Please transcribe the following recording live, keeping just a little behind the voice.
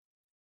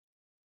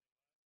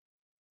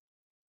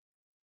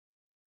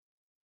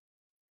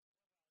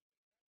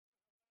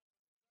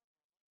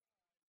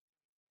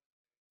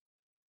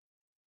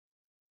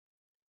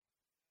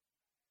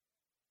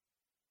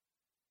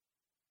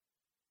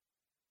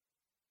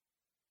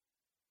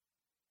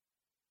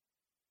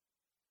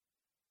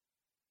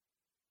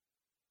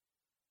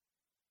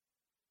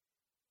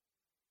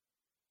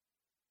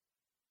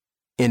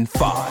in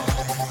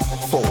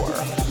 5, 4,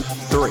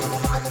 3,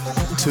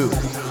 2,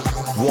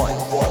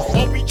 1.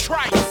 Obi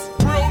Trice,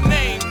 real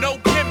name, no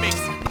gimmicks.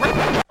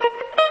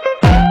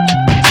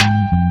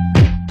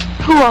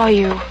 Who are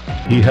you?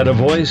 He had a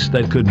voice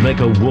that could make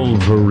a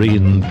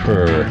wolverine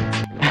purr.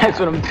 That's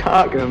what I'm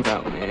talking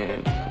about,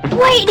 man.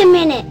 Wait a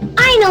minute,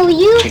 I know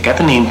you. You got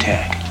the name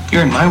tag.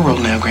 You're in my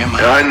world now, Grandma.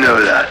 I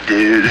know that,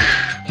 dude.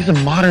 He's a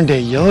modern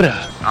day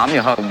Yoda. I'm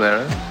your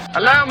huckleberry.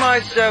 Allow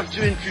myself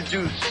to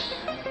introduce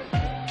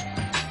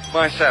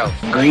myself.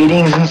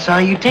 Greetings and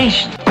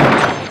salutations.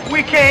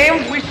 We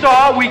came, we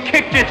saw, we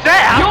kicked its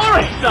ass. You're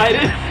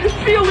excited.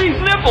 Feel these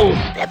nipples.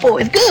 That boy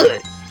is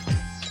good.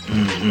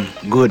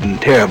 Mm-hmm. Good and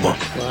terrible.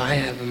 Well, I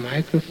have a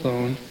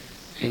microphone,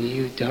 and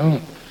you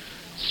don't.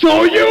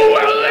 So you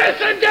will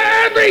listen to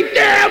every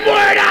damn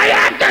word I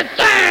have to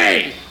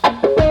say!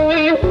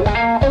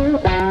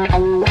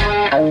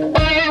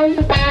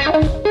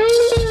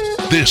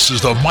 This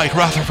is the Mike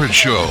Rutherford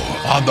Show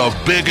on the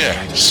Big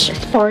X.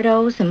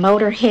 Sportos and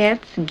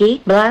motorheads,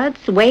 geek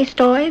bloods,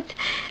 wastoids,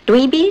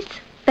 dweebies,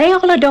 they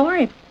all adore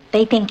him.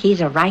 They think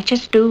he's a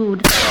righteous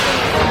dude.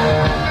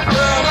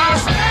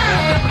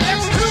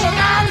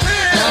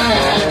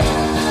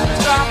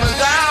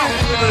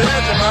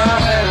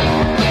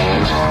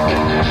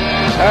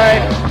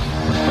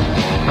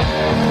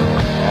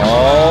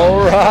 All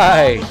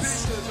right.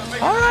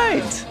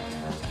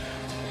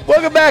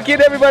 Welcome back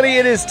in, everybody.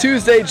 It is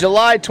Tuesday,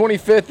 July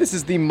 25th. This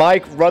is the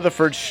Mike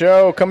Rutherford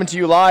Show, coming to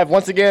you live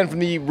once again from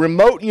the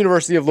remote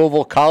University of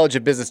Louisville College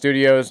of Business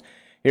Studios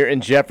here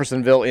in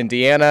Jeffersonville,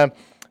 Indiana.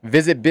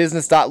 Visit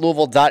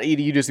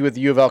business.louisville.edu to see what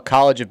the U of L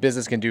College of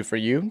Business can do for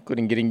you,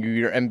 including getting you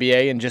your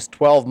MBA in just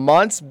 12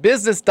 months.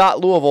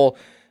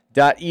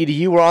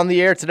 Business.louisville.edu. We're on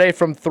the air today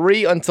from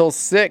 3 until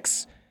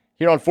 6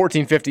 here on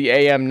 1450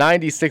 AM,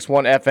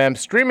 96.1 FM,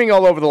 streaming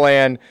all over the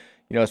land.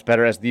 You know, it's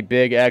better as the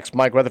Big X,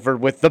 Mike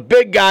Rutherford, with the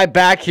big guy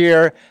back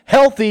here,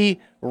 healthy,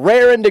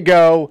 raring to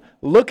go,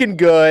 looking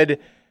good.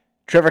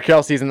 Trevor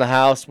Kelsey's in the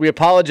house. We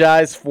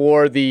apologize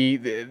for the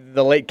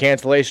late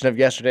cancellation of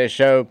yesterday's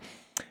show.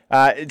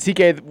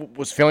 TK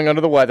was feeling under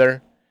the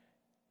weather,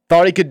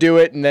 thought he could do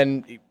it, and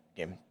then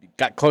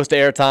got close to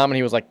airtime, and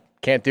he was like,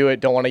 can't do it,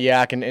 don't want to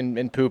yak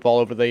and poop all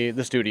over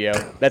the studio.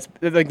 I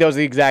think that was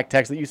the exact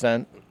text that you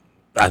sent.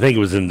 I think it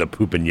was in the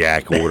poop and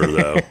yak order,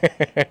 though.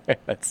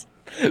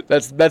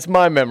 That's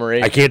my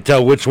memory. I can't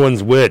tell which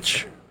one's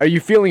which. Are you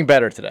feeling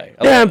better today?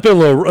 Yeah, I'm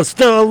feeling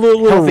still a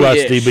little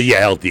rusty, but yeah,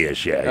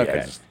 healthy-ish. Yeah,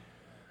 okay. Yeah.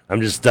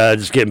 I'm just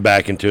getting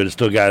back into it. I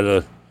still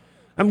got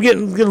I'm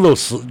getting a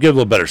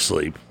little better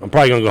sleep. I'm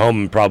probably gonna go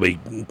home and probably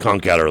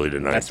conk out early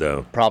tonight. That's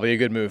though. Probably a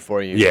good move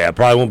for you. Yeah,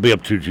 probably won't be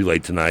up too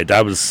late tonight.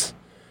 I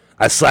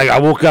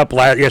woke up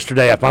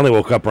yesterday. I finally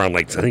woke up around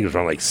I think it was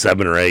around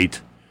 7 or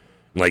 8.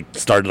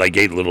 Started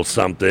ate a little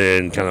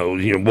something. Kind of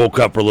woke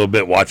up for a little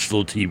bit, watched a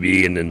little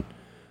TV, and then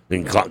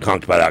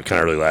conked about out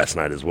kind of early last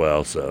night as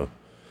well. So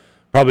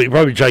probably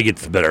try to get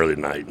to bed early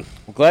tonight.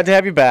 Well, glad to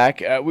have you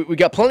back. We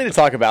got plenty to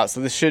talk about, so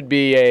this should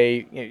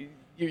be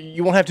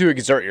you won't have to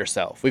exert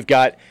yourself. We've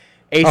got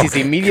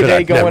ACC Media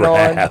Day going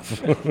on.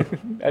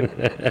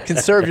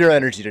 Conserve your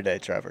energy today,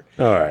 Trevor.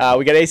 All right.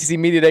 We got ACC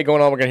Media Day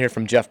going on. We're going to hear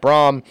from Jeff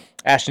Brom.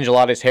 Ashton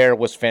Gelate's hair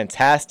was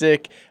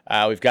fantastic.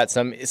 We've got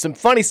some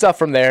funny stuff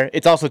from there.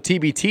 It's also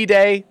TBT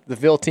Day. The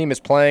Ville team is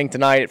playing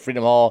tonight at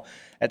Freedom Hall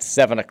at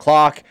 7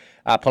 o'clock.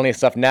 Plenty of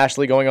stuff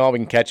nationally going on. We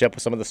can catch up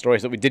with some of the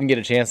stories that we didn't get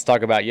a chance to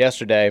talk about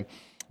yesterday.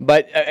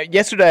 But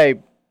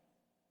yesterday,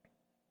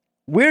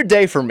 weird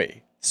day for me.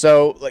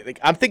 So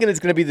I'm thinking it's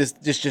going to be this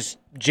just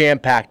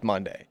jam-packed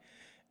Monday.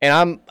 And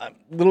I'm a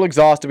little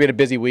exhausted. We had a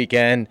busy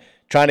weekend,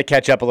 trying to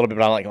catch up a little bit.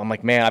 But I'm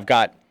like, man, I've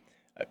got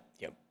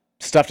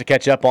stuff to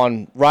catch up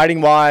on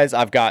writing-wise.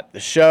 I've got the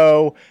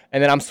show.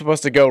 And then I'm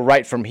supposed to go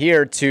right from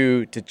here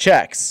to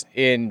Chex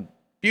in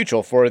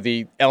Butyl for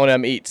the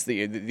L&M Eats.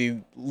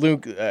 The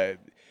Luke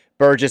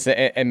Burgess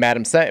and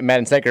Madam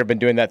Senker have been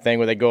doing that thing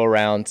where they go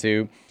around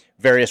to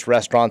various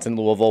restaurants in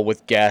Louisville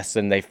with guests,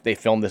 and they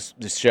film this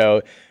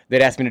show.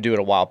 They'd asked me to do it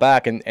a while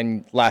back,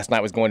 and last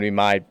night was going to be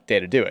my day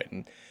to do it.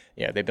 And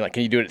they'd be like,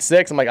 "Can you do it at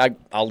 6?" I'm like,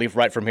 "I'll leave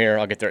right from here.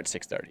 I'll get there at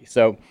 6:30."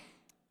 So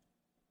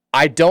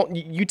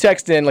you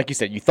text in, like you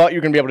said, you thought you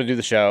were going to be able to do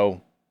the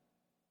show.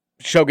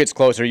 Show gets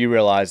closer, you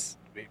realize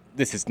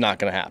this is not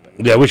going to happen.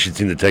 Yeah, I wish you'd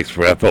seen the text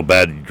for it. I felt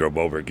bad you drove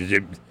over because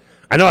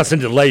I know I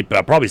sent it late, but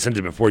I probably sent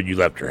it before you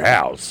left your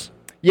house.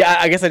 Yeah,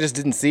 I guess I just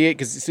didn't see it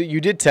because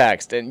you did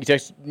text, and you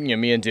text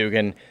me and Duke,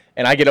 and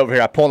I get over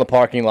here, I pull in the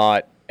parking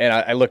lot, and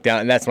I look down,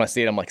 and that's when I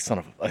see it. I'm like, son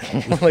of a...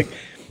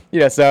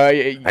 So...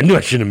 I knew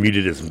I shouldn't have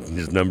muted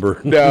his number.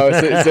 No,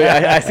 so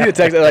I see the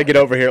text, and I get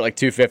over here at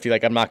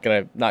 2:50, I'm not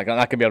gonna be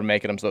able to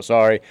make it, I'm so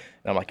sorry.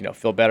 And I'm like,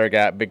 feel better,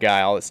 guy, big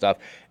guy, all this stuff.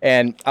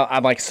 And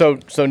I'm like, so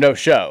no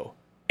show.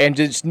 And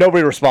just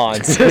nobody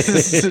responds.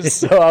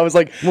 So I was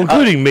like, well,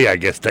 including me, I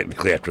guess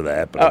technically after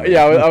that. But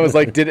I was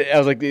like,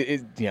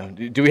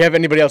 do we have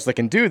anybody else that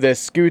can do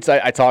this? Scoots,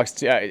 I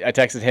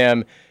texted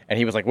him, and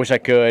he was like, wish I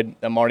could.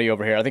 I'm already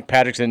over here. I think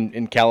Patrick's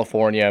in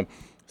California,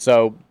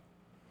 so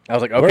I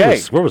was like, okay.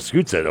 Where was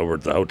Scoots at? Over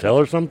at the hotel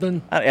or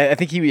something? I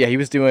think he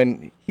was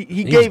doing.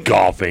 He was gave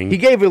golfing. He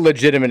gave a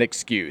legitimate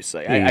excuse.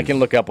 I can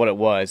look up what it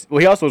was. Well,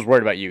 he also was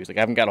worried about you. He's like, I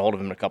haven't got a hold of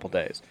him in a couple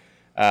days.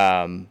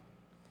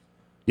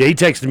 Yeah, he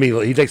texted me.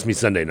 He texted me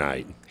Sunday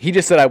night. He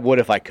just said I would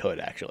if I could,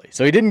 actually.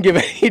 So he didn't give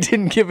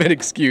an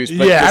excuse.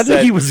 But yeah, I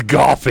think he was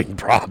golfing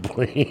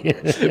probably.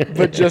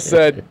 But just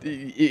said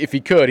if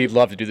he could, he'd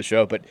love to do the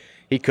show, but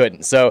he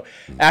couldn't. So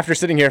after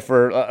sitting here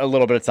for a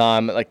little bit of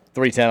time, at like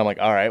 3:10, I'm like,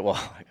 all right, well,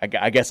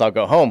 I guess I'll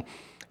go home.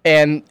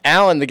 And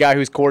Alan, the guy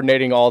who's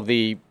coordinating all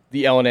the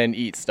LNN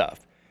Eat stuff,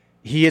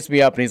 he hits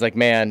me up and he's like,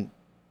 man,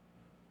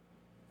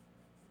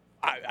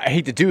 I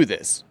hate to do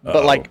this,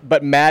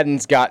 but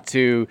Madden's got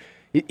to.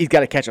 He's got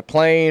to catch a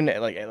plane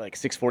at like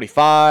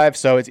 6:45,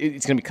 so it's going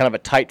to be kind of a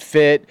tight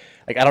fit.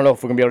 Like, I don't know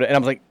if we're going to be able to. And I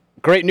was like,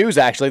 great news,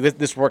 actually.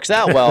 This works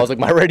out well. I was like,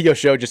 my radio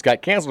show just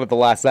got canceled at the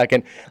last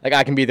second. Like,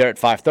 I can be there at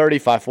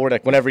 5:30, 5:40,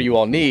 like whenever you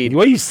all need. The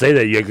way you say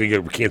that, you actually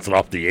get canceled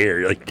off the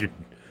air. Like,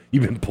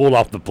 you've been pulled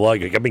off the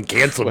plug. Like, I've been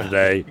canceled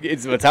today.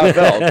 It's how it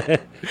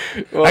felt.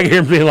 Well, I can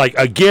hear him being like,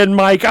 again,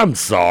 Mike, I'm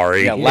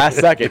sorry. Yeah, last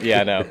second.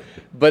 Yeah, I know.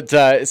 But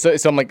so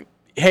I'm like,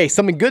 hey,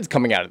 something good's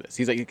coming out of this.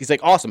 He's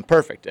like, awesome,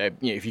 perfect.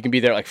 If you can be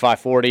there at like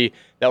 5:40,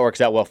 that works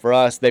out well for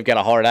us. They've got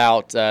a hard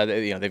out.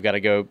 They've got to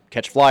go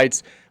catch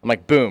flights. I'm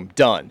like, boom,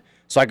 done.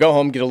 So I go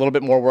home, get a little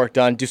bit more work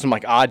done, do some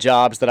like odd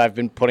jobs that I've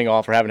been putting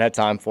off or haven't had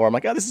time for. I'm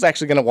like, oh, this is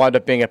actually going to wind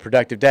up being a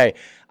productive day.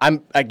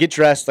 I get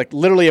dressed, like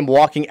literally I'm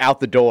walking out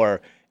the door,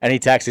 and he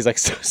texts. He's like,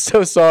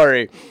 so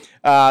sorry.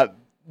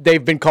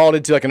 They've been called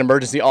into like an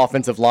emergency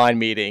offensive line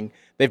meeting.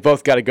 They've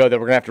both got to go there.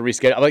 We're going to have to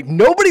reschedule. I'm like,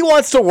 nobody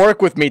wants to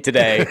work with me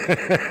today.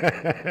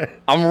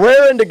 I'm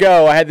raring to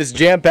go. I had this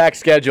jam-packed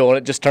schedule, and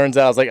it just turns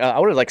out I was like, I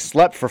would have like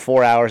slept for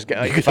 4 hours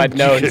if I'd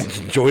known.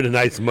 Enjoyed a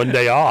nice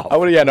Monday off. I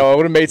would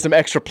have made some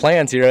extra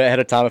plans here ahead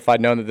of time if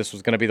I'd known that this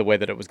was going to be the way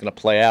that it was going to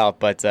play out.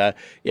 But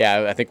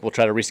yeah, I think we'll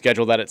try to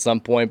reschedule that at some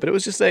point. But it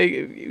was just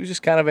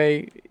kind of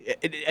a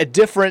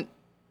different,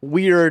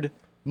 weird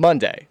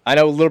Monday. I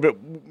know a little bit,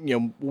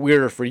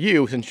 weirder for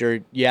you since you're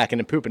yakking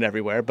and pooping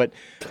everywhere, but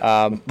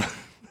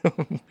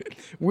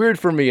weird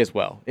for me as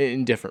well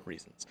in different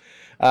reasons.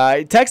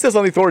 Text us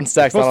on the Thornton's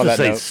text line on that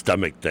note. Supposed to say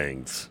stomach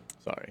things.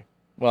 Sorry.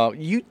 Well,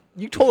 you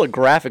told a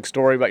graphic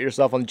story about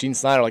yourself on Gene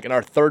Snyder like in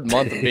our third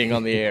month of being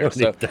on the air.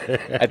 So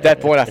at that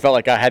point, I felt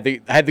like I had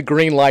the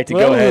green light to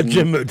go ahead.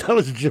 That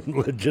was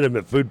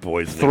legitimate food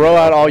poisoning. Throw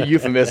out all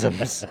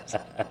euphemisms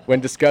when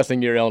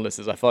discussing your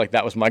illnesses. I felt like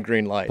that was my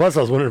green light. Plus,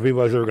 I was wondering if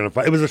anybody was ever going to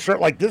find. It was a shirt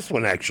like this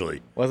one,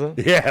 actually. Was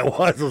it? Yeah, it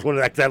was. It was one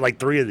that had like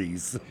 3 of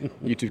these.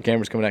 YouTube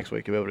cameras coming next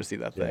week. You'll be able to see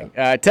that thing.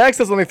 Text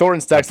us on the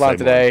Thornton's text line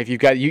today. If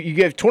you've got you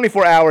give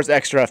 24 hours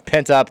extra of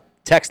pent up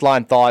text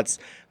line thoughts.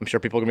 I'm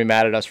sure people are going to be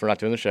mad at us for not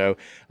doing the show.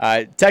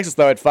 Text us,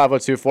 though, at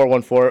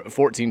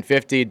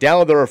 502-414-1450.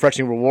 Download the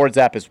Refreshing Rewards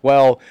app as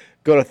well.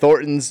 Go to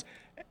Thornton's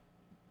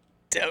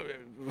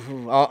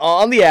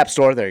on the App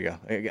Store. There you go.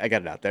 I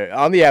got it out there.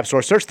 On the App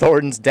Store, search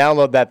Thornton's,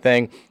 download that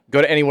thing.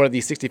 Go to any one of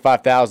these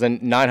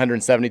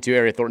 65,972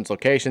 area Thornton's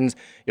locations.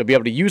 You'll be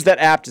able to use that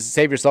app to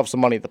save yourself some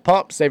money at the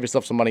pump, save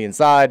yourself some money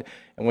inside.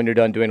 And when you're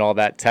done doing all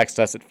that, text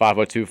us at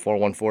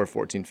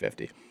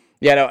 502-414-1450.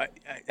 Yeah, no,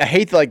 I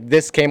hate that, like,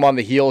 this came on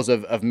the heels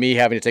of me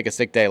having to take a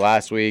sick day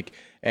last week.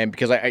 And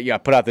because I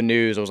put out the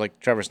news, I was like,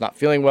 Trevor's not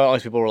feeling well. All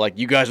these people were like,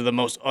 you guys are the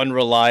most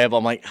unreliable.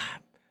 I'm like,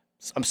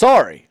 I'm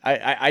sorry.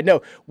 I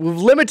know. We've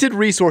limited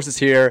resources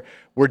here.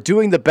 We're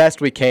doing the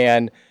best we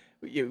can.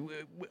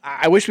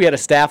 I wish we had a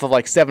staff of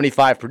like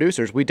 75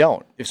 producers. We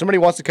don't. If somebody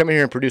wants to come in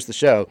here and produce the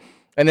show,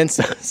 and then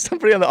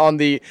somebody on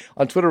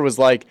Twitter was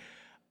like,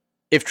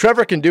 if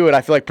Trevor can do it, I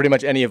feel like pretty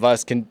much any of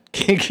us can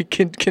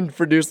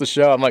produce the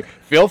show. I'm like,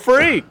 feel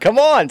free. Come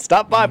on,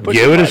 stop by.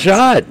 Give it a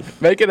shot.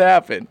 Make it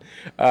happen.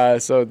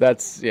 So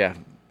that's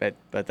but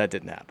that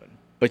didn't happen.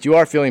 But you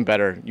are feeling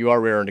better. You are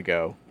rearing to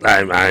go.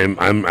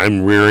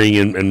 I'm rearing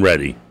and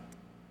ready.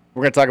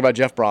 We're gonna talk about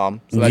Jeff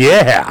Brom. So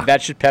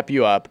that should pep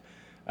you up.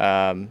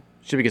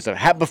 Should be good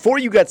stuff. Before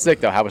you got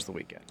sick, though, how was the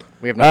weekend?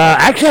 We have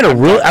actually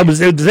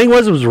had the thing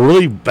was it was a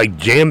really like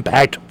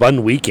jam-packed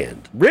fun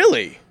weekend.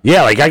 Really?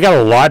 Yeah, like I got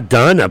a lot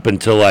done up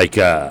until I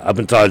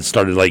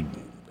started like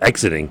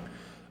exiting.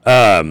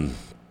 I ended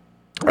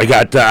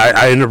up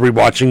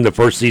rewatching the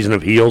first season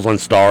of Heels on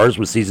Starz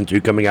with season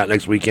 2 coming out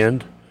next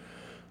weekend.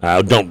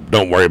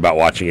 Don't worry about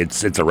watching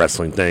it. It's a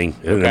wrestling thing.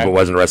 Okay. And if it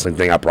wasn't a wrestling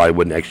thing, I probably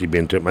wouldn't actually be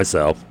into it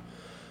myself.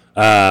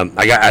 I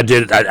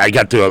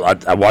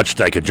watched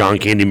like a John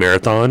Candy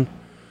marathon,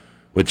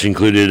 which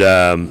included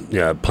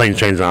Planes,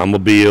 Trains, and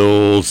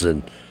Automobiles,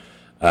 and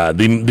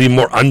the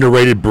more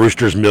underrated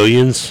Brewster's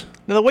Millions.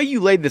 Now, the way you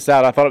laid this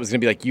out, I thought it was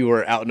going to be like you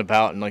were out and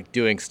about and like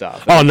doing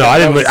stuff. Oh no, I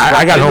didn't.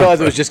 I got home. I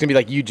realized it was just going to be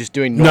like you just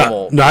doing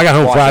normal. No, I got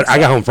home Friday. I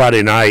got home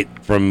Friday night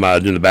from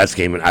doing the Bats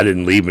game, and I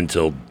didn't leave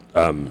until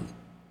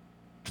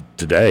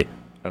today.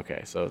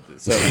 Okay, so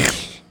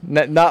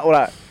not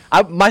what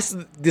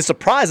the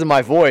surprise in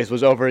my voice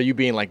was over you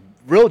being like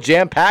real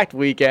jam-packed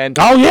weekend.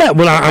 Oh yeah,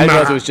 well I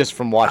realized it was just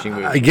from watching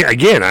movies.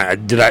 Again,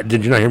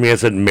 did you not hear me? I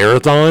said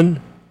marathon.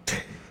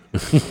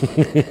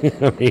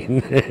 I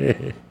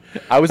mean,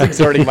 I was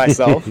exerting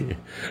myself.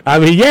 I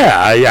mean,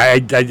 yeah, I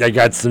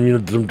got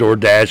some some door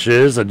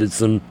dashes. I did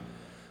some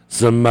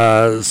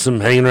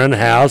hanging around the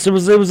house. It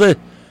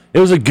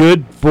was a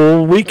good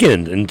full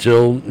weekend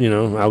until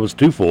I was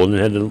too full and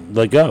had to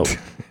let go.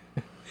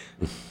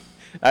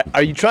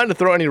 Are you trying to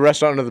throw any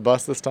restaurant under the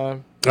bus this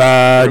time?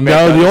 No.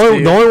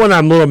 The only one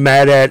I'm a little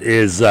mad at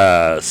is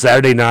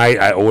Saturday night.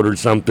 I ordered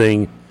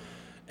something,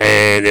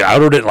 and I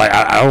ordered it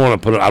I don't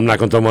want to I'm not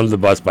going to throw them under the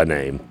bus by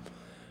name,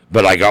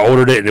 but I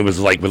ordered it and it was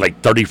with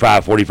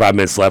 35, 45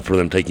 minutes left for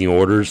them taking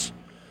orders,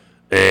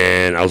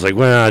 and I was like,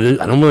 well,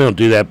 I don't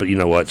do that, but you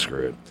know what,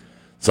 screw it.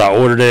 So I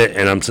ordered it,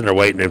 and I'm sitting there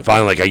waiting, and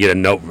finally, I get a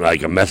note,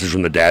 a message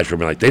from the dash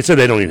room, they said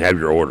they don't even have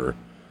your order.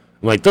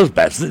 I'm like, those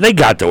bastards, they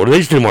got the order, they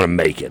just didn't want to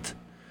make it.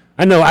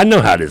 I know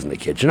how it is in the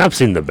kitchen. I've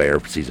seen The Bear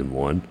season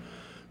 1.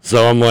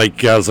 So I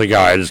was like, all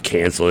right, I just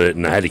cancel it,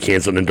 and I had to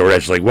cancel it, and DoorDash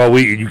was like, well,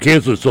 you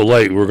canceled it so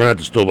late, we're going to have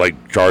to still,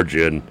 charge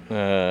you, and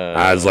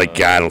I was like,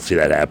 I don't see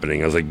that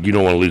happening. I was like, you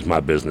don't want to lose my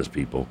business,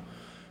 people.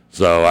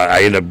 So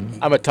I ended up.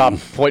 I'm a top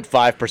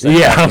 0.5%.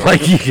 Yeah, I'm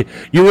like,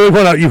 you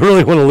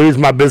really want to lose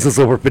my business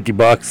over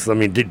 $50? I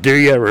mean, do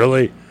you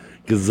really?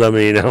 Because I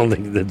don't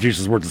think the juice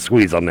is worth the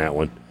squeeze on that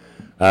one.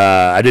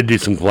 I did do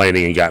some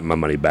complaining and got my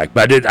money back,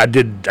 but I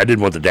did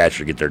want the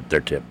Dasher to get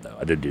their tip though.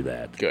 I did do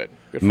that. Good.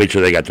 Made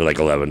sure they got to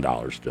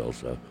 $11 still.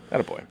 So.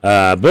 Attaboy.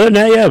 But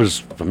no, yeah, it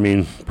was.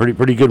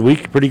 Pretty good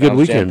week. Pretty good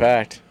weekend.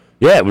 Jam-packed.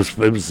 Yeah, it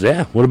was.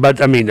 Yeah. What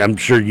about? I'm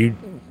sure you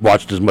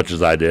watched as much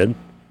as I did.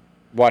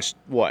 Watched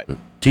what?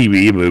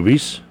 TV,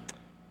 movies.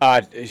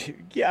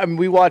 Yeah,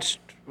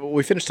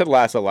 we finished Ted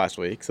Lasso last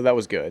week, so that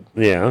was good.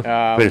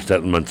 Yeah, finished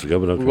that months ago,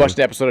 but okay. We watched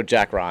an episode of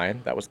Jack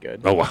Ryan. That was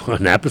good. Oh, wow,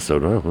 an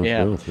episode, huh?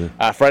 Yeah.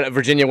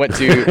 Virginia went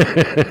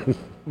to.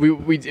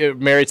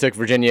 Mary took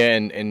Virginia,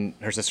 and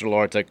her sister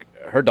Laura took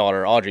her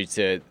daughter Audrey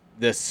to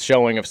this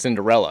showing of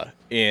Cinderella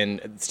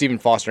in Stephen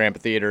Foster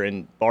Amphitheater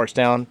in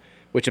Bardstown,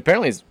 which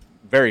apparently is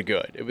very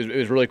good. It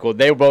was really cool.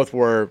 They both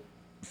were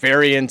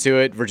very into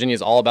it.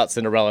 Virginia's all about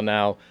Cinderella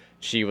now.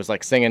 She was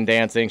singing,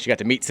 dancing. She got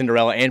to meet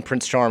Cinderella and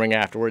Prince Charming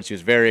afterwards. She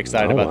was very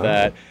excited about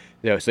that.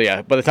 So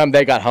yeah, by the time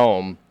they got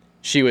home,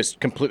 she was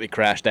completely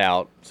crashed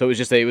out. So it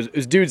was it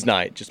was dude's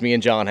night, just me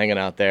and John hanging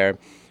out there.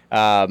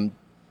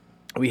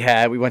 We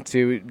went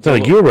to. It's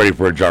like you were ready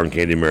for a John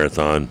Candy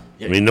marathon.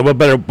 Yeah. No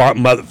better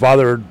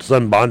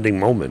father-son bonding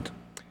moment.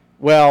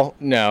 Well,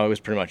 no, it was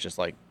pretty much just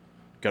go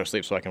to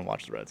sleep so I can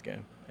watch the Reds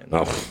game. And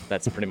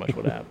that's pretty much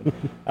what happened.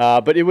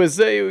 But it was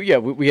we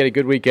had a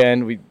good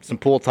weekend. Some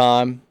pool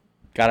time.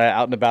 Got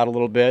out and about a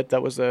little bit.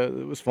 It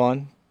was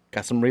fun.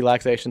 Got some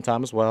relaxation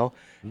time as well,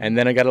 and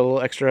then I got a little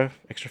extra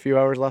few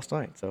hours last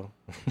night. So,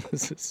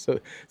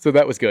 so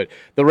that was good.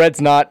 The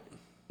Reds not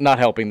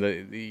helping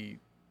the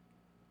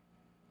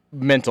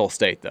mental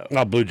state though.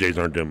 No, Blue Jays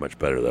aren't doing much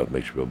better though. It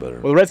makes you feel better.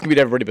 Well, the Reds can beat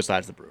everybody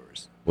besides the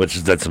Brewers.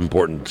 That's an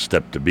important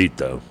step to beat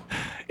though.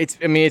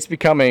 It's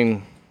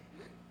becoming.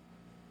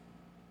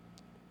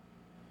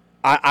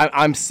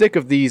 I'm sick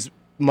of these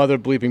mother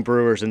bleeping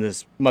Brewers in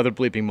this mother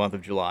bleeping month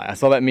of July. I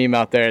saw that meme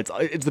out there.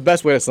 It's the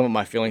best way to sum up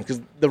my feelings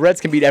because the Reds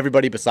can beat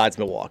everybody besides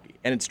Milwaukee,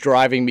 and it's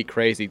driving me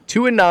crazy.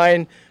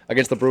 2-9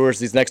 against the Brewers.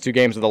 These next two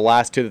games are the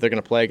last two that they're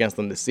going to play against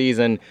them this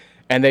season,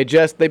 and they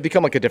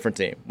become like a different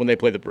team when they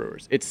play the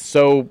Brewers. It's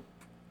so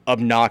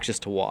obnoxious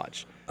to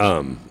watch.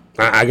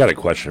 I got a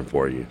question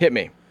for you. Hit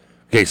me.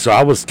 Okay, so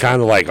I was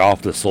kind of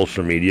off the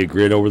social media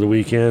grid over the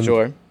weekend.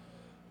 Sure.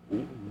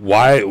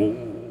 Why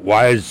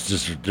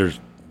is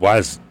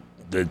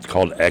it's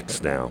called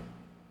X now?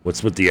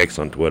 What's with the X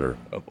on Twitter?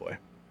 Oh boy.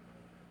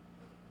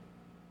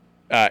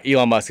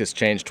 Elon Musk has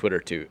changed Twitter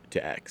to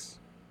X.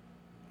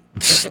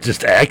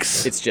 Just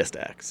X? It's just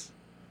X.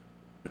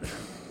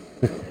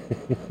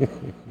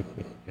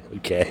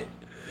 Okay.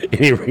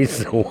 Any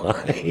reason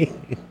why?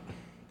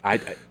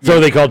 So are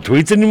they called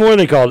tweets anymore?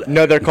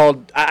 No, they're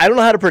called. I don't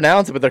know how to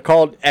pronounce it, but they're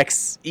called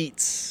X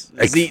Eats.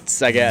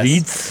 Zeets, I guess.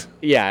 Zeets?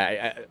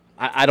 Yeah,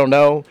 I don't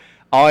know.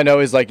 All I know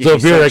is so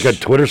if you're a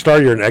Twitter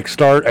star, you're an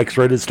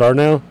X-rated star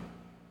now?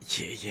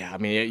 Yeah.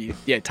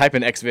 Type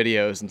in X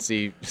videos and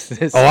see.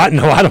 I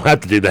don't have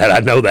to do that. I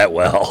know that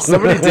well.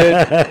 Somebody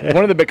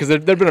did because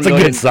there've been a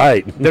good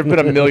site. There've been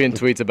a million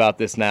tweets about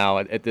this now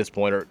at this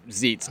point, or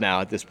Zeets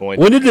now at this point.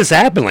 When did this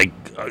happen?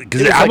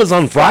 Because I was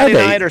on Friday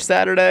night or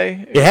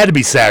Saturday. It had to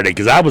be Saturday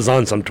because I was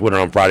on some Twitter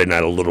on Friday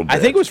night a little bit. I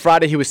think it was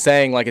Friday. He was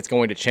saying it's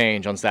going to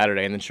change on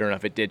Saturday, and then sure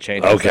enough, it did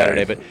change on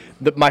Saturday.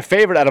 But my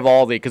favorite out of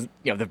all because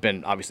there've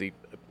been obviously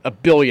a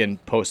billion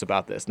posts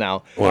about this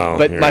now. Well,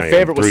 but my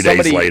favorite was 3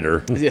 days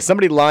later.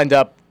 Somebody lined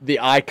up the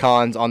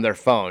icons on their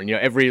phone.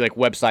 Every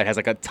website has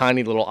a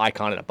tiny little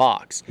icon in a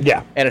box.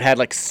 Yeah. And it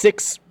had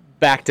 6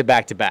 back to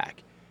back to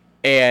back.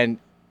 And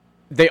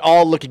they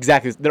all look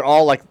exactly, they're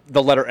all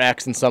the letter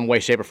X in some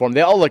way, shape, or form.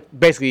 They all look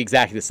basically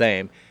exactly the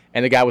same.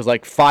 And the guy was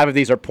 5 of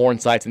these are porn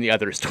sites and the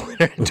other is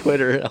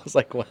Twitter. And I was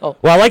like, well.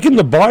 Well, in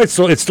the bar, it's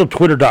still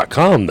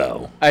twitter.com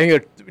though. I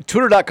think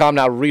twitter.com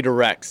now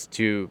redirects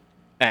to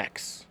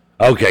X.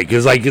 Okay,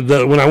 because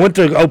when I went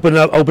to open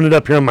it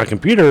up here on my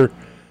computer,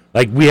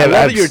 we have.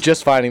 I love that you're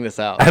just finding this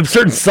out. I have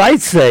certain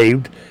sites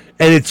saved,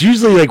 And it's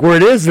usually like where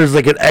it is, there's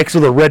like an X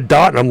with a red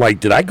dot, and I'm like,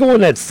 did I go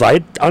on that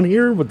site on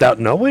here without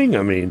knowing?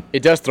 I mean,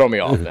 it does throw me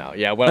off now.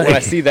 Yeah, when I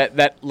see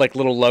that like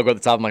little logo at the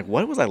top, I'm like,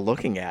 what was I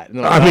looking at?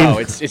 And I'm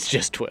like, it's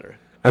just Twitter.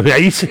 I mean, I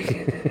used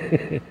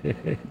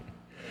to.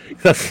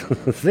 That's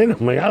the thing.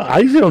 I'm like, I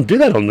usually don't do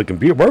that on the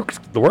computer,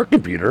 the work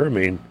computer. I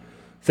mean,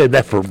 save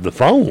that for the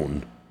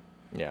phone.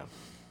 Yeah.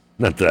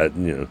 Not that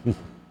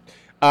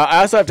I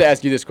also have to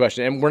ask you this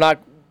question, and we're not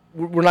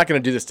going to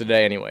do this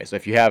today anyway. So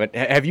if you haven't,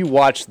 have you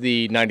watched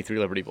the '93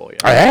 Liberty Bowl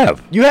yet? I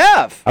have. You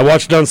have. I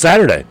watched it on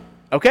Saturday.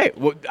 Okay.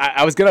 Well,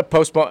 I was going to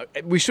postpone.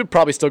 We should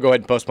probably still go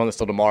ahead and postpone this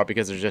till tomorrow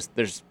because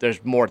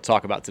there's more to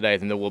talk about today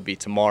than there will be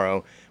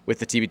tomorrow with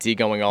the TBT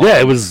going on. Yeah,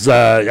 it was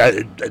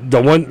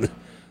The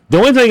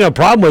only thing I had a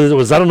problem with it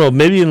was, I don't know,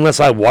 maybe unless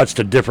I watched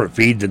a different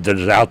feed that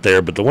is out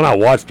there, but the one I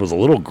watched was a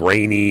little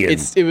grainy.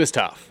 And, it was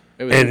tough.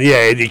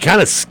 It kind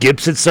of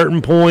skips at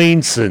certain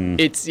points, and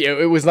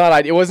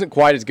it wasn't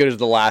quite as good as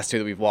the last two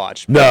that we've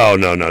watched. No.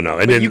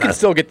 And then you can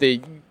still get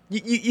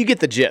you get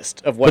the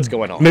gist of what's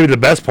going on. Maybe the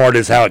best part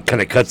is how it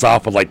kind of cuts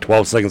off with like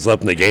 12 seconds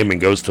left in the game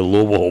and goes to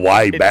Louisville,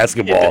 Hawaii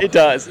basketball. It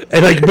does.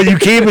 And but you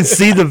can't even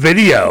see the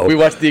video. We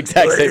watched the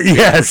exact same thing.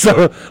 Yeah,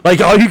 so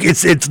like all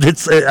it's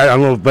I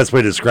don't know the best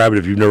way to describe it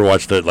if you've never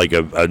watched a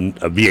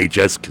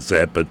VHS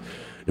cassette, but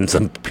and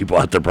some people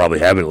out there probably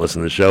haven't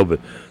listened to the show, but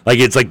like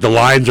it's like the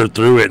lines are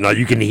through it and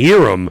you can hear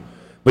them,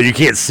 but you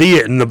can't see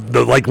it. And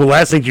the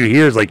last thing you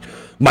hear is like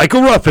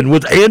Michael Ruffin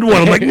with and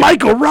one. I'm like,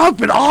 Michael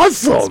Ruffin,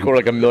 awesome. Scored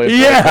like 1 million.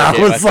 Yeah,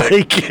 I was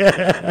like,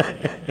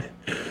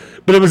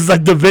 but it was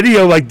like the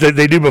video like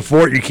they do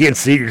before it. You can't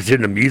see it. You're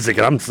sitting the music,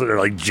 and I'm sitting there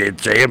like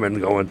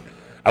jamming, going.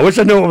 I wish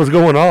I knew what was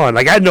going on.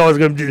 Like I know I was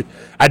going to do.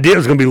 I did. It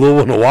was going to be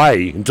Louisville and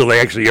Hawaii until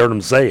they actually heard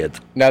him say it.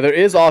 Now there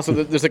is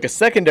also there's like a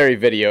secondary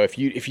video if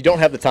you don't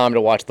have the time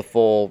to watch the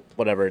full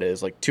whatever it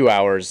is, like 2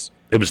 hours.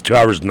 It was 2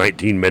 hours and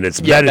 19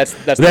 minutes. Yeah,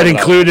 that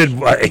included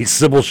a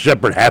Sybil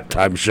Shepherd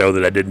halftime show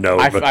that I didn't know.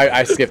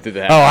 I skipped through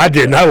that. Oh, I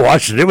didn't. I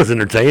watched it. It was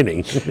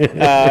entertaining.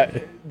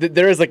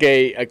 There is like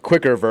a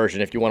quicker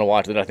version if you want to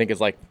watch it. I think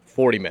it's like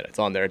 40 minutes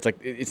on there. It's like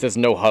it says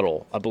no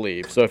huddle, I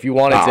believe. So if you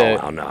wanted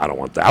to, no, I don't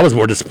want that. I was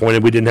more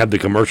disappointed we didn't have the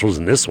commercials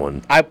in this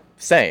one.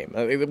 Same.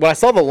 When I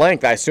saw the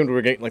length, I assumed we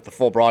were getting like the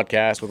full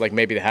broadcast with like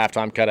maybe the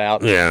halftime cut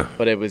out. Yeah.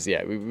 But it was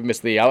we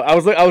missed the. I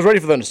was ready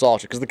for the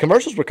nostalgia because the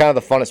commercials were kind of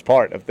the funnest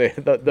part of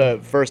the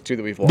first two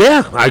that we've watched.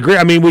 Yeah, I agree.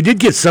 I mean, we did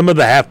get some of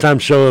the halftime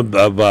show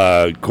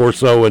of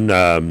Corso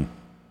and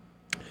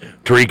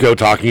Tirico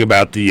talking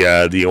about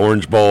the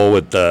Orange Bowl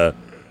with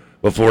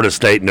Florida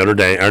State,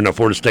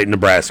 Florida State and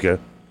Nebraska.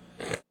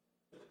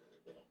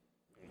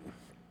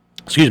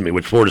 Excuse me,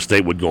 which Florida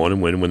State would go on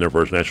and win their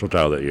first national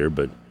title that year,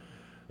 but.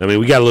 I mean,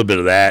 we got a little bit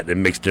of that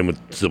and mixed in with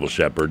Sybil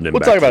Shepherd. And then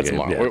we'll talk about it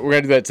tomorrow. Yeah. We're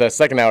going to do that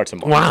second hour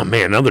tomorrow. Wow,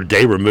 man, another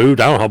day removed.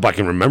 I don't know if I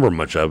can remember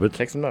much of it.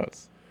 Take some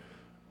notes.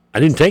 I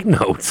didn't take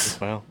notes.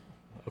 Well,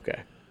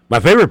 okay. My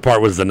favorite part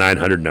was the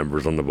 900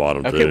 numbers on the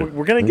bottom, okay, too.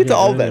 We're going to get to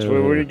all of that.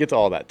 We're going to get to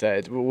all that.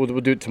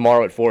 We'll do it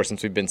tomorrow at 4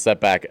 since we've been set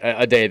back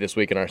a day this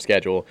week in our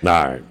schedule. All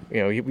right.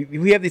 You know,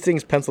 we have these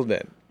things penciled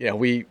in. You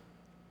know,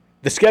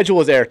 the schedule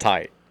is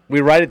airtight.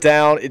 We write it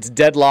down. It's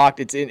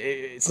deadlocked.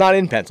 It's not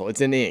in pencil.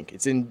 It's in ink.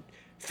 It's in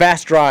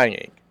fast-drying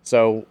ink.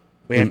 So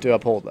we have to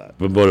uphold that.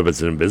 But what if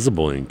it's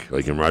invisible ink,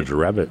 like in Roger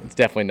Rabbit? It's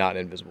definitely not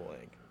invisible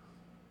ink.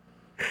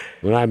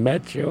 When I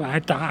met you, I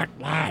talked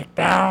like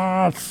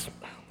this.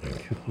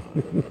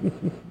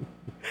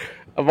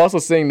 I'm also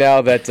seeing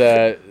now that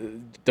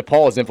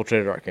DePaul has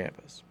infiltrated our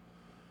campus.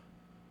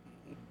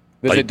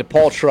 There's a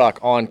DePaul truck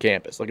on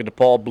campus, like a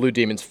DePaul Blue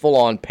Demons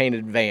full-on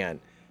painted van.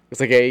 It's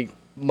like a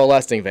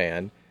molesting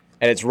van,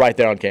 and it's right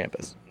there on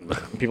campus.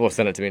 And people have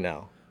sent it to me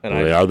now. And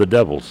they are the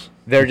devils.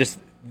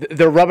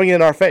 They're rubbing it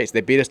in our face. They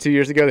beat us 2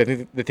 years ago.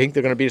 They think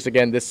they're going to beat us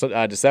again this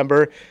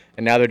December,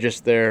 and now they're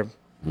just there.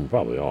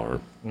 Probably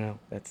are. Well,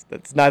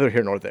 that's neither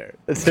here nor there.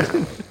 They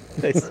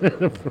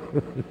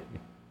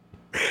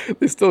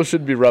still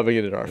shouldn't be rubbing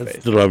it in our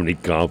face. Still don't have any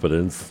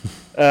confidence.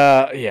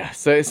 Yeah.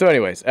 So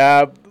anyways,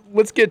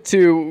 let's get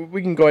to.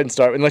 We can go ahead and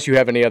start. Unless you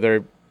have any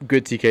other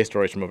good TK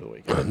stories from over the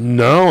weekend.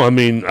 No, I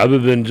mean other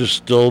than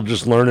just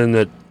learning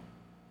that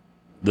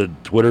the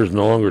Twitter is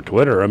no longer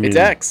Twitter. I mean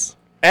it's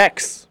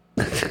X.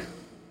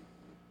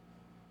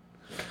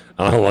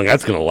 I don't know how long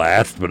that's going to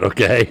last, but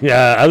okay.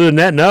 Other than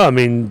that, no. I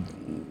mean,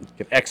 you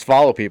can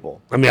X-follow people.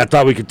 I mean, I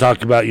thought we could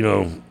talk about,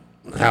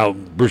 how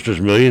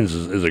Brewster's Millions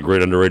is a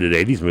great underrated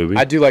 80s movie.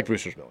 I do like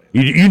Brewster's Millions.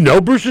 You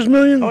know Brewster's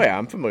Millions? Oh, yeah,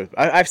 I'm familiar.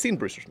 I've seen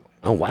Brewster's Millions.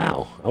 Oh,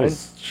 wow. I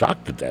was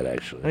shocked at that,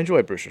 actually. I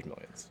enjoy Brewster's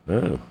Millions.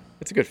 Oh.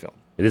 It's a good film.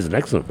 It is an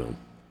excellent film.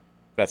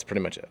 That's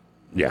pretty much it.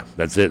 Yeah,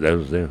 that's it.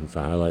 That's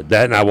a highlight.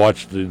 That, and I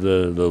watched the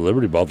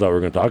Liberty Ball. Thought we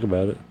were going to talk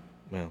about it.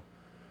 Well.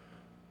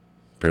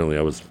 Apparently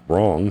I was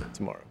wrong.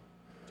 Tomorrow.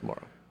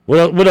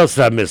 What else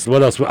did I miss?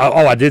 What else? Oh,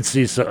 I did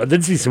see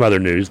some other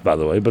news, by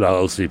the way, but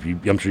I'll see if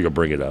I'm sure you'll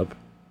bring it up.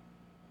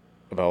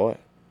 About what?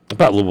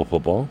 About Louisville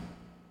football.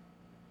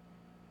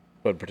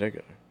 What in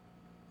particular?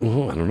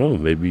 Well, I don't know.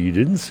 Maybe you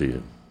didn't see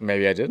it.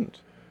 Maybe I didn't.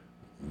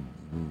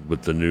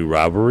 With the new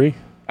rivalry?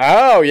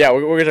 Oh, yeah,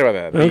 we're going to talk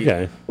about that.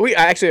 Okay.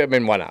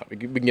 Why not? We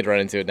can get right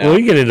into it now. Well,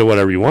 you get into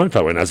whatever you want to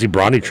talk about. Now, I see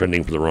Bronny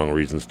trending for the wrong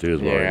reasons, too,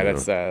 as well.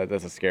 Yeah,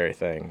 that's a scary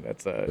thing.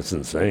 That's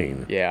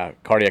insane. Yeah,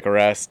 cardiac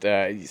arrest.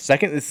 The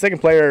second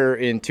player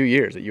in 2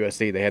 years at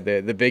USC. They had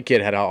the big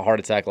kid had a heart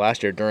attack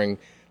last year during.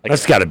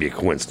 That's got to be a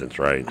coincidence,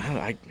 right?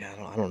 I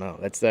don't know.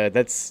 It's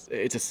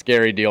a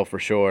scary deal for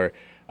sure.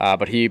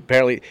 But he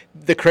apparently,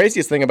 the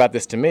craziest thing about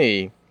this to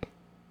me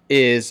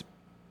is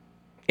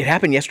it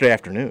happened yesterday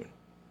afternoon.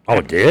 Oh,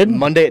 it did?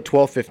 Monday at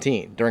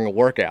 12:15 during a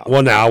workworkout.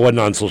 Well, now I wasn't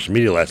on social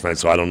media last night,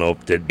 so I don't know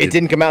if it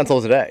didn't come out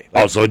until today.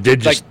 So it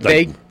did just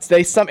they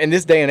in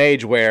this day and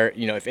age where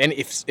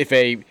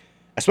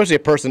especially a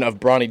person of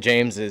Bronny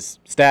James's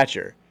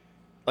stature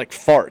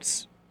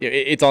farts,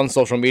 it's on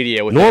social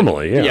media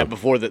normally, yeah,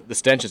 before the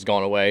stench has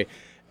gone away.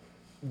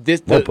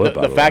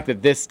 The fact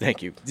that this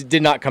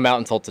did not come out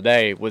until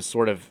today was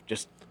sort of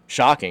just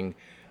shocking.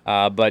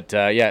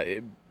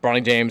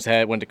 Bronny James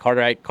went to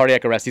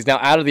cardiac arrest. He's now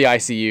out of the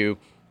ICU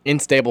in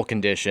stable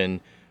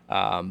condition.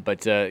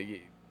 But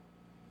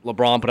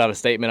LeBron put out a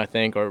statement, I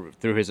think, or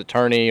through his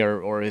attorney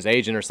or his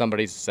agent or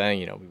somebody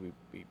saying,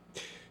 we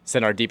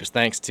send our deepest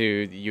thanks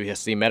to the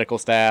USC medical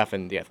staff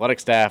and the athletic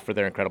staff for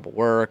their incredible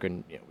work,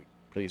 and we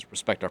please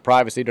respect our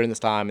privacy during this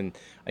time. And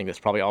I think that's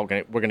probably all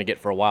we're going to get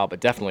for a while, but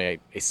definitely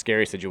a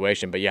scary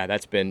situation. But yeah,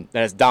 that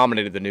has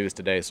dominated the news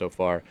today so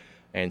far,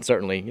 and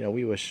certainly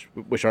we wish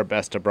our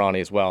best to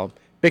Bronny as well.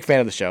 Big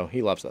fan of the show.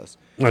 He loves us.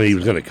 Well, he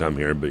was going to come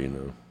here, but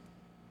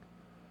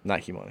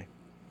Nike money.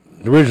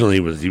 Originally,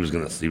 he was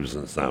going to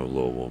sign with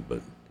Louisville,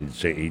 but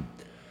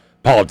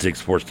politics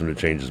forced him to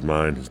change his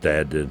mind. His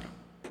dad did.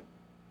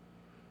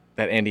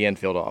 That Andy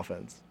Enfield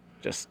offense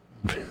just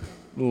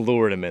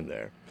lured him in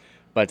there.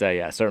 But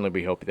certainly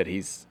we hope that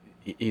he's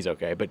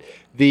okay. But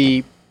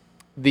the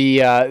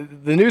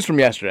news from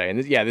yesterday, and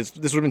this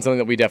would have been something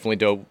that we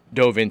definitely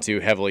dove into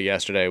heavily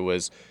yesterday,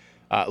 was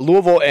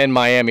Louisville and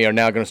Miami are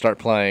now going to start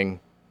playing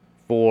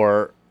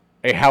for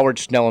a Howard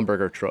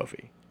Schnellenberger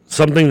Trophy.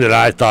 Something that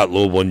I thought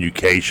Louisville and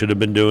UK should have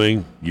been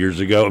doing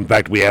years ago. In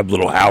fact, we have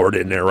little Howard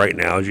in there right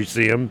now, as you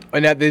see him.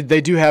 And they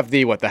do have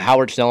the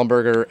Howard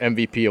Schnellenberger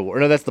MVP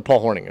award. No, that's the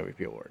Paul Hornung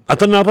MVP award. I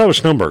thought it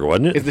was Schnellenberger,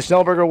 wasn't it? Is the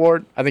Schnellenberger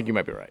award? I think you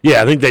might be right.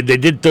 Yeah, I think they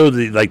did throw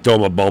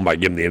him a bone by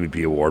giving the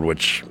MVP award,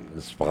 which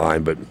is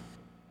fine. But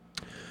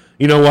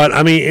you know what?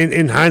 I mean,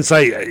 in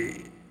hindsight,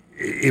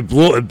 if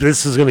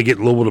this is going to get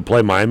Louisville to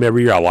play Miami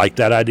every year, I like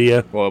that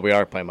idea. Well, we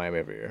are playing Miami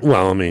every year.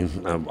 Well, I mean,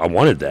 I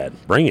wanted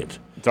that. Bring it.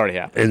 It's already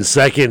happened. And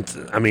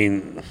second, I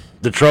mean,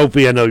 the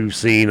trophy I know you've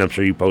seen. I'm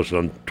sure you posted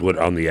on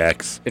Twitter on the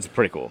X. It's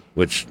pretty cool.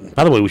 Which,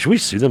 by the way, should we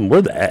sue them?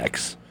 We're the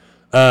X.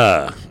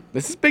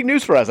 This is big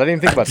news for us. I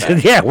didn't even think about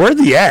that. Yeah, we're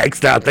the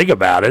X. Now think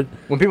about it.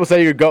 When people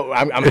say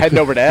I'm heading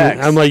over to X.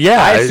 I'm like,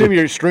 yeah. I assume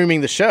you're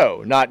streaming the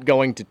show, not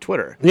going to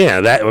Twitter.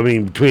 Yeah,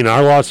 between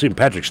our lawsuit and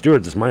Patrick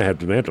Stewart, this might have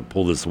to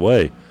pull this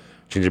away,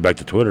 change it back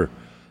to Twitter.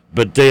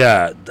 But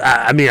the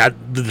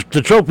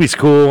trophy's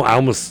cool. I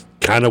almost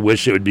kind of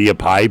wish it would be a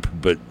pipe,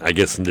 but I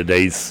guess in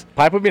today's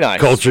pipe would be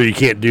nice culture, you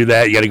can't do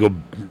that. You got to go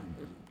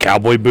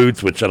cowboy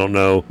boots, which I don't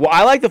know. Well,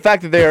 I like the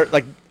fact that they're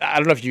I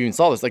don't know if you even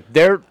saw this.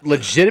 They're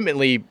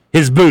legitimately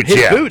his boots.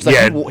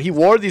 He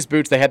wore these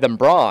boots. They had them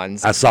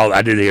bronze.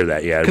 I did hear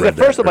that. Yeah. Because at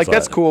first I'm like,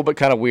 that's cool, but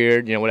kind of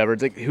weird. Whatever.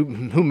 It's like,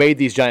 who made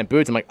these giant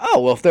boots? I'm like, oh,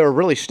 well, if they were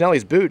really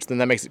Schnelly's boots, then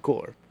that makes it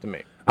cooler to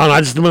me. I don't know.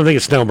 I just don't think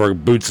of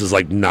Schnellenberger boots is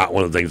not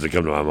one of the things that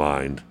come to my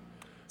mind.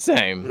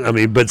 Same. I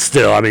mean, but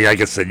still, like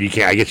I said,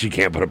 I guess you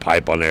can't put a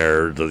pipe on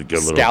there.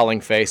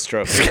 Scowling face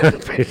trophy. I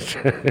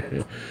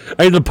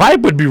mean, the pipe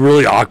would be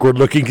really awkward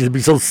looking because it'd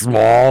be so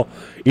small.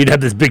 You'd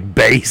have this big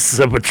base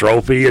of a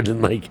trophy and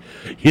then a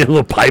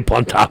little pipe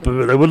on top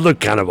of it. It would look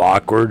kind of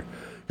awkward,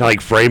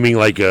 framing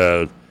next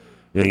to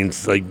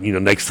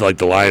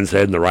the lion's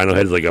head and the rhino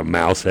head is like a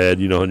mouse head,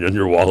 on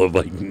your wall of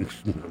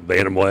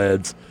animal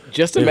heads.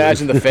 Just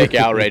imagine the fake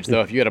outrage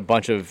though if you had a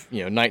bunch of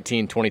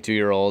 19,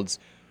 22-year-olds.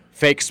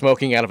 Fake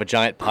smoking out of a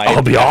giant pipe.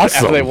 That'd be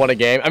awesome. After they won a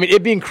game. I mean,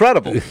 it'd be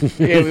incredible.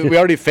 We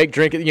already fake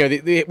drinking.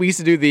 We used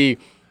to do the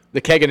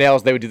keg of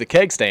nails. They would do the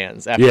keg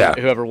stands after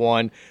whoever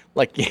won.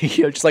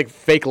 Just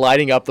fake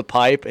lighting up the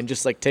pipe and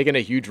just taking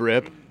a huge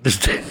rip.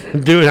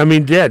 Dude, I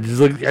mean,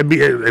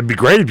 it'd be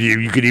great if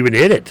you could even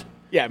hit it.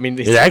 Yeah, I mean,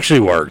 it actually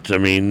worked. I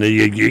mean,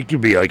 it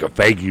could be a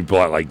fake. You pull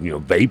out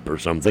vape or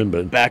something,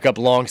 but backup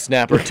long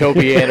snapper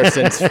Toby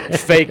Anderson's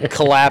fake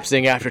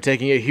collapsing after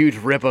taking a huge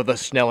rip of the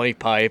Schnelly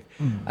pipe.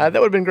 That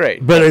would have been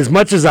great. But as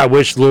much as I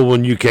wish Louisville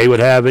and UK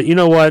would have it, you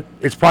know what?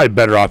 It's probably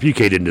better off. UK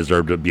didn't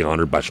deserve to be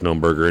honored by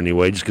Schnellenberger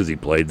anyway, just because he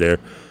played there.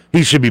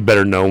 He should be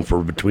better known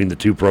for between the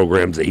two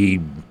programs that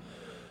he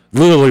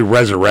literally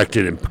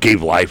resurrected and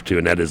gave life to,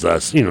 and that is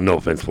us. No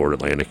offense,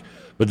 Florida Atlantic.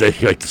 But they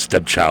the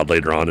stepchild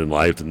later on in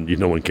life, and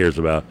no one cares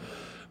about.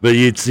 But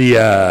it's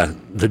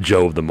the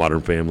Joe of the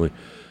Modern Family.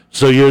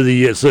 So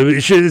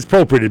it's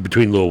appropriated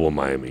between Louisville and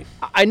Miami.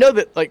 I know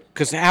that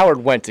because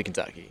Howard went to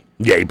Kentucky.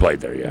 Yeah, he played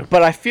there. Yeah,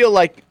 but I feel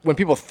like when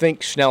people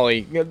think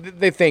Schnelly,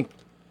 they think.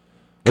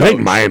 I think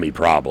Miami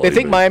probably. They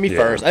think Miami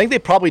first. I think they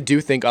probably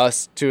do think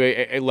us to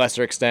a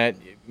lesser extent.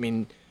 I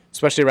mean,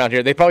 especially around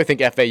here. They probably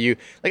think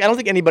FAU. Like I don't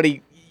think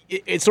anybody.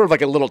 It's sort of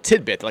like a little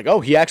tidbit, like, oh,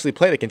 he actually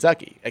played at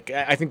Kentucky.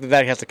 I think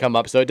that has to come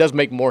up. So it does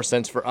make more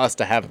sense for us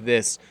to have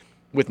this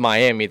with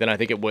Miami than I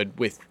think it would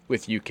with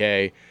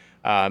UK,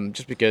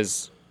 just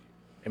because,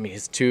 I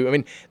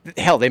mean,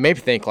 hell, they may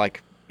think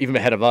like even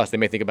ahead of us, they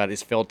may think about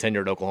his failed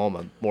tenure at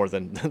Oklahoma more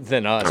than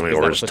us. I mean,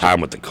 or his time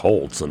with the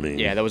Colts. I mean,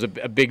 yeah, that was a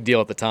big deal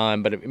at the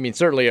time. But I mean,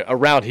 certainly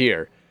around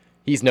here,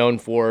 he's known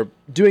for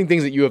doing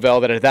things at U of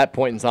L that at that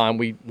point in time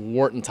we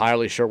weren't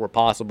entirely sure were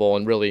possible,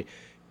 and really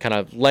kind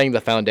of laying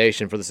the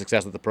foundation for the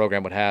success that the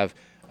program would have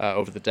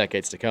over the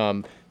decades to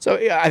come. So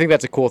yeah, I think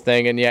that's a cool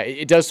thing. And yeah,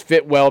 it does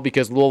fit well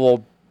because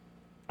Louisville,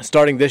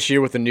 starting this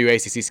year with the new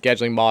ACC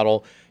scheduling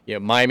model,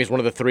 Miami's one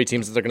of the 3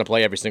 teams that they're going to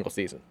play every single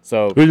season.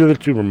 So who did the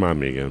 2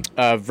 remind me again?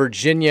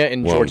 Virginia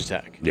and Georgia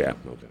Tech. Yeah.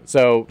 Okay.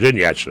 So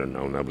Virginia, I should have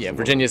known. That was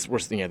Virginia's.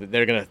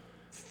 They're going to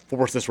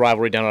force this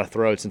rivalry down our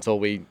throats until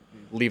we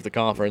leave the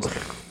conference.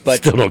 But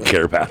still don't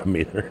care about them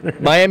either.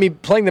 Miami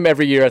playing them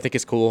every year, I think,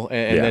 is cool,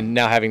 and then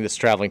now having this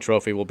traveling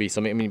trophy will be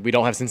something. I mean, we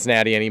don't have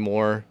Cincinnati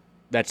anymore.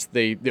 That's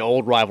the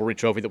old rivalry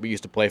trophy that we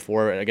used to play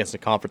for against a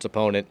conference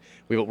opponent.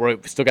 We've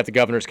still got the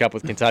Governor's Cup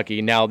with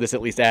Kentucky. Now this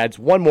at least adds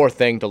one more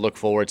thing to look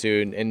forward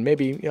to, and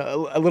maybe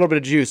a little bit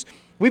of juice.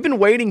 We've been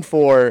waiting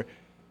for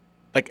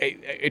like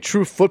a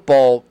true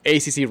football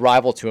ACC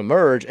rival to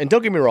emerge. And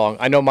don't get me wrong,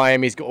 I know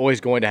Miami's always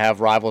going to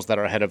have rivals that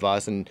are ahead of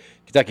us, and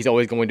Kentucky's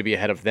always going to be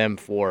ahead of them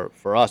for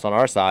us on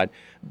our side.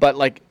 But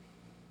like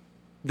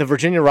the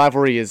Virginia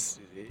rivalry is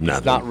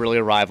not really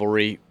a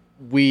rivalry.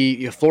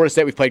 Florida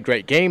State we've played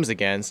great games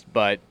against,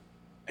 but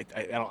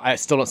I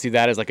still don't see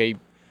that as like a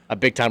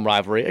big time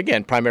rivalry.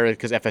 Again, primarily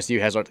because FSU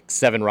has like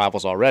 7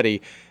 rivals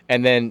already,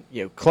 and then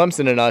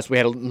Clemson and us, we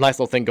had a nice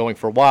little thing going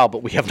for a while,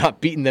 but we have not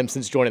beaten them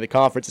since joining the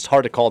conference. It's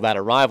hard to call that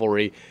a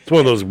rivalry. It's one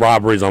of those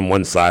rivalries on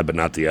one side, but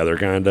not the other,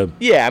 kind of.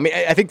 Yeah, I mean,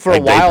 I think for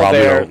a while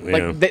there,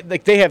 they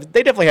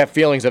definitely have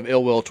feelings of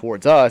ill will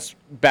towards us,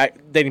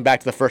 dating back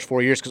to the first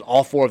 4 years, because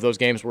all 4 of those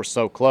games were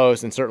so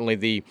close, and certainly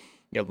the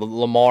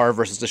Lamar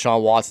versus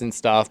Deshaun Watson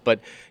stuff. But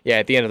yeah,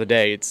 at the end of the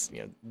day, it's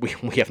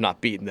we have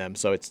not beaten them,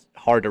 so it's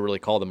hard to really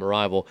call them a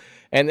rival.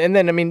 And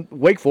then I mean,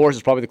 Wake Forest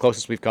is probably the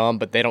closest we've come,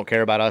 but they don't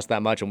care about us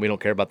that much, and we don't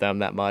care about them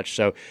that much.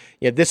 So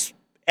yeah, this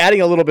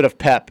adding a little bit of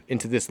pep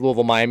into this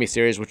Louisville Miami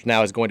series, which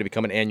now is going to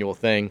become an annual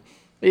thing,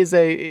 is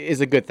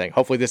a good thing.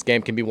 Hopefully, this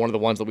game can be one of the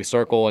ones that we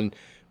circle, and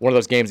one of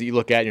those games that you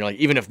look at and you're like,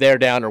 even if they're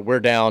down or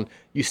we're down,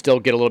 you still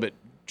get a little bit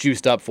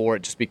juiced up for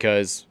it, just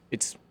because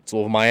it's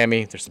Louisville,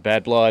 Miami. There's some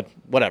bad blood,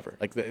 whatever.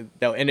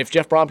 And if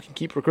Jeff Brom can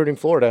keep recruiting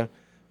Florida,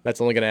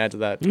 that's only going to add to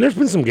that. And there's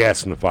been some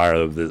gas in the fire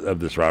of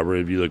this rivalry.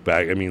 If you look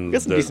back, I mean,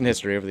 got some decent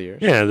history over the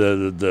years. Yeah,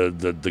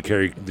 the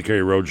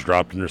Kerry Rhodes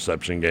dropped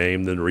interception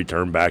game, then the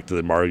return back to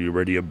the Mario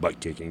Uridia butt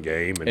kicking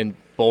game, and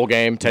bowl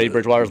game, Teddy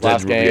Bridgewater's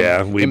last game.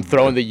 Yeah, him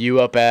throwing the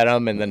U up at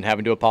him and then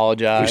having to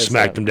apologize. We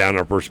smacked him down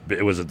our first.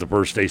 Was it the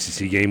first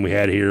ACC game we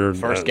had here?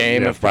 First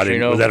game of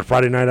Friday. Was that a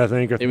Friday night? I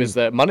think it was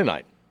Monday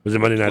night. Was it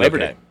Monday night? Labor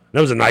Day. That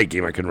was a night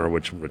game. I couldn't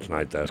remember which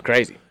night that was. It's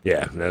crazy.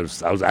 Yeah, I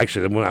was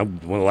actually one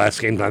of the last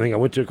games I think I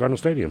went to at Cardinal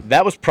Stadium.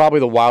 That was probably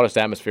the wildest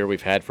atmosphere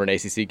we've had for an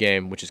ACC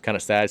game, which is kind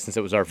of sad since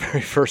it was our very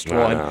first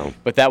one.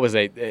 But that was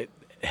a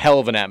hell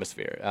of an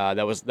atmosphere.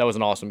 That was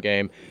an awesome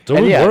game. So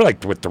we were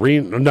like with 3.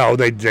 No,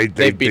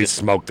 they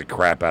smoked the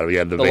crap out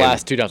of the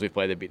last 2 times we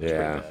played. They beat us.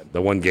 Yeah,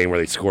 the one game where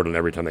they scored on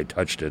every time they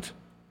touched it.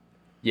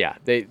 Yeah,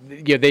 they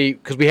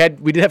because we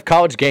did have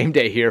College Game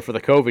Day here for the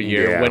COVID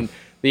year when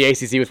the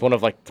ACC was one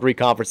of like 3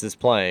 conferences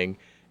playing,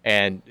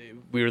 and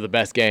we were the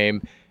best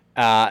game.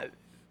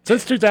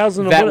 Since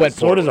 2000,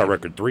 what is our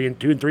record?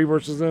 2-3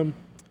 versus them?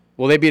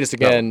 Well, they beat us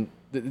again.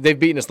 No. They've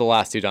beaten us the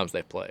last 2 times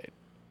they've played.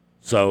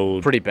 So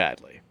pretty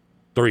badly.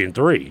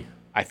 3-3.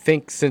 I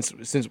think since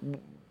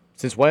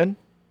when?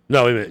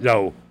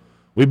 No,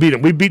 we beat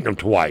them. We've beaten them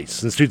twice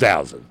since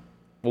 2000.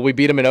 Well, we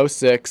beat them in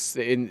 2006.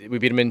 We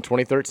beat them in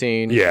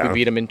 2013. Yeah. We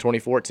beat them in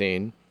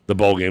 2014. The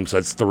bowl game, so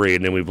that's 3,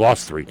 and then we've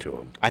lost 3 to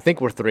them. I think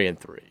we're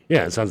 3-3.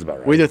 Yeah, it sounds about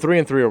right. We're either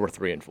 3-3 or we're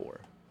 3-4,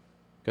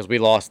 because we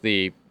lost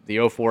the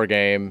 2004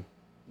 game.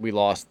 We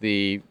lost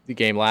the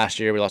game last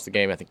year. We lost the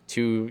game I think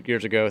 3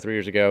 years ago.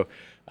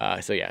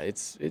 So yeah,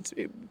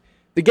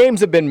 the games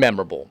have been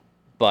memorable,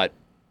 but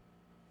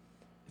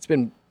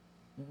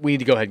we need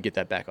to go ahead and get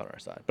that back on our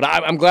side. But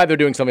I'm glad they're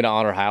doing something to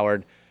honor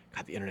Howard.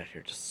 God, the internet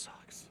here just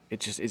sucks.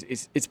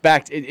 It's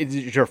back.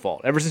 It's your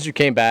fault. Ever since you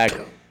came back,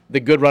 the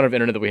good run of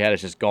internet that we had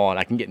is just gone.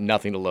 I can get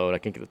nothing to load. I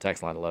can't get the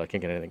text line to load. I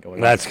can't get anything going.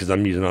 That's because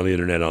I'm using all the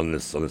internet on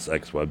this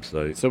X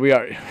website. So we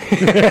are.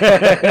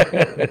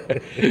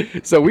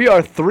 So we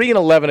are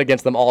 3-11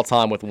 against them all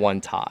time with 1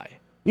 tie.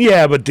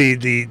 Yeah, but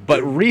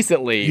but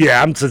recently.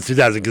 Yeah, I'm since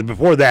 2000, because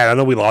before that, I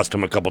know we lost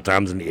them a couple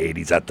times in the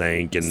 80s, I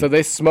think. And so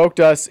they smoked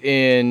us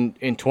in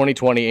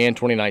 2020 and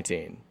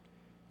 2019.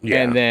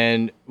 Yeah. And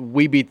then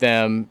we beat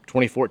them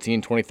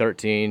 2014,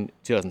 2013,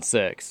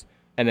 2006.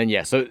 And then,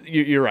 yeah, so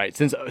you're right.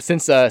 Since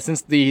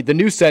the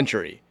new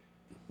century,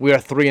 we are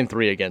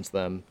 3-3 against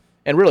them,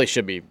 and really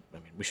should be. I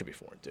mean, we should be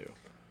 4-2.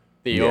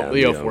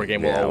 The 04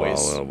 game will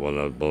always.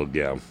 Well,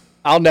 yeah.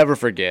 I'll never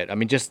forget. I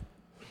mean, just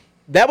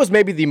that was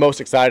maybe the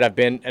most excited I've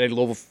been at a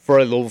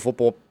Louisville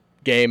football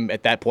game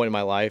at that point in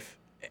my life.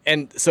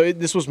 And so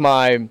this was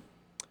my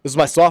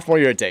sophomore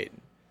year at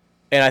Dayton.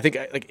 And I think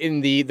like in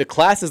the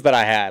classes that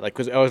I had, like,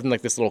 because I was in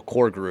like this little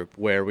core group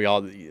where we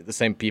all, the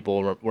same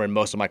people were in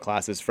most of my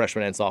classes,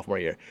 freshman and sophomore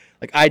year.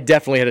 Like, I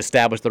definitely had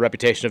established the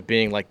reputation of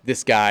being like,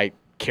 this guy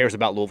cares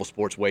about Louisville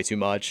sports way too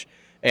much.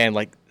 And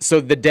like,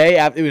 so the day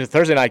after, it was a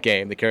Thursday night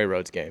game, the Cary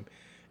Rhodes game.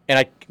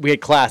 And we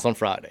had class on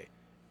Friday.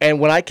 And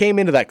when I came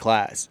into that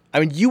class, I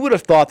mean, you would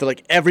have thought that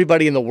like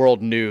everybody in the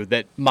world knew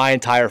that my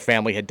entire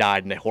family had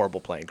died in a horrible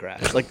plane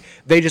crash. Like,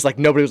 they just like,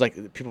 nobody was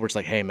like, people were just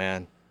like, hey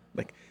man,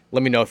 like,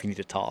 let me know if you need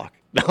to talk.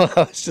 I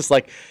was just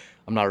like,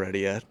 I'm not ready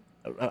yet.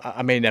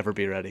 I may never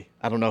be ready.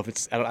 I don't know if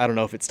it's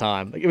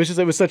time. Like, it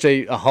was such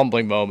a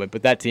humbling moment,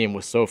 but that team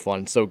was so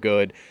fun, so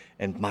good.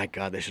 And my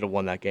God, they should have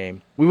won that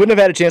game. We wouldn't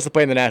have had a chance to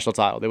play in the national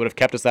title. They would have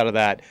kept us out of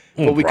that.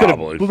 But we could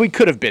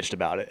have bitched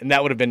about it. And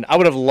that would have been, I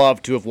would have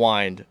loved to have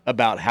whined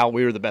about how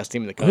we were the best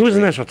team in the country. Who was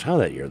the national title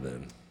that year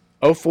then?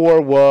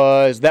 04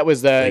 was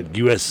like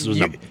U.S. was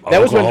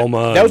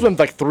Oklahoma. That was when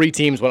like 3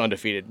 teams went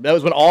undefeated. That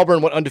was when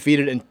Auburn went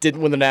undefeated and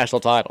didn't win the national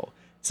title.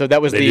 So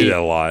that was they do that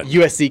a lot.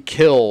 USC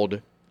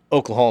killed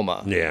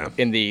Oklahoma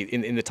in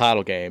the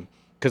title game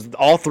because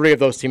all 3 of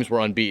those teams were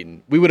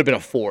unbeaten. We would have been a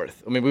 4th.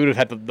 I mean, we would have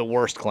had the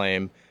worst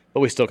claim, but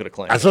we still could have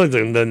claimed. I still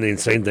think the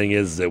insane thing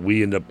is that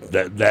we end up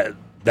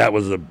that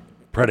was a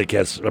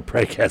predecessor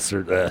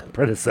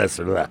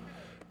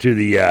to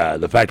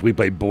the fact we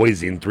played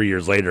Boise, and 3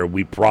 years later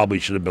we probably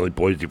should have played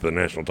Boise for the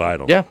national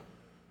title. Yeah.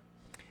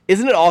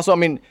 Isn't it also? I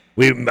mean,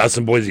 us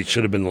and Boise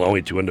should have been the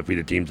only 2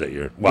 undefeated teams that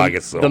year. Well, I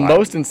guess so. The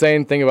most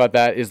insane thing about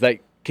that is that,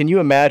 can you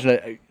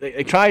imagine?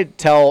 I try to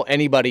tell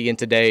anybody in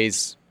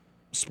today's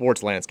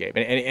sports landscape,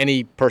 and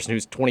any person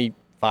who's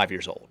 25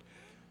 years old,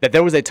 that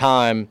there was a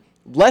time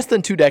less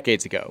than 2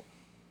 decades ago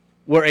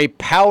where a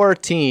power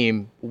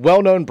team,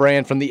 well-known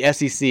brand from the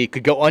SEC,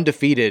 could go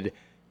undefeated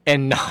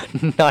and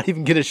not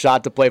even get a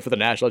shot to play for the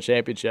national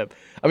championship.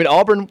 I mean,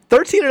 Auburn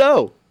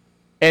 13-0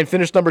 and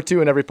finished number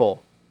 2 in every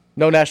poll.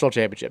 No national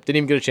championship. Didn't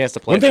even get a chance to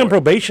play. Weren't they on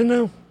probation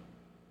now?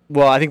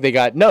 Well, I think they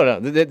got no.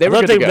 They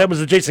were good to go. That was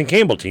the Jason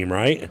Campbell team,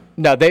 right?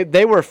 No,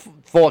 they were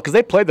full because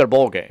they played their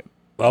bowl game.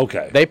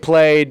 Okay. They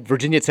played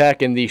Virginia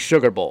Tech in the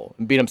Sugar Bowl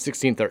and beat them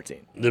 16-13.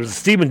 There was a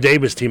Stephen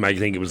Davis team, I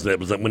think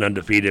that went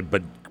undefeated,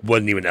 but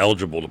wasn't even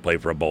eligible to play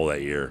for a bowl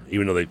that year,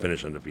 even though they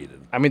finished undefeated.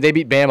 I mean, they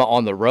beat Bama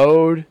on the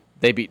road.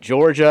 They beat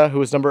Georgia, who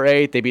was number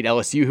 8. They beat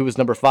LSU, who was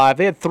number 5.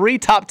 They had 3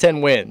 top 10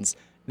 wins.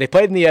 They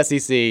played in the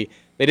SEC. They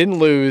didn't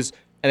lose.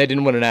 And they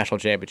didn't win a national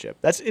championship.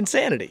 That's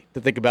insanity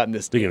to think about in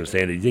this. Speaking of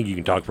insanity, do you think you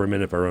can talk for a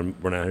minute if I run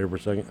out here for a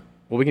second?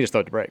 Well, we can just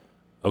throw it to break.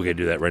 Okay,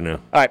 do that right now.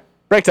 All right,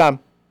 break time.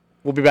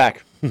 We'll be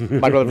back.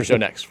 Mike Rutherford Show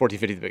next,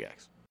 1450 The Big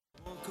X.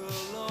 Walk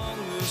along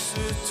the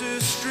city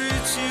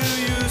streets you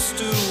used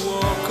to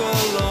walk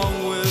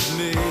along with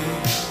me.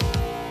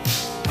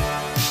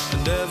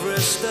 And every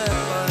step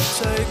I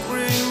take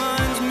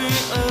reminds me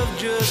of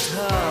just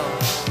how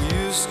we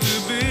used to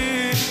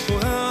be.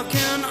 Well, how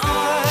can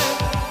I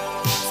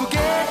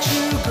forget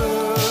you,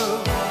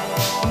 girl?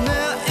 And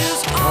there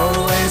is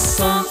always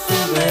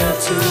something there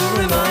to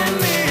remind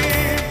me.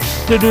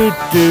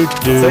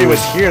 Somebody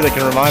was here that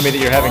can remind me that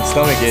you're having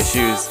stomach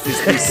issues.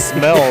 Is the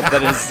smell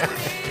that has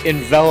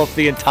enveloped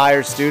the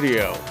entire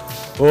studio.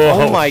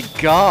 Oh my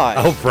God!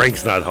 I hope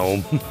Frank's not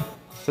home.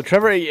 So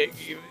Trevor, the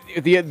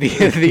end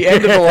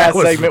of the last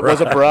segment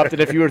was abrupt,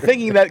 and if you were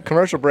thinking that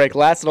commercial break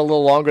lasted a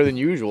little longer than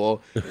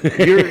usual,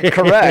 you're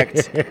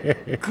correct.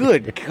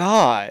 Good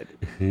God,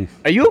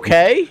 are you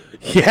okay?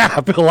 Yeah,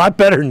 I feel a lot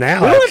better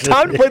now. We don't have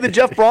time to play the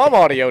Jeff Brom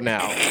audio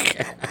now.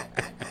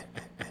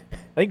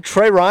 I think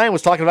Trey Ryan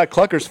was talking about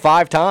Cluckers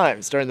 5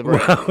 times during the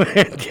break.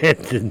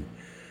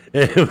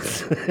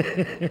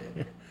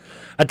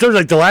 I told you,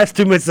 like, the last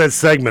 2 minutes of that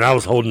segment, I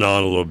was holding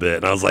on a little bit.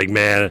 And I was like,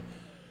 man,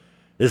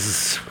 this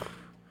is...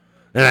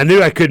 And I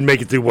knew I couldn't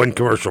make it through one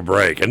commercial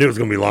break. I knew it was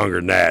going to be longer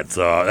than that.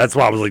 So that's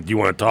why I was like, do you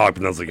want to talk?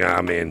 And I was like,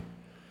 man,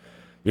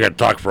 you got to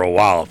talk for a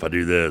while if I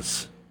do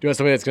this. Do you want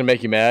something that's going to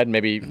make you mad?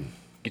 Maybe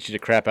get you to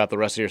crap out the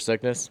rest of your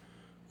sickness?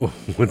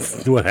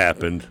 What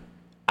happened?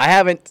 I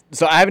haven't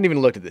even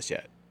looked at this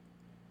yet.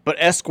 But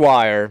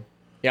Esquire,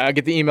 I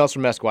get the emails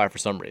from Esquire for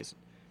some reason,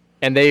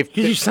 and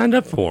you signed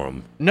up for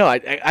them. No, I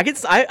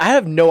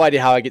have no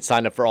idea how I get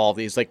signed up for all of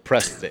these like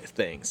press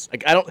things.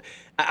 Like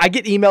I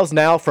get emails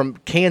now from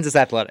Kansas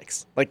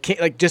Athletics,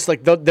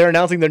 they're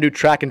announcing their new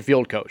track and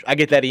field coach. I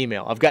get that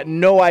email. I've got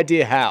no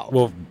idea how.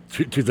 Well,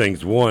 two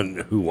things. One,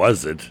 who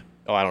was it?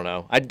 Oh, I don't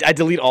know. I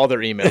delete all their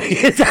emails.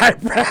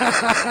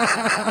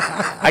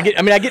 I get.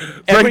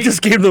 Frank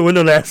just came to the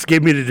window and asked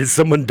me, did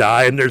someone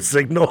die in their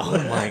signal?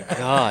 Oh my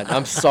God!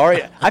 I'm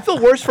sorry. I feel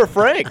worse for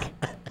Frank.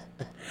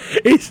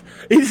 He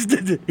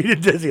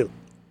did this.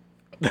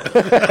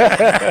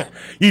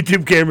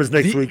 YouTube cameras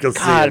next week.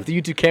 God, if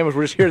the YouTube cameras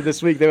were just here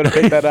this week, they would have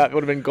picked that up. It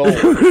would have been gold.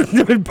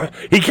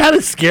 He kind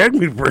of scared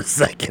me for a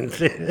second.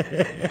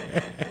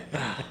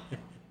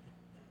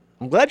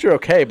 I'm glad you're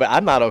okay, but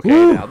I'm not okay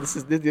now. This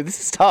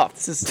is tough.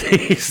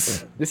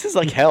 This is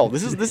like hell.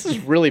 This is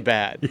really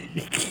bad.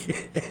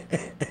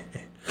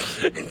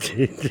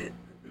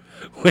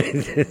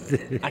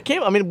 I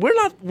can't. I mean,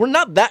 we're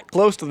not that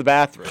close to the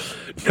bathroom.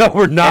 No,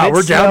 we're not.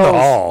 We're down the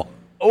hall.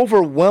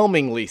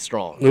 Overwhelmingly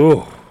strong.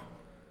 Ooh.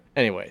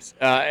 Anyways,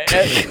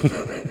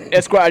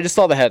 Esquire, I just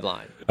saw the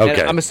headline. Okay.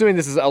 And I'm assuming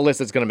this is a list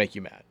that's going to make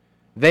you mad.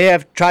 They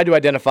have tried to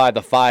identify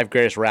the 5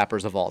 greatest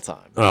rappers of all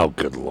time. Oh,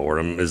 good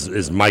Lord.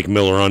 Is Mike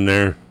Miller on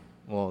there?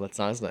 Well, that's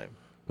not his name.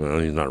 Well,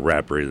 he's not a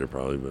rapper either,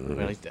 probably. But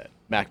Well, he's dead.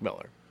 Mac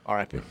Miller.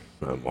 R.I.P.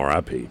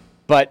 R.I.P.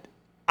 But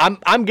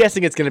I'm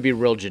guessing it's going to be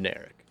real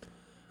generic.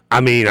 I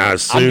mean, I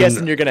assume... I'm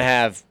guessing you're going to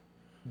have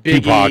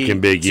Biggie, Tupac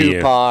and Biggie,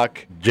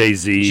 Tupac,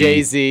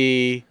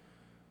 Jay-Z.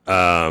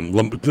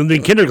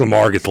 Kendrick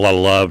Lamar gets a lot of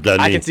love,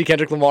 doesn't he? I can see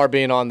Kendrick Lamar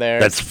being on there.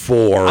 That's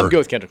 4. I'm good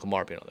with Kendrick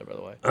Lamar being on there, by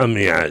the way. I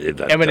mean,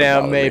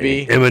 Eminem,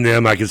 maybe.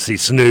 Eminem, I can see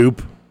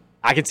Snoop.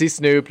 I can see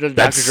Snoop, Dr.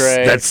 That's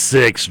Dre. That's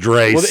 6,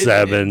 Dre,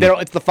 7.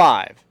 It's the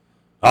 5.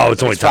 Oh,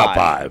 it's only top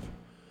 5.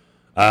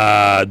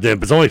 Then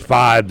if it's only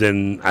 5,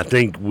 then I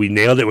think we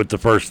nailed it with the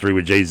first 3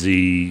 with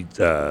Jay-Z,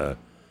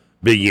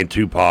 Biggie, and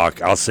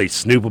Tupac. I'll say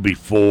Snoop will be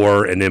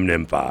 4 and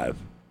Eminem 5.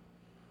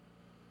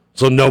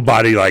 So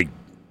nobody like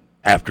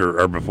after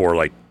or before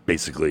like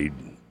basically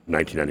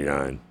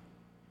 1999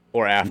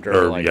 or after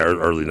or like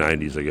early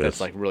 90s, I guess.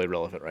 That's like really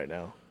relevant right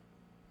now.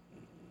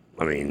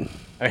 I mean,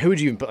 who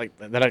would you even put like?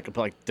 Then I could put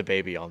like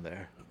DaBaby on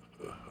there.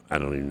 I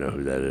don't even know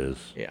who that is.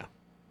 Yeah,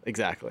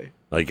 exactly.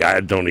 Like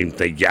I don't even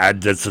think. Yeah,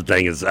 that's the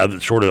thing is,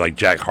 short of like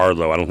Jack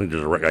Harlow, I don't think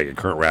there's a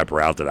current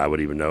rapper out that I would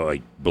even know,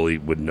 like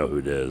wouldn't know who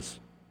it is.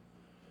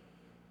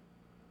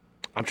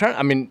 I'm trying.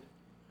 I mean,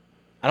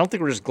 I don't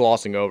think we're just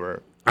glossing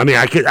over. I mean,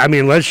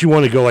 unless you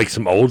want to go like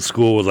some old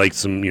school with like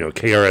some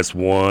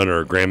KRS-One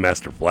or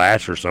Grandmaster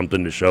Flash or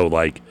something to show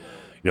like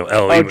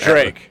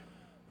Drake.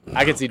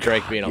 I can see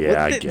Drake being on. Yeah,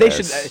 well, I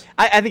guess. should.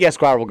 I think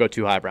Esquire will go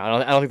too highbrow.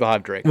 I don't think they'll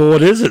have Drake. Well,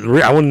 what is it?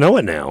 I want to know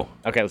it now.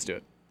 Okay, let's do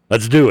it.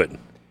 Let's do it.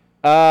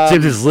 See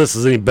if this list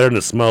is any better than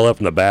the smell up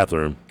in the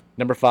bathroom.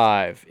 Number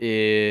 5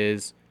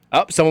 is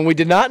someone we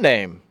did not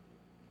name.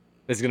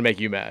 This is gonna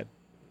make you mad.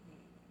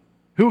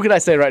 Who can I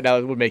say right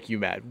now that would make you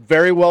mad?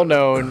 Very well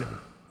known.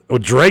 Well,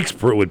 Drake's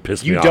would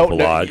piss me off a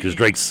lot because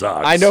Drake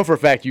sucks. I know for a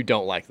fact you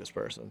don't like this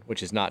person,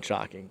 which is not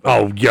shocking.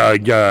 Oh, yeah,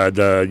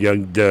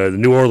 the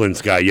New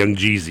Orleans guy, Young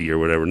Jeezy or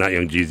whatever. Not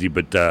Young Jeezy,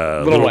 but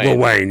Lil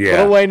Wayne,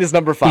 yeah. Lil Wayne is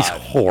number 5. He's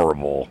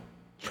horrible.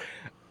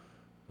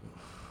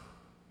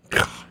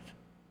 God.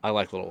 I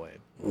like Lil Wayne.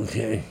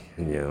 Okay.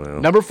 Yeah,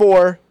 well. Number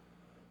 4,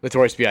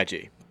 Notorious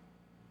B.I.G.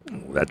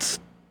 That's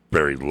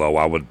very low.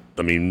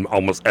 I mean,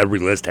 almost every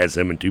list has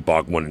him and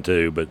Tupac 1 and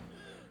 2, but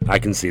I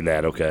can see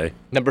that, okay.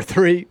 Number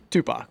 3,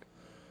 Tupac.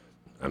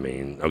 I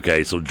mean,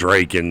 okay, so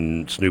Drake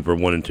and Snoop are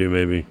 1 and 2,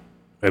 maybe.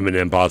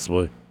 Eminem,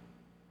 possibly.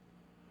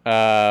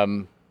 I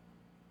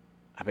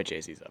bet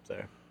Jay-Z's up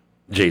there.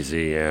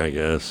 Jay-Z, yeah, I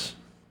guess.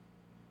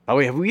 Oh,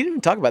 we didn't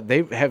even talk about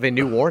they have a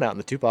new warrant out in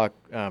the Tupac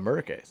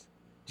murder case.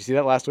 Did you see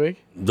that last week?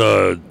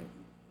 The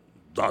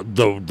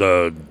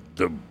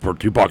for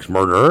Tupac's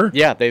murderer?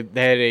 Yeah, they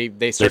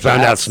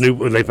found out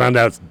They found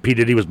out P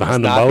Diddy was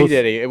behind them both. Not P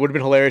Diddy. It would have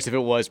been hilarious if it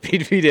was P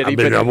Diddy. I've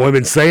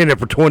been saying it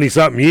for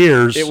 20-something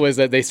years. It was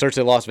that they searched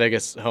a Las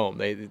Vegas home.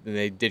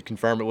 They did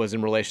confirm it was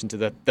in relation to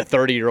the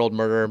 30-year-old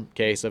murder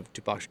case of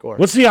Tupac Shakur.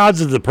 What's the odds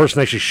of the person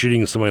actually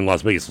shooting somebody in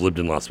Las Vegas lived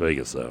in Las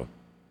Vegas though?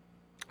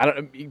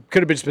 It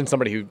could have just been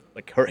somebody who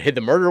hid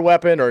the murder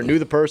weapon or knew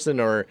the person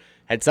or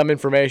had some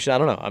information. I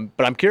don't know.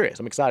 But I'm curious.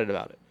 I'm excited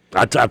about it.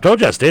 I've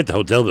told you I stayed at the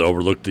hotel that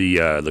overlooked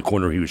the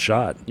corner he was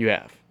shot. You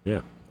have? Yeah.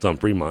 It's on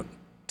Fremont.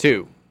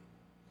 2,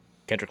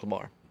 Kendrick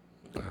Lamar.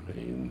 I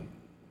mean,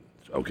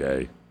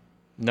 okay.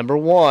 Number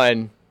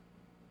 1,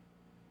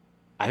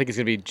 I think it's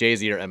going to be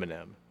Jay-Z or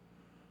Eminem.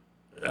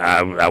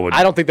 I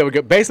don't think they would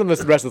go, based on the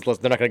rest of this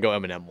list, they're not going to go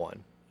Eminem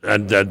 1.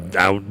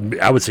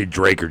 I would say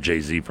Drake or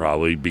Jay-Z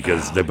probably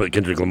because they put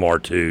Kendrick Lamar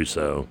 2,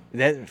 so.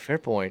 Fair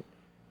point.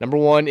 Number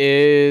 1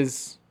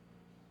 is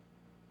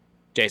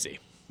Jay-Z.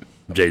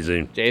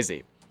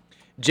 Jay-Z.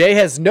 Jay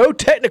has no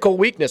technical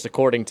weakness,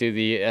 according to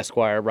the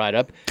Esquire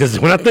write-up. Because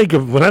when I think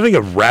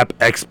of rap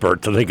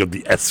experts, I think of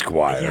the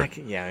Esquire.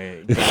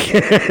 Yeah.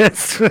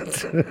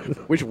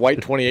 Which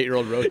white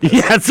 28-year-old wrote this?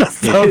 Yeah,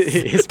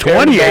 it's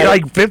 28,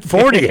 like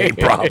 48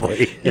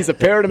 probably. He's a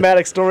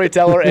paradigmatic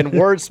storyteller and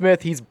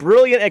wordsmith. He's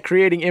brilliant at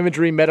creating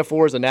imagery,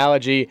 metaphors,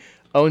 analogy.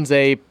 Owns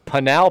a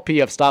panoply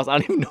of styles. I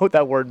don't even know what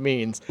that word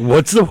means.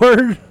 What's the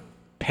word?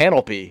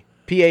 Panoply.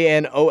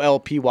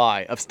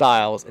 Panolpy of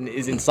styles, and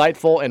is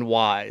insightful and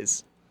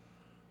wise.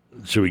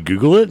 Should we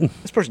Google it?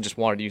 This person just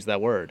wanted to use that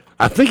word.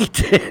 I think he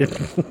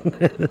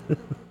did.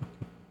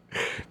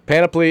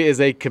 Panoply is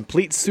a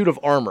complete suit of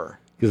armor.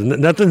 Because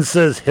nothing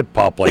says hip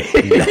hop like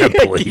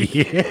panoply.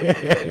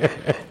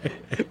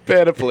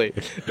 Panoply.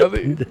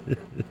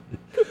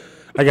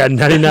 I got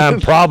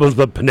 99 problems,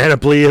 but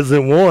panoply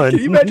isn't one. Can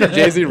you imagine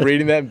Jay-Z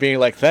reading that and being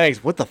like,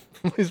 "Thanks, what the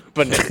f is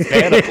panoply?"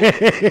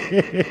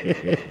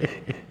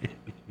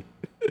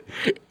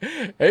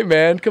 Hey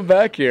man, come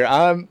back here.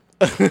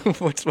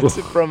 what's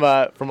it from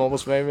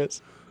Almost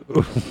Famous?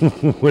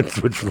 which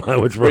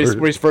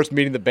where he's first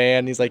meeting the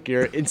band. He's like,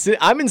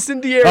 I'm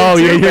incendiary. Oh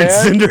too, yeah, you're man.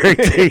 incendiary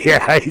too.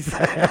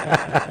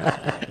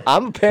 Yeah,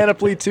 I'm a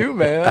panoply too,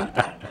 man.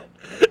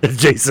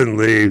 Jason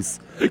leaves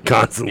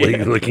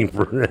constantly looking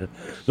for.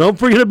 Don't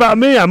forget about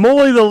me. I'm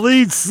only the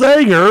lead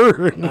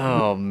singer.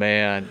 Oh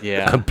man,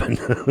 yeah.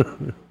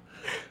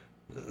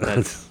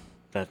 That's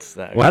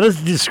that. Well, how does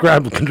he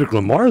describe Kendrick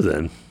Lamar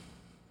then?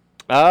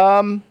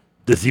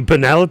 Does he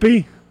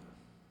Penelope?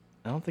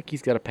 I don't think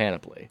he's got a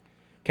panoply.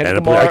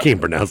 Panoply? I can't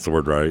pronounce the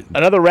word right.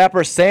 Another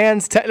rapper,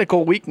 sans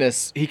technical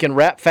weakness. He can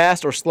rap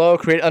fast or slow,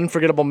 create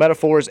unforgettable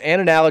metaphors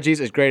and analogies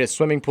as great as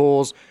swimming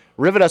pools,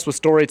 rivet us with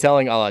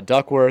storytelling a la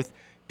Duckworth.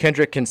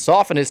 Kendrick can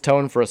soften his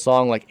tone for a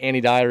song like Annie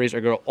Diaries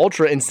or go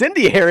ultra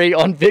incendiary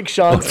on Big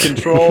Sean's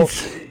Control.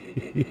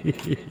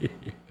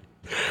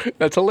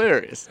 That's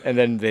hilarious. And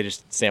then they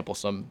just sample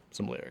some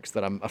lyrics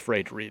that I'm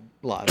afraid to read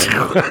live.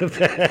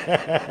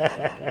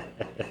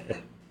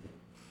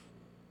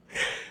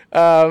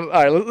 All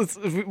right,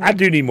 I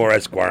do need more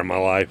Esquire in my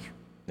life.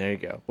 There you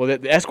go. Well,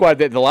 the Esquire,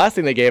 the last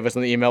thing they gave us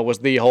in the email was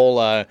the whole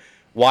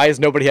why is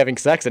nobody having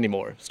sex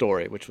anymore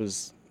story, which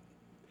was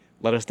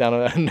let us down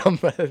a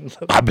number.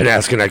 I've been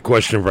asking that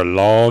question for a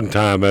long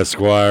time,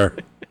 Esquire.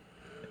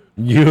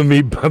 You and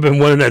me, I've been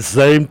wanting that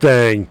same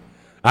thing.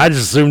 I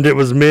just assumed it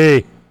was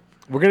me.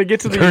 We're going to get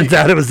to the... Turns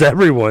out it was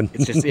everyone.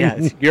 It's just,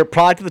 you're a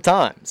product of the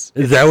times.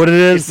 Is that what it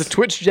is? It's the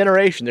Twitch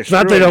generation. It's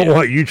not they don't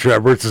want you,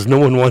 Trevor. It's just no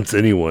one wants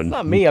anyone. It's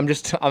not me. I'm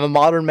a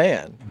modern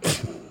man.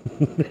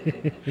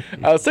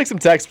 Let's take some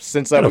texts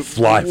since I'm going to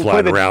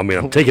flying around me.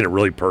 I'm taking it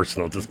really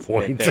personal at this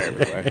point.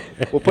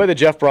 We'll play the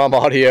Jeff Brom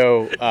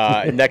audio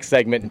next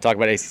segment and talk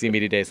about ACC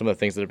Media Day, some of the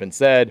things that have been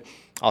said.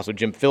 Also,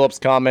 Jim Phillips'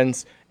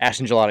 comments.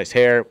 Ashton Gelati's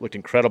hair looked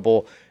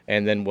incredible.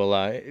 And then we'll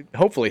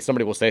hopefully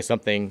somebody will say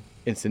something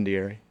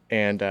incendiary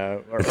and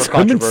or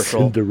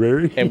controversial,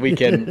 and we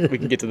can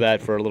get to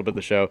that for a little bit of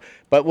the show.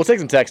 But we'll take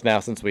some text now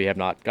since we have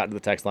not gotten to the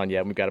text line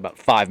yet. We've got about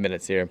 5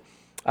 minutes here.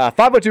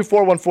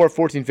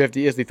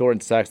 502-414-1450 is the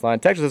Thornton text line.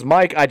 Text says,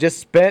 Mike, I just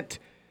spent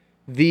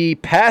the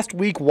past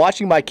week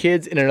watching my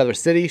kids in another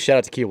city. Shout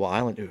out to Kiowa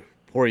Island. Ooh,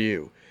 poor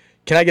you.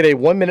 Can I get a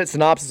 1-minute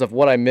synopsis of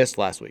what I missed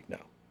last week? No,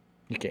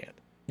 you can't.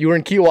 You were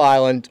in Kiowa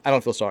Island. I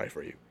don't feel sorry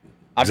for you.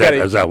 Is that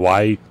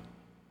Hawaii?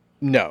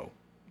 No.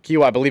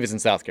 Kiowa, I believe, is in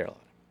South Carolina.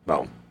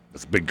 Oh.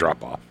 It's a big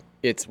drop-off.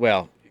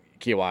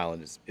 Kiowa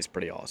Island is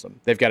pretty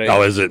awesome. They've got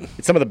is it?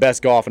 It's some of the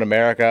best golf in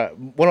America.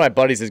 One of my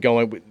buddies is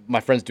going. My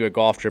friends do a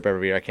golf trip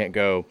every year. I can't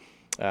go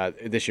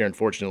this year,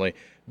 unfortunately.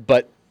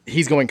 But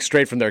he's going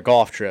straight from their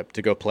golf trip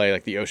to go play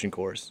like the ocean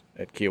course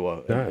at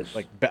Kiowa, nice.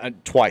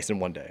 Twice in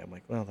one day. I'm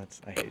like, well,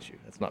 I hate you.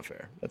 That's not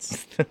fair.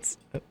 That's.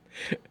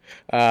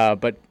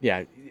 But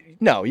yeah,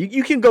 no,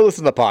 you can go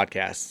listen to the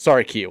podcast.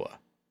 Sorry, Kiowa.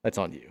 That's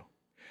on you.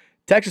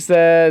 Texas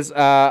says,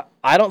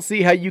 I don't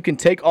see how you can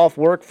take off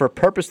work for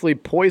purposely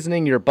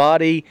poisoning your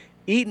body.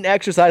 Eat and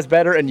exercise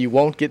better, and you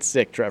won't get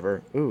sick,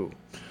 Trevor. Ooh.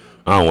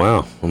 Oh,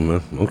 wow.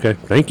 Okay.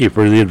 Thank you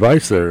for the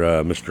advice there,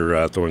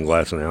 Mr. Throwing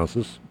Glass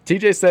Analysis.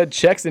 TJ said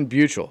Czechs and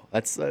Butyl.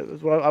 That's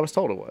what I was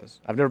told it was.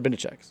 I've never been to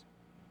Czechs.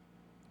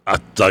 I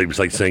thought he was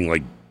saying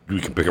we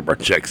can pick up our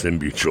checks in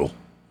Butyl.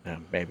 Yeah,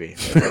 maybe.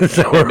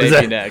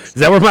 Maybe next.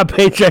 Is that where my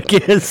paycheck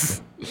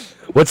is?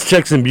 What's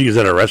Checks and Butyl? Is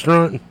that a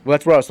restaurant? Well,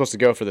 that's where I was supposed to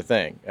go for the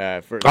thing.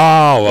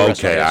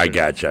 Okay. I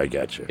got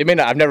you. It may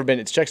not. I've never been.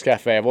 It's Check's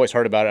Cafe. I've always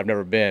heard about it. I've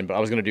never been, but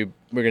we're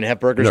going to have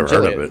burgers and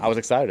chili. I was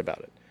excited about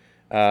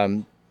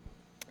it.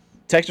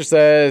 Texter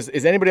says,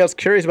 is anybody else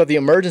curious about the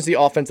emergency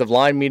offensive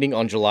line meeting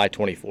on July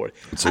 24th?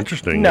 It's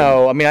interesting.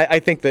 No, I mean, I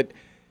think that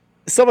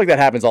stuff like that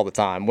happens all the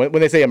time. When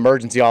they say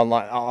emergency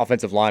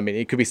offensive line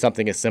meeting, it could be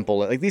something as simple.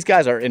 Like, these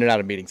guys are in and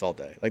out of meetings all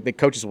day. Like, the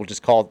coaches will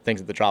just call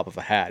things at the drop of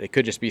a hat. It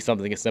could just be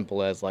something as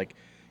simple as, like,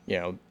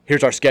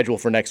 here's our schedule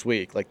for next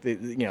week. Like,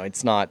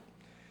 it's not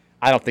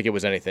 – I don't think it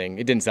was anything –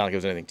 it didn't sound like it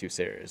was anything too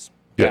serious.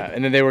 Yeah.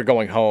 And then they were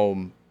going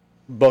home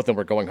 – both of them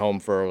were going home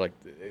for, like,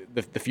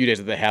 the few days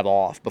that they have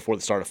off before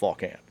the start of fall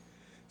camp.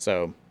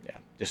 So, yeah,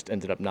 just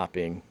ended up not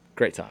being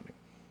great timing.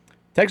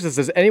 Texas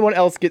says, anyone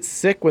else get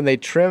sick when they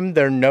trim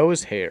their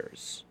nose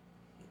hairs?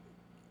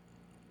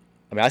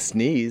 I mean, I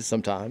sneeze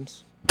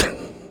sometimes.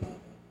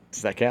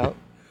 Does that count?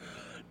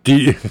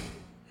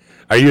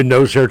 Are you a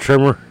nose hair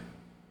trimmer?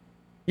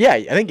 Yeah,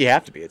 I think you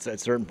have to be at a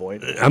certain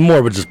point. I'm more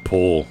of a just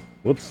pull.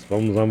 Whoops,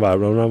 phone's on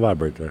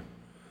vibrate there.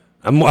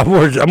 I'm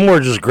more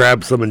just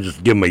grab some and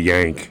just give them a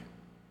yank.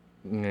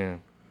 Yeah.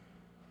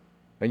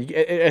 At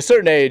a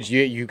certain age,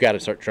 you got to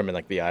start trimming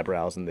like the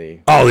eyebrows and the.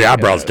 Oh, the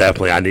eyebrows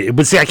definitely. I need,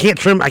 but see, I can't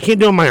trim. I can't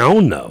do it on my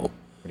own though.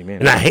 What do you mean?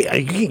 And I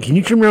hate. Can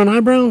you trim your own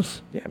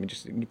eyebrows? Yeah, I mean,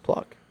 you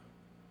pluck.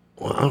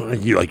 Well,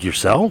 you like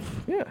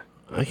yourself? Yeah.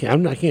 I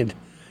can't.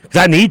 Because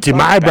I need to.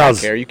 My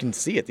eyebrows. Hair, you can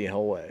see it the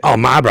whole way. Oh,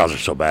 my eyebrows are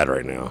so bad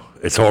right now.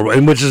 It's horrible,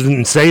 and which is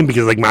insane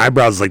because like my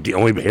eyebrows is like the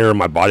only hair in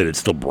my body that's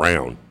still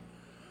brown,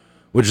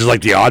 which is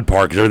like the odd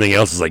part because everything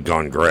else is like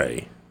gone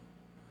gray.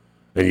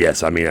 And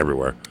yes, I mean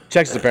everywhere.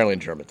 Texas is apparently in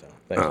Germantown.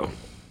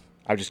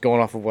 I'm just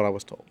going off of what I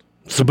was told.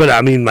 So, but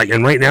I mean, like,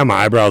 and right now my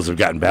eyebrows have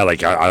gotten bad.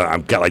 Like,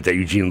 I've got like that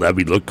Eugene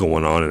Levy look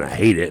going on, and I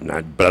hate it.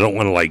 But I don't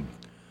want to like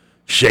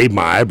shave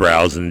my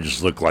eyebrows and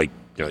just look like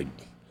a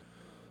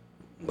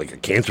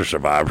cancer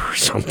survivor or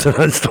something.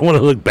 I just don't want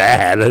to look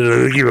bad. It'd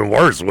look even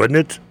worse, wouldn't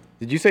it?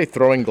 Did you say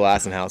throwing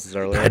glass in houses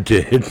earlier? I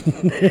did.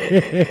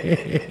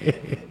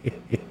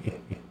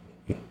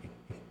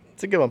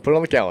 It's a good one. Put it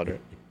on the calendar.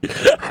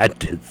 I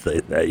did say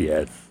that,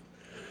 yes.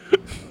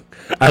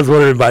 I was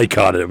wondering if I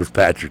caught it. It was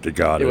Patrick that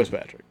caught it. It was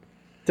Patrick.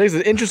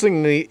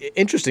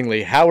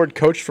 Interestingly, Howard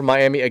coached for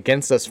Miami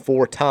against us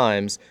 4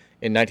 times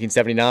in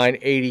 1979,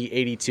 80,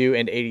 82,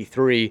 and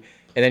 83,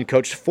 and then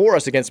coached for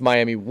us against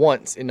Miami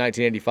once in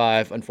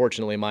 1985.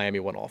 Unfortunately, Miami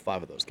won all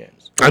 5 of those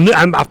games.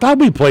 I thought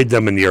we played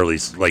them in the early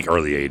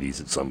 80s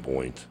at some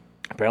point.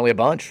 Apparently a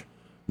bunch.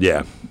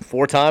 Yeah.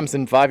 4 times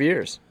in 5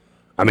 years.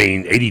 I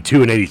mean,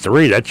 82 and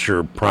 83, that's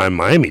your prime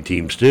Miami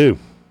teams, too.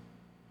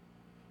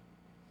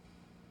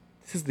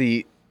 This is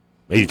the...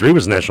 83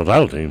 was the national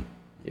title team.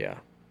 Yeah.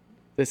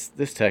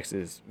 This text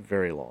is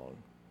very long.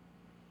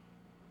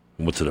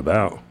 What's it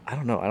about? I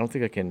don't know. I don't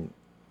think I can...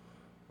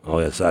 Oh,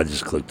 yes, I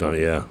just clicked on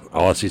it, yeah.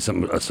 Oh, I see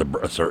something, a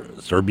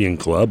Serbian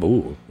club.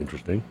 Ooh,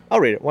 interesting. I'll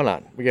read it. Why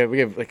not? We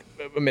have like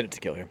a minute to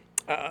kill here.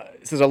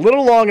 This is a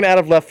little long and out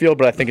of left field,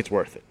 but I think it's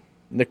worth it.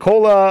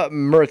 Nikola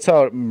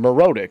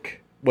Mirotic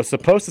was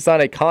supposed to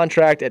sign a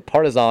contract at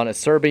Partizan, a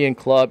Serbian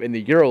club in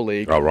the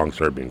EuroLeague. Oh, wrong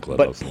Serbian club.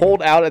 But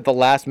pulled out at the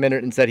last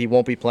minute and said he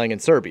won't be playing in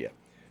Serbia.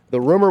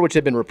 The rumor, which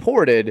had been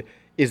reported,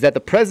 is that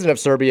the president of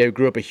Serbia, who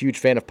grew up a huge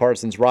fan of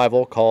Partizan's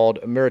rival, called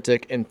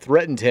Mirotic and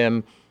threatened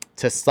him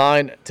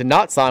to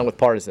not sign with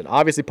Partizan.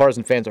 Obviously,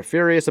 Partizan fans are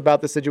furious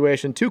about this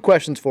situation. 2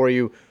 questions for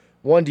you.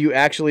 1, do you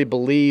actually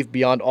believe,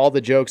 beyond all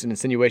the jokes and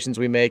insinuations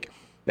we make,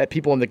 that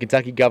people in the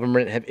Kentucky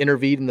government have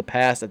intervened in the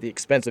past at the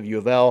expense of U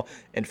of L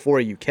and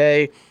for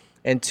UK?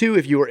 And 2,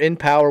 if you were in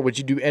power, would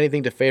you do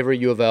anything to favor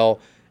U of L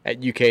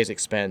at UK's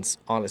expense,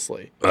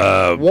 honestly?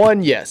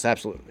 1, yes,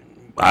 absolutely.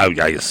 I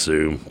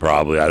assume,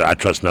 probably. I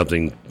trust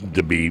nothing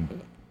to be,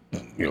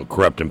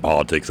 corrupt in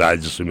politics. I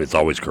just assume it's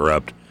always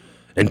corrupt.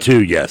 And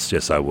 2,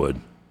 yes, I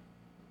would.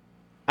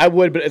 I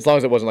would, but as long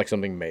as it wasn't like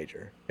something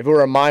major. If it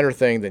were a minor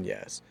thing, then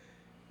yes.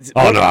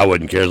 Oh, no, I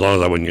wouldn't care as long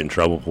as I wouldn't get in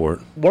trouble for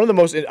it. One of the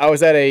most, I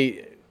was at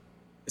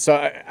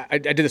so I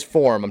did this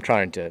forum. I'm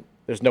trying to,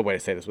 there's no way to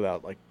say this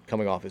without like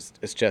coming off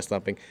as chest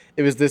thumping.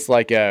 It was this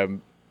like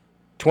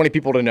 20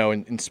 people to know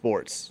in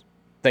sports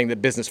thing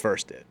that Business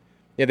First did.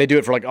 Yeah, they do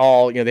it for like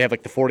all, they have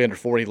like the 40 under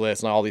 40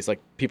 list and all these like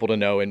people to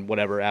know in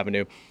whatever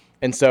avenue.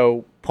 And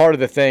so part of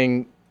the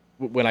thing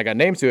when I got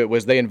named to it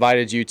was they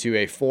invited you to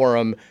a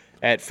forum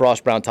at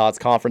Frost Brown Todd's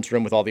conference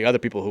room with all the other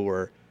people who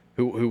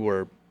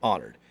were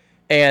honored.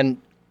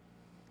 And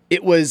I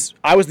was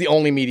the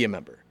only media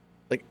member.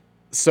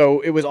 So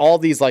it was all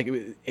these like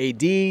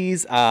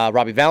ADs.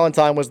 Robbie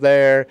Valentine was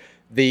there.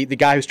 The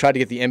guy who's tried to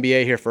get the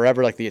NBA here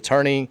forever, like the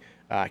attorney.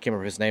 I can't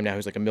remember his name now.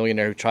 Who's like a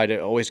millionaire who tried to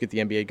always get the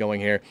NBA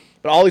going here.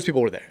 But all these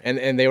people were there,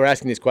 and they were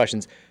asking these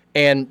questions.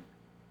 And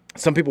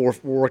some people were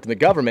working the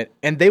government,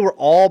 and they were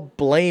all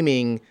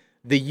blaming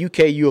the UK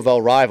U of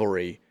L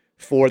rivalry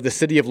for the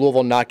city of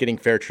Louisville not getting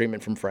fair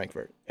treatment from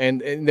Frankfurt. And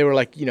they were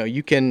like,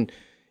 you can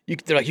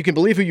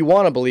believe who you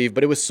want to believe,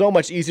 but it was so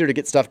much easier to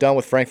get stuff done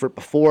with Frankfurt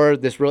before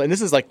this really. And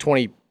this is like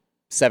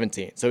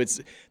 2017, so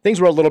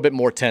things were a little bit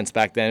more tense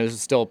back then. It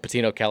was still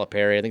Patino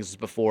Calipari. I think this was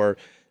before.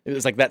 It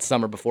was like that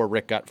summer before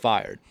Rick got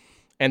fired,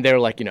 and they were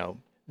like,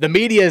 the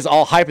media is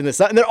all hyping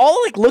this up, and they're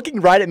all like looking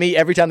right at me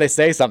every time they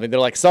say something. They're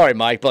like, "Sorry,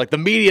 Mike," but like the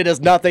media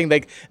does nothing.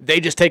 They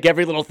just take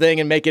every little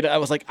thing and make it. I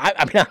was like,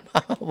 I'm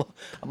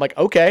like,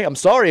 okay, I'm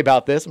sorry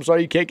about this. I'm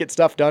sorry you can't get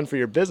stuff done for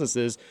your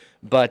businesses,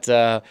 but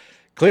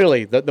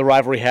clearly the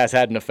rivalry has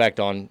had an effect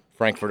on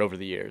Frankfurt over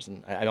the years,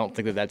 and I don't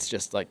think that that's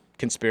just like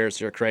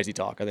conspiracy or crazy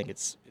talk. I think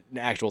it's an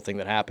actual thing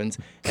that happens,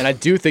 and I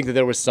do think that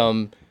there was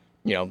some,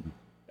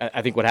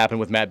 I think what happened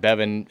with Matt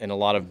Bevin and a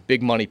lot of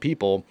big money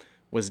people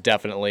was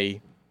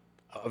definitely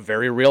a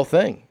very real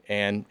thing,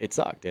 and it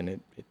sucked, and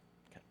it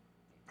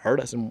hurt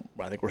us, and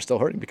I think we're still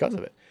hurting because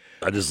of it.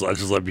 I just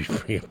let me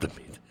bring up the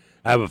media.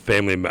 I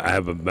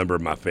have a member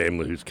of my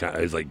family who's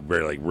like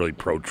very like really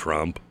pro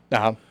Trump.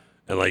 Uh-huh.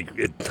 And like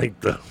it like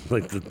the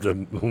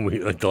when we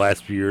like the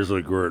last few years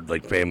like we're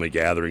like family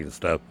gatherings and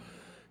stuff,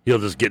 he'll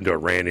just get into a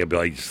rant. He'll be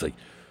like just like,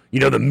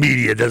 the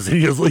media doesn't.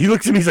 He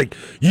looks at me. He's like,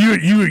 you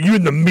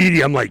in the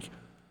media. I'm like,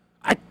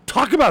 I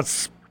talk about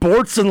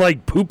sports and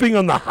like pooping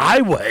on the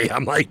highway.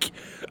 I'm like,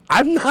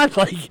 I'm not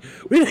like,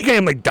 what do you think I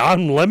am, like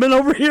Don Lemon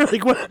over here?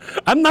 Like, what?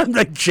 I'm not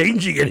like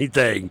changing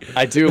anything.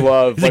 I do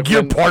love. Like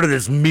you're part of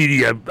this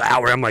media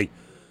hour. I'm like,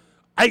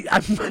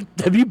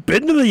 have you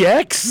been to the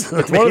X?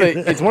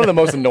 It's one of the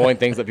most annoying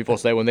things that people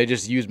say when they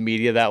just use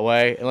media that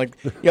way. And like,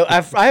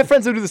 I have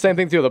friends who do the same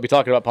thing too. They'll be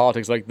talking about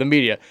politics, like the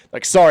media.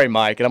 Like, sorry,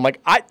 Mike, and I'm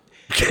like,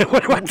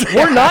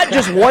 We're not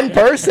just one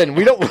person.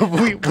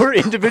 We're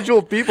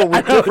individual people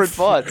with different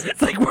thoughts.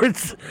 It's like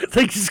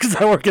just because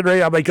I work in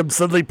radio, I'm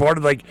suddenly part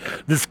of like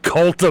this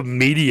cult of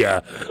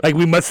media. Like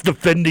we must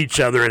defend each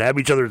other and have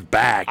each other's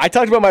back. I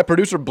talked about my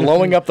producer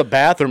blowing up the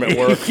bathroom at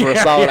work for a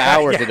solid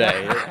hour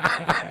today.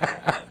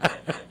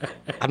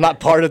 I'm not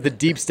part of the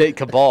deep state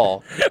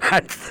cabal.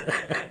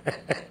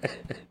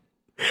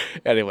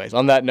 Anyways,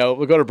 on that note,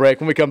 we'll go to break.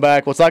 When we come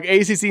back, we'll talk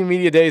ACC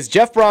Media Days.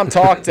 Jeff Brom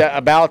talked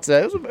about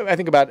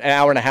an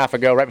hour and a half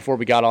ago, right before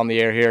we got on the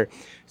air here.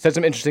 Said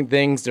some interesting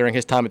things during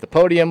his time at the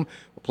podium.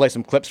 We'll play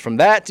some clips from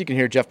that. You can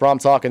hear Jeff Brom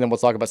talk, and then we'll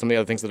talk about some of the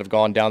other things that have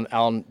gone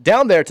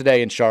down there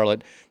today in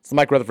Charlotte. It's the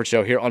Mike Rutherford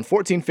Show here on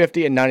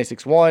 1450 and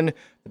 96.1,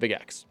 The Big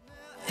X.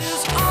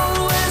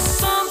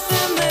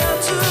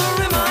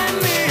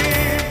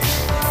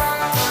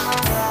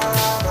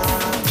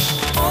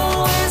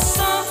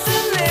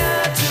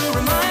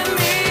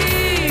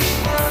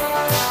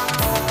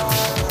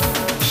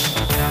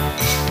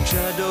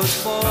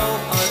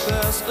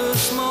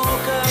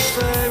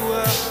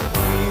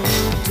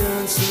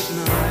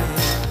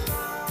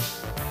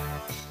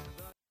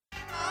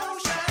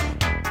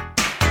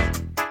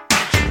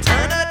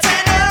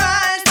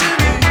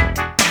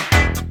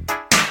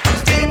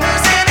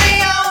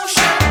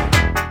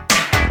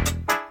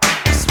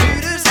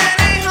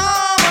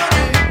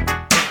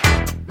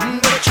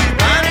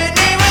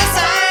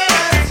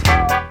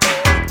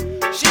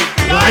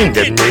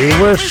 Blinded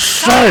me with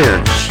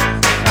science. All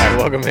right,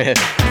 welcome in.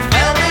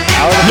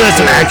 There's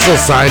an actual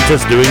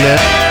scientist doing that?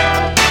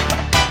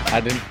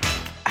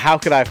 How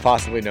could I have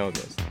possibly known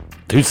this?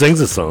 Who sings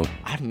this song?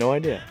 I have no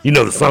idea. You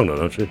know the song, though,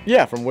 don't you?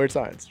 Yeah, from Weird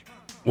Science.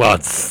 Well,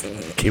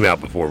 it came out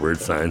before Weird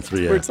Science, but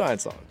yeah. Weird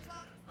Science song.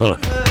 Hold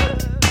on.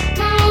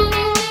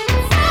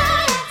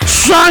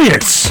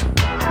 Science!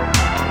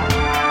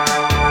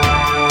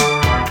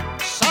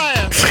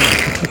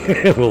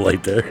 Science! We'll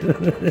wait there.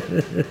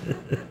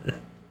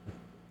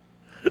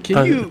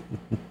 Can you...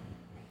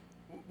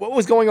 What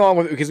was going on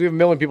with... Because we have a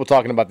million people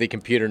talking about the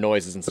computer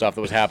noises and stuff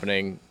that was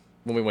happening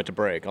when we went to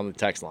break on the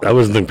text line. That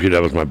wasn't the computer,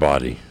 that was my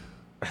body.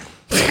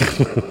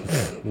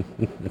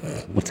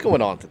 What's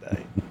going on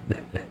today?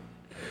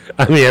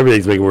 I mean,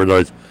 everything's making weird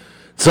noise.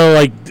 So,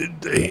 like,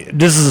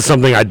 this is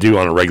something I do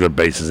on a regular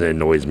basis, and it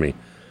annoys me.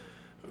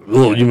 You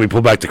want me to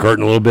pull back the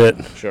curtain a little bit?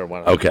 Sure, why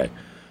not? Okay.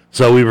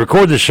 So we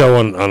record the show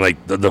on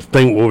like, the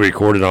thing we'll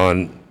record it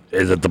on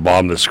is at the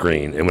bottom of the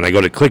screen. And when I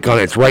go to click on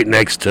it, it's right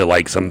next to,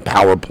 like, some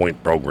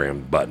PowerPoint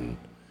program button.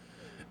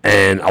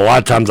 And a lot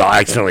of times I'll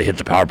accidentally hit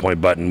the PowerPoint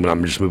button when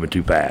I'm just moving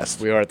too fast.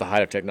 We are at the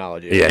height of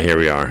technology. Yeah, here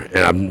we are.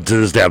 And to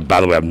this day,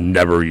 by the way, I've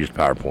never used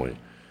PowerPoint.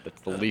 That's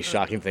the least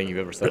shocking thing you've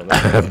ever said on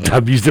that.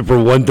 I've used it for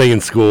one thing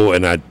in school,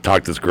 and I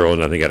talked to this girl,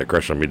 and I think had a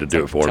crush on me to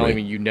do it for me. Telling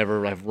me you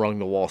never have rung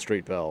the Wall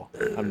Street bell.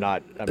 I'm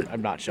not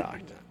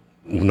shocked.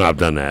 No, I've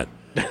done that.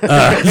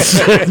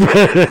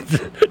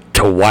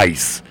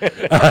 Twice.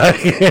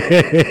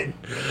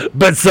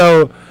 But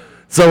so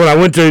when I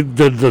went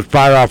to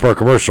fire off our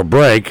commercial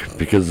break,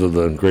 because of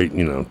the great,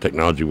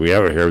 technology we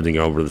have here, everything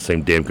over the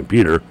same damn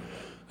computer,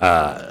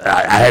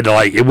 I had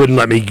to, it wouldn't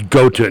let me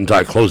go to it until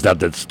I closed out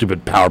that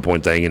stupid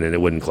PowerPoint thing, and then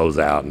it wouldn't close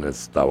out, and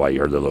that's why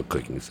you heard the little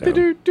clicking sound.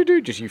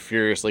 Just you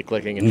furiously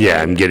clicking.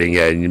 Yeah, I'm getting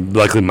it. And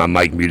luckily my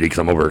mic muted because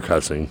I'm over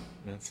cussing.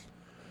 It's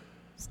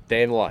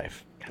day in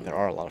life. God, there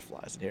are a lot of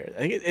flies in here.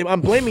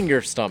 I'm blaming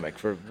your stomach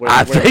for where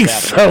I think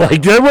so.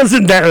 There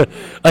wasn't that.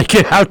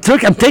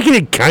 I'm taking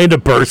it kind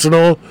of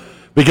personal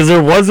because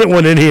there wasn't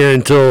one in here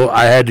until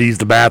I had to use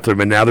the bathroom,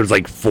 and now there's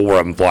 4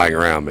 of them flying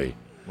around me.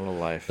 What a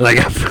life.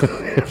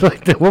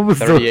 What was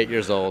 38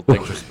 years old.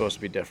 Things are supposed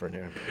to be different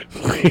here.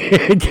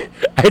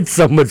 I had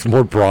so much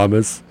more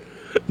promise.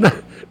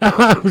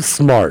 I was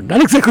smart.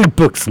 Not exactly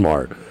book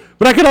smart,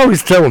 but I could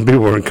always tell when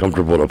people were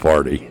uncomfortable at a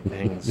party.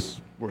 Things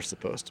were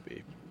supposed to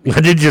be. I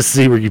did just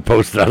see where you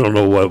posted, I don't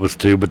know what it was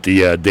to, but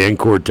the Dan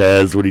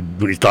Cortez when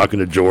he's talking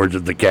to George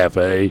at the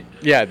cafe.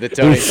 Yeah, the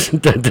Tony. I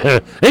think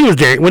it was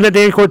Dan. Wasn't that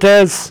Dan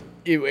Cortez?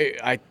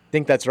 I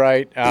think that's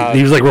right.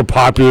 He was real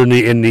popular in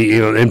the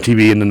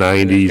MTV in the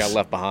 90s. Got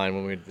left behind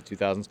when we went to the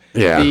 2000s.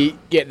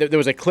 Yeah. There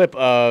was a clip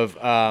of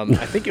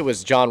I think it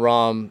was John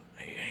Rahm.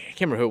 I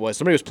can't remember who it was.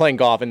 Somebody was playing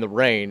golf in the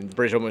rain. The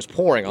British Open was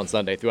pouring on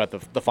Sunday throughout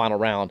the final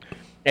round,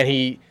 and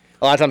a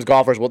lot of times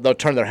golfers they'll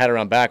turn their head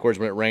around backwards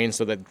when it rains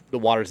so that the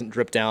water doesn't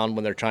drip down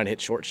when they're trying to hit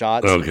short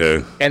shots.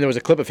 Okay. And there was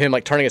a clip of him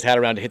turning his hat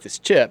around to hit this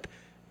chip,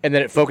 and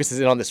then it focuses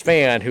in on this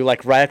fan who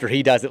right after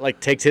he does it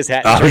takes his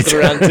hat and turns it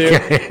around too.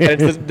 And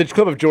it's the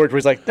clip of George where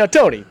he's like, "Now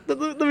Tony,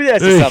 let me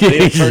ask you something."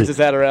 He turns his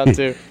hat around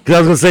too. Because I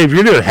was gonna say if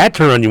you're doing a hat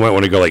turn on, you might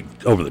want to go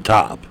over the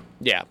top.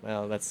 Yeah,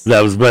 well,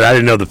 that was, but I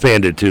didn't know the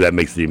fan did too. That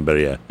makes it even better.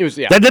 Yeah, it was.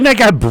 Yeah, didn't that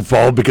guy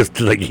fall because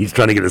he's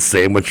trying to get a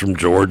sandwich from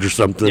George or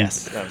something?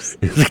 Yes, that was.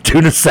 It's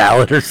tuna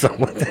salad or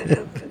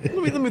something.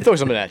 let me throw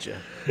something at you.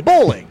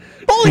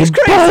 Bowling's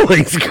crazy.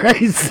 Bowling's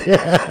crazy. All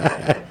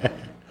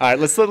right,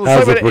 let's get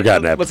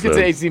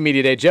to ACC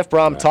Media Day. Jeff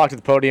Brom talked at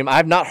the podium. I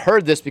have not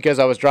heard this because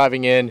I was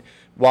driving in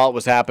while it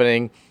was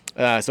happening.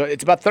 So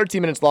it's about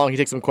 13 minutes long. He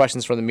takes some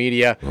questions from the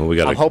media. Well, we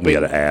got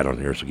an ad on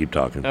here, so keep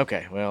talking.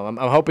 Okay, well, I'm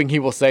hoping he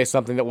will say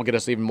something that will get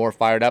us even more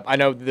fired up. I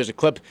know there's a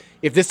clip.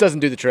 If this doesn't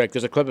do the trick,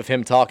 there's a clip of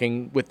him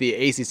talking with the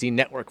ACC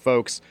network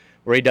folks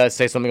where he does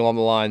say something along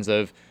the lines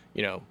of,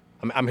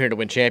 I'm here to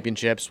win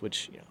championships,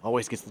 which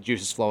always gets the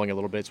juices flowing a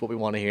little bit. It's what we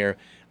want to hear.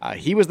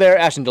 He was there.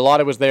 Ashton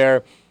Delata was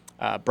there.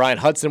 Brian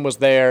Hudson was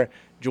there.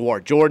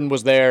 Jawar Jordan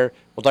was there.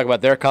 We'll talk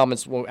about their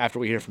comments after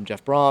we hear from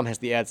Jeff Brom. Has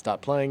the ad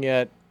stopped playing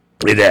yet?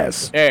 It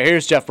has.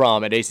 Here's Jeff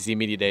Brom at ACC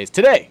Media Days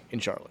today in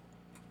Charlotte.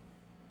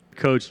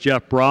 Coach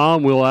Jeff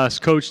Brom. We'll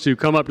ask Coach to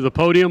come up to the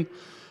podium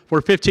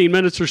for 15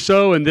 minutes or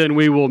so, and then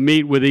we will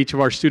meet with each of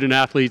our student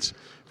athletes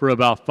for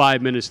about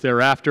 5 minutes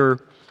thereafter.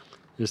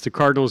 As the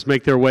Cardinals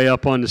make their way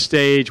up on the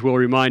stage, we'll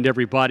remind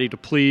everybody to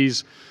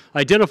please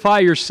identify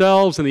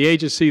yourselves and the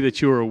agency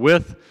that you are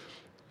with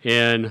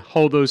and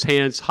hold those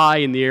hands high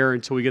in the air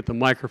until we get the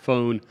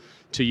microphone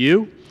to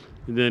you.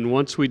 And then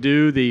once we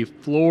do, the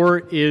floor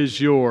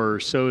is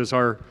yours. So as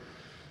our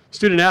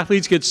student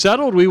athletes get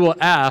settled, we will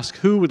ask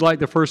who would like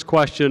the first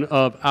question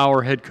of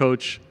our head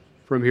coach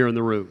from here in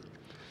the room.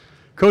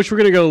 Coach, we're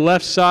going to go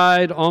left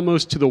side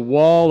almost to the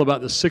wall,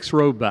 about the 6th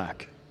row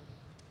back.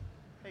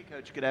 Hey,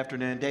 Coach. Good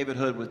afternoon. David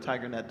Hood with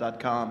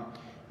TigerNet.com.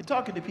 In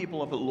talking to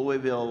people up at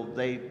Louisville,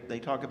 they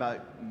talk about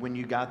when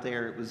you got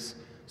there, it was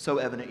so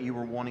evident you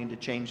were wanting to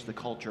change the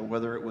culture,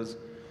 whether it was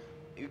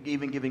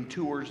even giving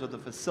tours of the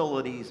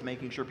facilities,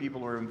 making sure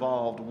people are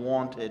involved,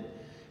 wanted.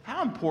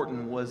 How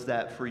important was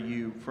that for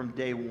you from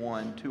day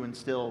one to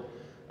instill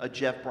a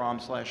Jeff Brom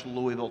 /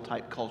 Louisville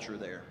type culture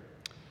there?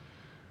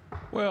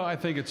 Well, I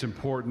think it's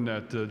important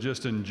that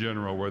just in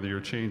general, whether you're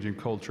changing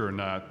culture or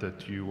not,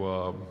 that you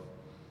are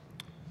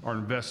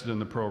invested in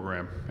the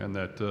program and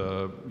that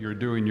you're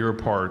doing your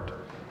part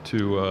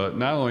to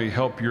not only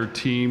help your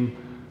team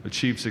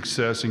achieve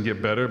success and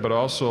get better, but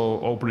also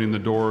opening the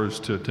doors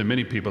to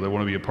many people that want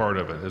to be a part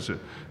of it.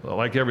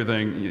 Like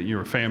everything,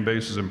 your fan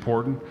base is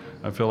important.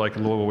 I feel like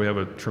in Louisville we have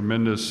a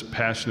tremendous,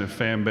 passionate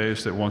fan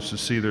base that wants to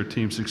see their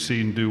team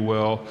succeed and do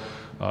well,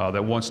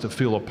 that wants to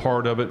feel a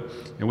part of it,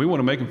 and we want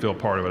to make them feel a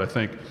part of it. I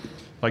think,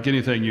 like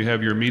anything, you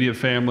have your immediate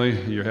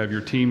family, you have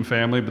your team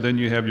family, but then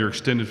you have your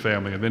extended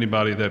family of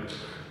anybody that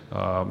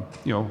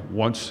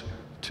wants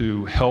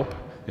to help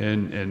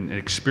and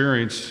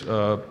experience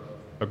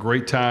a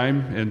great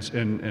time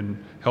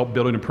and help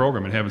building a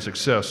program and having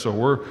success. So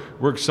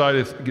we're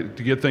excited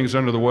to get things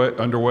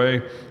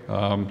underway.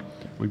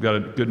 We've got a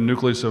good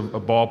nucleus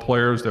of ball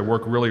players that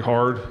work really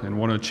hard and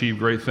want to achieve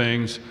great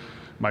things.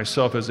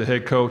 Myself as a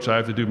head coach, I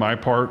have to do my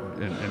part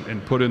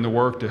and put in the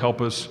work to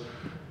help us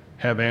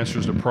have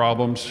answers to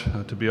problems,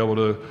 to be able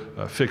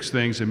to fix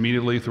things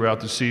immediately throughout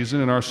the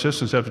season, and our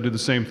assistants have to do the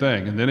same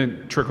thing. And then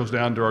it trickles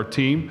down to our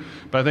team.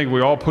 But I think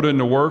we all put in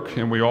the work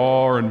and we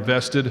all are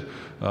invested,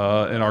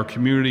 and our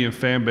community and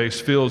fan base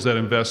feels that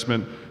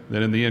investment,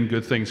 that in the end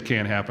good things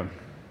can happen.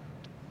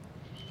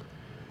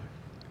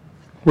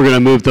 We're going to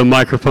move the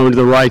microphone to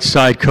the right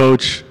side,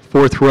 Coach.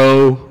 4th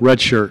row, red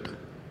shirt.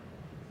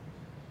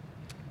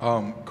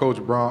 Coach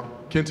Brom,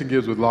 Kenton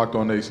Gibbs with Locked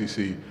On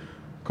ACC.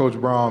 Coach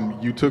Brom,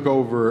 you took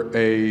over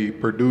a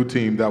Purdue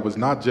team that was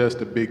not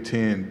just a Big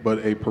Ten,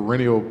 but a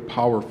perennial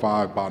Power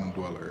 5 bottom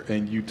dweller.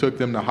 And you took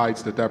them to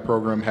heights that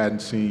program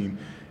hadn't seen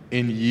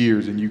in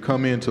years. And you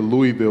come into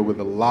Louisville with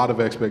a lot of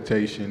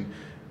expectation,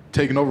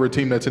 taking over a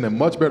team that's in a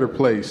much better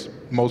place,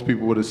 most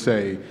people would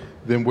say,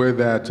 than where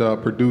that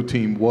Purdue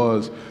team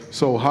was.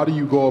 So how do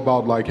you go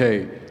about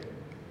hey,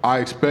 I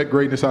expect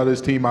greatness out of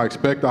this team, I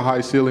expect a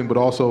high ceiling, but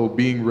also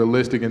being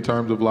realistic in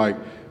terms of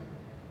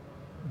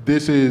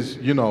this is,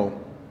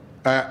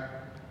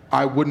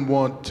 I wouldn't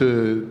want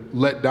to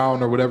let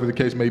down or whatever the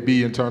case may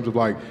be in terms of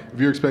if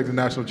you're expecting a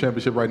national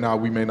championship right now,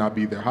 we may not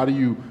be there. How do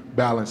you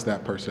balance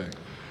that per se?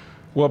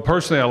 Well,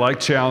 personally, I like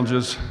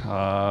challenges.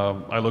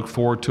 I look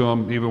forward to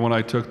them. Even when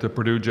I took the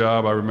Purdue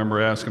job, I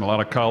remember asking a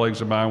lot of colleagues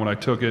of mine when I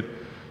took it,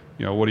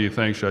 what do you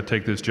think? Should I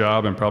take this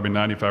job? And probably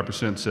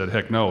 95% said,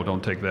 heck no,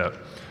 don't take that.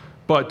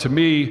 But to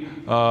me,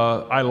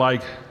 I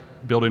like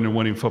building a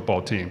winning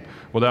football team.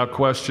 Without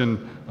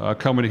question,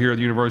 coming here at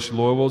the University of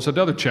Louisville is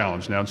another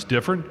challenge. Now, it's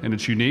different and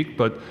it's unique,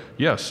 but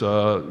yes,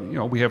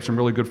 we have some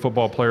really good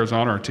football players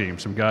on our team,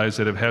 some guys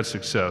that have had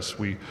success.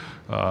 We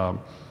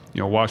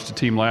watched a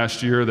team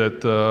last year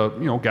that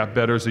got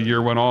better as the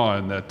year went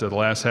on, that the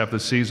last half of the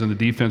season the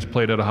defense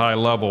played at a high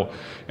level.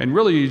 And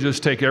really, you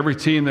just take every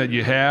team that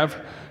you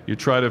have, you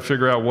try to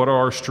figure out what are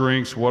our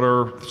strengths, what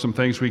are some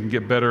things we can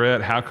get better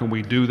at, how can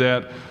we do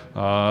that?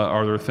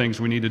 Are there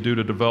things we need to do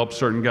to develop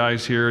certain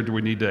guys here? Do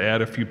we need to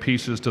add a few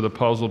pieces to the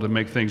puzzle to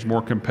make things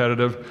more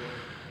competitive?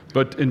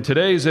 But in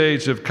today's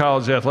age of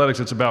college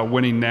athletics, it's about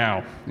winning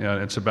now.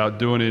 It's about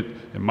doing it,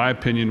 in my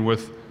opinion,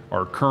 with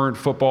our current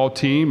football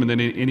team and then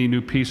any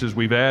new pieces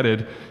we've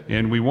added.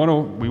 And we want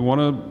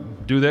to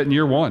do that in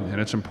year one, and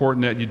it's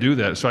important that you do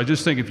that. So I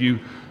just think if you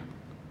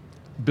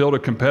build a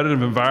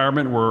competitive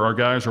environment where our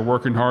guys are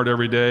working hard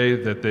every day,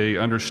 that they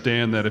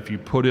understand that if you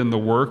put in the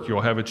work, you'll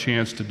have a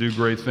chance to do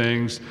great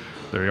things.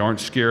 They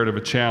aren't scared of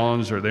a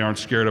challenge or they aren't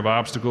scared of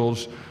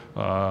obstacles.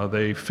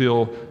 They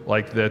feel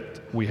like that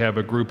we have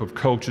a group of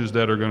coaches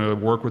that are going to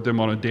work with them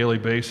on a daily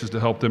basis to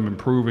help them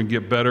improve and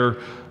get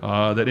better,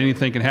 that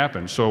anything can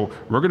happen. So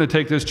we're going to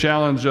take this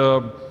challenge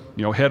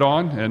head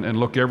on and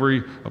look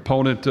every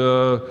opponent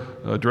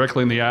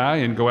directly in the eye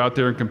and go out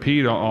there and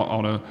compete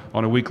on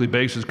a weekly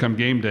basis come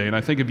game day. And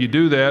I think if you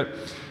do that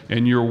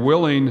and you're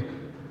willing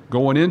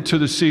going into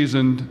the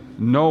season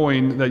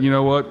knowing that,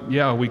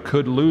 we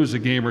could lose a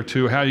game or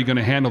two, how are you going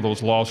to handle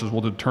those losses will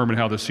determine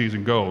how the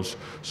season goes.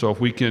 So if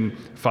we can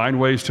find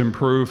ways to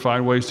improve,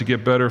 find ways to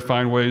get better,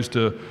 find ways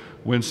to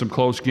win some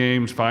close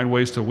games, find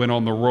ways to win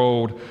on the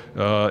road,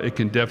 it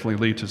can definitely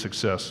lead to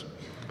success.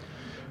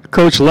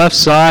 Coach, left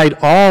side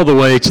all the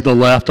way to the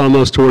left,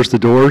 almost towards the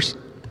doors.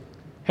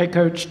 Hey,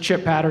 Coach,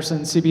 Chip Patterson,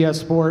 CBS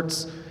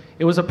Sports.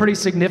 It was a pretty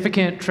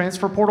significant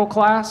transfer portal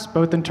class,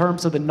 both in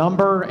terms of the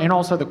number and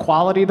also the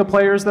quality of the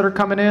players that are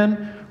coming in.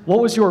 What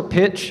was your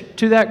pitch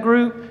to that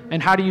group,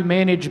 and how do you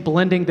manage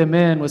blending them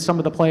in with some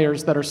of the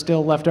players that are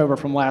still left over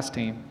from last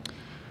team?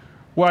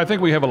 Well, I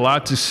think we have a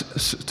lot to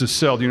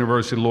sell to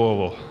University of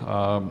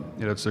Louisville.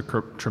 It's a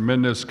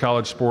tremendous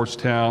college sports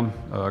town,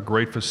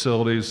 great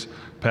facilities,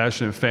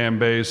 passionate fan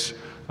base.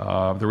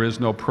 There is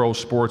no pro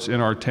sports in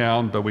our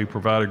town, but we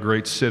provide a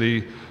great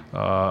city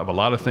of a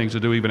lot of things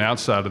to do even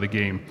outside of the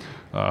game.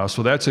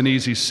 So that's an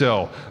easy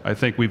sell. I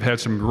think we've had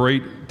some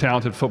great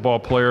talented football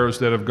players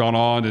that have gone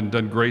on and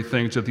done great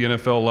things at the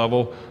NFL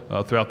level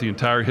throughout the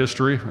entire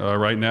history.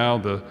 Right now,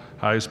 the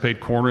highest paid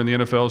corner in the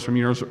NFL is from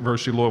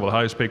University of Louisville, the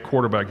highest paid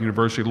quarterback,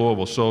 University of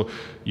Louisville. So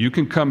you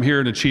can come here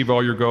and achieve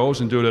all your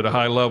goals and do it at a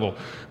high level.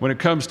 When it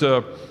comes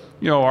to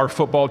our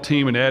football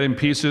team and adding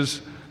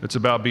pieces, it's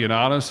about being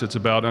honest. It's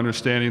about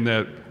understanding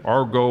that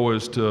our goal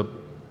is to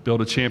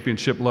build a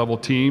championship level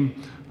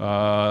team.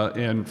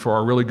 And for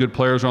our really good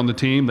players on the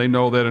team, they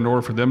know that in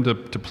order for them to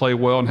play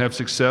well and have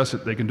success,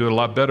 they can do it a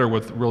lot better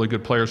with really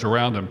good players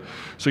around them.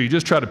 So you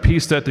just try to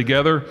piece that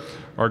together.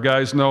 Our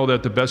guys know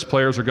that the best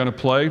players are going to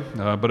play,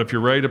 but if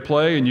you're ready to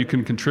play and you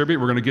can contribute,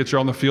 we're going to get you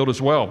on the field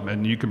as well.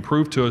 And you can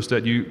prove to us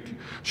that you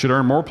should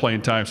earn more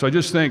playing time. So I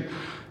just think,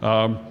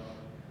 the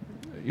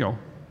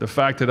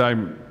fact that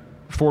I'm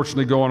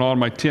fortunately going on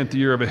my 10th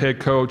year of a head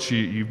coach,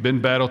 you've been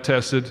battle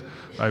tested.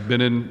 I've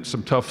been in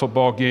some tough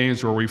football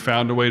games where we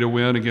found a way to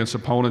win against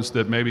opponents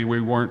that maybe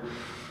we weren't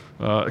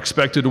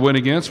expected to win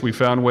against. We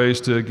found ways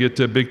to get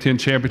to a Big Ten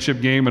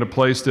championship game in a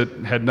place that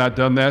had not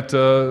done that,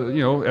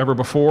 ever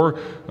before.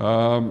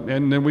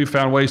 And then we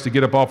found ways to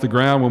get up off the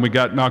ground when we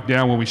got knocked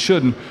down when we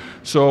shouldn't.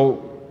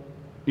 So,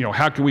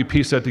 how can we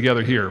piece that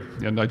together here?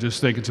 And I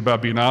just think it's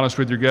about being honest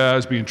with your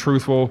guys, being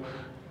truthful,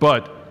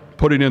 but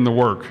putting in the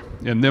work,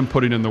 and them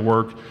putting in the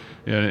work.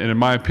 And in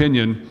my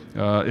opinion,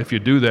 if you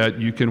do that,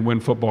 you can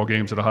win football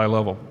games at a high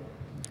level.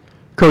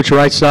 Coach,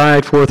 right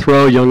side, fourth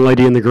row, young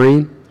lady in the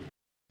green.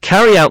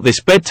 Carry out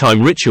this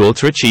bedtime ritual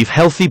to achieve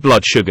healthy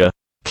blood sugar.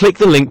 Click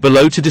the link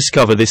below to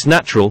discover this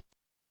natural.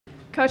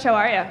 Coach, how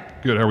are you?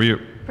 Good, how are you?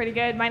 Pretty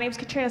good. My name's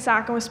Katrina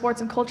Sackman with Sports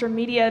and Culture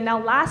Media.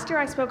 Now, last year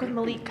I spoke with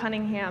Malik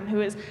Cunningham,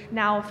 who is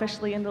now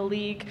officially in the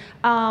league.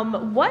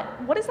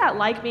 What is that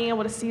like, being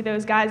able to see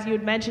those guys? You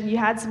had mentioned you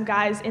had some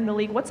guys in the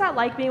league. What's that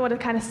like, being able to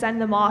kind of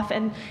send them off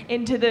and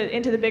into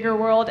the bigger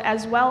world,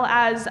 as well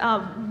as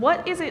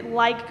what is it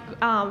like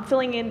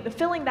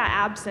filling that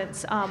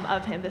absence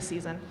of him this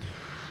season?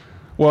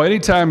 Well,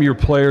 anytime your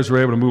players are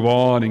able to move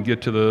on and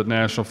get to the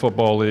National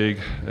Football League,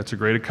 it's a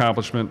great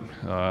accomplishment.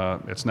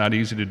 It's not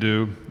easy to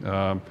do.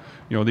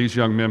 These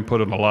young men put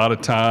in a lot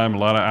of time, a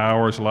lot of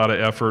hours, a lot of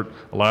effort,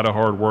 a lot of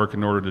hard work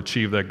in order to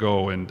achieve that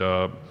goal. And,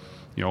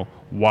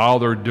 while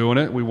they're doing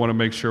it, we want to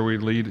make sure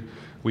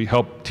we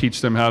help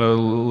teach them how to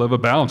live a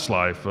balanced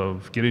life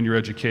of getting your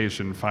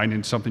education,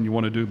 finding something you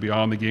want to do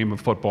beyond the game of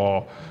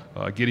football,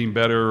 getting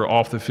better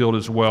off the field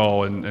as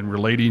well, and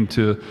relating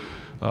to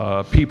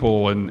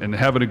people and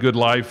having a good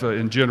life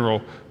in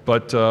general.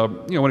 But,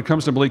 when it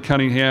comes to Malik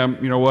Cunningham,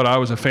 I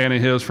was a fan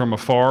of his from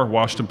afar,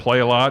 watched him play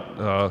a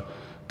lot,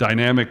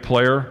 dynamic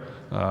player,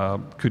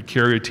 could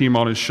carry a team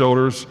on his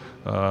shoulders.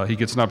 He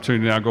gets an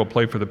opportunity to now go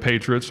play for the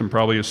Patriots and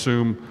probably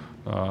assume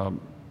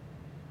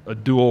a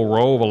dual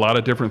role of a lot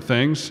of different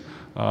things.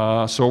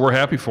 So we're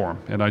happy for him.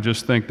 And I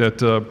just think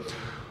that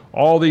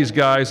all these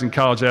guys in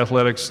college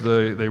athletics,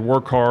 they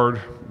work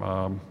hard.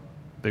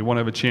 They want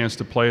to have a chance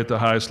to play at the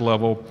highest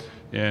level.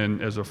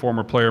 And as a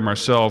former player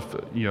myself,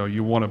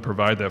 you want to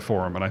provide that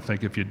for them. And I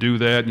think if you do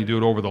that and you do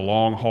it over the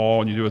long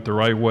haul and you do it the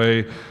right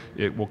way,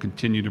 it will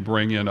continue to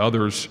bring in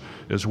others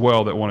as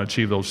well that want to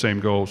achieve those same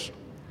goals.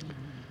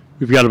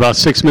 We've got about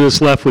 6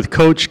 minutes left with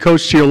Coach.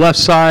 Coach, to your left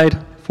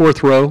side,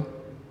 fourth row.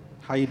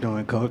 How you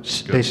doing,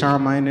 Coach? Good.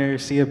 Deshaun Miner,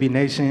 CFB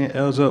Nation.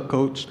 L's up,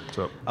 Coach. What's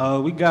up?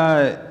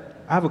 I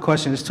have a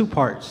question. It's two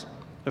parts.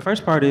 The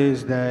first part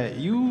is that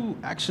you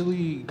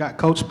actually got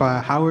coached by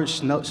Howard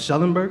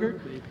Schellenberger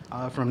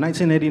from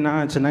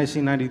 1989 to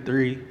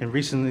 1993, and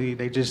recently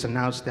they just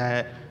announced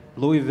that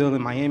Louisville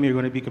and Miami are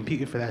going to be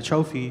competing for that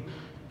trophy.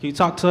 Can you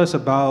talk to us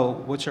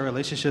about what your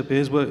relationship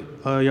is with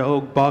your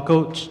old ball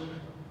coach?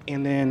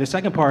 And then the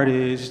second part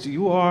is,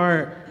 you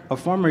are a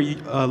former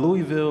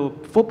Louisville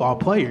football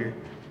player,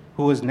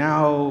 who is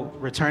now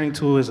returning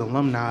to his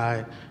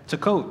alumni to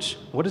coach.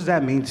 What does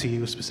that mean to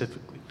you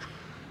specifically?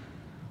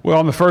 Well,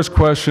 on the first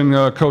question,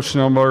 Coach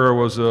Schnellenberger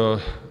was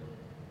a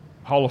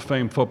Hall of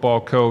Fame football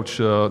coach,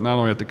 not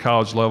only at the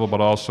college level,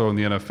 but also in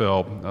the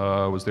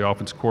NFL. Was the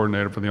offensive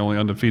coordinator for the only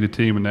undefeated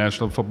team in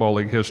National Football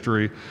League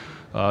history.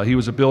 He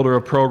was a builder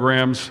of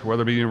programs,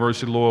 whether it be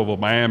University of Louisville,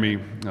 Miami,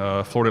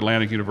 Florida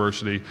Atlantic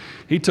University.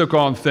 He took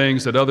on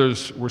things that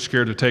others were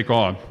scared to take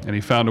on, and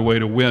he found a way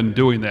to win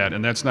doing that,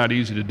 and that's not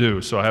easy to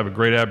do. So I have a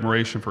great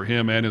admiration for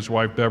him and his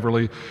wife,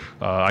 Beverly.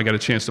 I got a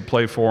chance to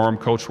play for him,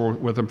 coach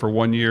with him for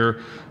 1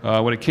 year.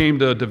 When it came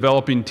to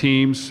developing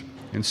teams,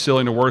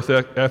 instilling a work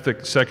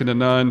ethic second to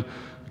none,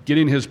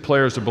 getting his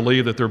players to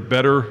believe that they're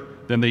better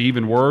than they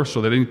even were,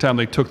 so that anytime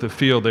they took the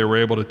field, they were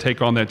able to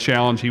take on that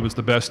challenge. He was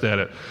the best at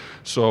it.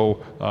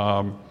 So,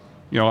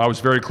 I was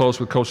very close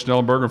with Coach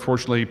Schnellenberger.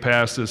 Unfortunately, he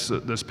passed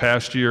this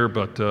past year,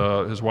 but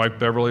his wife,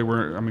 Beverly,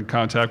 I'm in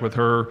contact with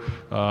her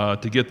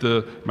to get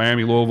the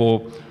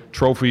Miami-Louisville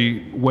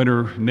trophy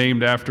winner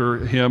named after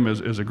him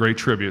is a great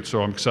tribute.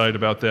 So I'm excited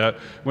about that.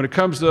 When it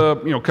comes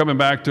to, coming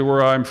back to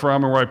where I'm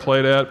from and where I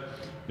played at,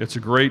 it's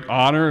a great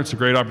honor. It's a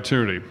great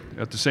opportunity.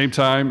 At the same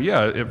time,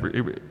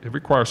 it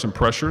requires some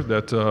pressure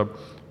that,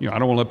 I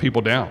don't want to let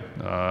people down.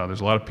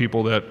 There's a lot of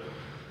people that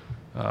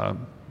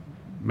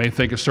may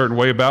think a certain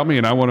way about me,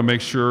 and I want to make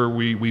sure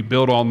we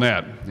build on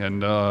that.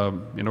 And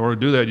in order to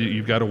do that,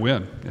 you've got to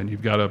win, and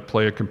you've got to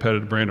play a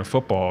competitive brand of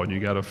football, and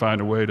you've got to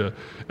find a way to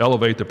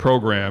elevate the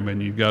program,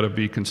 and you've got to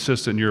be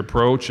consistent in your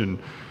approach and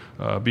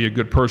be a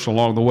good person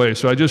along the way.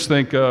 So I just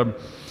think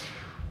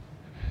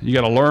you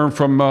got to learn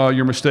from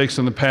your mistakes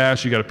in the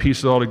past. You got to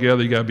piece it all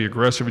together. You got to be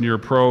aggressive in your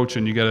approach,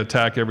 and you got to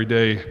attack every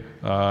day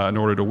in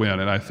order to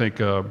win. And I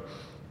think,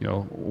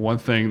 one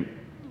thing,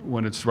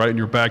 when it's right in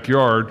your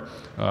backyard,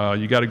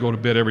 you got to go to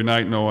bed every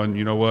night knowing,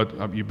 you know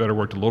what, you better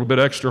work a little bit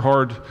extra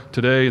hard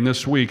today and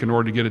this week in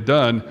order to get it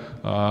done,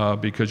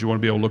 because you want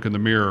to be able to look in the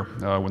mirror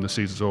when the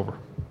season's over.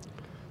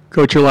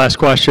 Coach, your last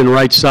question,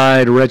 right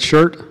side, red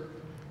shirt.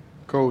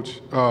 Coach,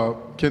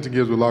 Kenton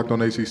Gibbs with Locked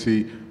on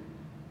ACC.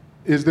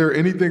 Is there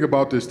anything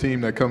about this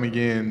team that coming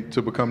in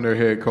to become their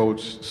head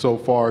coach so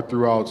far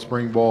throughout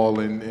spring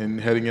ball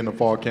and heading into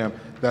fall camp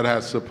that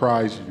has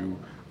surprised you?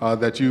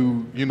 That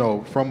you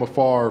from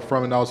afar,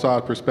 from an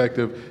outside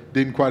perspective,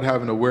 didn't quite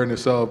have an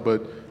awareness of,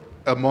 but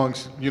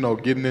amongst,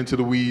 getting into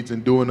the weeds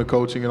and doing the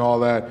coaching and all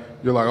that,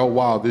 you're like, oh,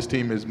 wow, this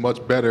team is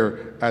much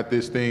better at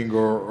this thing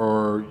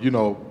or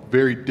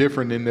very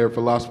different in their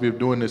philosophy of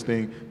doing this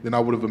thing than I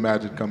would have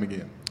imagined coming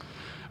in.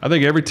 I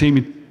think every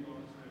team,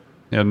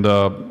 and,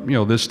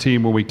 this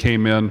team when we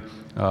came in,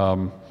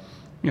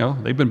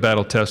 they've been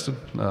battle tested.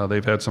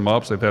 They've had some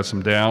ups, they've had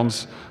some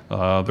downs.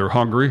 They're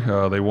hungry.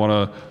 They want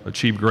to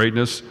achieve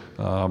greatness.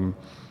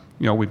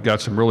 We've got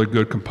some really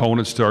good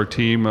components to our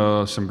team,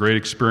 some great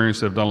experience.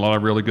 They've done a lot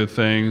of really good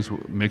things,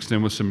 mixed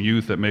in with some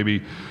youth that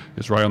maybe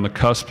is right on the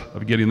cusp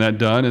of getting that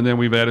done. And then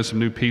we've added some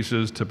new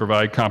pieces to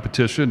provide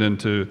competition and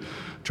to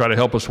try to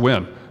help us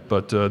win.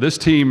 But this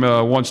team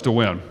wants to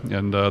win,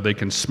 and they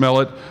can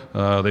smell it.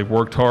 They've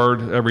worked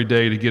hard every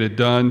day to get it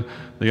done.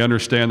 They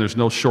understand there's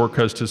no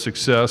shortcuts to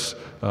success.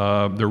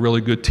 They're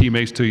really good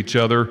teammates to each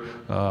other.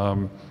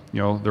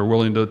 They're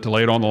willing to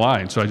lay it on the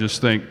line. So I just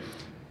think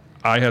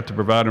I have to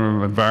provide them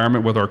an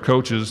environment with our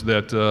coaches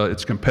that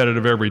it's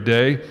competitive every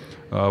day.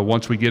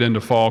 Once we get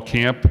into fall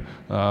camp,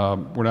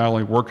 we're not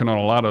only working on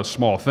a lot of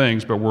small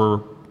things, but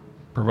we're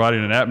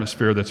providing an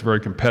atmosphere that's very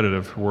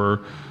competitive where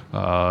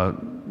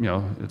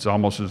it's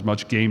almost as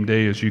much game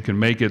day as you can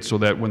make it, so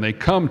that when they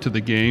come to the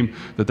game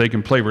that they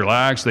can play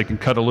relaxed, they can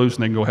cut it loose,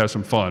 and they can go have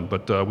some fun.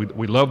 But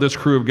we love this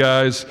crew of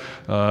guys.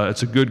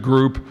 It's a good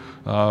group.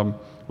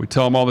 We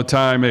tell them all the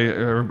time, hey,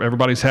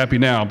 everybody's happy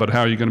now, but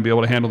how are you going to be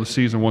able to handle the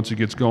season once it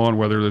gets going,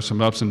 whether there's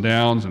some ups and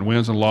downs and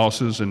wins and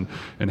losses, and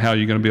how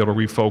you're going to be able to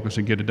refocus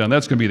and get it done.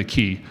 That's going to be the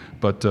key.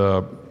 But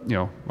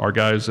our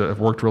guys have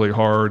worked really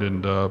hard,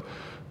 and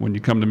when you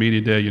come to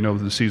media day, that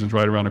the season's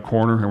right around the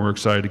corner, and we're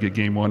excited to get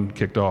game one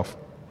kicked off.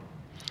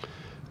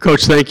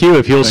 Coach, thank you.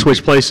 If you'll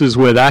switch places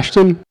with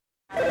Ashton.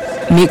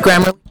 Meet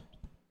Grammarly.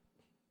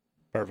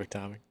 Perfect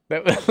timing.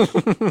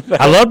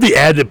 I love the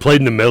ad that played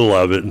in the middle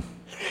of it.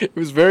 It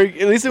was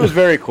at least it was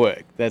very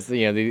quick. That's what are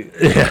you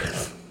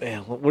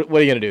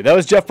going to do? That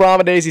was Jeff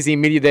Brom at ACC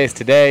Media Days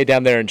today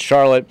down there in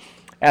Charlotte.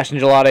 Ashton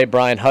Gelade,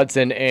 Brian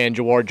Hudson, and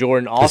Jawar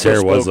Jordan also His hair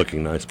spoke. was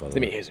looking nice, by the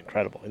way. He's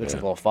incredible. He looks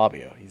like a little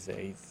Fabio. He's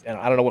and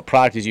I don't know what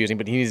product he's using,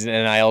 but he needs an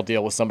NIL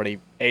deal with somebody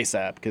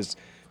ASAP because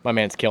my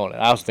man's killing it.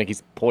 I also think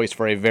he's poised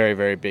for a very,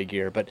 very big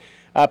year. But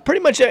pretty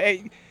much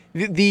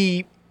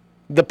the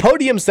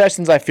podium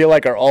sessions, I feel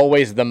like, are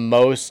always the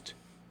most.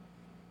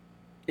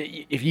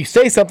 If you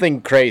say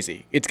something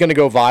crazy, it's going to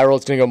go viral.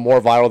 It's going to go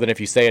more viral than if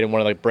you say it in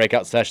one of the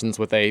breakout sessions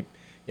with a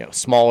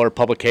smaller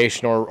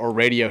publication or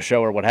radio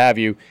show or what have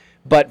you.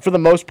 But for the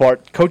most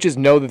part, coaches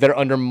know that they're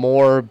under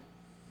more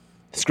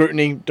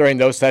scrutiny during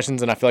those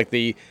sessions, and I feel like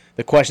the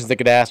questions that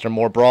get asked are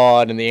more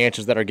broad, and the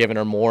answers that are given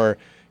are more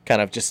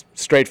kind of just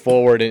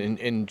straightforward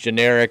and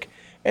generic.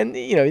 And,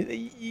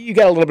 you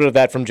got a little bit of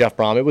that from Jeff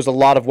Brom. It was a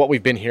lot of what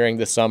we've been hearing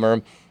this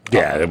summer.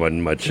 Yeah, there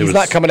wasn't much. He's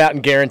not coming out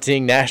and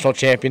guaranteeing national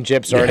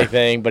championships or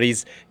anything, but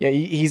he's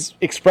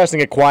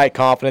expressing a quiet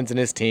confidence in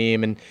his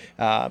team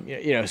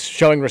and,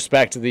 showing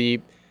respect to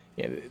the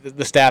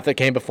staff that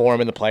came before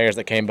him and the players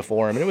that came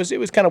before him. And it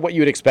was kind of what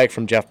you would expect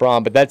from Jeff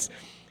Brom. But that's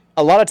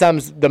a lot of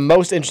times the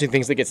most interesting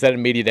things that get said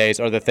in media days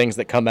are the things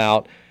that come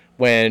out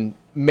when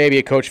maybe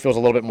a coach feels a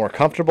little bit more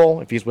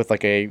comfortable, if he's with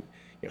like a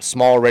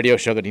small radio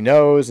show that he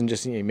knows and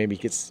just maybe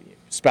gets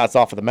spouts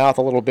off of the mouth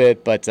a little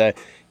bit. But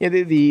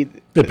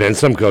depends.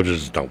 Some coaches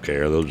just don't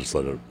care; they'll just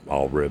let it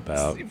all rip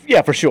out.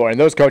 Yeah, for sure. And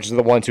those coaches are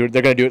the ones they're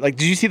going to do it. Like,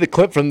 did you see the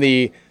clip from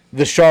the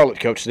Charlotte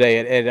coach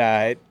today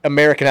at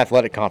American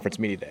Athletic Conference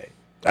Media Day?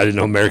 I didn't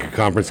know American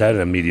Conference had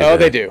a media. Oh,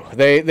 day.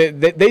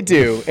 They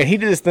do. And he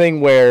did this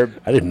thing where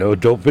I didn't know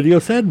adult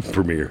videos had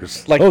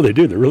premieres. Like, they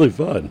do. They're really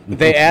fun.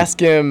 They ask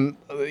him.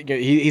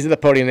 He's at the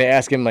podium. They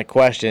ask him like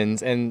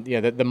questions, and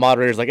the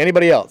moderator's like,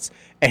 anybody else?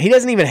 And he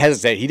doesn't even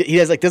hesitate. He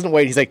doesn't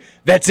wait. He's like,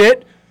 that's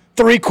it.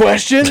 3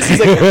 questions?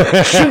 He's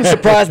like, shouldn't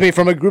surprise me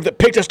from a group that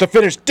picked us to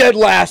finish dead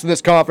last in this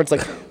conference.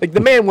 Like the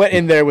man went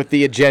in there with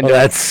the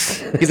agenda.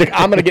 He's like,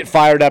 I'm gonna get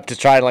fired up to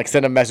try and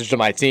send a message to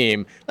my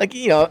team.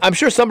 I'm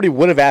sure somebody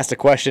would have asked a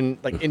question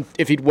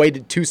if he'd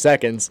waited 2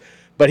 seconds,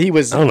 but he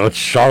was. I don't know. It's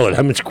Charlotte.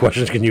 How much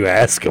questions can you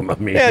ask him? I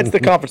mean, yeah, it's the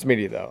conference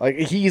media though.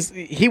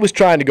 He was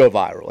trying to go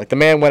viral. Like the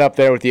man went up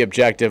there with the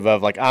objective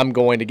of I'm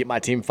going to get my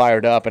team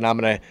fired up, and I'm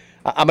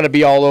gonna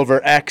be all over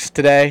X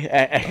today.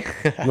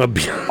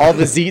 All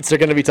the Zeets are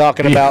gonna be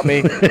talking about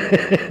me.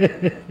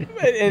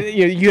 And,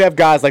 you have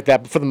guys like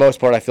that, but for the most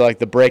part, I feel like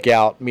the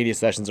breakout media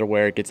sessions are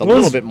where it gets a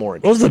little bit more.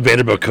 What was the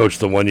Vanderbilt coach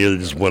the one year that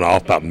just went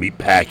off about meat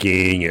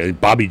packing?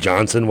 Bobby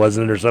Johnson,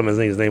 wasn't it, or something? I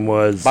think his name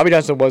was. Bobby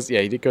Johnson was.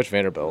 Yeah, he did coach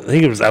Vanderbilt. I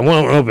think it was. I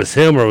don't know if it's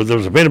him or there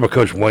was a Vanderbilt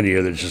coach one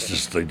year that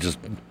just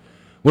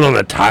went on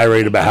a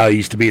tirade about how he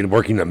used to be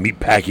working in the meat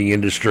packing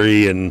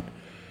industry and.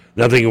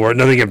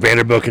 Nothing at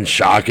Vanderbilt can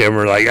shock him,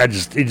 or he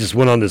just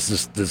went on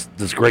this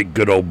great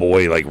good old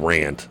boy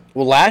rant.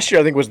 Well, last year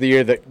I think was the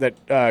year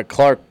that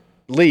Clark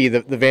Lee,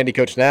 the Vandy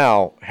coach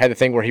now, had the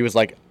thing where he was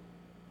like,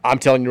 "I'm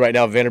telling you right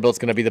now, Vanderbilt's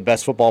going to be the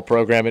best football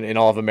program in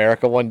all of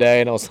America one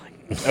day," and I was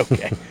like,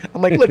 "Okay."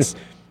 I'm like,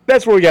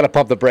 that's where we got to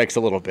pump the brakes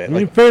a little bit.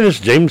 In fairness,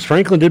 James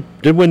Franklin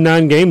did win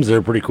 9 games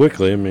there pretty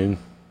quickly. I mean.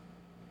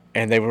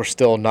 And they were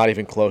still not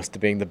even close to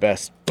being the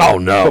best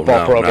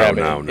football program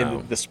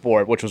in the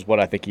sport, which was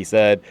what I think he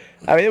said.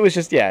 I mean, it was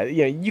just,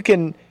 you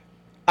can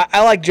 –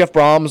 I like Jeff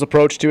Brom's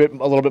approach to it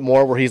a little bit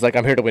more where he's like,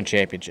 I'm here to win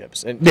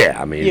championships. And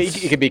I mean –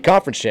 it could be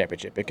conference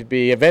championship. It could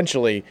be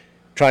eventually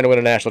trying to win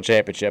a national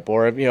championship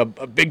or, a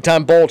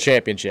big-time bowl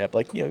championship.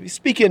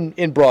 Speaking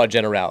in broad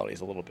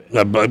generalities a little bit.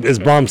 As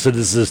Brom said,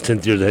 this is his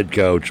 10th year as head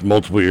coach,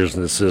 multiple years as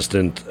an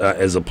assistant,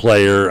 as a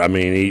player. I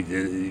mean,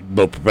 he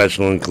both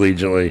professional and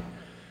collegiately.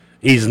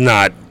 He's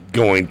not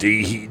going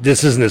to.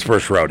 This isn't his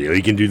first rodeo.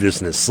 He can do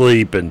this in his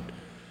sleep, and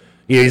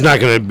he's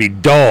not going to be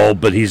dull.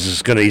 But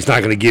he's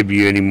not going to give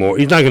you any more.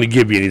 He's not going to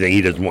give you anything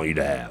he doesn't want you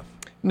to have.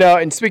 No,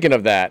 and speaking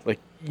of that,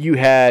 you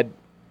had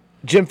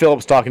Jim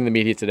Phillips talking to the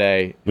media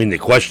today. I mean, the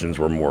questions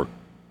were more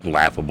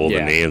laughable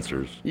than the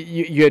answers.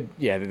 You had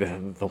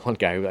the one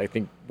guy who I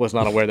think was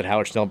not aware that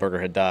Howard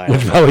Schnellberger had died.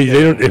 Which probably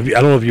I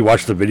don't know if you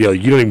watched the video.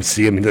 You don't even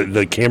see him.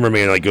 The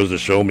cameraman goes to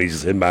show him. He's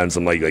just hidden behind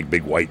some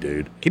big white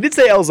dude. He did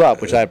say L's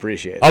up, which I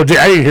appreciate. Oh, I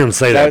didn't hear him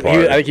say that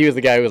part. I think he was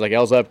the guy who was like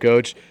L's up,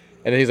 coach.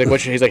 And then he's like,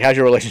 he's like, how's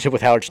your relationship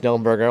with Howard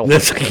Schnellenberger?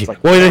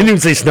 Well, he didn't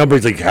even say Schnellenberger.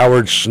 He's like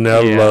Howard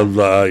Schnell.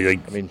 Yeah.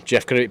 I mean,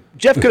 Jeff could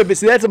have been.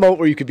 See, that's a moment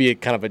where you could be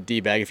kind of a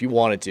D-bag if you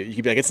wanted to. You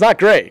could be like, it's not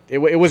great. It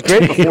was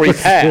great before he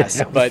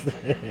passed, but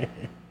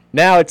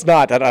now it's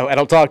not. I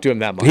don't talk to him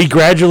that much. He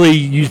gradually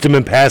used him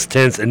in past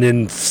tense and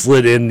then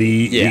slid in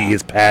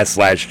his past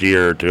last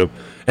year to him.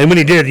 And when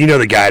he did,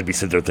 the guy would be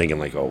sitting there thinking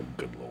oh,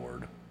 good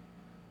Lord.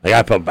 I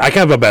kind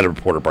of felt bad at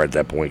reporter part at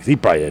that point because he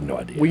probably had no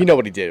idea. Well, you know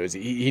what he did was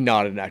he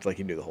nodded and acted like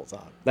he knew the whole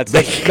time. That's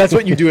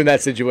what you do in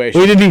that situation.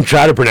 Well, he didn't even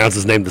try to pronounce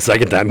his name the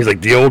second time. He's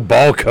like, the old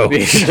ball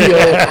coach.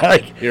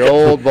 Your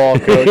old ball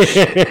coach.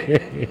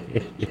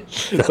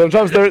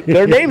 Sometimes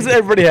there are names that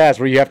everybody has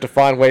where you have to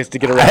find ways to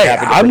get around.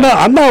 I'm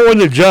not one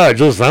to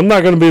judge. Listen, I'm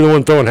not going to be the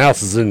one throwing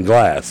houses in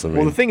glass.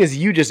 Well, the thing is,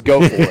 you just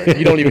go for it.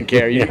 You don't even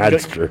care.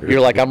 That's true.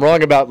 You're like, I'm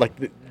wrong about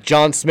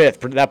John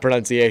Smith, that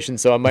pronunciation,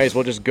 so I might as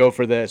well just go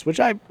for this, which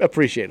I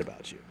appreciate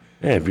about you.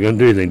 Yeah, if you're going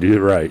to do anything, do it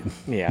right.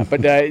 Yeah,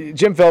 but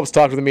Jim Phillips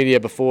talked to the media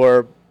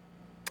before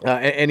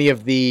any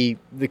of the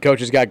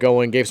coaches got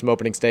going, gave some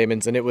opening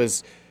statements, and it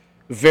was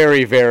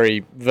very,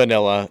 very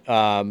vanilla.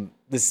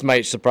 This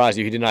might surprise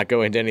you. He did not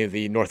go into any of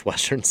the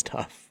Northwestern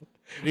stuff.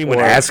 You would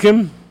ask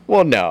him?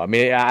 Well, no. I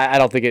mean, I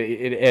don't think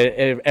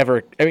it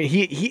ever – I mean,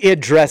 he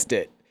addressed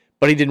it,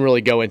 but he didn't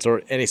really go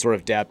into any sort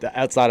of depth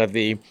outside of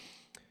the –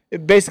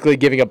 basically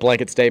giving a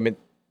blanket statement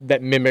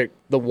that mimic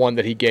the one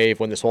that he gave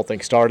when this whole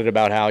thing started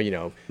about how,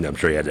 I'm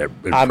sure he had that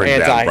I'm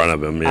printed out in front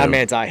of him. Yeah. I'm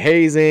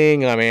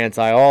anti-hazing, I'm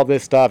anti all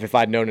this stuff. If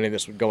I'd known any of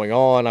this was going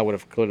on, I would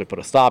have clearly put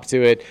a stop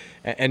to it.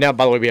 And now,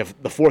 by the way, we have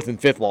the 4th and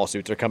 5th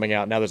lawsuits are coming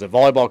out. Now there's a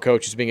volleyball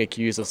coach who's being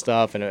accused of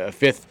stuff, and a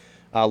 5th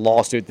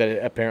lawsuit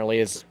that apparently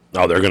is...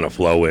 Oh, they're going to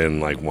flow in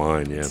like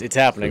wine, yeah. It's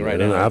happening right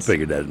now. I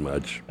figured that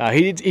much.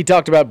 He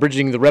talked about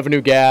bridging the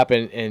revenue gap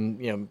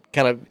and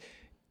kind of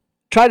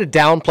try to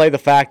downplay the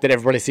fact that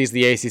everybody sees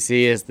the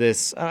ACC as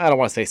this, I don't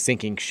want to say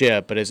sinking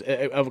ship, but as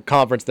a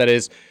conference that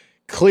is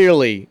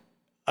clearly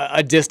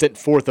a distant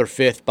 4th or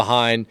 5th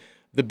behind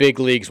the big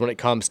leagues when it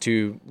comes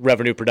to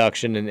revenue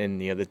production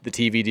and the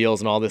TV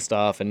deals and all this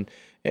stuff. And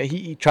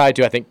he tried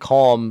to, I think,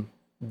 calm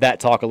that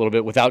talk a little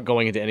bit without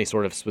going into any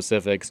sort of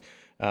specifics.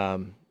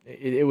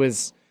 It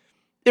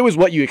was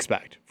what you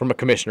expect from a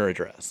commissioner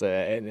address,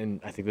 and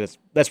I think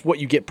that's what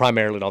you get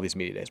primarily at all these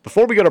media days.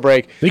 Before we go to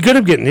break, they could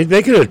have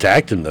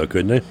attacked him though,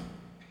 couldn't they?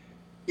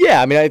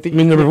 Yeah, I think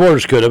the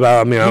reporters could have.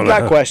 I don't know. He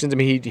got questions.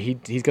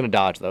 He's going to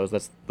dodge those.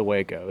 That's the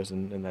way it goes,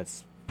 and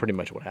that's pretty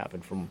much what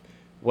happened from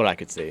what I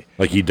could see.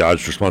 Like he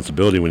dodged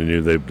responsibility when he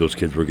knew those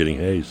kids were getting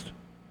hazed.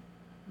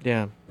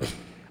 Yeah,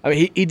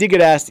 he did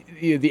get asked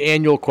the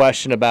annual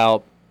question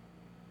about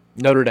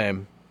Notre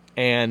Dame,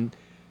 and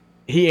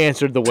he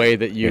answered the way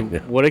that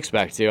you would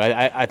expect to.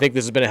 I think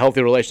this has been a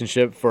healthy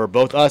relationship for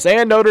both us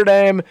and Notre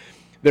Dame.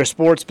 Their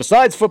sports,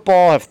 besides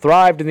football, have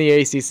thrived in the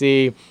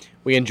ACC.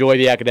 We enjoy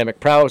the academic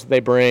prowess that they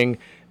bring.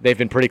 They've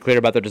been pretty clear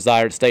about their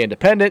desire to stay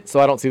independent, so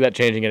I don't see that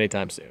changing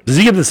anytime soon. Does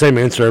he give the same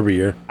answer every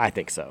year? I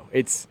think so.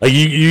 It's like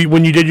you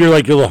when you did your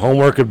little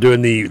homework of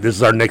doing this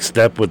is our next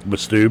step with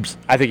Stoops.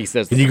 I think he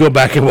says. Can you go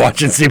back and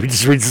watch and see if he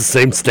just reads the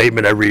same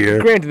statement every year?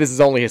 Granted, this is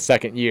only his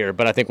 2nd year,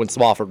 but I think when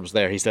Swafford was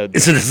there, he said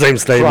is it the same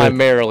statement?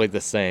 Primarily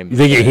the same. You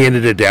think he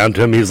handed it down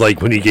to him? He was like,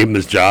 when he gave him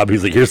this job,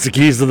 he's like, "Here's the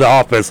keys to the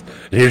office,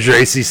 and here's your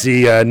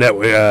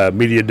ACC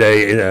media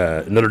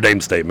day Notre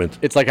Dame statement."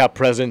 It's like how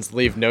presidents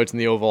leave notes in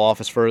the Oval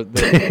Office for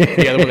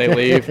the other when they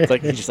leave. It's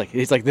like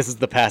he's like this is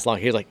the pass along.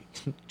 He's like,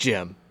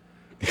 Jim,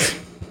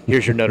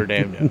 here's your Notre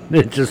Dame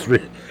note. Just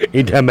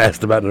anytime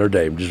asked about Notre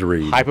Dame, just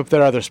read. Hype up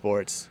their other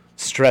sports.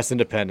 Stress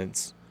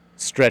independence.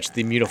 Stretch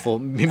the mutual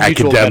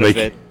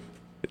benefit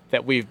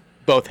that we've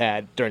both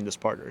had during this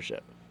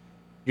partnership.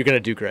 You're gonna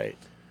do great.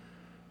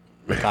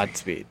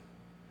 Godspeed.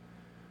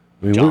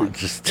 We're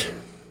just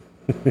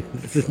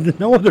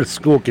no other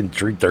school can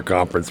treat their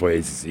conference the way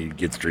ACC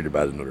gets treated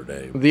by the Notre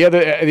Dame. The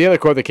other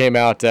quote that came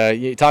out,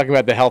 talking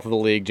about the health of the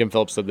league, Jim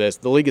Phillips said this: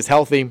 "The league is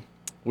healthy.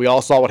 We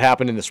all saw what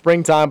happened in the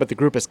springtime, but the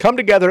group has come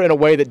together in a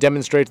way that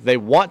demonstrates they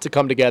want to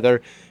come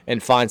together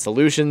and find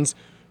solutions.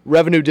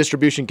 Revenue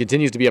distribution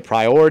continues to be a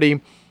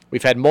priority.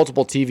 We've had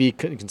multiple TV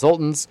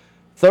consultants.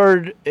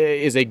 Third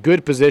is a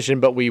good position,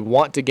 but we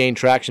want to gain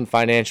traction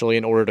financially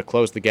in order to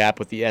close the gap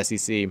with the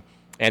SEC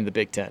and the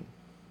Big Ten."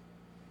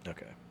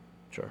 Okay,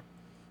 sure.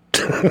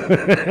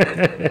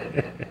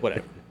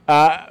 Whatever.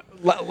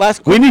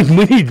 Last. We need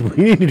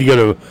to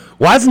go to.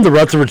 Why isn't the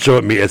Rutherford show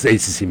at me as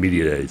ACC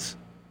Media Days?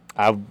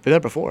 I've been there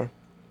before,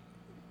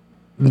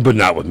 but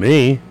not with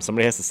me.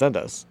 Somebody has to send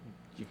us.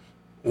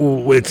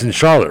 Well, it's in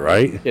Charlotte,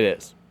 right? It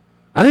is.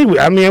 I think.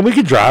 We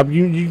could drive.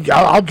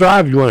 I'll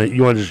drive. You want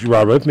to just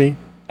ride with me?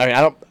 I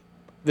don't.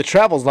 The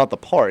travel's not the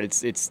part.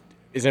 It's. Is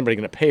anybody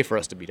going to pay for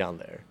us to be down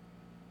there?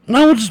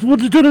 No, we'll just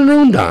do it on our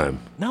own dime.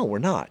 No, we're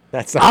not.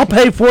 I'll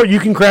pay for it. You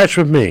can crash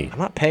with me. I'm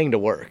not paying to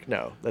work.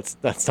 No, that's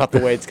not the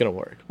way it's going to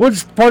work. Well,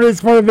 it's part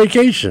of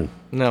vacation.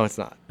 No, it's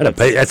not.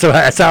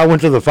 That's how I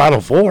went to the Final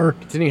Four.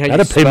 Continuing I how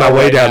had to pay my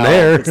way down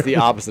there. It's the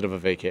opposite of a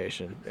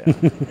vacation.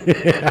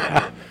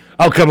 Yeah.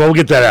 Oh, come on, we'll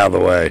get that out of the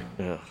way.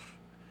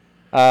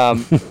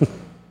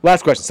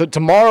 Last question. So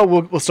tomorrow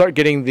we'll start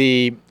getting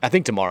the. I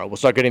think tomorrow we'll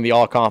start getting the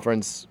all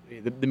conference.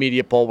 The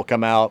media poll will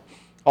come out.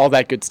 All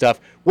that good stuff.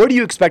 Where do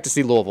you expect to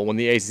see Louisville when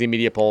the ACC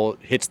media poll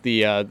hits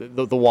the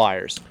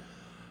wires?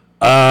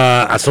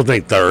 I still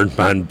think 3rd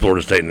behind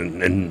Florida State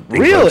and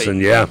really?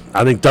 Clemson. Yeah,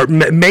 I think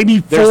 3rd, maybe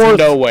 4th. There's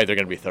no way they're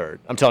going to be 3rd.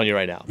 I'm telling you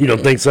right now. You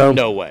don't think so?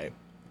 No way.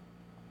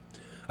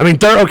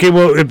 3rd. Okay,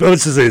 well,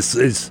 this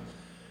is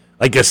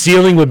like a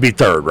ceiling would be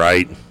 3rd,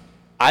 right?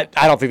 I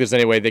don't think there's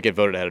any way they get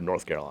voted ahead of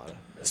North Carolina,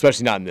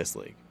 especially not in this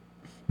league.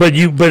 But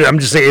I'm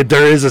just saying, if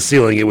there is a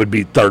ceiling, it would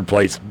be 3rd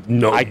place.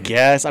 No, I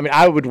guess.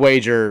 I would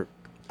wager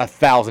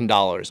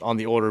 $1,000 on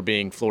the order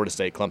being Florida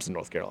State, Clemson,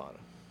 North Carolina.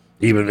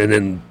 And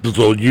then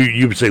so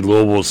you would say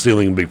Louisville's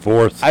ceiling would be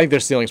 4th? I think their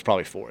ceiling's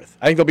probably 4th.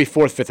 I think they'll be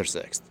 4th, 5th, or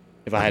 6th,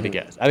 if I had to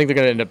guess. I think they're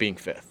going to end up being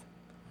 5th.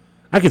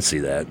 I could see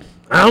that.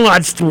 I don't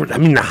know.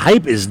 The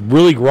hype is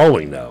really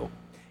growing, though.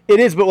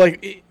 It is, but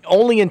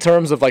only in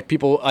terms of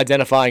people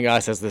identifying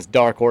us as this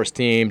dark horse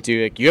team.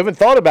 You haven't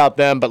thought about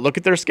them, but look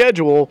at their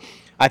schedule.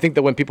 I think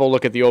that when people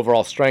look at the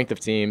overall strength of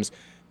teams,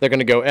 they're going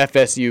to go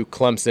FSU,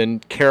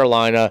 Clemson,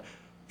 Carolina,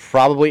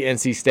 probably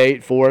NC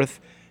State 4th,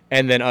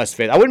 and then us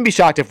 5th. I wouldn't be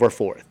shocked if we're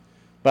 4th,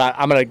 but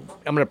I'm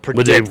gonna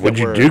predict. Would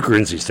you Duke or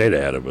NC State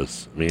ahead of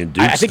us?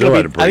 Duke still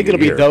had a pretty good year. I think it'll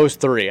be those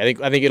 3. I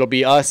think it'll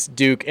be us,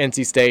 Duke,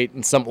 NC State,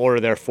 in some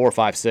order there, 4,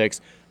 5, 6.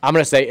 I'm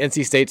going to say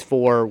NC State's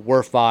 4,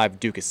 we're 5,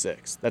 Duke is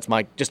 6. That's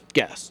my just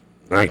guess.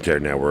 I think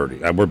right now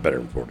we're better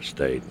than Florida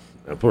State.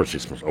 Florida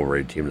State's the most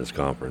overrated team in this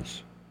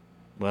conference.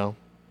 Well,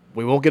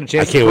 we won't get a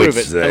chance to prove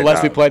it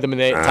unless we play them in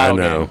the title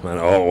game. I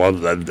know. Oh,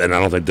 well, and I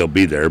don't think they'll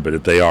be there, but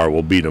if they are,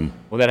 we'll beat them.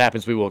 When that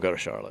happens, we will go to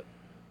Charlotte.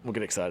 We'll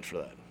get excited for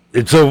that.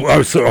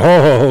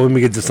 Let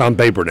me get this on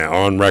paper now,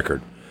 on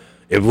record.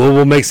 If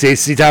Louisville makes the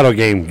ACC title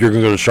game, you're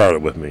going to go to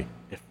Charlotte with me.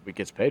 If it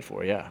gets paid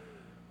for, yeah.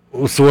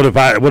 Well, so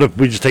what if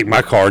we just take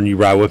my car and you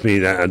ride with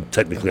me, and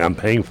technically I'm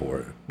paying for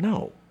it?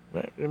 No.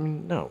 I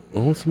mean, no. I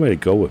want somebody to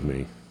go with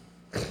me.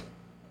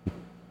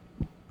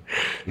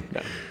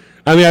 No.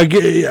 I mean,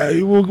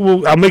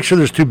 I'll make sure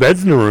there's 2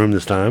 beds in the room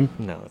this time.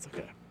 No, that's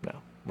okay. No,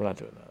 we're not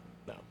doing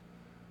that.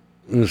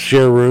 No.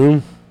 Share a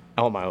room.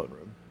 I want my own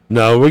room.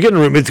 No, we're getting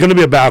a room. It's going to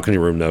be a balcony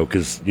room though,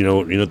 because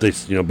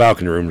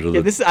balcony rooms.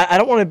 Yeah, this is, I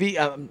don't want to be.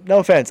 No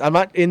offense, I'm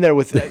not in there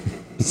with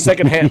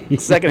secondhand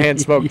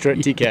smoke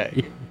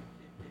TK.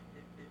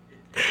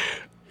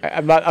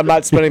 I'm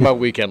not spending my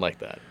weekend like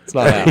that. It's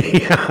not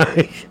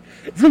happening.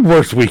 It's the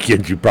worst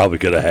weekend you probably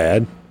could have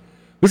had.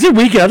 Was it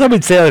weekend? I thought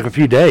we'd say like a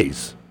few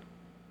days.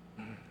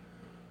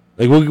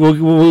 Like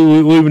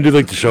we'll even do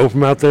like the show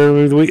from out there.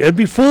 It'd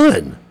be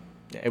fun.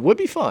 Yeah, it would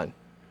be fun,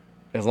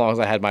 as long as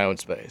I had my own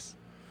space.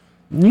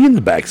 You in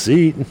the back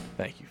seat.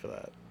 Thank you for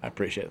that. I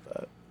appreciate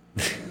that.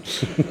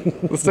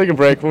 Let's take a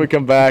break. When we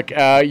come back,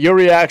 your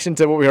reaction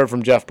to what we heard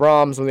from Jeff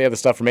Brom, some of the other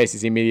stuff from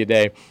ACC Media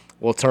Day.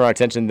 We'll turn our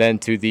attention then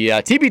to the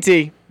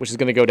TBT, which is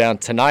going to go down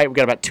tonight. We've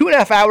got about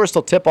 2.5 hours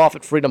till tip-off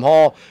at Freedom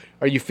Hall.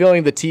 Are you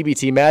feeling the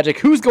TBT magic?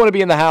 Who's going to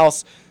be in the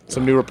house?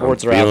 Some new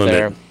reports are out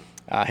there.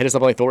 Hit us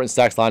up on the Thornton's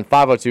text line,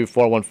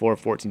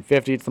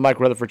 502-414-1450. It's the Mike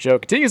Rutherford Show.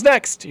 Continues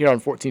next here on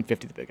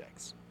 1450 The Big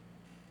X.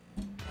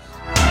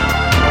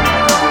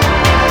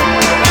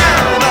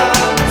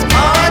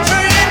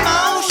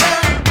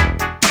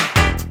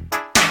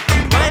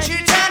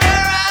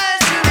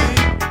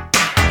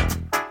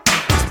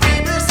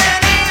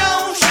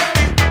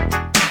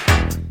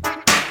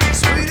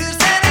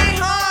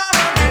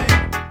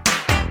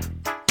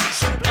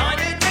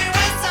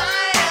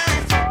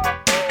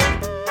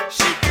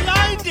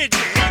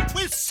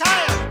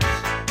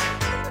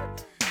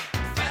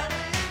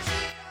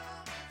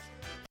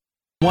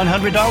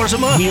 $100 a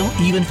month. We'll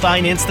even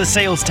finance the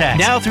sales tax.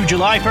 Now through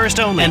July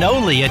 1st only. And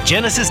only at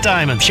Genesis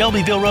Diamond,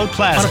 Shelbyville Road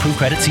Plaza. On approved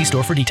credit, see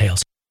store for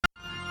details.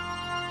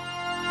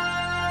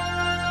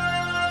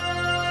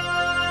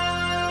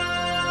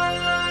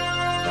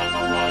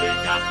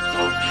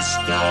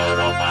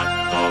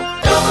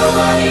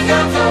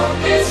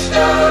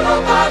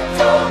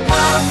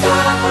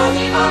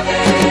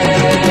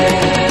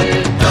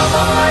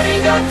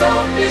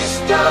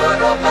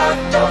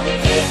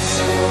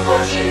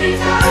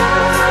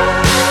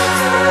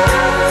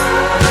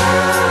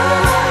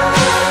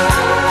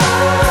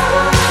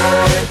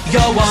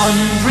 You're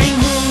wondering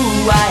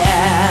who I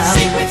am.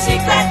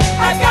 Secret,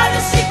 I've got a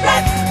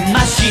secret.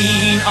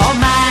 Machine or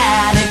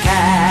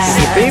mannequin. Is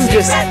the theme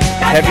just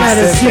heavy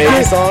synth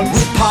 80s songs?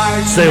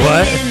 Say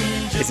what?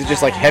 Is it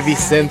just like heavy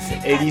synth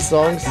 80s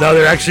songs? No,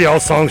 they're actually all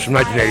songs from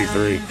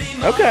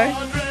 1983. Okay.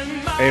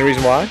 Any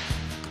reason why?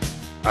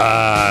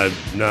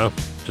 No.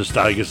 Just,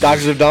 I guess.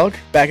 Doctors of Dunk,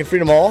 back in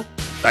Freedom Hall?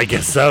 I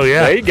guess so,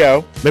 yeah. There you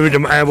go. Maybe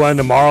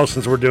tomorrow,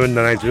 since we're doing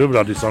the 92, but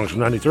I'll do songs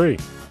from 93.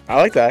 I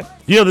like that.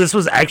 You know, this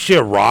was actually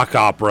a rock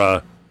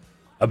opera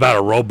about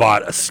a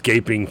robot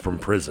escaping from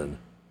prison.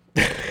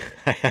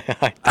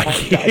 I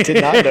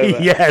did not know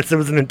that. Yes, it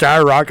was an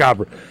entire rock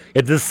opera.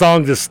 This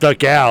song just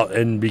stuck out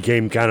and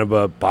became kind of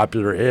a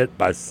popular hit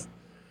by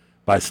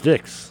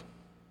Styx.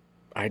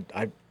 I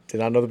did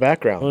not know the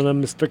background. Hola,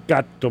 Mr.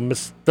 Gato,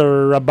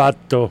 Mr.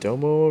 Abato.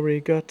 Domo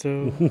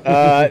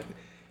arigato.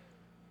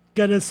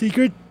 Got a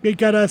secret? We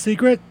got a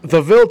secret?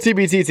 The Ville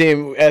TBT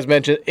team, as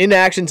mentioned, in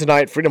action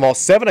tonight. Freedom Hall,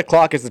 7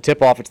 o'clock is the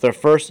tip-off. It's their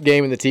first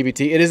game in the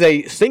TBT. It is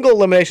a single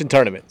elimination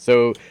tournament.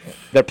 So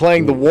they're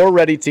playing the War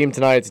Ready team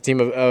tonight. It's a team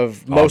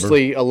of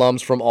mostly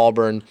alums from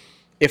Auburn.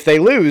 If they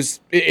lose,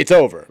 it's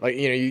over. Like,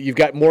 you know, you've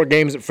got more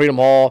games at Freedom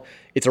Hall.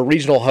 It's a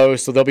regional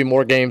host, so there'll be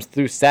more games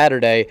through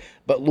Saturday.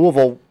 But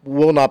Louisville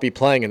will not be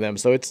playing in them.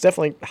 So it's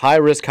definitely high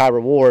risk, high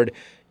reward.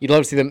 You'd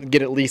love to see them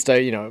get at least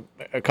a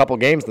couple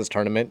games in this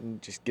tournament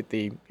and just get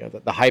the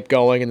hype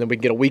going, and then we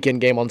can get a weekend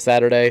game on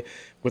Saturday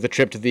with a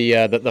trip to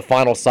the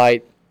final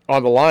site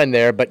on the line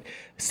there. But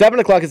 7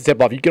 o'clock is the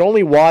tip off. You can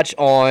only watch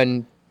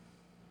on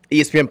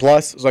ESPN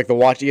Plus. It's like the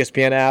Watch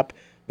ESPN app.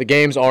 The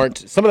games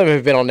aren't. Some of them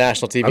have been on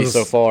national TV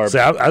so far. So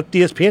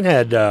ESPN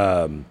had.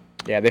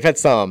 Yeah, they've had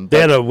some. They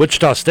had a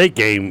Wichita State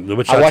game. The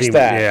Wichita I watched team,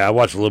 that. Yeah, I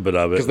watched a little bit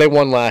of it. Because they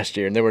won last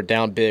year, and they were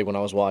down big when I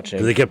was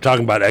watching. They kept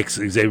talking about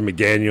Xavier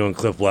McDaniel and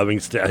Cliff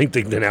Livingston. I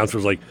think the announcer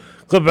was like,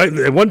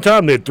 at one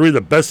time they had 3 of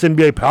the best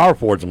NBA power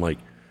forwards. I'm like,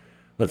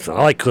 listen,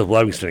 I like Cliff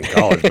Livingston in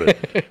college,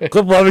 but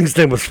Cliff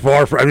Livingston was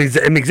far from. I mean,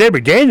 Xavier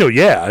McDaniel,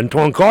 yeah, and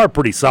Antoine Carr,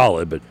 pretty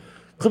solid, but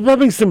Cliff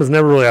Livingston was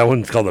never really, I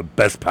wouldn't call the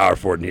best power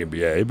forward in the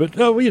NBA, but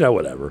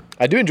whatever.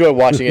 I do enjoy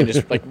watching it,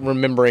 just like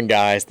remembering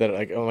guys that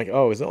I'm like,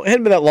 oh, it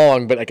hadn't been that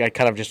long, but like I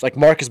kind of just like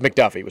Marcus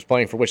McDuffie was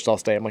playing for Wichita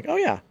State. I'm like, oh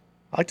yeah,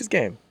 I liked his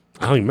game.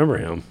 I don't even remember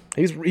him.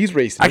 He's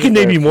recent. I can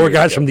name you more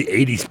guys from the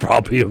 80s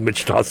probably of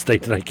Wichita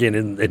State than I can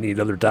in any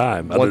other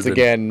time. Once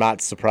again,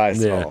 not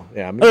surprised at all.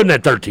 Yeah, other than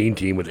that 13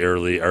 team with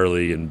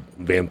Early and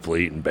Van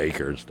Fleet and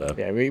Baker and stuff.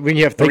 Yeah, when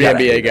you have 3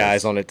 NBA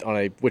guys on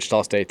a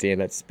Wichita State team,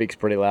 that speaks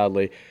pretty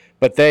loudly.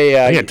 But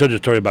they, I think I told you a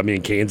story about me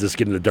in Kansas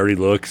getting the dirty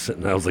looks,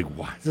 and I was like,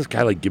 "Why does this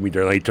guy give me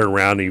dirty?" And he turned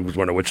around, and he was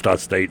wearing a Wichita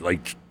State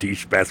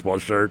basketball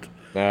shirt,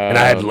 and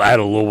I had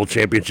a Louisville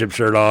championship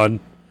shirt on. And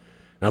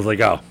I was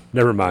like, "Oh,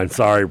 never mind.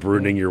 Sorry for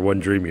ruining your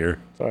one dream year."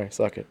 Sorry,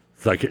 suck it.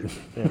 Suck it.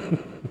 Yeah.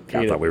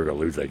 I thought we were gonna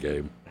lose that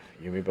game.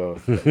 You and me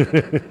both.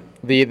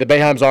 The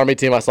Boeheim's Army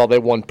team, I saw they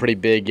won pretty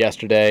big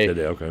yesterday. Did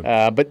they?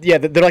 Okay. But yeah,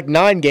 they're like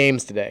 9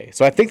 games today,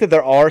 so I think that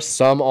there are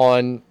some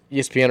on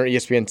ESPN or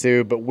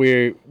ESPN2, but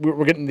we're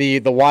getting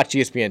the watch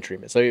ESPN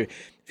treatment. So if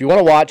you want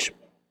to watch,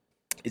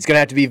 it's going to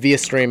have to be via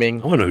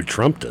streaming. I wonder who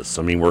trumped us.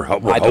 I mean, we're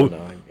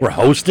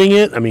hosting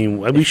it. I mean,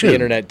 we should. The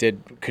internet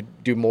could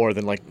do more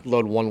than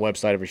load one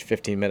website every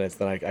 15 minutes.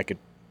 Then I could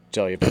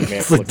tell you. But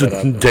It's like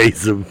the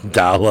days of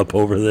dial-up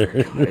over there.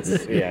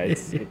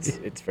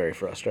 It's very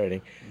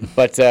frustrating.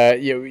 But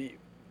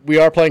we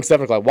are playing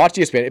 7 o'clock. Watch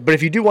ESPN. But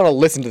if you do want to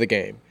listen to the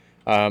game,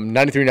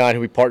 93.9, who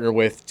we partner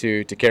with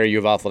to carry U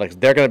of Athletics,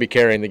 they're going to be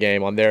carrying the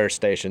game on their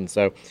station,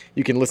 so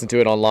you can listen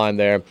to it online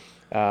there.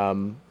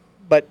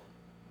 But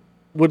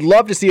would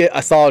love to see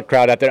a solid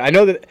crowd out there. I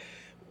know that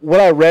what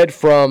I read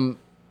from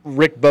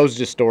Rick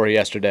Bosage's story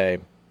yesterday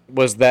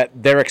was that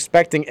they're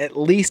expecting at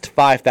least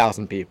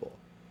 5,000 people.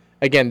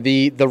 Again,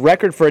 the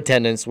record for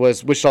attendance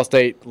was Wichita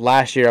State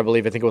last year, I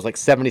believe. I think it was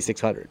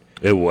 7,600.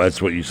 It was.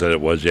 That's what you said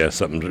it was, yeah.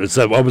 Something. It was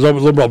a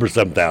little over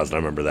 7,000. I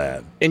remember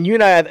that. And you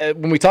and I,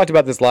 when we talked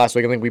about this last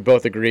week, I think we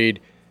both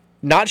agreed,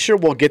 not sure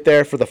we'll get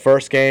there for the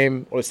first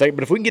game or the second,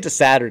 but if we can get to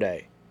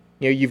Saturday,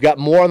 you've got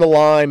more on the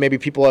line. Maybe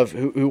people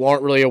who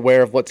aren't really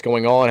aware of what's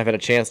going on have had a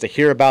chance to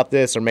hear about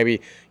this, or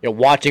maybe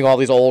watching all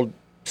these old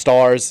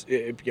stars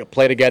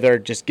play together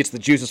just gets the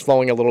juices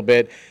flowing a little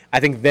bit. I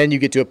think then you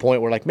get to a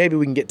point where maybe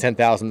we can get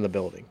 10,000 in the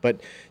building.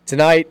 But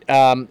tonight,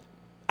 I'm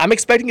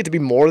expecting it to be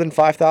more than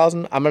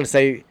 5,000. I want to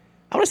say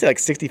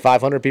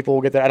 6,500 people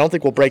will get there. I don't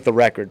think we'll break the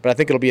record, but I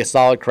think it'll be a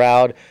solid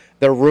crowd.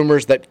 There are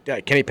rumors that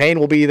Kenny Payne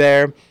will be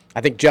there.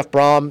 I think Jeff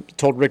Brom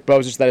told Rick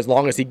Bosage that as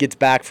long as he gets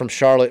back from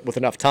Charlotte with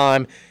enough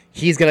time,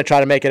 he's going to try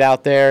to make it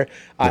out there.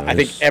 Nice. I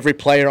think every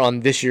player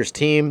on this year's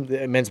team,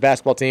 the men's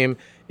basketball team,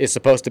 is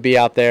supposed to be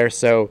out there.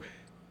 So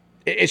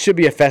it should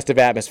be a festive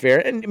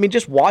atmosphere. And,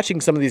 just watching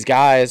some of these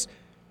guys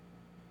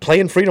play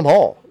in Freedom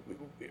Hall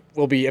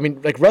will be,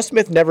 Russ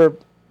Smith never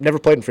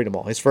played in Freedom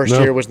Hall. His first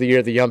year was the year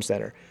at the Yum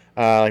Center.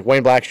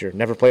 Wayne Blackshear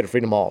never played at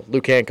Freedom Hall.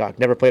 Luke Hancock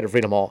never played at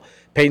Freedom Hall.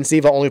 Peyton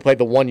Siva only played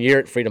the 1 year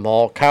at Freedom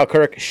Hall. Kyle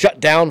Kirk shut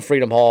down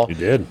Freedom Hall. He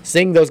did.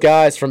 Seeing those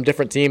guys from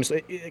different teams,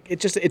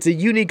 it's a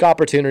unique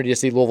opportunity to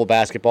see Louisville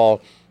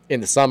basketball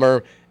in the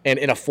summer and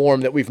in a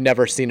form that we've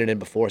never seen it in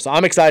before. So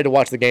I'm excited to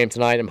watch the game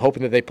tonight. I'm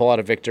hoping that they pull out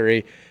a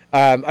victory.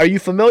 Are you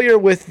familiar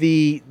with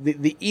the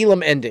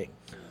Elam ending,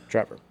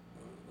 Trevor?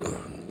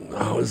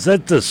 Oh, is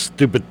that the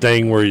stupid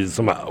thing where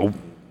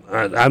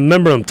I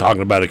remember them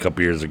talking about it a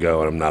couple years ago,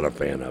 and I'm not a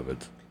fan of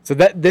it. So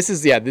this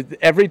is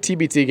every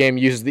TBT game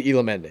uses the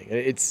Elam ending.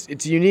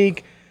 It's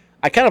unique.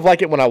 I kind of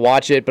like it when I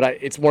watch it, but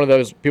it's one of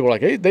those people are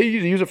like, hey, they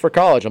use it for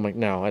college. I'm like,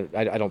 no,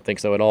 I don't think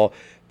so at all.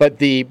 But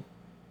the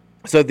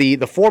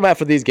format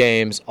for these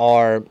games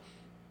are.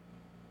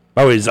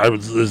 Oh,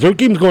 is there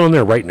games going on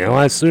there right now,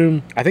 I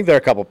assume? I think there are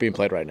a couple being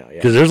played right now,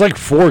 yeah. Because there's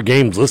 4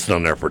 games listed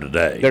on there for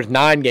today. There's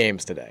 9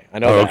 games today. I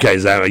know that.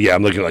 Okay,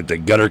 I'm looking at the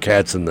Gutter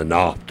Cats and the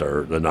Knopf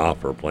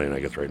are playing, I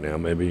guess, right now,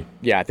 maybe.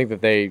 Yeah, I think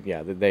that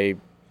they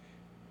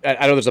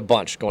I know there's a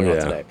bunch going on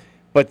today.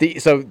 But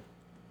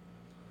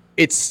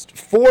it's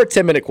 4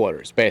 10-minute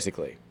quarters,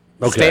 basically.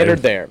 Okay. Standard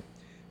there.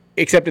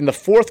 Except in the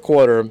fourth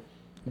quarter,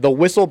 the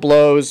whistle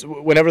blows,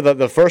 whenever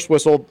the first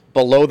whistle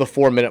below the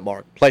 4-minute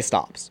mark, play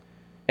stops.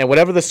 And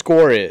whatever the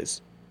score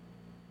is,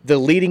 the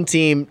leading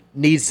team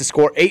needs to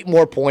score 8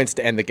 more points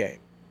to end the game.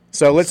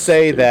 So let's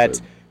say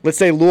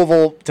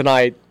Louisville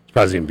tonight.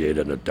 Surprised the NBA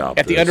doesn't adopt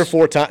at the under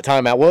 4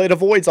 timeout. Well, it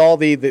avoids all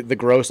the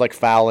gross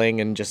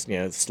fouling and just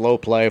slow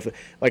play,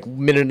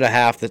 minute and a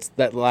half.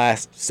 That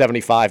last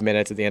 75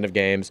 minutes at the end of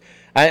games.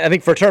 I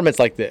think for tournaments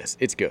like this,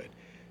 it's good.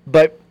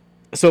 But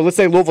so let's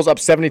say Louisville's up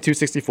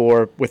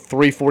 72-64 with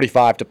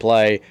 3:45 to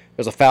play.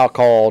 There's a foul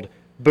called.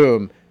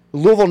 Boom.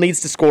 Louisville needs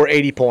to score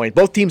 80 points.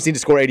 Both teams need to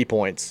score 80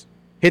 points,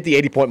 hit the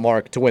 80-point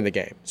mark to win the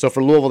game. So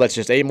for Louisville, that's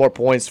just 8 more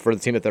points. For the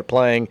team that they're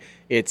playing,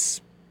 it's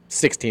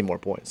 16 more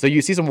points. So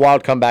you see some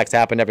wild comebacks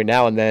happen every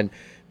now and then,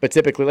 but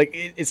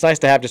typically, it's nice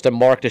to have just a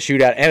mark to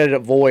shoot at, and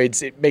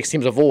it makes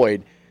teams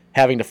avoid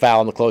having to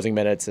foul in the closing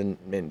minutes and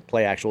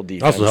play actual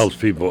defense. Also helps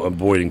people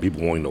avoiding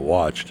people wanting to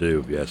watch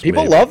too. Yes,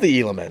 people love the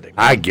Elam ending.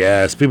 I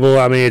guess people.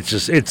 Yeah. I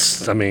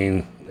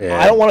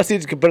don't want to see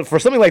it, but for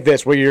something like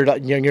this where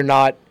you're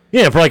not.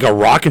 Yeah, for a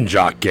rock and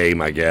jock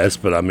game, I guess.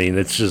 But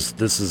it's just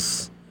this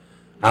is.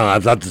 I don't know. I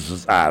thought this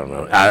was. I don't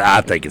know. I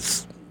think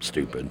it's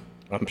stupid.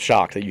 I'm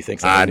shocked that you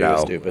think something new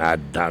is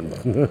stupid.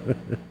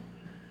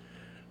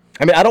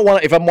 I mean, I don't want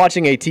to, if I'm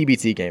watching a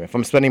TBT game, if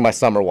I'm spending my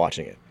summer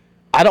watching it,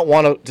 I don't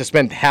want to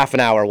spend half an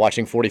hour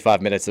watching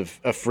 45 minutes of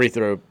free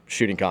throw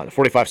shooting content,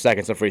 45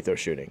 seconds of free throw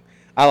shooting.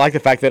 I like the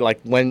fact that, like,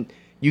 when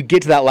you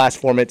get to that last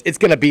 4 minutes, it's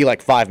going to be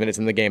like 5 minutes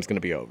and the game's going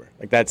to be over.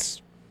 Like,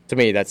 that's, to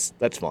me, that's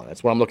fun.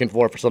 That's what I'm looking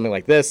for something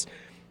like this,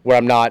 where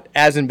I'm not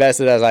as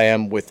invested as I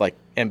am with, like,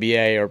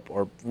 NBA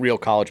or real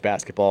college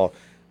basketball.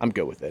 I'm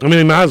good with it. I mean,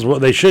 they might as well.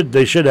 They should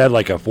add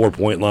like a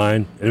 4-point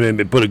line and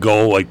then put a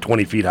goal like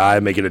 20 feet high,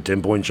 make it a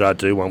 10-point shot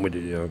too. Why don't we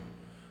do?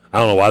 I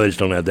don't know why they just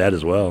don't have that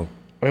as well.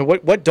 I mean,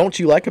 what don't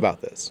you like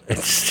about this?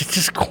 It's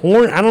just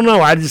corn. I don't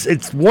know. It's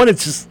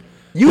just.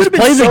 You would have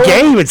play the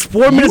game. It's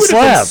 4 minutes left. You would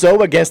have been left.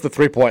 so against the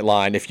 3-point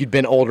line if you'd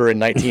been older in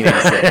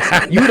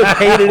 1986. You would have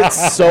hated it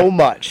so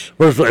much.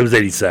 Well, it was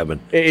 87.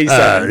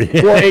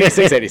 87. Well,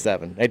 86,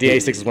 87.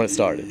 1986 is when it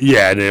started.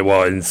 Yeah,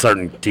 and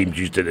certain teams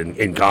used it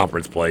in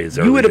conference plays.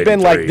 You would have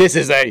been like,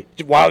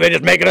 why don't they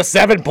just make it a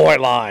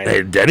 7-point line?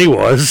 Hey, Denny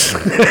was.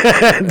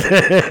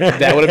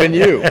 That would have been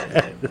you.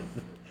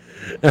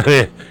 I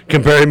mean,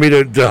 comparing me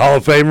to Hall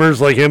of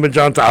Famers like him and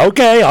John Tyler.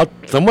 Okay, I'll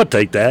somewhat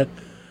take that.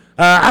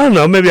 I don't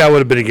know. Maybe I would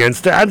have been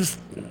against it. I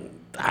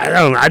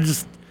don't know.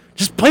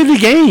 Just play the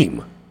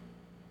game.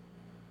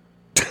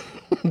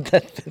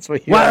 That's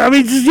what you. I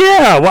mean,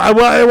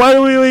 Why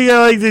do we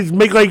like just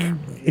make like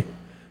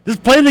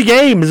just play the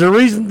game? Is there a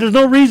reason? There's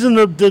no reason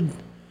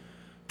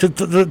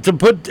to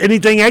put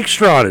anything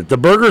extra on it. The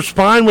burger's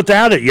fine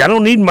without it. I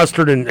don't need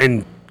mustard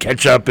and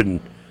ketchup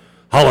and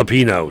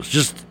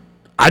jalapenos.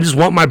 I just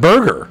want my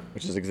burger.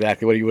 Which is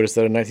exactly what you would have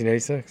said in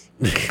 1986.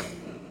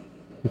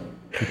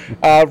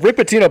 Rick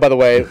Pitino, by the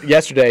way,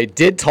 yesterday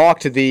did talk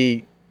to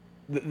the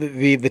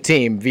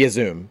team via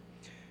Zoom,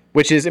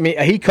 which is, I mean,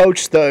 he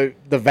coached the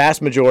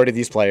vast majority of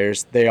these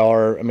players. They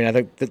are, I mean, I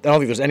don't think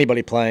there's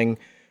anybody playing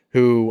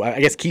who, I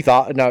guess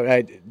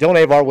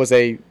Dylan Avar was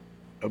a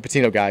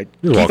Pitino guy.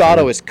 Keith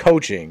Otto is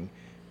coaching,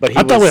 but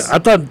I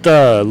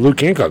thought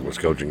Luke Hancock was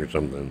coaching or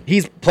something.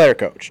 He's player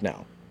coach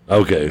now.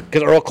 Okay.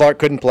 Because Earl Clark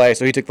couldn't play,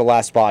 so he took the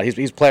last spot.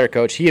 He's player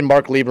coach. He and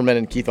Mark Lieberman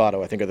and Keith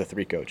Otto, I think, are the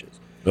 3 coaches.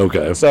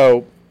 Okay.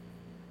 So,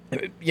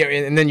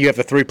 and then you have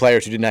the 3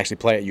 players who didn't actually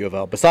play at U of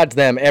L. Besides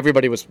them,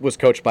 everybody was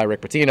coached by Rick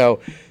Pitino.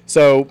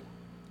 So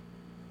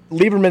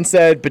Lieberman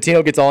said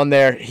Pitino gets on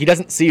there. He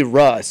doesn't see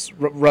Russ.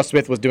 Russ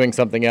Smith was doing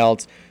something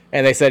else.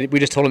 And they said, we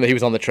just told him that he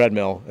was on the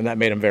treadmill, and that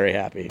made him very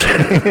happy.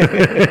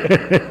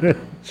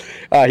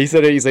 He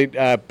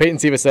said, Peyton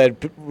Siva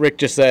said, Rick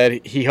just said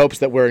he hopes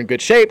that we're in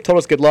good shape, told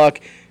us good luck,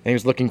 and he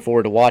was looking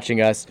forward to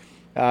watching us.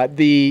 Who are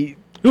the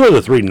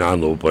 3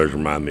 non-Louisville players?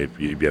 Remind me if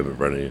you have it in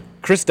front of you.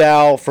 Chris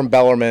Dow from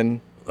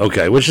Bellarmine.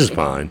 Okay, which is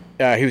fine.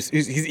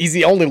 He's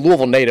the only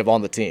Louisville native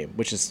on the team,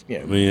 which is, I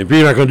mean, if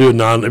you're going to do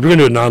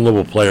a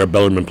non-Louisville player, a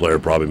Bellarmine player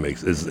probably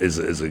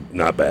is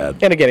not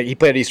bad. And again, he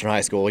played at Eastern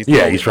High School. He's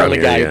he's the only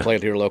guy here, who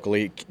played here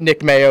locally.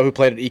 Nick Mayo, who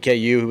played at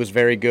EKU, who was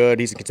very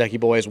good. He's a Kentucky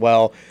boy as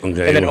well.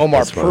 Okay, and then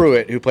Omar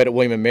Pruitt, who played at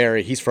William &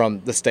 Mary. He's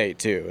from the state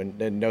too,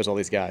 and knows all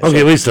these guys. Okay, so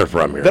at least they're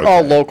from here. They're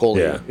all local,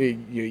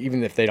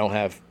 even if they don't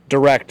have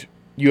direct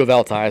U of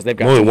L ties. They've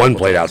got only one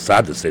played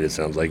outside the state. It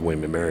sounds like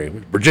William & Mary,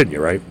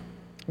 Virginia, right?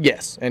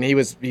 Yes, and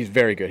he's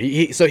very good.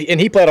 He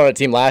played on a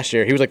team last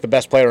year. He was like the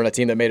best player on a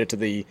team that made it to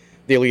the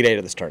Elite Eight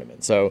of this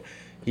tournament. So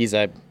he's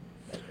I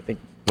think.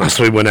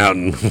 So he went out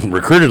and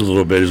recruited a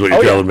little bit, is what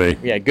you're telling me.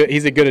 Yeah, good.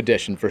 He's a good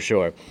addition for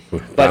sure.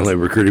 Finally,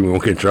 recruiting we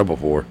won't get in trouble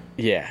for.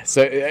 Yeah.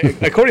 So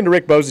according to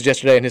Rick Bozes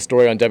yesterday in his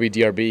story on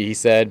WDRB, he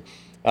said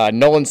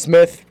Nolan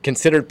Smith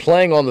considered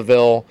playing on the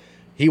Ville.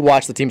 He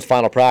watched the team's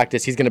final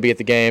practice. He's going to be at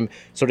the game.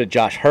 So did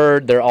Josh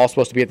Hurd. They're all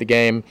supposed to be at the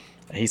game.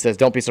 He says,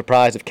 don't be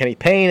surprised if Kenny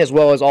Payne, as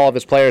well as all of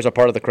his players, are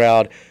part of the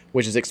crowd,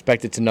 which is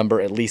expected to number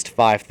at least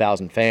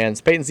 5,000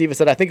 fans. Peyton Siva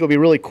said, I think it would be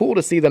really cool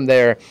to see them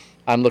there.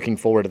 I'm looking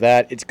forward to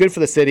that. It's good for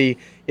the city.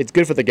 It's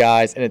good for the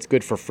guys, and it's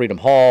good for Freedom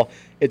Hall.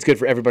 It's good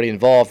for everybody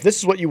involved. This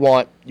is what you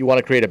want. You want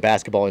to create a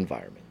basketball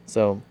environment.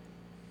 So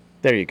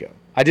there you go.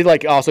 I did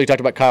like also, he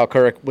talked about Kyle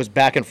Kirk was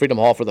back in Freedom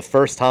Hall for the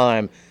first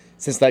time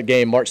since that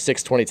game, March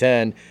 6, 2010,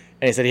 and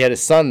he said he had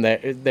his son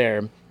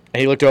there. And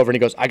he looked over and he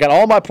goes, I got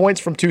all my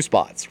points from 2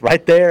 spots,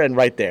 right there and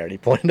right there. And he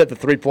pointed at the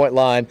 3-point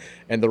line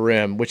and the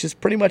rim, which is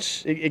pretty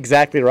much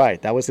exactly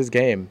right. That was his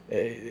game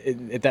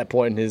at that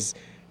point in his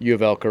U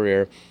of L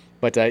career.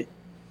 But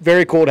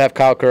very cool to have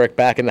Kyle Kirk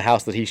back in the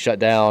house that he shut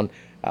down.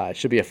 It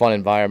should be a fun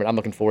environment. I'm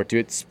looking forward to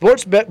it.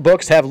 Sports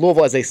books have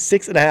Louisville as a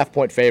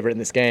 6.5-point favorite in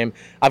this game.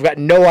 I've got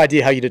no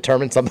idea how you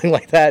determine something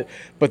like that,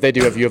 but they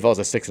do have U of L as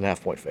a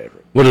 6.5-point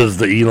favorite. What does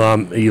the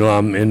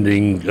Elam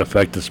ending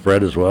affect the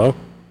spread as well?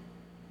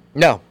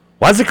 No.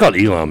 Why is it called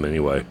Elam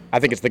anyway?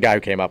 I think it's the guy who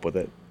came up with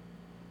it.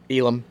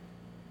 Elam.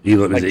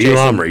 Elam, like is it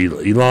Elam or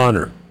Elon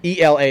or?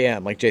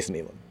 ELAM, like Jason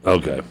Elam.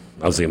 Okay.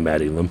 I was thinking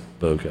Matt Elam,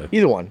 but okay.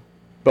 Either one.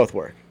 Both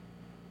work.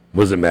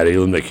 Was it Matt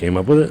Elam that came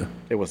up with it?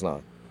 It was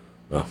not.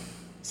 Oh.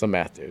 Some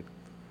math dude.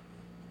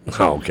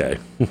 Oh, okay.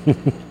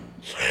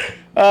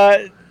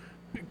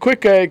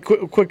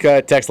 Quick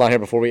text line here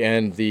before we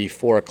end the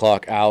 4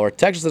 o'clock hour.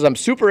 Texas says, I'm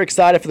super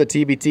excited for the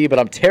TBT, but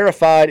I'm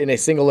terrified in a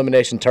single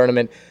elimination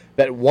tournament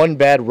that one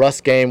bad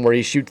Russ game where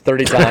he shoots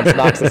 30 times,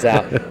 knocks us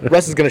out.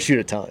 Russ is going to shoot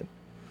a ton.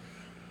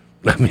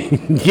 I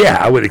mean, yeah,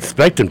 I would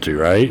expect him to,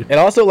 right? And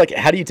also, like,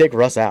 how do you take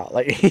Russ out?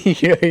 Like,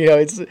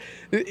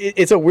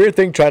 it's a weird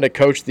thing trying to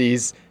coach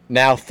these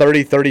now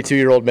 30,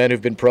 32-year-old men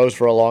who've been pros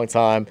for a long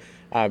time.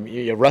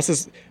 Russ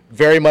is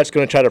very much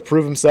going to try to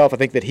prove himself. I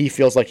think that he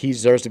feels like he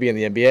deserves to be in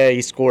the NBA.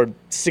 He scored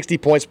 60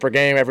 points per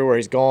game everywhere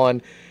he's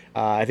gone.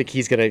 I think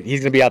he's gonna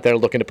be out there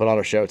looking to put on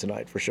a show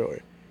tonight for sure,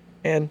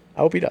 and I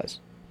hope he does.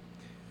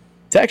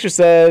 Texture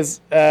says,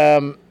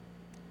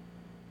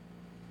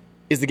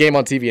 "Is the game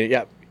on TV?"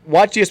 Yeah,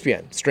 watch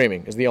ESPN.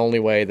 Streaming is the only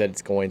way that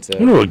it's going to. I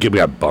wonder what game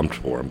got bumped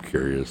for. I'm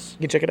curious.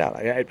 You can check it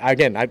out.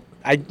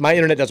 My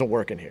internet doesn't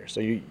work in here, so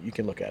you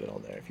can look at it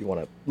on there if you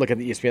want to look at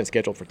the ESPN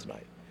schedule for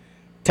tonight.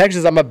 Texas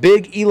says, "I'm a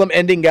big Elam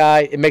ending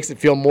guy. It makes it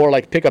feel more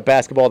like pickup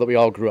basketball that we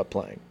all grew up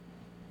playing."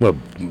 What,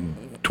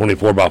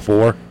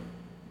 24x4?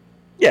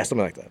 Yeah,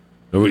 something like that.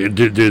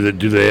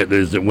 Do they?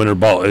 Is it winter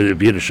ball?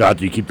 If you hit a shot,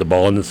 do you keep the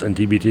ball in this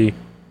NTBT?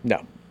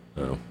 No.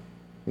 Oh.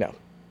 No.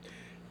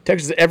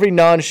 Texas says, "Every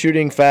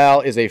non-shooting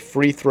foul is a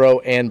free throw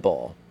and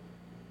ball."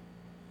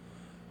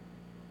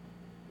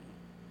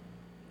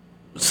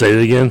 Say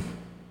it again.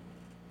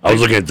 I was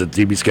looking at the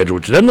TV schedule,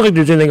 which doesn't look like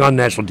there's anything on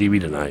national TV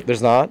tonight.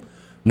 There's not?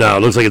 No,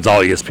 it looks like it's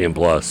all ESPN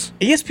Plus.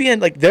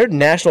 ESPN, like, their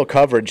national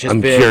coverage has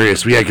I'm been...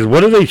 curious. Yeah, because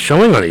what are they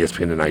showing on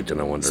ESPN tonight,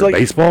 then, I wonder? So, like,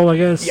 baseball, I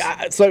guess?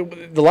 Yeah, so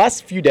the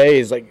last few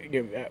days, like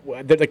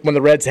when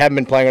the Reds haven't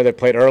been playing or they've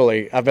played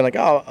early, I've been like,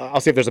 oh, I'll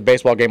see if there's a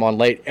baseball game on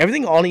late.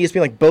 Everything on ESPN,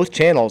 like both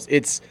channels,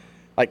 it's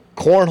like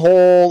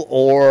cornhole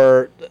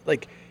or,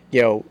 like,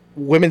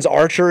 women's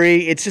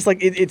archery. It's just like,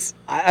 it's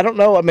I don't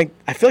know. I mean,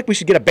 I feel like we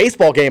should get a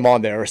baseball game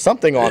on there or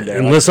something on there.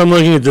 Unless I'm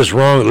looking at this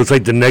wrong, it looks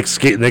like the next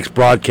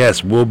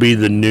broadcast will be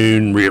the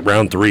noon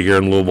round 3 here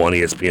in Louisville on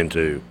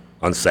ESPN2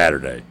 on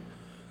Saturday.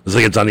 Looks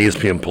like it's on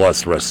ESPN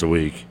Plus the rest of the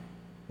week.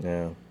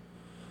 Yeah.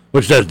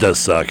 Which does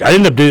suck. I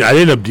ended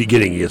up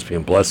getting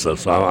ESPN Plus though,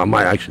 so I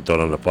might actually throw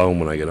it on the phone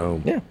when I get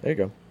home. Yeah, there you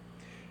go.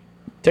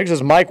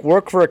 Texas Mike,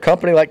 work for a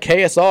company like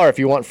KSR if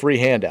you want free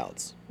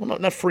handouts. Well,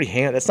 not free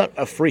hand. That's not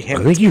a free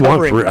handout. I think you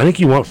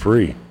want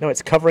free. No,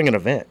 it's covering an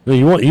event. No,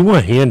 you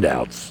want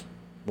handouts.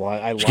 Well,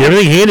 I just get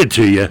everything handed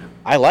to you.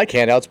 I like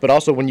handouts, but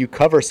also when you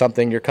cover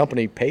something, your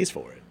company pays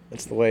for it.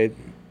 That's the way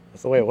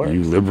it works.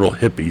 You liberal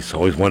hippies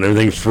always want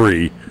everything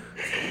free.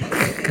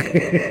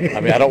 I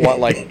mean, I don't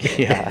want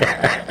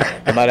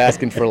I'm not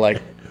asking for I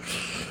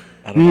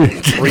don't know,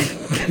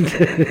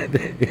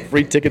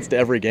 free tickets to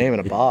every game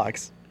in a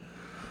box.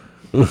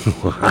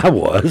 I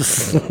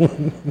was.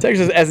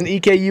 Texas, as an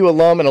EKU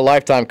alum and a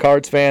lifetime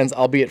Cards fans,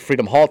 I'll be at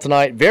Freedom Hall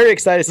tonight. Very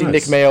excited to see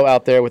Nick Mayo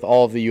out there with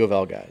all of the U of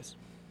L guys.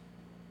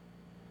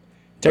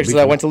 Texas,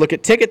 I went to look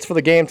at tickets for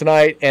the game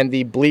tonight, and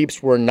the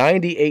bleeps were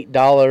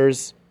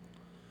 $98.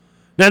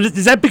 Now,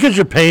 is that because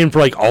you're paying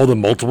for all the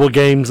multiple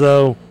games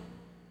though?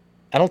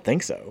 I don't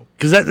think so.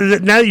 Because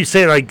now that you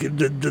say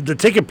it, the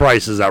ticket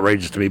price is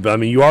outrageous to me, but I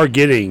mean you are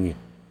getting.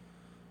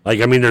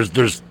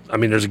 There's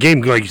a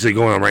game like you say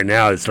going on right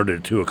now. It started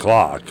at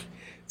 2:00.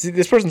 See,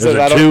 this person says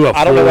I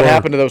don't know what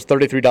happened to those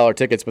 $33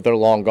 tickets, but they're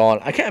long gone.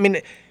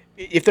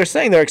 If they're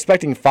saying they're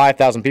expecting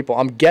 5,000 people,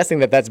 I'm guessing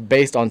that's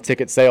based on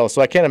ticket sales.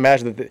 So I can't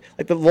imagine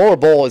that the lower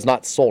bowl is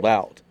not sold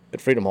out at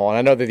Freedom Hall, and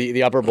I know that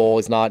the upper bowl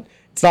is not.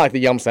 It's not like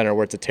the Yum Center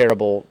where it's a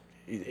terrible.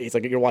 It's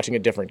like you're watching a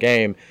different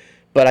game,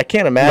 but I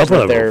can't imagine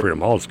that they're. Freedom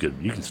Hall is good.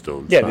 You can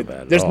still. It's not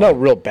bad there's at no all.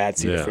 real bad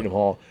seat at Freedom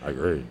Hall. I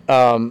agree.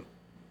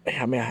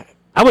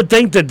 I would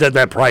think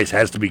that price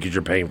has to be because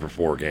you're paying for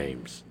 4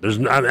 games. There's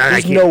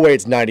no way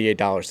it's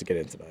 $98 to get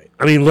in tonight.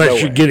 I mean,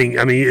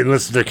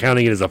 unless they're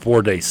counting it as a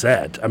 4-day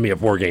set. I mean, a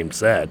 4-game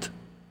set.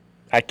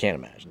 I can't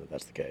imagine that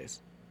that's the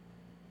case.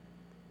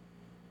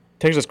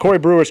 Texas Corey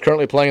Brewer is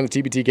currently playing in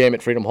the TBT game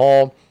at Freedom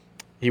Hall.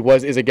 He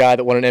is a guy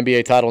that won an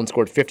NBA title and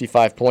scored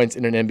 55 points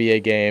in an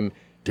NBA game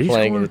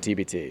playing in the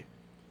TBT.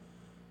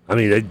 I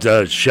mean,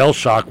 Shell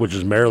Shock, which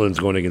is Maryland's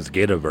going against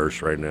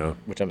Gataverse right now.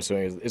 Which I'm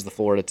assuming is the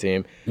Florida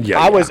team.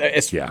 Yeah,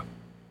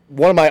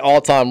 one of my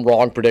all-time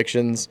wrong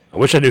predictions. I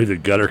wish I knew who the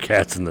Gutter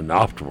Cats and the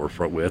Noft were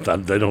with.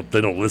 They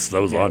don't list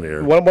those on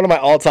here. One of my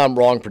all-time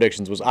wrong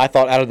predictions was I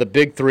thought out of the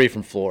big 3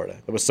 from Florida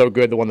that was so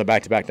good that won the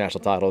back-to-back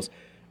national titles,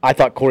 I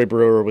thought Corey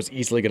Brewer was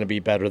easily going to be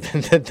better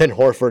than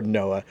Horford and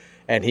Noah,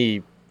 and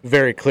he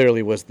very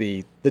clearly was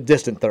the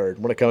distant third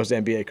when it comes to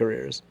NBA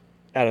careers.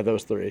 Out of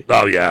those 3.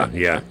 Oh, yeah.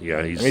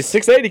 He's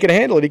 6'8", he can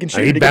handle it. He can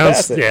shoot. He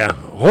bounced, can pass it. Yeah.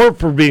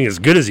 Horford being as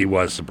good as he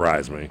was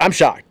surprised me. I'm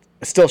shocked.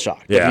 Still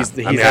shocked. Yeah.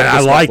 I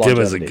liked him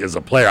as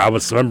a player. I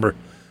remember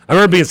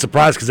being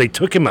surprised because they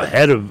took him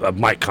ahead of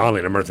Mike Conley.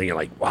 And I remember thinking,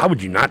 why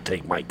would you not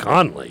take Mike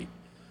Conley?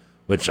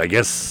 Which I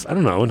guess, I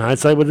don't know, in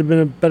hindsight would have been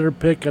a better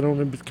pick. I don't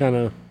know. It's kind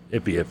of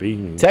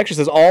iffy. Texas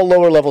says all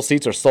lower-level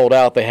seats are sold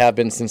out. They have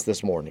been since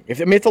this morning. If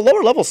the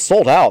lower level's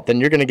sold out,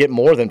 then you're going to get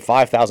more than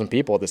 5,000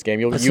 people at this game.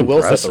 You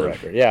will set the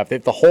record. Yeah,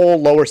 if the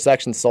whole lower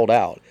section's sold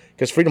out.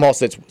 Because Freedom Hall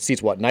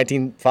seats what,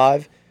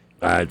 19.5?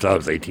 I thought it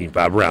was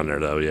 18.5, around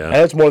there, though, yeah. And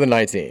it's more than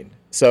 19.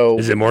 So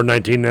is it more than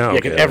 19 now? Yeah,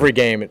 because every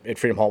game at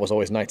Freedom Hall was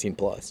always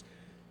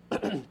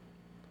 19+.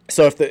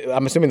 So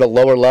I'm assuming the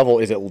lower level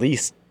is at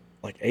least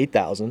like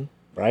 8,000,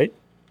 right?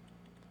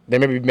 There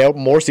may be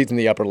more seats in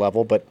the upper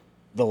level, but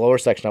the lower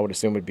section I would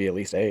assume would be at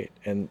least 8.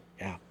 And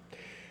yeah,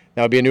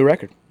 that would be a new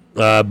record.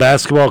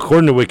 Basketball,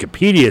 according to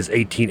Wikipedia, is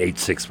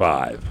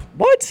 18,865.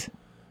 What?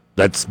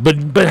 But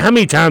how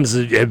many times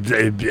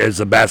has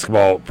a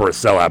basketball for a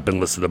sellout been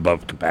listed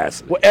above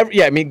capacity? Well,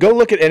 I mean, go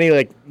look at any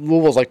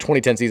Louisville's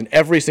 2010 season.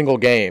 Every single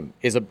game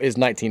is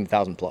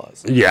 19,000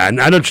 plus. Yeah, and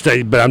I know what you're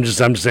saying, but I'm just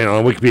saying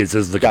on Wikipedia it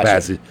says the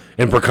capacity,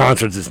 and for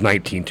concerts it's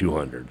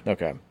 19,200.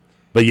 Okay.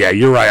 But yeah,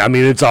 you're right. I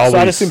mean, it's always. So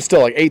I'd assume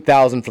still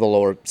 8,000 for the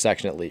lower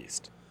section at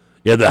least.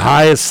 Yeah, the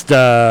highest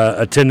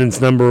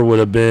attendance number would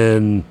have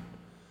been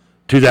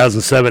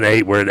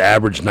 2007-8, where it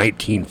averaged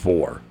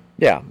 19,400.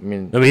 Yeah, I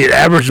mean, it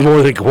averaged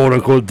more than quote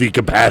unquote the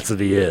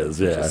capacity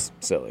is. Yeah, just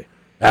silly.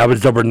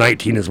 Averaged over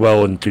 19 as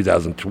well in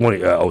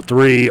 2020,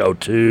 03,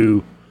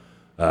 02,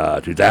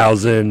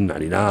 2000,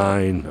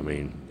 99. I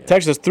mean, yeah.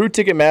 Texas through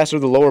Ticketmaster,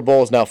 the lower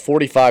bowl is now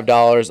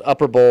 $45.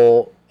 Upper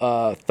bowl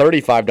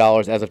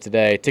 $35 as of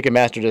today.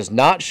 Ticketmaster does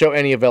not show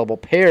any available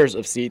pairs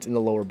of seats in the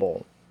lower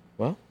bowl.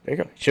 Well, there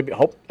you go. Should be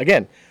hope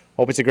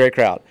it's a great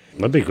crowd.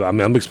 That'd be cool. I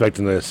mean, I'm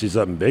expecting to see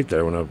something big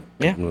there when I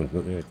click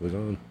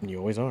on. You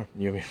always are.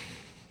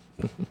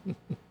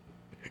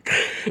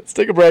 Let's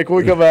take a break. When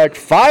we come back,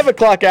 5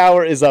 o'clock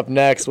hour is up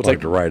next. We'll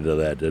take right to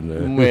that, didn't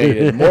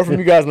it? More from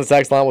you guys on the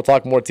text line. We'll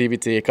talk more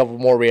TBT. A couple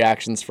more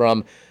reactions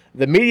from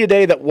the media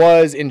day that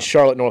was in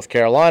Charlotte, North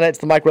Carolina. It's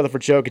the Mike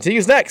Rutherford Show.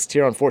 Continues next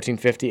here on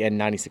 1450 and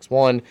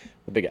 96.1,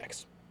 the Big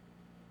X.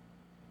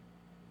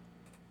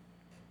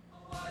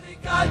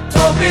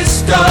 Arigato,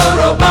 Mr.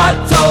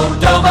 Roboto,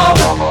 domo,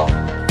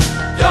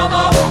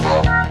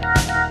 domo,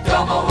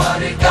 domo,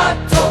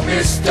 arigato,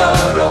 Mr.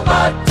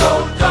 Roboto,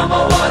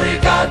 domo,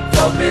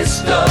 arigato,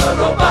 Mr.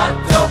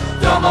 Roboto,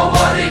 domo,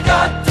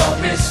 arigato,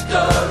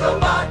 Mr.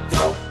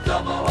 Roboto,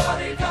 domo,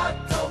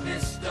 arigato,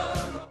 Mr.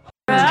 Roboto.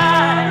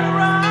 Right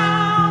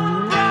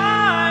around,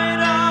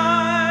 bright-eyed,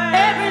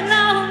 every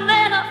now and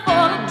then I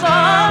fall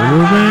apart.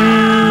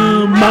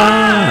 Around my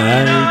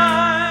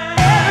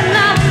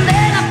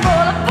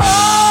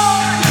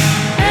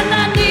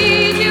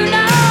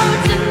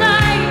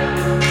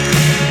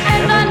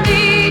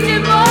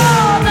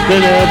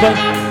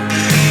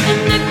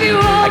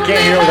I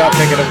can't hear without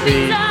thinking of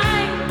the.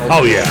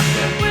 Oh yeah.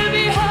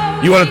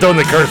 You want to throw in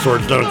the curse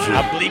words, don't you?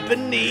 I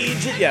bleeping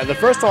need you. Yeah, the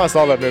first time I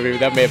saw that movie,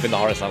 that may have been the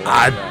hardest time.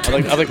 I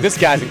was like, this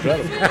guy's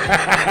incredible.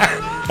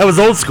 That was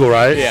old school,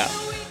 right? Yeah.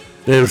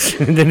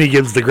 Then he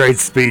gives the great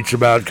speech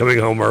about coming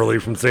home early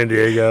from San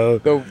Diego.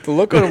 The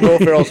look on Will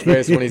Ferrell's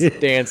face when he's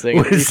dancing,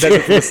 and he says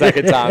it for the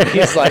second time.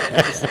 He's like,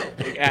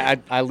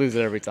 I lose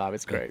it every time.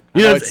 It's great.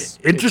 You know,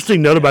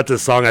 interesting note about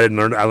this song I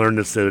learned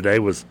this the other day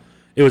was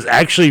it was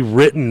actually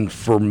written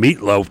for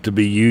Meatloaf to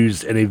be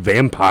used in a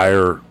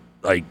vampire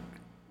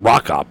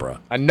rock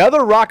opera.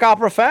 Another rock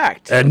opera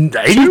fact. And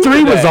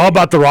 83 was all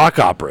about the rock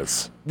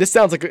operas. This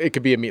sounds like it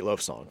could be a Meatloaf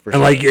song for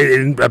and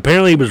sure.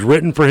 Apparently it was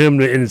written for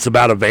him, and it's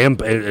about a vamp,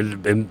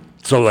 and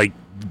so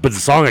but the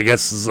song I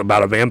guess is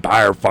about a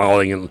vampire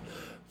falling in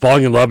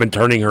love and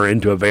turning her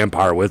into a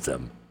vampire with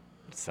him.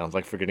 Sounds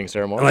like Forgetting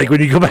Sarah Marshall. Like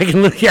when you go back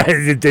and look, yeah,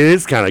 it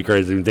is kind of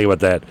crazy when you think about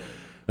that.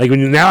 Like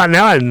when now I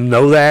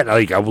know that.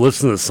 Like I've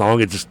listened to the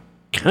song, it just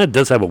kind of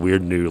does have a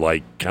weird new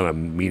kind of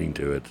meaning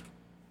to it.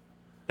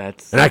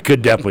 And I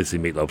could definitely see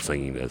Meatloaf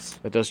singing this.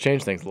 That does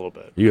change things a little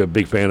bit. You a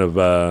big fan of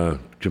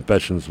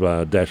Confessions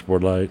by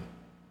Dashboard Light?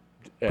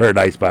 Yeah.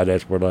 Paradise by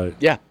Dashboard Light?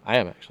 Yeah, I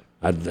am actually.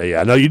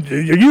 I know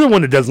you're the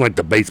one that doesn't like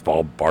the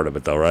baseball part of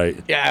it, though, right?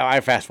 Yeah, I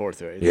fast forward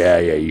through it. Yeah,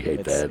 you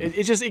hate that.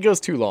 It goes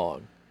too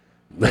long.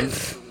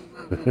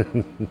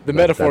 The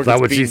metaphor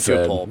gets beaten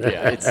to a pulp.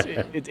 Yeah,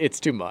 it's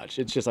too much.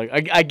 It's just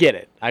like I get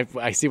it.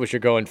 I see what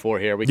you're going for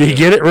here. Did you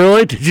get it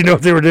really? Did you know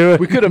what they were doing?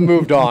 We could have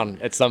moved on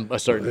at a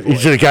certain point. You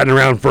should have gotten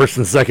around first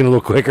and second a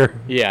little quicker.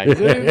 Yeah.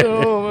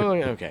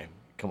 Okay.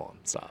 Come on.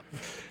 Stop.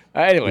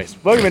 Anyways,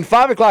 welcome in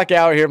 5 o'clock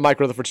hour here, Mike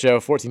Rutherford Show,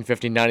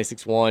 1450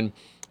 96.1,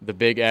 the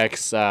Big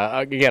X.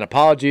 Again,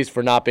 apologies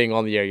for not being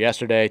on the air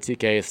yesterday.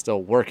 TK is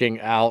still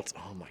working out.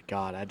 Oh my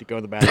God, I had to go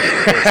to the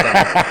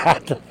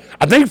bathroom.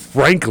 I think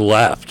Frank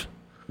left.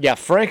 Yeah,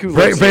 Frank, who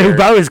lives here,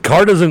 by the way, his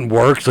car doesn't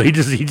work, so he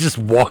just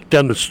walked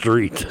down the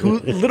street. Who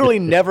literally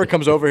never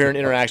comes over here and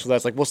interacts with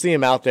us. Like, we'll see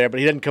him out there, but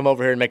he didn't come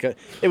over here and make a.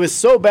 It was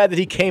so bad that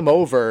he came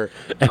over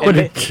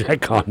and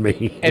check on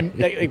me and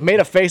made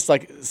a face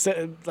like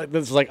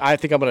this. Like, I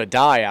think I'm gonna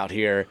die out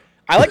here.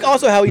 I like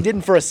also how he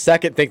didn't for a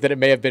second think that it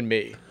may have been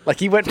me. Like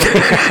he went.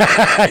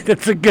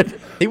 That's a good.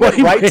 He went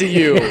right to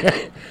you.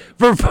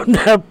 For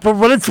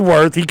what it's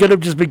worth, he could have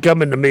just been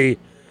coming to me.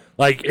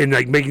 Making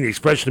the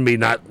expression to me,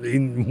 not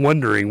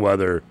wondering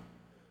whether,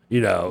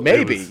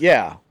 Maybe,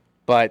 yeah.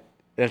 But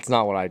that's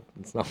not what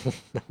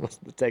that was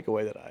the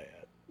takeaway that I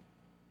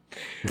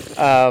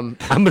had.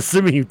 I'm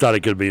assuming you thought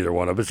it could be either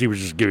one of us. He was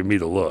just giving me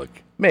the look.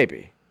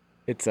 Maybe.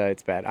 It's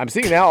bad. I'm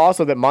seeing now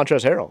also that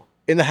Montrezl Harrell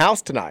in the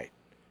house tonight.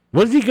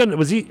 No,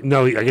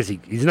 I guess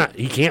he's not.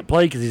 He can't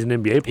play because he's an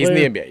NBA player? He's in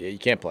the NBA. Yeah, you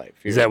can't play.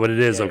 Is that what it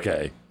is? Yeah,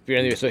 okay. If you're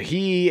in the NBA. So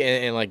he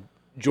and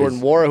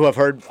Jordan Wara, who I've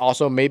heard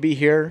also may be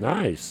here.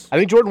 Nice. I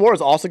think Jordan Wara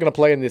is also going to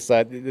play in this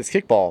this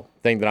kickball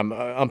thing that I'm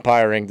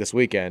umpiring this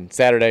weekend,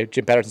 Saturday,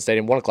 Jim Patterson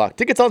Stadium, 1 o'clock.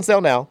 Tickets on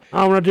sale now.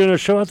 Oh, we're not doing a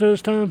show out there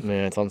this time?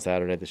 Yeah, it's on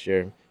Saturday this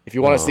year. If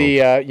you want to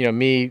see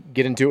me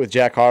get into it with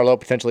Jack Harlow,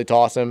 potentially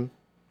toss him,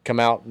 come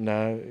out, and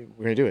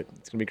we're going to do it.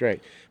 It's going to be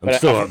great. I'm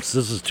still up. This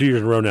is 2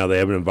 years in a row now. They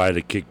haven't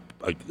invited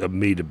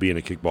me to be in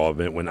a kickball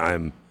event when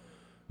I'm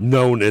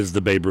known as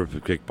the Babe Ruth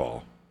of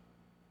kickball.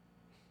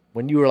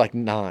 When you were like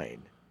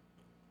 9.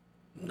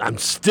 I'm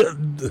still...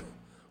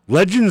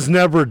 Legends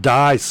never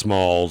die,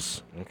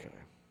 Smalls. Okay.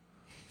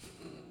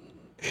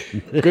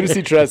 Good to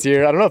see Trez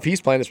here. I don't know if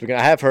he's playing this weekend.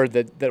 I have heard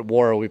that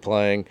Wara will be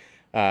playing.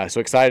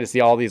 So excited to see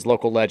all these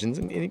local legends.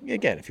 And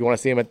again, if you want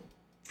to see him at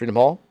Freedom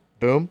Hall,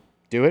 boom,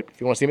 do it. If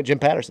you want to see him at Jim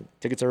Patterson,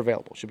 tickets are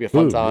available. Should be a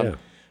fun time. Yeah.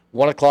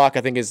 1 o'clock,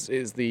 I think,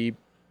 is the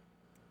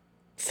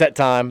set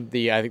time.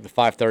 I think the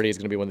 5:30 is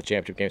going to be when the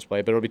championship games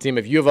play. But it'll be a team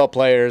of U of L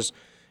players,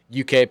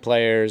 UK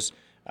players.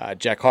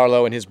 Jack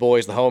Harlow and his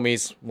boys, the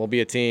homies, will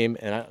be a team.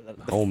 And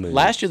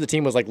last year the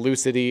team was like Lou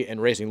City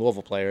and Racing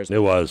Louisville players. It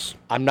was.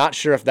 I'm not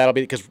sure if that'll be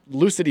because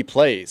Lou City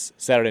plays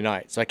Saturday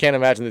night, so I can't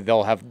imagine that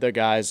they'll have their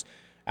guys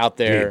out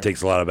there. It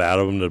takes a lot of out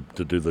of them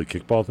to do the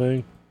kickball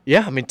thing.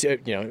 Yeah, I mean, I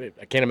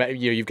can't imagine.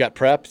 You've got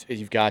prep,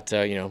 you've got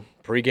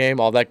pregame,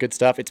 all that good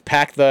stuff. It's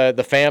packed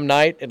the fam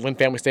night at Lynn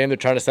Family Stadium. They're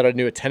trying to set a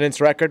new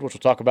attendance record, which we'll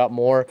talk about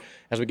more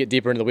as we get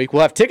deeper into the week.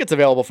 We'll have tickets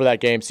available for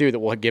that game too that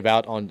we'll give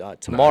out on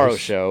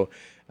tomorrow's show.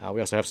 We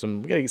also have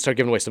we got to start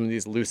giving away some of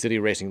these Lou City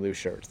Racing Lou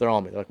shirts. They're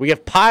on me. We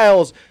have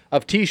piles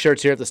of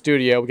T-shirts here at the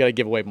studio. We got to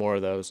give away more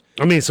of those.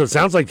 I mean, so it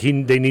sounds like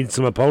they need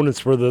some opponents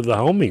for the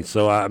homies.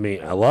 So, I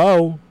mean,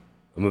 hello.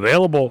 I'm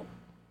available.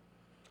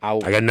 I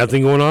got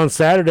nothing going on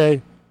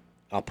Saturday.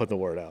 I'll put the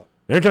word out.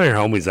 Every time you're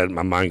homies,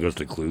 my mind goes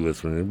to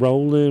Clueless when they're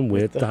rolling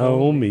with the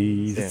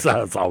homies. Yeah.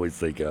 That's all I always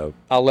think of.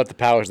 I'll let the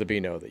powers that be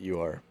know that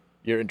you're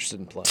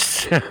interested in playing.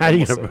 How are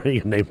you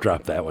going to name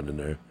drop that one in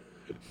there?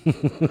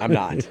 I'm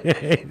not. Is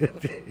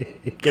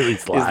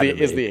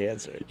the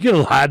answer. You could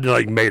have lied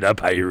to made up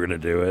how you were going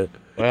to do it.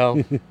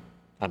 Well,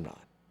 I'm not.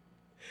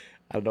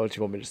 I don't know what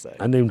you want me to say.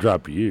 I name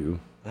drop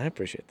you. I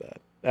appreciate that.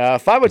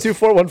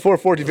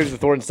 502-414-1450 is the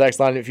Thornton's text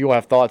line. If you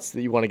have thoughts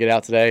that you want to get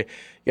out today, you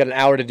got an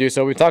hour to do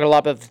so. We're talking a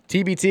lot about the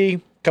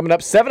TBT coming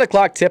up. 7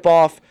 o'clock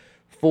tip-off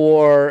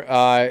for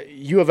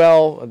U of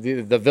L,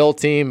 the Ville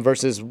team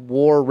versus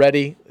War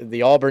Ready,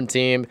 the Auburn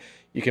team.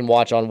 You can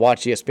watch on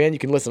Watch ESPN. You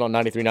can listen on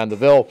 93.9 The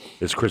Ville.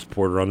 Is Chris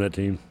Porter on that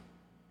team?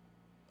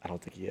 I don't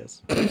think he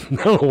is. I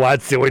don't know why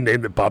it's the only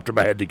name that popped in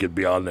my head he could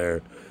be on there.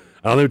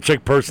 I don't even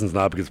check persons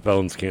not because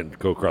felons can't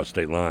go across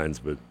state lines,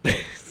 but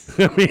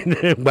I mean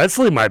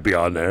Wesley might be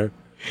on there.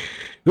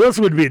 Who else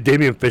would be?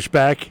 Damian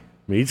Fishback? I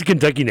mean, he's a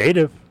Kentucky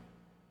native.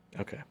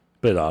 Okay.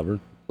 But Auburn.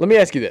 Let me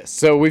ask you this.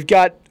 So we've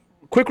got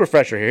quick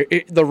refresher here.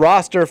 The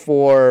roster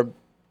for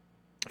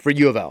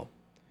U of L.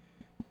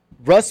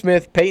 Russ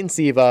Smith, Peyton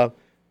Siva,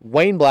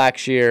 Wayne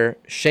Blackshear,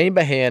 Shane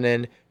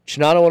Bohannon,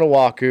 Chinano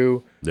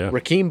Onuaku,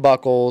 Rakeem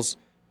Buckles,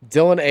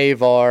 Dylan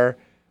Avar,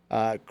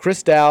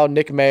 Chris Dow,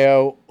 Nick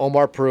Mayo,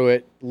 Omar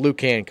Pruitt,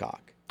 Luke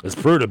Hancock. Is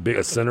Pruitt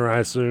a center, I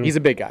assume? He's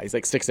a big guy. He's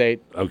like 6'8".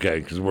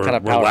 Okay, because we're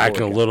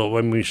lacking a little.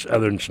 When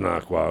other than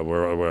Chinaqua,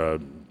 we're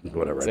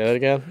whatever. Say that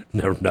again?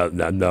 No.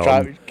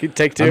 Try,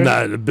 take two? I'm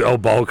not a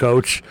ball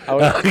coach.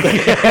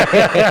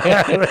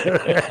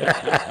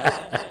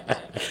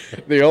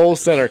 The old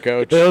center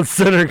coach. The old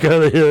center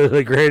coach,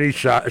 the granny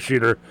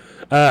shooter.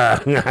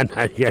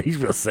 Yeah, he's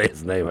going to say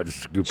his name. I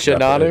just scooped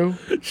Chinanu?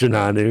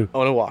 Chinanu.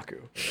 Onuaku.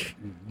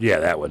 Yeah,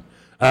 that one.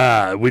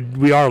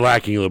 We are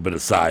lacking a little bit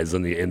of size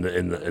in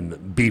the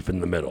beef in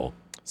the middle.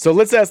 So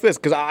let's ask this,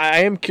 because I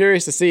am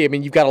curious to see. I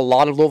mean, you've got a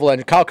lot of Louisville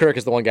legends. Kyle Kirk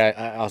is the one guy,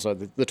 also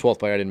the 12th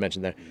player I didn't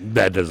mention there.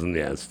 That doesn't,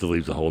 it still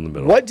leaves a hole in the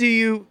middle. What do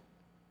you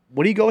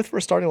go with for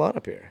a starting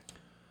lineup here?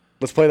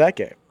 Let's play that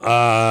game.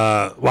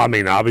 Well, I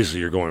mean, obviously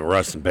you're going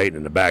Russ and Peyton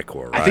in the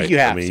backcourt, right? I think you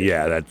have to.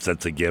 Yeah,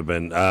 that's a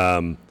given.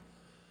 I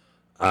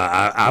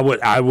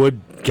would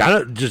kind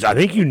of just. I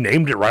think you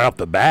named it right off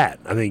the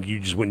bat. I think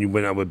when you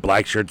went out with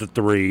Blackshear at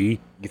 3.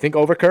 You think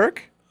over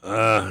Kirk?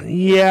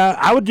 Yeah,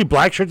 I would do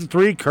Blackshear at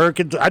 3. Kirk,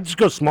 I'd just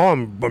go small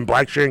and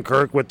Blackshear and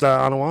Kirk with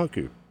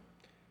Onuaku.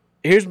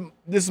 This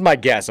is my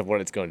guess of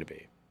what it's going to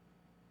be.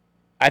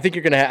 I think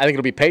you're gonna. I think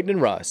it'll be Peyton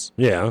and Russ.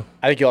 Yeah.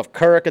 I think you'll have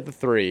Kirk at the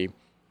 3.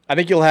 I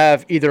think you'll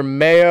have either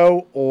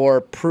Mayo or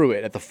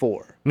Pruitt at the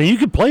 4. I mean, you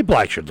could play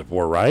Blackshear at the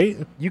 4, right?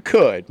 You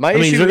could. I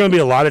mean, is there going to be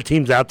a lot of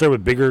teams out there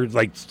with bigger,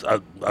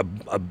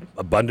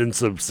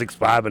 abundance of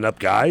 6'5" and up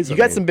guys? You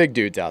got some big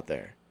dudes out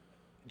there.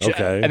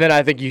 Okay. And then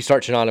I think you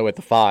start Chinano with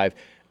the 5.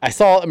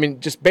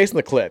 Just based on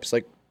the clips,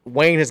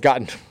 Wayne has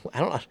gotten, I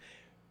don't know,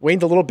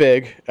 Wayne's a little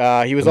big.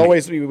 He was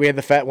always, we had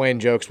the fat Wayne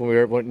jokes when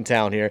we went in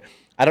town here.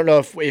 I don't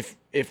know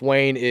if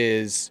Wayne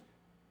is,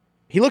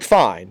 he looks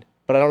fine,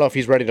 but I don't know if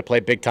he's ready to play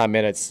big-time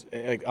minutes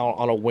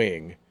on a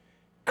wing.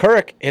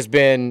 Kirk has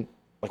been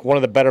one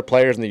of the better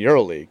players in the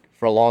EuroLeague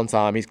for a long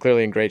time. He's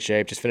clearly in great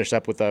shape. Just finished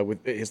up with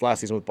his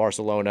last season with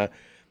Barcelona.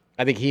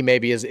 I think he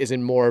maybe is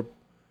in more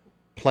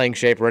playing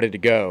shape, ready to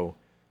go.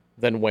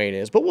 than Wayne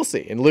is, but we'll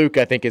see. And Luke,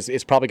 I think,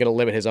 is probably going to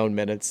limit his own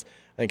minutes.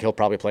 I think he'll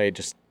probably play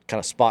just kind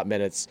of spot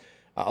minutes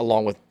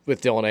along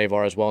with Dylan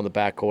Avar as well in the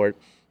backcourt.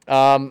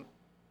 And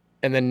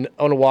then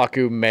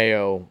Onuaku,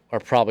 Mayo are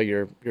probably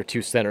your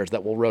two centers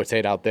that will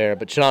rotate out there.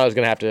 But Shinano's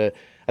going to have to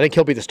 – I think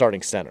he'll be the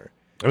starting center.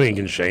 I mean,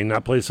 can Shane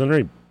not play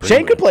center?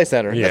 Shane could play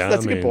center. Yeah,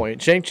 that's a good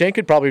point. Shane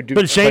could probably do.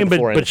 But Shane's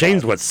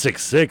what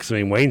 6'6". I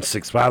mean, Wayne's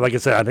 6'5". Like I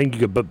said, I think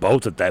you could put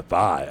both at that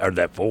 5 or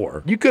that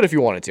 4. You could if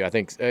you wanted to. I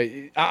think.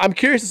 I'm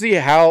curious to see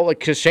how, like,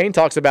 because Shane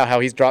talks about how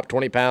he's dropped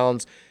 20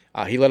 pounds.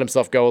 He let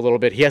himself go a little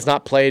bit. He has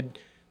not played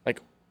like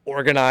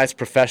organized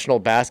professional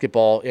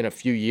basketball in a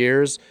few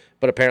years,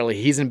 but apparently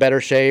he's in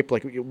better shape.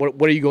 Like,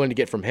 what are you going to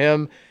get from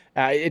him?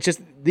 It's just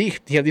these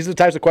are the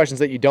types of questions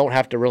that you don't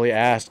have to really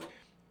ask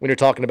when you're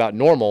talking about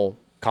normal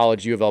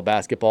college U of L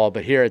basketball.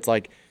 But here it's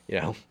like,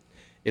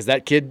 is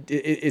that kid,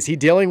 is he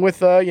dealing with,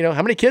 how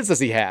many kids does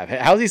he have?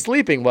 How's he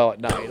sleeping well at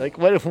night? Like,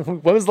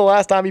 when was the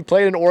last time he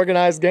played an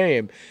organized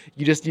game?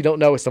 You don't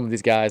know with some of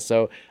these guys.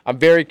 So I'm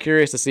very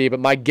curious to see, but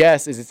my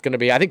guess is it's going to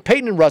be, I think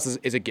Peyton and Russ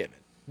is a given.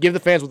 Give the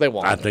fans what they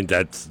want. I think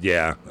that's,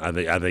 I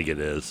think it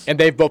is. And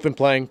they've both been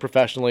playing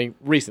professionally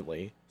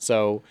recently.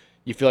 So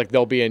you feel like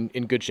they'll be in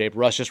good shape.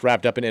 Russ just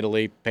wrapped up in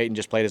Italy. Peyton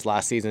just played his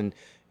last season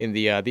in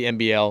the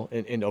NBL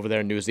in over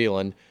there in New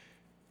Zealand.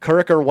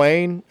 Kirk or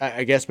Wayne,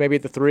 I guess maybe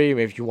at the 3.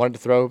 Maybe if you wanted to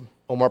throw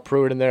Omar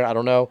Pruitt in there, I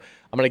don't know.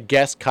 I'm going to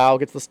guess Kyle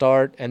gets the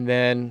start, and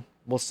then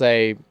we'll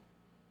say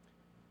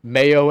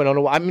Mayo and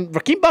Onowa. I mean,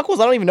 Rakeem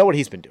Buckles, I don't even know what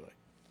he's been doing.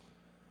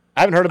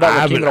 I haven't heard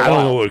about Rakeem in a while. I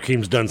don't know what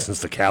Rakeem's done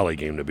since the Cali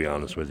game, to be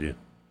honest with you.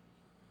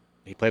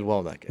 He played well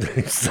in that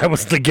game. That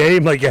was the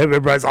game. Like,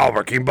 everybody's,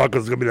 Rakeem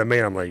Buckles is going to be the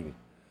man. I'm like,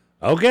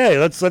 okay,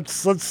 let's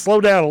slow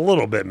down a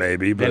little bit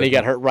maybe. But then he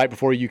got hurt right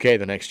before UK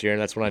the next year,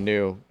 and that's when I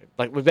knew.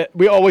 Like,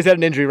 we always had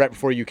an injury right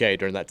before UK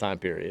during that time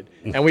period.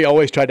 And we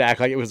always tried to act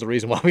like it was the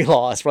reason why we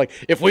lost. We're like,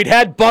 if we'd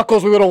had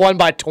Buckles, we would have won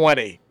by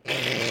 20.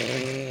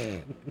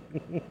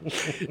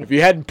 If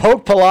you hadn't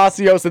poked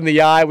Palacios in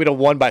the eye, we'd have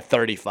won by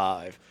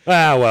 35.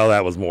 Well,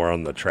 that was more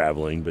on the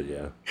traveling, but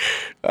yeah.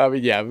 I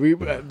mean, yeah,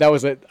 that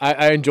was it.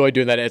 I enjoyed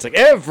doing that. It's like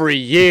every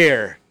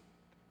year.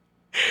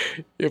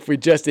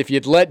 If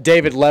you'd let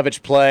David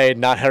Levitch play and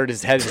not hurt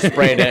his head and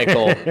sprained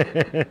ankle,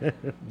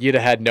 you'd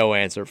have had no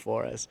answer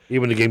for us.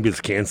 Even when the game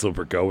gets canceled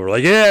for COVID, we're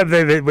like, if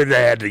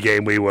they had the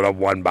game, we would have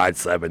won by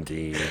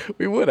 17.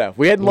 We would have.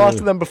 We hadn't lost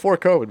to them before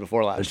COVID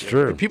before last year. That's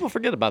true. And people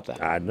forget about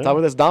that. I know. Talk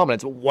about this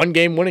dominance.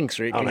 1-game winning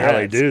streak. I don't know how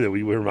they do that.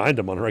 We remind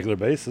them on a regular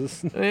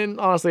basis. And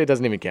honestly, it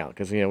doesn't even count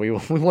because we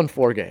won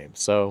 4 games.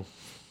 So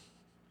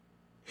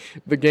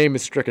the game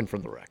is stricken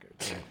from the record.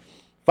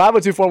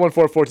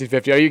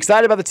 502-414-1450. Are you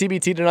excited about the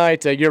TBT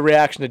tonight? Your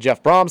reaction to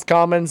Jeff Brom's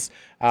comments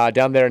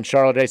down there in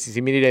Charlotte at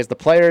ACC Media Days. The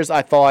players,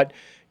 I thought,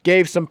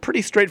 gave some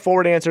pretty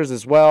straightforward answers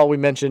as well. We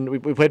mentioned, we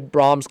played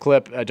Brom's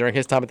clip during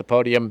his time at the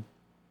podium.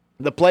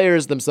 The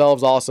players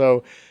themselves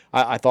also,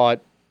 I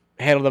thought,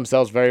 handled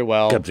themselves very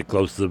well. Kept it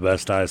close to the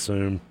best, I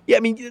assume. Yeah,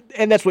 I mean,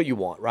 and that's what you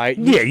want, right?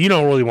 Yeah, you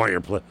don't really want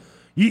your play.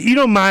 You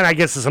don't mind, I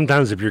guess,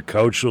 sometimes if your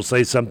coach will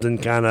say something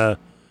kind of,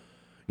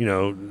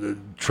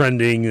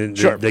 trending, and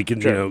they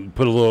can,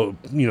 put a little,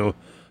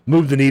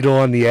 move the needle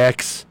on the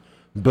X.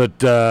 But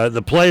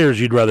the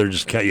players, you'd rather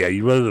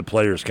the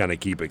players kind of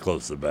keep it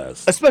close to the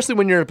best. Especially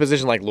when you're in a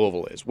position like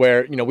Louisville is,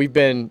 where, we've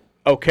been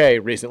okay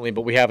recently,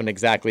 but we haven't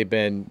exactly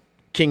been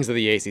kings of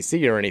the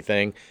ACC or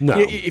anything. No.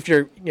 If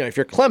you're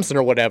Clemson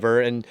or whatever,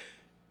 and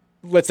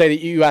let's say that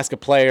you ask a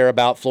player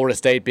about Florida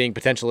State being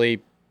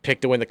potentially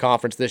picked to win the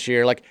conference this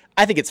year, like,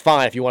 I think it's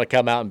fine if you want to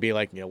come out and be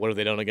like, what have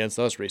they done against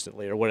us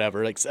recently or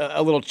whatever, like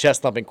a little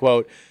chest thumping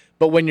quote.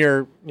 But when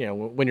you're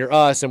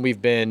us and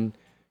we've been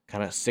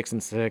kind of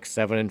 6-6,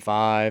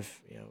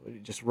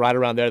 7-5, just right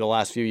around there the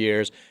last few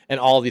years,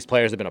 and all of these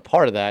players have been a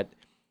part of that,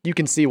 you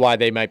can see why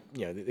they might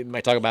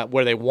talk about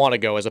where they want to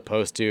go as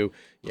opposed to,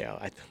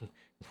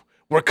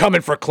 we're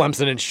coming for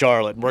Clemson and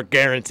Charlotte, and we're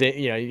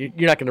guaranteeing,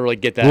 you're not going to really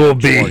get that. We'll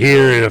be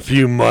here in a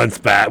few months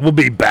back. We'll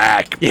be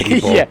back,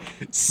 people. Yeah,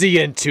 see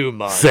you in 2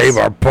 months. Save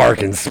our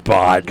parking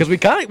spot. Because we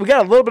got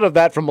a little bit of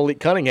that from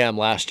Malik Cunningham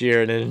last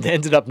year, and it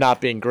ended up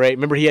not being great.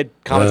 Remember, he had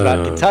comments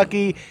about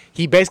Kentucky.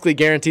 He basically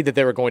guaranteed that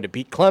they were going to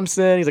beat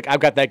Clemson. He's like, I've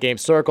got that game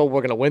circled.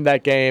 We're going to win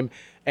that game.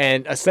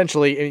 And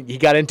essentially, he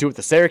got into it with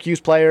the Syracuse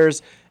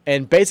players.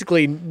 And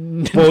basically,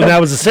 that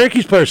was the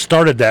Syracuse player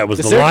started that was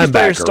the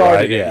linebacker,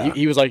 right? Yeah.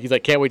 He was like,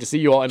 can't wait to see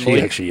you all. And he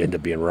actually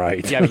ended up being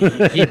right. Yeah,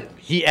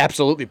 he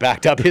absolutely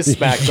backed up his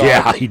smack talk.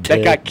 Yeah, he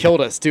did. That guy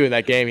killed us too in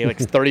that game. He had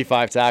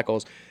 35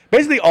 tackles.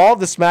 Basically, all of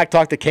the smack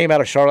talk that came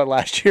out of Charlotte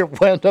last year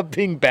wound up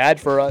being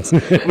bad for us.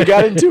 We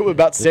got into it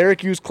about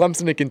Syracuse,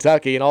 Clemson, and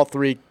Kentucky, and all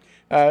three.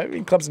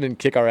 Clemson didn't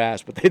kick our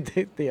ass, but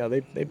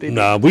they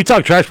No, we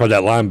talked trash about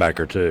that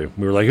linebacker too.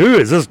 We were like, "Who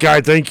does this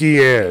guy think he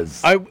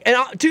is?"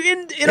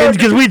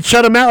 Because we'd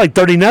shut him out like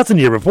 30-0 the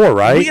year before,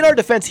 right? In our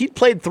defense, he'd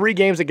played 3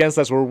 games against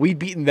us where we'd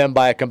beaten them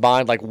by a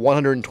combined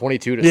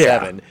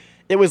 122-7.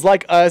 It was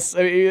like us.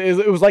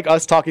 It was like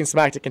us talking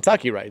smack to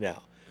Kentucky right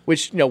now,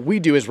 which we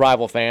do as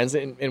rival fans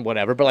and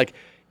whatever. But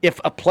if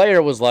a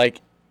player was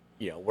like,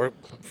 we're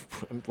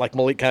like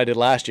Malik kind of did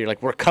last year.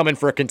 Like, we're coming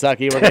for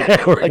Kentucky.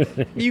 We're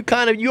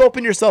you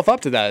open yourself up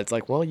to that. It's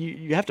like, well,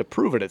 you have to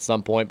prove it at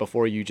some point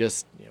before you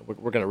just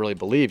we're going to really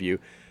believe you.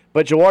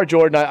 But Jawar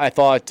Jordan, I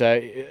thought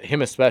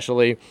him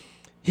especially,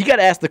 he got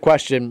asked the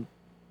question,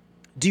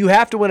 do you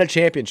have to win a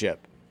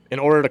championship in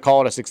order to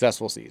call it a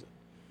successful season?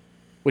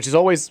 Which is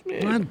always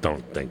I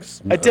don't think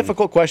so. A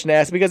difficult question to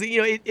ask because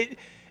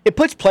it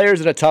puts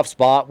players in a tough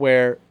spot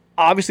where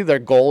obviously their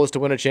goal is to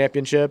win a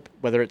championship,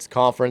 whether it's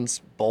conference,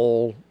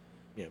 bowl,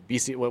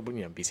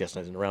 BCS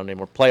isn't around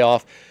anymore,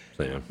 playoff.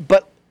 Yeah.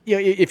 But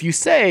if you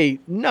say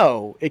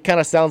no, it kind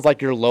of sounds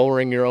like you're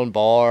lowering your own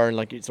bar and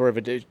like it's sort of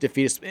a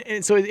defeatist.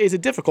 And so it's a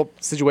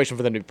difficult situation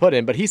for them to be put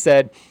in. But he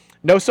said,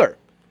 no, sir.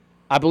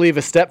 I believe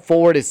a step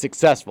forward is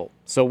successful.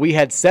 So we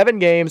had 7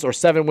 games or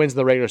 7 wins in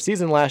the regular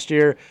season last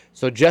year.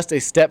 So just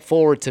a step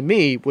forward to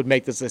me would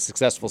make this a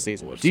successful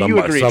season. Do you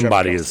agree?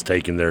 Somebody is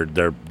taking their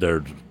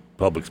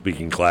public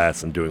speaking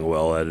class and doing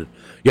well at it.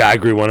 Yeah, I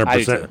agree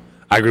 100%.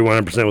 I agree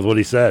 100% with what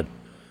he said.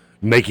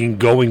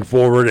 Going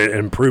forward and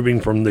improving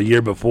from the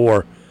year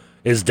before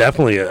is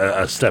definitely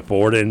a step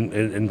forward and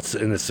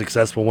a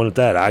successful one at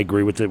that. I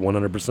agree with it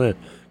 100%.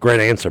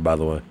 Great answer, by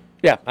the way.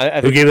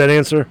 Yeah. Who gave that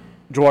answer?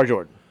 Jawar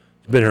Jordan.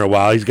 He's been here a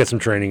while. He's got some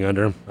training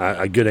under him.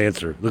 A good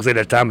answer. Looks like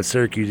that time at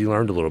Syracuse he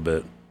learned a little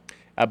bit.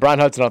 Brian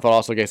Hudson, I thought,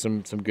 also gave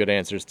some good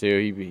answers,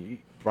 too.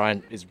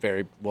 Brian is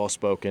very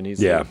well-spoken.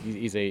 He's a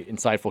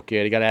insightful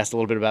kid. He got asked a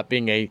little bit about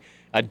being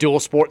a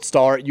dual sport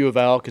star at U of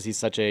L because he's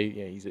such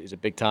he's a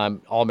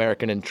big-time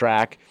All-American in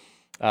track.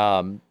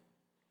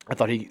 I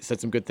thought he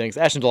said some good things.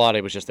 Ashton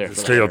Delade was just there.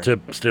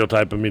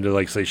 Stereotyping me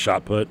to say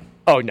shot put.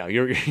 Oh no,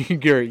 you're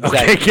exactly.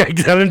 Okay, I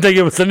didn't think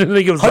it was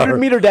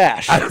 100-meter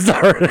dash. I'm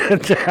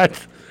sorry.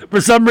 For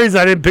some reason,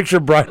 I didn't picture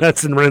Brian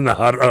Hudson running the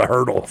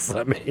hurdles.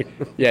 I mean,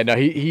 yeah, no,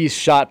 he's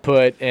shot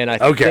put, and I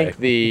think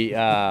the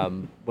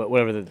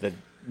whatever the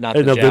not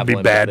the javelin. It'd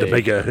be bad to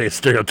make a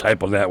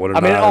stereotype on that one.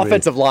 An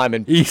offensive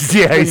lineman. When you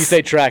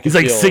say track, he's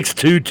like 6'2",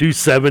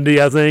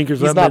 270, I think, or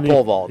something. He's not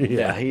pole vault.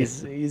 Yeah,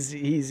 he's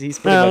pretty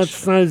much.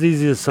 It's not as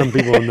easy as some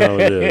people know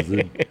it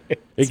is.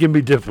 It can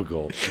be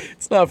difficult.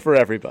 It's not for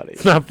everybody.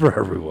 It's not for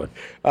everyone.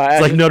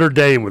 It's like Notre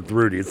Dame with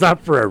Rudy. It's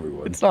not for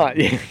everyone. It's not.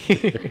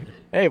 Hey,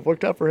 it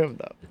worked out for him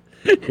though.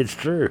 It's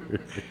true.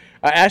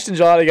 Ashton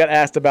Jelati got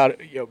asked about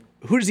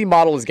who does he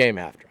model his game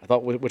after?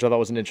 Which I thought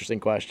was an interesting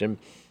question.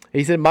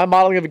 He said, my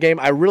modeling of a game,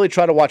 I really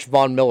try to watch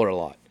Von Miller a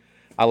lot.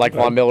 I like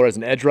Von Miller as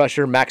an edge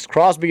rusher. Max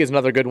Crosby is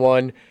another good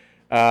one.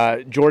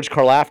 George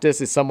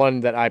Karlaftis is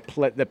someone that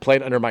that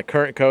played under my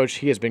current coach.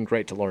 He has been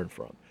great to learn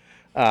from.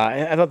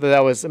 I thought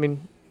that was,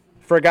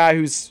 for a guy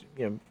who's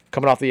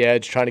coming off the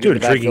edge, trying to get the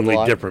backfield a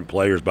lot. Different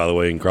players, by the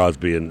way, in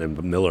Crosby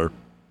and Miller.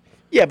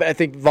 Yeah, but I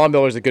think Von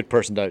Miller is a good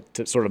person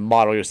to sort of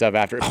model yourself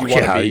after if you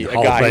want to be a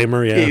Hall guy of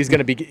Famer, who's going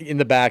to be in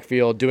the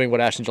backfield doing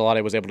what Ashton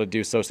Jelati was able to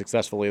do so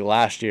successfully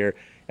last year,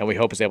 and we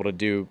hope is able to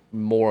do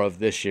more of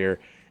this year.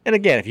 And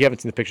again, if you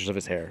haven't seen the pictures of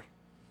his hair,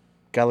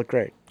 guy looked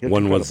great.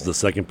 One was the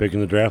second pick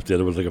in the draft. The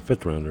other was like a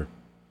 5th rounder.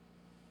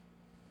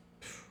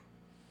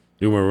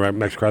 You remember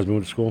Max Crosby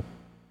went to school?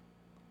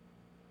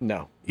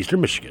 No.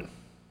 Eastern Michigan.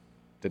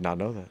 Did not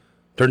know that.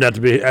 Turned out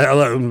to be, a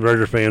lot of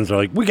Raiders fans are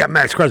like, we got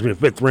Max Crosby in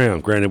the 5th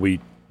round. Granted, we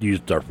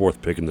used our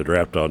 4th pick in the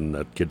draft on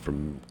that kid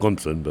from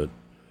Clemson, but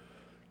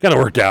kind of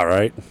worked out,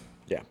 right?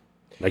 Yeah.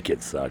 That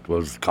kid sucked. What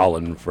was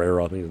Colin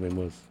Ferrero, I think his name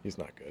was? He's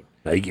not good.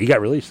 He got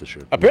released this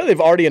year. Apparently,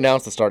 they've already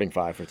announced the starting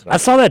 5 for tonight. I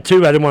saw that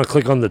too. I didn't want to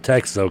click on the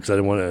text though because I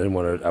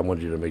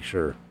wanted you to make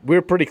sure.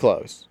 We're pretty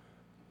close.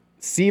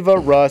 Siva,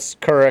 Russ,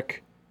 Kurek,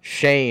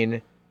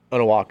 Shane,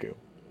 Onuaku.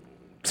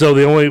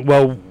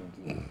 So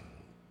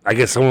I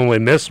guess someone we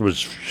missed was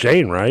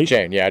Shane, right?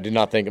 Shane, yeah. I did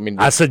not think.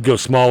 I said go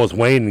small with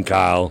Wayne and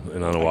Kyle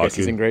and Onuaku. I guess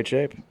he's in great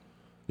shape.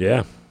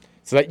 Yeah.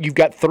 So that you've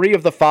got 3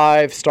 of the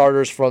 5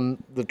 starters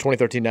from the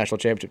 2013 national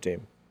championship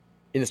team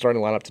in the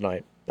starting lineup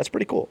tonight. That's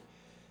pretty cool.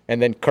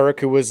 And then Kirk,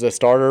 who was a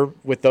starter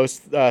with those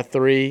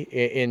 3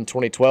 in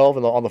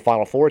 2012 on the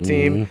Final Four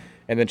team, Mm-hmm.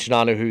 and then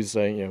Chinanu, who's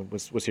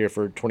was here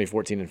for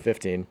 2014 and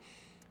 15.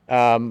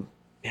 Yeah.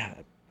 Did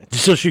you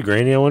still shoot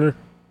Granny, I wonder?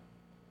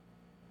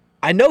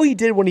 I know he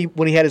did when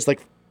he had his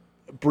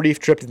brief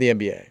trip to the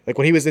NBA, like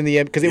when he was in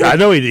the because I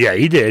know he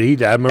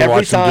did. I remember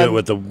watching him do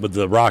it with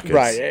the Rockets.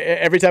 Right.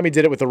 Every time he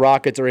did it with the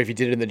Rockets, or if he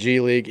did it in the G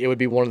League, it would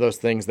be one of those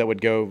things that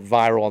would go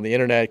viral on the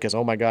internet because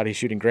oh my God, he's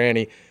shooting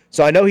Granny.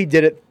 So I know he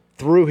did it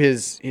through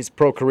his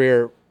pro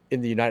career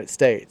in the United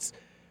States.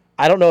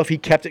 I don't know if he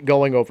kept it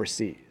going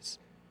overseas,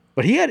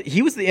 but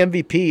he was the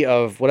MVP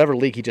of whatever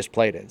league he just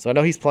played in. So I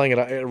know he's playing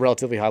at a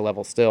relatively high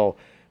level still.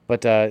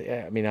 But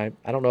I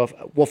don't know if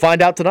we'll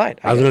find out tonight.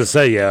 I was going to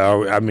say,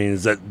 yeah.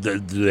 Is that do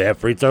they have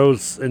free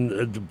throws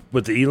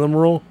with the Elam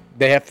rule?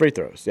 They have free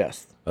throws.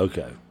 Yes.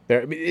 Okay.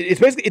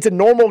 It's a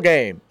normal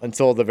game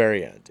until the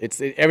very end.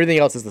 Everything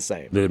else is the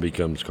same. Then it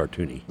becomes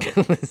cartoony.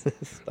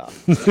 Stop.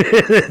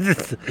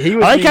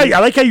 I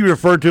like how you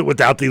refer to it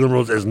without the Elam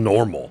rules as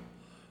normal.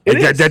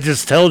 That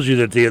just tells you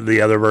that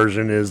the other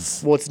version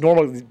is. Well, it's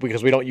normal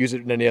because we don't use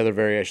it in any other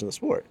variation of the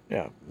sport.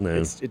 Yeah. No.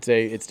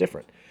 It's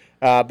different.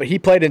 But he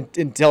played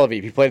in Tel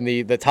Aviv. He played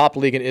in the top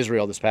league in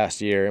Israel this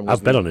past year. And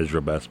I've bet on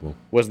Israel basketball.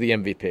 Was the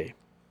MVP.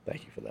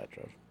 Thank you for that,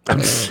 Trev.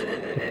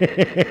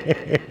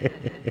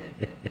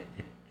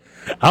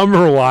 I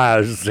remember why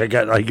I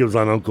got like it was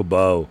on Uncle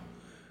Bo.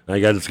 I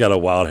just got a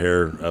wild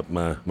hair up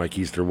my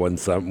keister one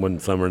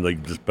summer, and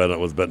like just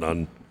was betting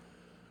on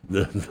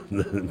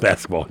the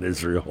basketball in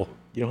Israel.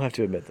 You don't have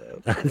to admit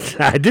that.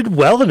 I did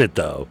well in it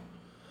though.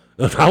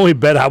 If I only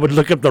bet, I would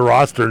look up the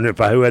roster, and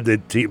who had the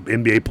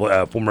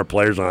NBA former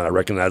players on, I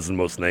recognized the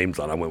most names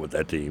on. I went with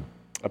that team.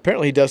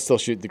 Apparently, he does still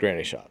shoot the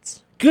granny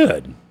shots.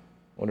 Good.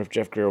 Wonder if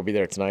Jeff Greer will be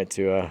there tonight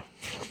to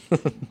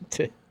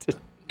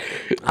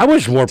I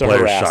wish more to players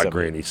harass shot him.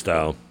 granny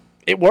style.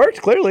 It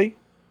worked clearly.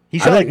 He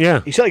shot like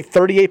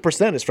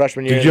 38% his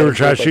freshman year. Did you ever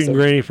try shooting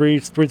granny free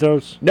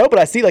throws? No, but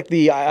I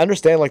see I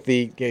understand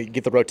you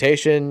get the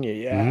rotation.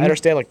 I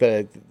understand like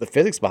the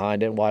physics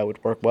behind it and why it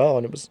would work well,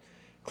 and it was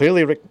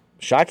clearly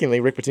shockingly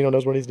Rick Pitino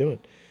knows what he's doing.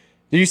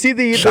 Did you see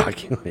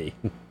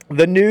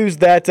the news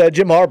that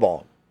Jim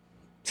Harbaugh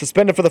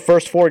suspended for the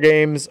first 4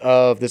 games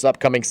of this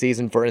upcoming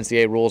season for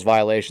NCAA rules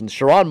violations?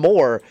 Sharon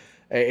Moore,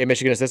 a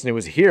Michigan assistant who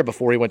was here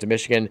before he went to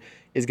Michigan,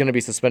 is going to be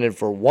suspended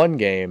for 1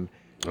 game.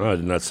 Oh, I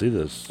did not see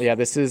this. Yeah,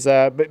 this is,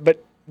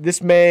 but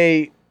this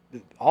may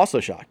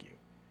also shock you.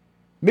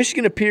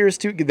 Michigan appears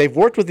to, they've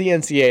worked with the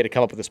NCAA to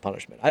come up with this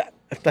punishment.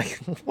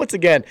 Once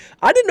again,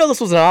 I didn't know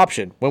this was an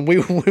option when we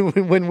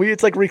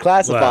it's like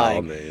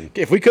reclassifying. Well,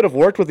 if we could have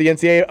worked with the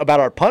NCAA about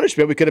our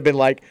punishment, we could have been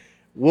like,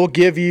 we'll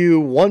give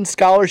you 1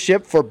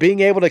 scholarship for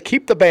being able to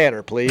keep the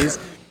banner, please.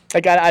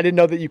 I didn't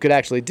know that you could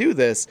actually do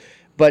this,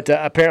 but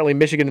apparently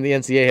Michigan and the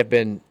NCAA have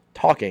been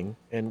talking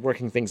and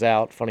working things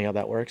out. Funny how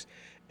that works.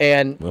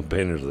 And what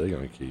banners are they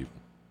going to keep?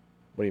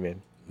 What do you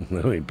mean?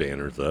 How many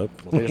banners up?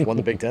 Well, they just won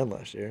the Big Ten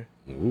last year.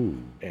 Ooh.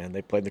 And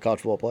they played the college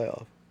football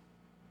playoff.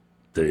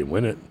 They didn't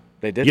win it.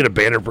 They did. You get a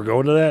banner for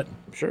going to that?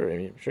 I'm sure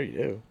you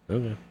do.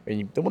 Okay.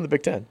 They won the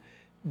Big Ten.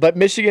 But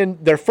Michigan,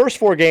 their first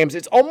 4 games,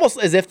 it's almost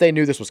as if they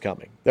knew this was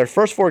coming. Their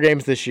first 4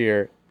 games this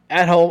year,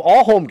 at home,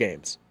 all home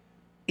games.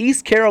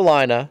 East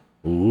Carolina.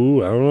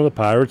 Ooh, I don't know. The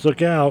Pirates,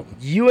 look out.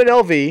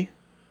 UNLV.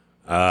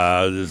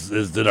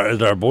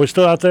 Is our boy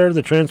still out there,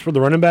 the transfer,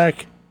 the running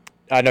back?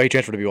 No, he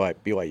transferred to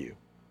BYU.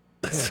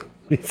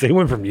 He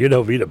went from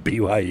UNLV to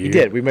BYU. He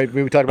did. We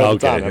talked about it all the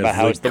time, about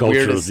how it's the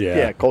weirdest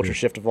culture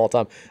shift of all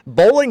time.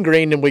 Bowling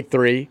Green in week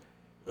 3,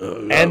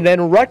 and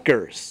then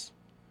Rutgers.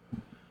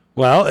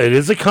 Well, it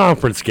is a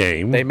conference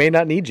game. They may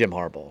not need Jim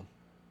Harbaugh.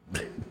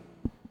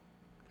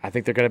 I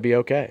think they're going to be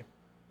okay.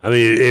 I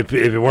mean, if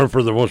it weren't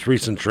for the most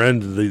recent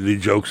trend, the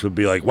jokes would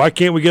be like, why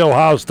can't we get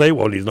Ohio State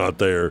when he's not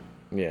there?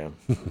 Yeah.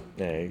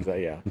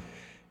 Exactly. Yeah.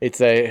 It's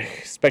a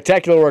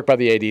spectacular work by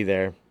the AD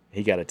there.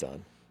 He got it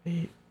done.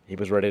 He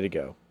was ready to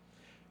go.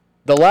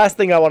 The last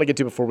thing I want to get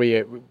to before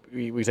we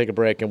take a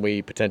break and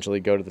we potentially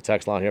go to the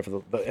text line here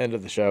for the end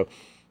of the show.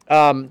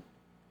 Did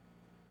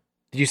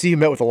you see who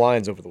met with the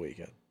Lions over the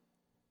weekend?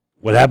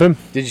 What happened?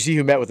 Did you see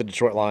who met with the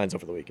Detroit Lions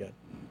over the weekend?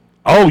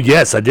 Oh,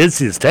 yes, I did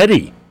see this.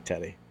 Teddy.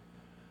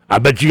 I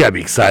bet you got to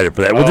be excited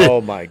for that.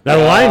 My God. Now,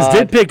 the Lions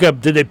did pick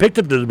up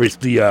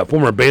the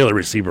former Baylor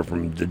receiver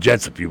from the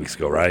Jets a few weeks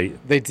ago, right?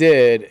 They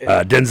did.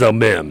 Denzel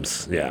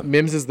Mims, yeah.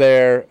 Mims is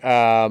there.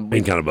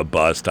 Being kind of a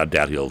bust. I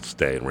doubt he'll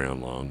stay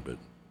around long, but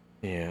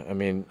yeah, I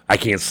mean, I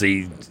can't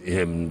see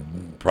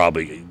him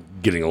probably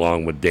getting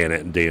along with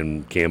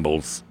Dan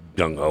Campbell's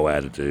gung-ho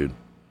attitude.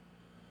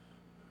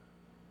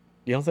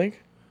 You don't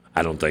think?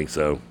 I don't think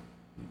so.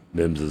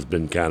 Mims has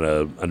been kind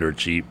of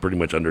pretty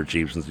much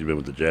underachieved since he's been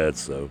with the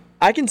Jets. So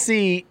I can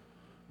see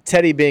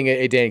Teddy being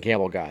a Dan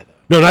Campbell guy,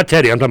 though. No, not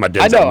Teddy. I'm talking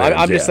about Denzel. I know.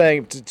 Mims, I'm just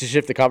saying to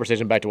shift the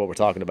conversation back to what we're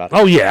talking about.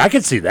 Oh yeah, I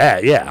can see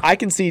that. Yeah, I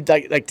can see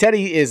like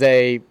Teddy is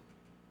a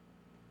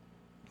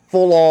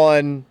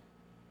full-on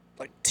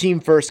team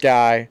first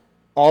guy,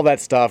 all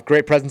that stuff.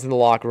 Great presence in the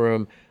locker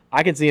room.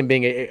 I can see him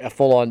being a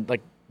full-on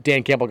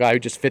Dan Campbell guy who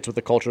just fits with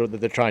the culture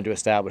that they're trying to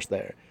establish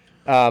there.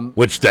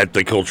 Which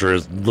the culture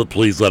is,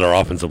 please let our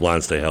offensive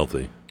line stay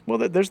healthy. Well,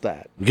 there's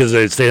that. Because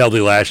they stayed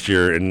healthy last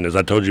year, and as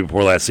I told you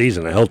before last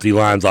season, a healthy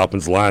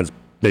offensive line's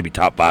maybe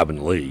top 5 in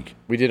the league.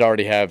 We did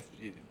already have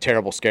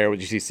terrible scare. Did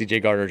you see C.J.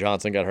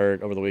 Gardner-Johnson got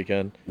hurt over the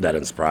weekend? That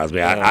didn't surprise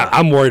me.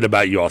 I'm worried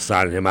about you all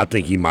signing him. I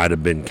think he might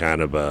have been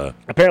kind of a...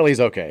 Apparently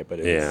he's okay, but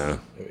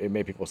it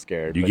made people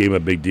scared. You gave him a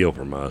big deal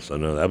from us. I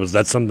know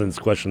that's something that's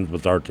questioned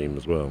with our team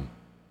as well.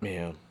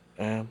 Yeah.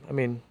 I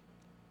mean...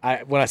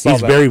 when I saw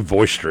He's very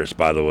boisterous,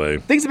 by the way.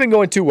 Things have been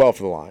going too well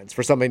for the Lions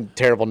for something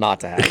terrible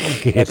not to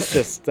happen.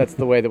 That's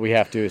the way that we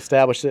have to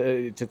establish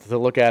it, to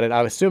look at it.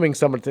 I'm assuming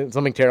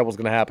something terrible is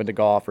going to happen to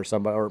Goff or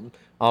somebody or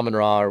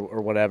Amon-Ra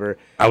or whatever.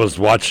 I was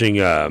watching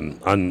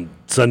on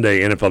Sunday.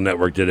 NFL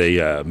Network did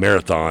a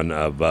marathon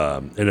of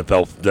the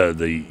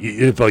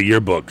NFL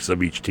yearbooks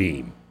of each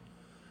team,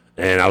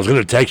 and I was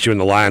going to text you when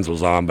the Lions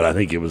was on, but I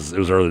think it was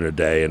earlier in the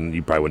day, and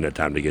you probably wouldn't have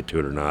time to get to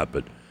it or not,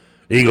 but.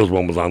 The Eagles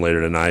one was on later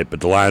tonight,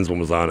 but the Lions one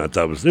was on. I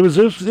thought it was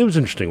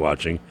interesting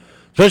watching,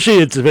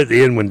 especially at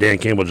the end when Dan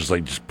Campbell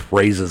just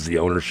praises the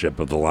ownership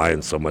of the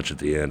Lions so much at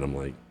the end. I'm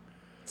like,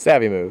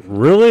 Savvy move.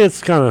 Really?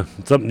 It's kind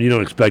of something you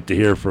don't expect to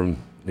hear from,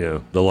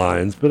 the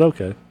Lions, but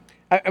okay.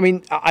 I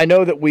mean, I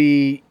know that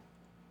we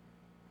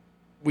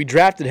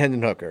drafted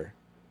Hendon Hooker.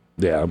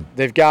 Yeah.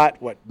 They've got,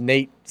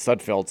 Nate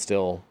Sudfeld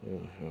still,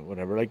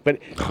 whatever. But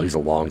he's a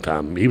long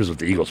time. He was with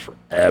the Eagles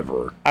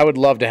forever. I would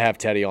love to have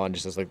Teddy on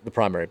just as the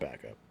primary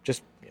backup.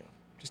 Just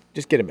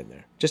get him in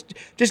there.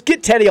 Just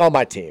get Teddy on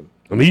my team.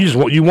 I mean,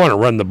 you want to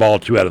run the ball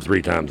 2 out of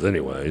 3 times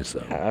anyway. So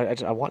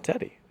I want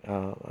Teddy.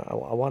 I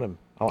want him.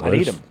 I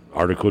need him.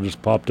 Article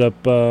just popped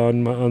up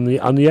on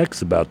the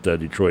X about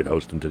Detroit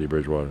hosting Teddy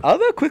Bridgewater. I love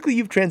how quickly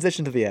you've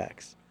transitioned to the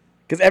X,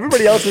 because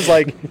everybody else is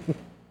like,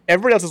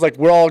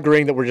 we're all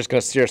agreeing that we're just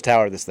going to Sears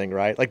Tower this thing,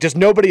 right? Like, just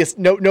nobody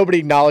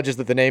acknowledges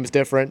that the name's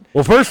different.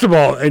 Well, first of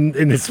all, and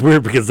it's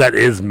weird because that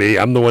is me.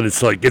 I'm the one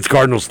that's like, it's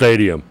Cardinal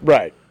Stadium.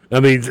 Right. I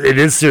mean, it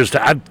is Sears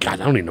Tower.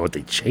 God, I don't even know what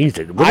they changed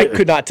it. I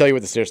could not tell you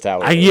what the Sears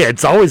Tower is. Yeah,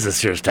 it's always the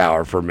Sears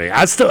Tower for me.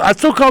 I still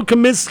call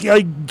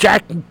Comiskey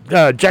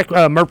Jack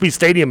Murphy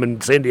Stadium in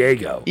San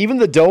Diego. Even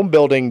the Dome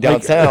building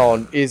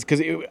downtown is,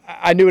 because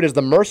I knew it as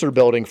the Mercer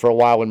building for a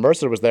while when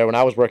Mercer was there when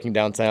I was working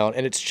downtown,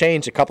 and it's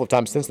changed a couple of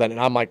times since then. And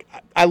I'm like,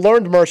 I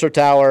learned Mercer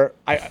Tower.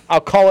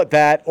 I'll call it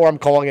that, or I'm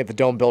calling it the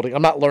Dome building.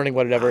 I'm not learning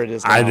whatever it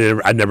is now.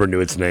 I never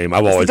knew its name.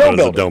 I've always thought it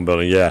was the Dome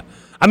building. Yeah,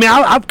 I mean,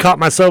 I've caught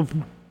myself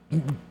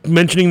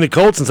mentioning the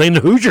Colts and saying the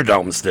Hoosier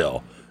Dome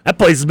still. That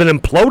place has been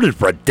imploded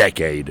for a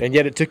decade. And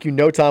yet it took you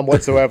no time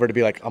whatsoever to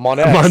be like, I'm on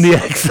X. I'm on the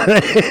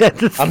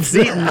X. I'm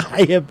Seton.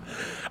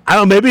 I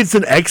don't know, maybe it's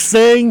an X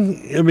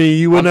thing. I mean,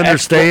 you wouldn't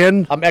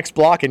understand. I'm X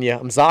blocking you.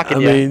 I'm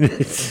zocking you. I mean,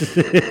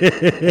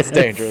 it's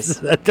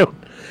dangerous.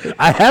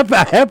 I have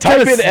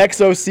type in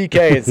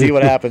XOCK and see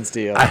what happens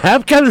to you. I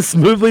have kind of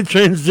smoothly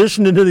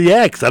transitioned into the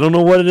X. I don't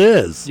know what it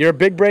is. You're a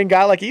big brain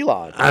guy like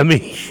Elon. I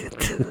mean,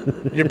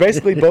 you're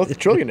basically both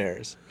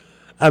trillionaires.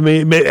 I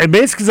mean, maybe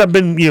it's because I've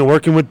been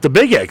working with the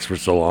big X for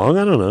so long.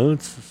 I don't know.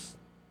 It's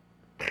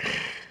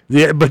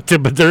but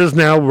there is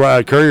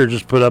now. Courier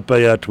just put up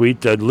a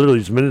tweet literally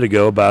just a minute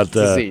ago about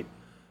the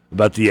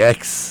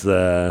X.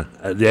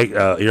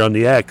 You're on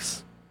the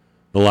X.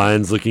 The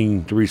Lions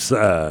looking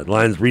to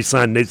Lions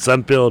re-sign Nate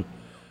Sudfeld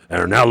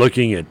and are now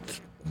looking at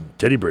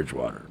Teddy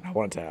Bridgewater. I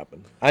want it to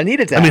happen. I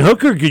need it to happen.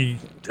 happen. Hooker could.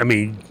 I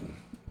mean,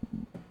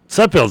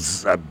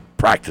 Sudfeld's a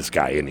practice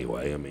guy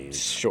anyway. I mean,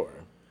 sure.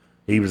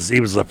 He was a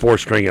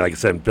 4-string, like I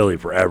said, in Philly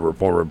forever,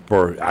 former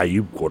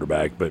IU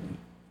quarterback. But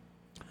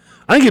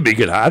I think it'd be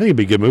good. I think it'd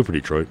be a good move for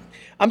Detroit.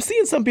 I'm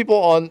seeing some people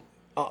on.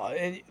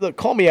 And look,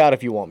 call me out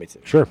if you want me to.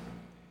 Sure.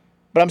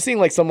 But I'm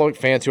seeing some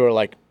fans who are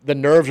like, the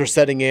nerves are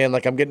setting in.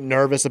 Like, I'm getting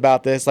nervous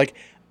about this. Like,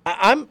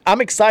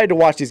 I'm excited to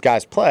watch these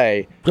guys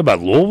play.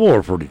 About Louisville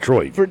or for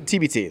Detroit? For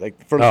TBT,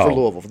 for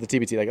Louisville, for the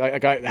TBT.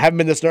 Like I haven't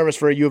been this nervous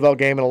for a U of L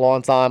game in a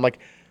long time. Like,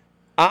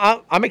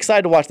 I'm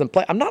excited to watch them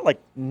play. I'm not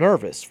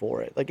nervous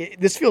for it. Like,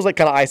 this feels like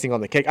kind of icing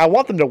on the cake. I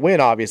want them to win,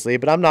 obviously,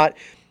 but I'm not.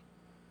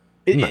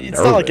 It's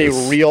not like a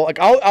real. Like,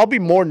 I'll be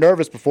more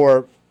nervous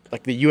before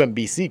the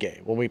UMBC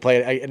game when we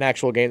play an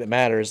actual game that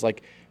matters.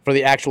 Like, for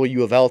the actual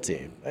U of L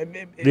team.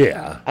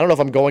 Yeah. I don't know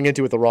if I'm going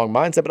into it with the wrong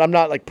mindset, but I'm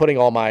not putting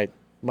all my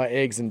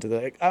eggs into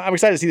the. I'm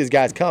excited to see these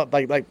guys come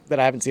like that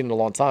I haven't seen in a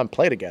long time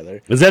play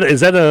together. Is that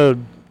a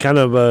kind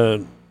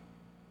of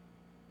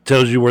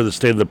tells you where the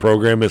state of the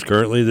program is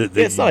currently?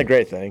 It's not a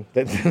great thing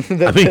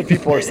that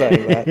people are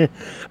saying that.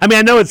 I mean,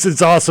 I know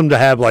it's awesome to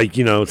have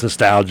it's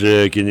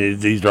nostalgic and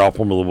these are all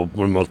for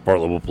the most part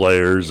level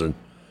players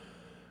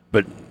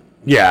but.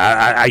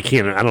 Yeah, I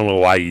can't. I don't know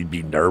why you'd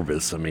be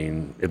nervous. I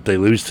mean, if they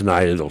lose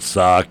tonight, it'll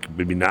suck.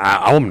 Maybe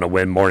I want them to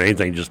win more than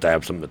anything, just to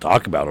have something to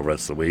talk about the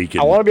rest of the week.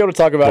 I want to be able to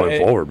talk about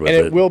going forward with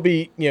and it will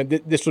be.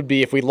 This would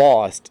be if we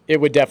lost. It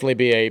would definitely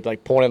be a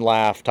point and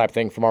laugh type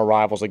thing from our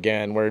rivals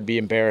again, where it'd be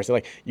embarrassing.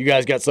 Like, you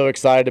guys got so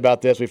excited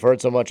about this, we've heard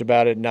so much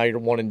about it, and now you're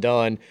one and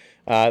done.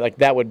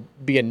 That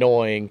would be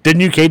annoying.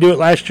 Didn't UK do it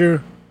last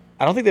year?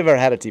 I don't think they've ever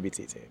had a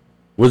TBT team.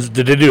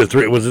 Did they do a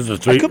 3? Was it a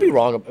 3? I could be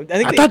wrong.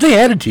 I thought they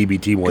had a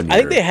TBT one year. I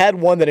think they had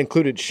one that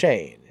included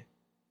Shane,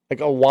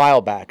 a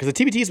while back, because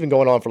the TBT's been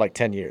going on for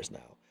 10 years now.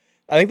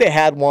 I think they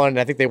had one, and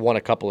I think they won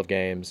a couple of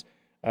games.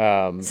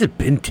 Has it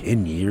been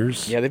 10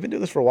 years? Yeah, they've been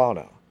doing this for a while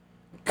now.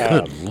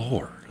 Good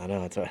Lord. I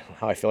know. That's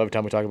how I feel every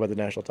time we talk about the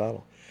national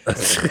title.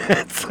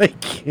 It's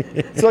like...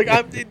 So,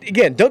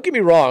 again, don't get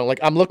me wrong.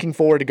 I'm looking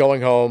forward to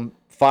going home,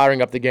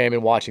 firing up the game,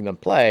 and watching them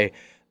play,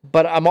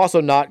 but I'm also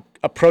not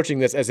approaching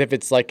this as if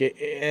it's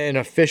an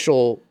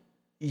official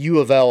U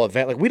of L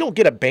event. We don't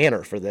get a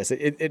banner for this.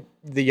 The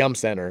Yum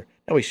Center.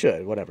 No, we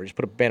should. Whatever. Just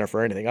put a banner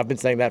for anything. I've been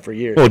saying that for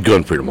years. Well, it'd go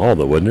in Freedom Hall,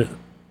 though, wouldn't it?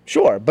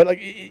 Sure, but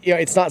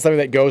it's not something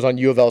that goes on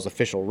U of L's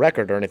official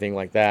record or anything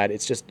like that.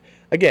 It's just,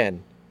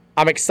 again,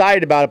 I'm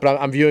excited about it,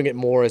 but I'm viewing it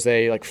more as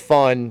a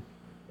fun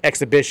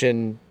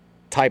exhibition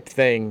type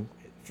thing,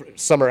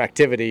 summer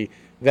activity,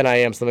 than I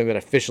am something that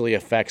officially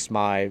affects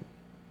my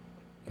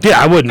Yeah,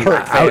 I wouldn't.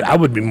 I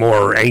would be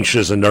more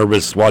anxious and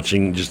nervous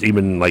watching just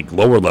even like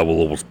lower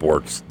level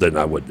sports than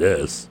I would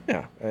this.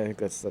 Yeah, I think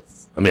that's.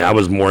 I mean, I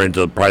was more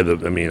into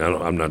probably.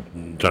 I'm not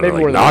trying to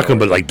Maybe like knock them,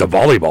 but like the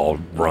volleyball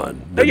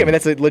run. Oh, yeah, I mean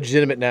that's a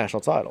legitimate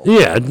national title.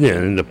 Yeah,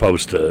 and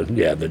opposed to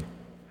the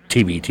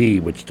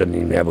TBT, which doesn't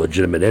even have a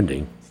legitimate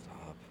ending.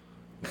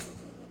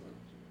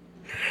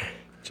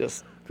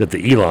 Just got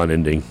the Elon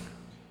ending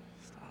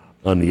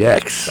on the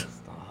X.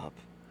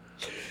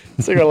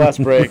 Let's take our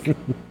last break.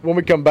 When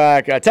we come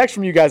back, text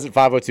from you guys at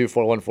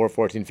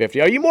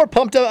 502-414-1450. Are you more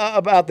pumped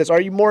about this?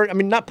 Are you more,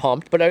 not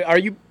pumped, but are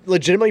you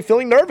legitimately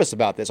feeling nervous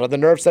about this? Are the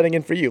nerves setting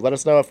in for you? Let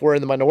us know if we're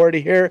in the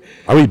minority here.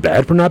 Are we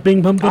bad for not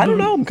being pumped? I don't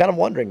know. I'm kind of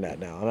wondering that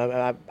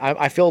now.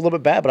 I feel a little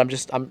bit bad, but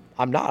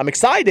I'm not. I'm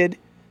excited,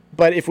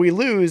 but if we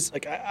lose,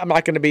 I'm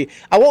not going to be,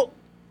 I won't,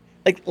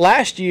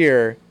 last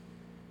year,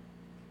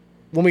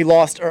 when we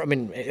lost, at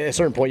a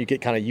certain point you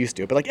get kind of used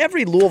to it, but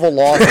every Louisville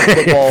loss in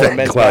football or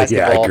men's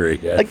basketball, yeah, I agree.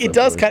 Yeah, it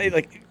does kind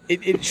of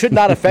it should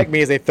not affect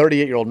me as a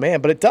 38-year-old man,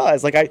 but it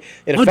does. It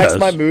affects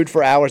my mood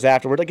for hours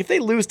afterward. If they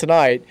lose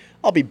tonight,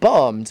 I'll be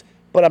bummed,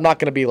 but I'm not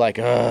going to be like,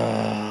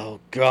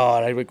 oh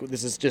God,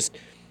 this is just.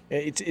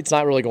 It's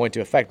not really going to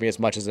affect me as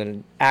much as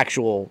an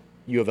actual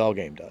U of L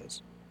game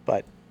does.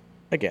 But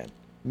again,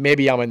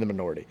 maybe I'm in the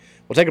minority.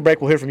 We'll take a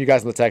break. We'll hear from you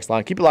guys on the text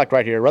line. Keep it locked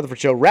right here. Rutherford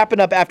Show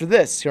wrapping up after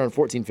this here on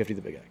 1450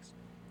 The Big X.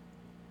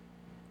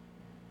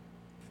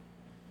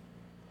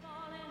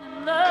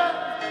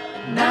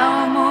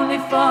 Now I'm only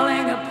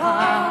falling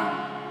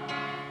apart.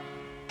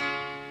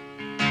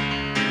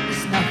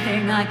 There's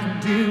nothing I can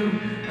do,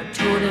 a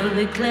total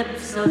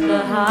eclipse of the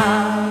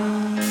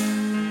heart.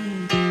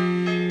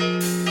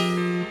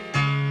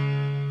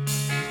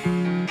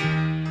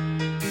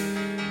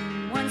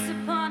 Once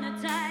upon a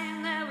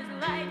time there was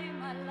light in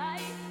my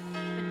life,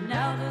 but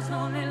now there's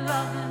only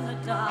love in the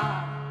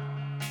dark.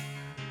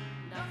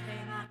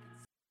 Nothing I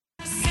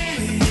can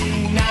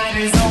see. Night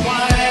is a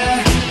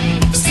wire.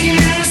 See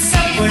you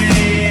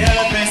subway,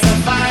 up is a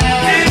fire.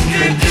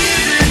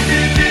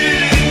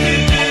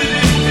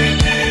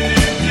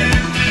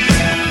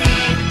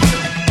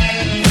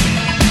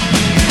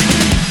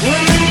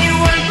 When you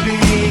want me,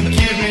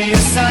 give me a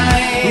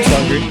sign. Who's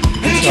hungry?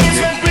 And can't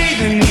stop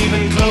breathing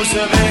even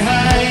closer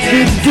behind.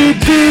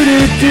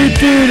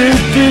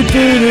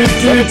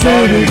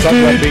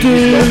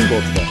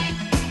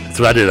 That's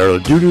what I did earlier.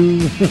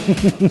 Doo-doo.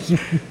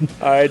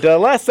 All right,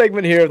 last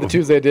segment here of the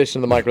Tuesday edition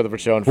of the Mike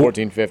Rutherford Show on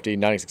 1450,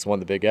 96.1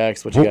 The Big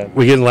X. What you got?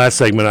 We get in the last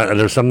segment.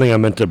 There's something I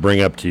meant to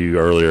bring up to you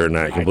earlier, and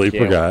I completely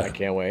forgot. I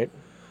can't wait.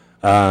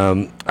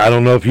 I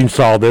don't know if you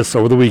saw this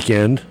over the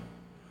weekend.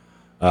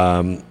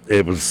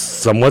 It was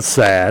somewhat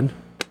sad,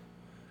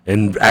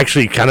 and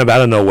actually kind of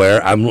out of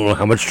nowhere. I don't know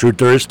how much truth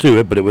there is to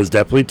it, but it was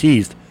definitely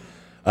teased.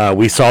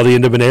 We saw the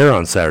end of an era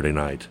on Saturday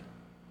night.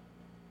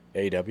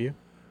 AEW?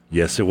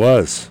 Yes, it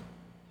was.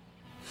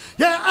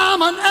 Yeah,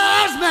 I'm an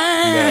ass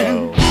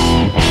man.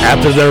 No.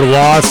 After their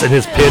loss and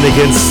his pin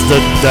against the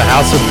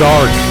House of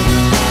Dark,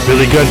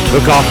 Billy Gunn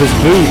took off his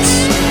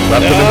boots,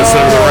 left them in the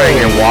center of the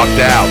ring, and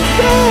walked out.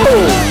 No.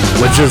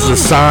 Which is the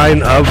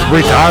sign of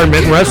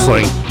retirement in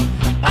wrestling.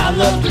 I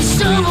love to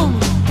shoot 'em.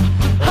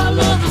 I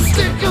love to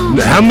stick 'em.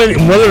 How many?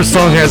 What other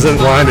song has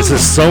that line? It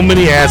says so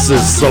many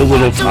asses, so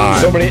little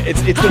time. So many.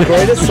 It's the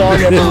greatest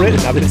song ever written.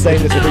 I've been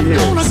saying this for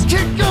years.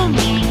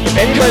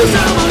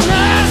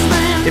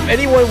 If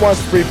anyone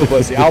wants free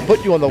publicity, I'll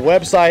put you on the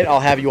website. I'll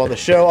have you on the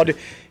show.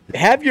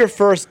 Have your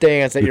first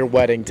dance at your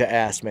wedding to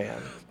Ass Man.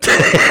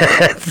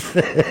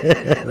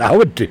 I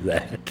would do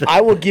that.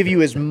 I will give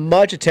you as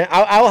much attention.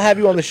 I will have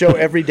you on the show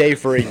every day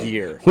for a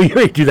year. Well, you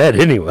may do that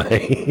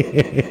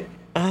anyway.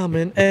 I'm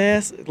an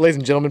ass. Ladies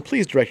and gentlemen,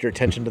 please direct your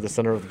attention to the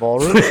center of the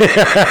ballroom.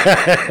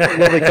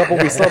 Lovely couple,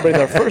 we celebrate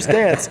their first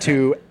dance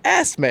to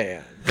Ass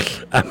Man.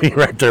 I mean,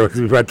 right there,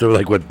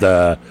 like with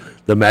the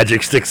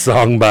Magic Stick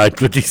song by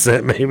 50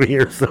 Cent, maybe,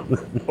 or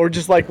something. Or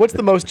just like, what's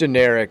the most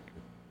generic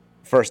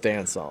first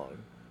dance song?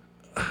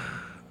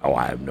 Oh,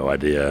 I have no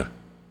idea.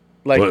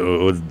 Like,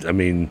 I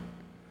mean,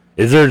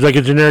 is there like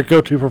a generic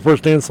go-to for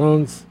first dance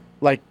songs?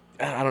 Like,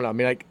 I don't know. I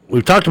mean, like,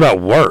 we've talked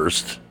about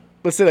worst.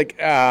 Let's say like,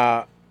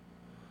 I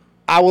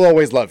Will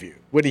Always Love You,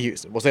 Whitney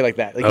Houston. We'll say like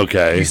that. Like,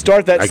 okay. You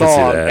start that I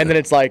song, and then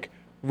it's like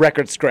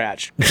record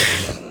scratch.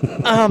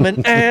 I'm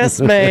an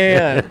ass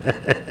man.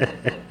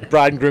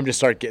 Bride and groom just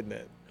start getting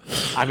it.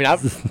 I mean,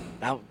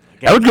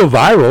 that would go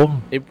viral.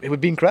 It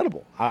would be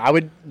incredible. I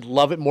would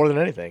love it more than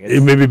anything.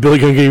 Maybe Billy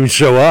Gunn can even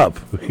show up.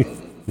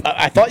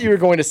 I thought you were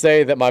going to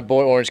say that my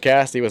boy Orange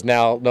Cassidy was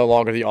now no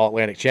longer the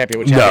All-Atlantic champion,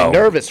 which had me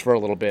nervous for a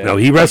little bit. No,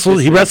 he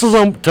wrestles. He wrestles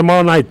on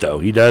tomorrow night, though.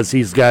 He does.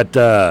 He's got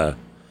a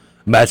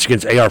match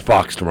against AR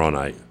Fox tomorrow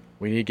night.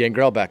 We need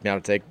Gangrel back now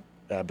to take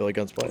Billy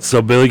Gunn's place.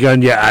 So Billy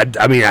Gunn, yeah.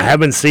 I mean, I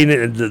haven't seen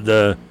it.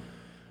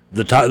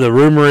 The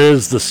rumor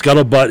is, the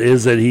scuttlebutt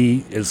is that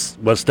he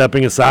was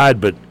stepping aside,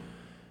 but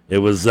it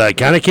was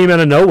kind of came out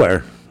of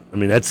nowhere. I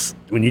mean, that's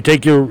when you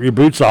take your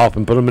boots off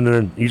and put them in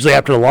there, usually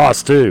after a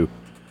loss, too.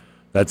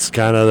 That's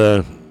kind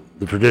of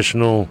the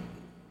traditional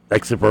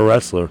exit for a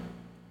wrestler.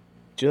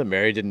 Did you know that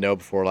Mary didn't know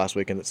before last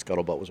weekend that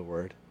scuttlebutt was a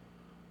word?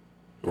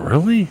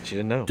 Really? She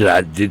didn't know.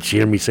 Did she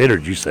hear me say it, or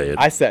did you say it?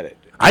 I said it.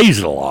 I use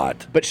it a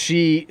lot. But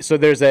so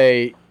there's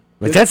a...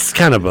 that's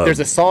kind of a... There's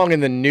a song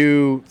in the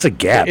new... It's a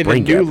gap. In the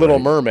new Little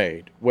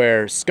Mermaid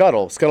where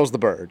Scuttle's the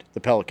bird, the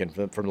pelican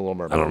from the Little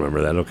Mermaid. I don't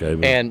remember that. Okay.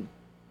 But. And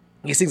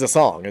he sings a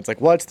song. It's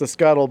like, what's the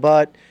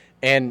scuttlebutt?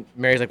 And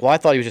Mary's like, well, I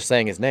thought he was just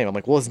saying his name. I'm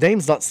like, well, his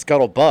name's not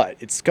Scuttlebutt.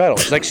 It's Scuttle.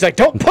 She's like,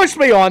 don't push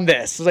me on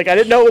this. She's like, I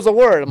didn't know it was a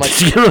word. I'm like,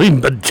 she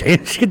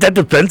get that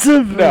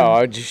defensive? No,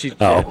 I'm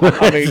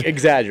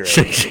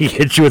exaggerating. She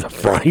hit you with a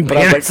frying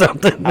pan or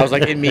something? I was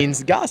like, it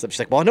means gossip. She's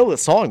like, well, I know what the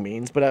song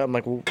means, but I'm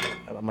like,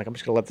 I'm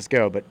just gonna let this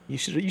go. But you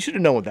should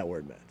have known what that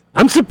word meant.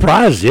 I'm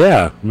surprised.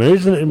 Yeah,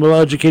 Mary's a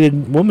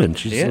well-educated woman.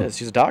 She's I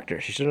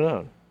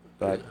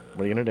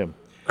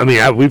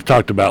mean, we've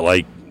talked about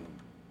like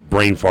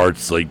brain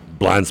farts, like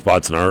blind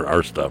spots in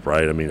our stuff,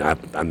 right? I mean,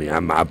 I've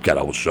got a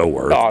whole show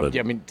worth. But.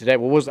 Yeah, I mean, today,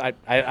 what was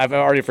I've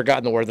already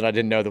forgotten the word that I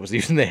didn't know that was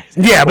using there.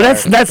 Yeah, but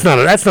that's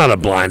not a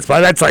blind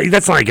spot. That's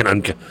like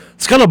an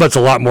scuttlebutt's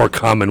a lot more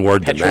common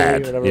word than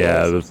that.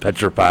 Yeah, it was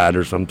petrified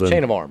or something.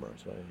 Chain of armor.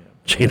 So, yeah.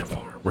 Chain of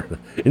armor.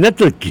 Isn't that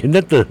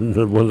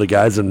the one of the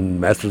guys in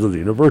Masters of the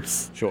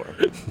Universe? Sure.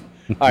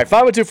 All right,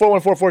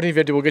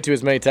 512-414-1450. We'll get to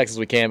as many texts as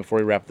we can before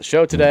we wrap the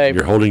show today.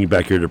 You're holding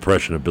back your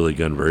depression of Billy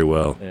Gunn very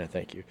well. Yeah,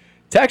 thank you.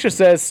 Texture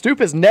says, Stoop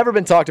has never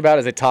been talked about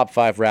as a top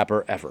 5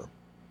 rapper ever.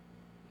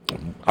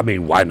 I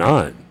mean, why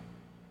not?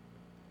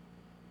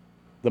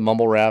 The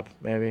mumble rap,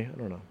 maybe? I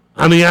don't know.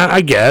 I mean,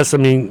 I guess. I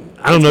mean,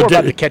 I don't know. More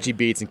about the catchy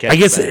beats and catchy I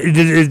guess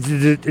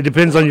it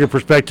depends on your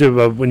perspective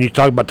of when you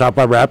talk about top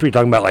 5 rapper, you're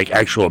talking about like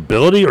actual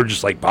ability or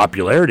just like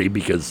popularity,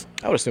 because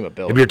I would assume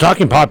ability. If you're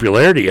talking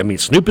popularity, I mean,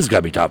 Snoop has got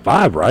to be top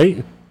 5,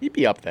 right? He'd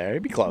be up there.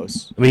 He'd be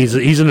close. I mean,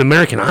 he's an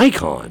American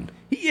icon.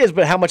 He is,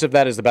 but how much of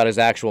that is about his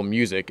actual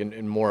music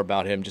and more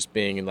about him just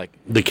being in like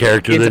the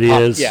character that he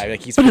is? Yeah,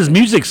 like but his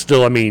music's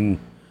still. I mean,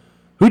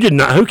 who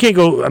can't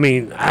go? I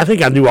mean, I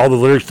think I knew all the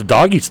lyrics to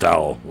Doggy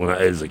Style when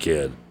I was a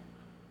kid.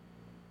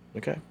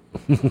 Okay.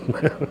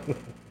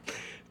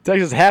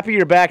 Texas, happy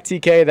you're back,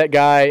 TK. That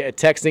guy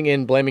texting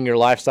in blaming your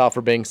lifestyle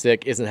for being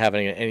sick isn't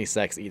having any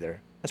sex either.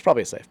 That's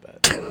probably a safe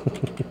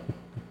bet.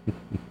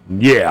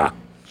 Yeah.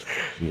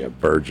 Yeah,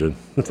 virgin.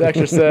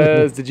 Texture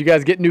says, did you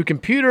guys get new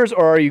computers,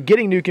 or are you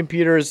getting new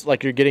computers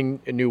like you're getting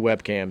new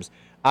webcams?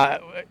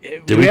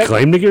 Did we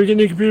claim to get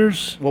new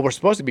computers? Well, we're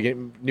supposed to be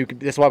getting new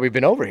computers. That's why we've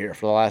been over here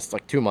for the last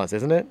 2 months,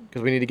 isn't it?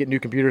 Because we need to get new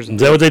computers. Is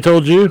that what they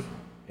told you?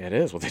 Yeah, it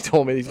is what they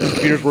told me. These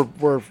computers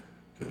were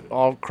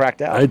all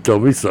cracked out. They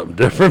told me something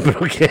different,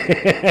 but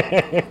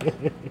okay.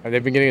 And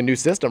they've been getting a new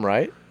system,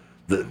 right?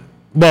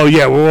 Well,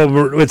 yeah.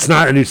 Well, it's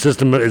not a new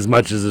system as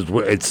much as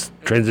it's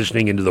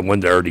transitioning into the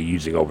one they're already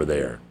using over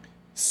there.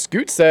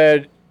 Scoot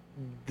said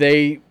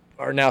they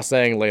are now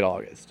saying late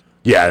August.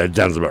 Yeah, that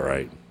sounds about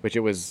right. Which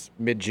it was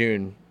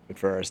mid-June at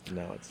first. And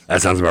now it's...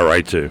 That sounds about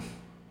right, too.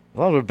 As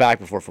long as we're back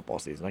before football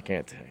season, I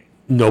can't tell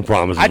you. No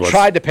promises. I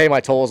tried to pay my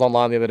tolls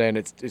online the other day, and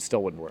it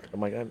still wouldn't work. I'm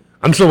like,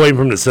 I'm still waiting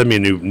for him to send me a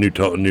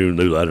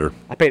new letter.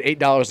 I paid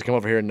 $8 to come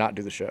over here and not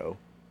do the show.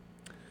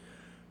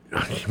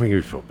 You make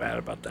me feel bad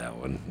about that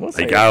one.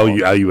 Like, I owe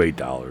you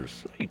 $8.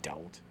 You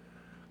don't.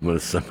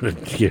 It's not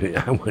even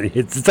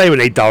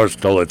 $8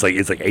 total. It's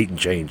like 8 and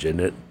change, isn't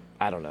it?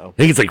 I don't know. I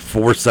think it's like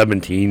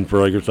 $4.17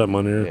 for or something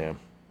on there. Yeah.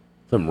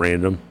 Something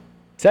random.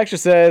 Texture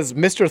says,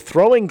 Mr.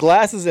 Throwing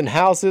Glasses in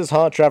Houses,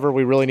 huh, Trevor?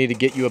 We really need to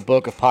get you a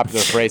book of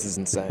popular phrases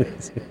and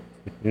sayings.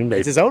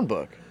 It's his own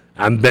book.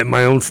 I'm betting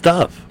my own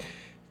stuff.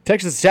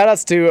 Texas,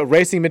 shout-outs to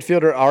racing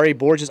midfielder Ari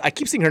Borges. I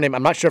keep seeing her name.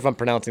 I'm not sure if I'm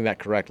pronouncing that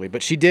correctly,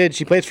 but she did.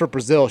 She plays for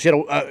Brazil. She had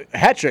a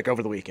hat trick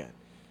over the weekend.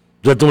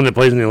 Is that the one that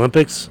plays in the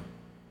Olympics?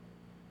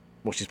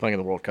 Well, she's playing in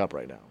the World Cup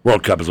right now.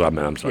 World Cup is what I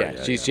meant. I'm sorry.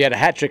 Yeah, she had a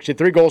hat trick. She had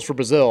 3 goals for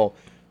Brazil,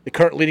 the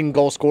current leading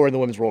goal scorer in the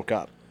Women's World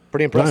Cup.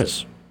 Pretty impressive.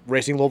 Nice.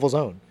 Racing Louisville's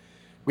own.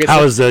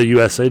 How is the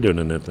USA doing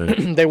in that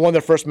thing? They won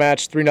their first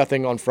match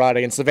 3-0 on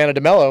Friday, and Savannah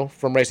DeMello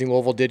from Racing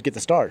Louisville did get the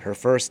start. Her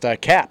first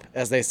cap,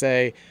 as they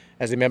say,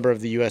 as a member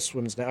of the U.S.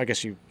 Women's. I guess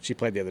she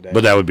played the other day.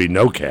 But that would be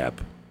no cap.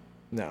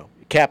 No,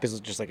 cap is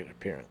just like an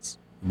appearance.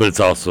 But it's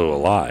also a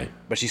lie.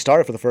 But she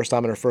started for the first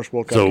time in her first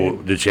World Cup game.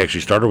 So did she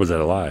actually start, or was that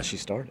a lie? She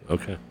started.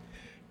 Okay.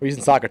 We're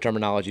using soccer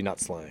terminology, not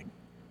slang.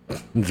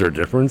 Is there a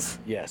difference?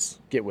 Yes.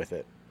 Get with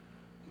it.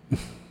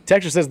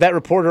 Texture says that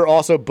reporter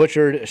also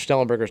butchered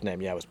Stellenberger's name.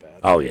 Yeah, it was bad.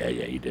 Oh, yeah,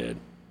 he did.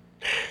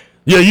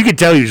 Yeah, you could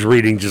tell he was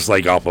reading just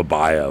like off a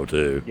bio,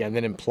 too. Yeah, and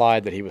then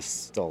implied that he was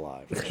still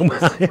alive.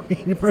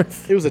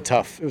 It was a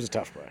tough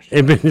question.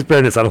 In his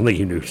fairness, I don't think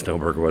he knew who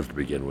Stellenberger was to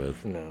begin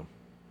with. No.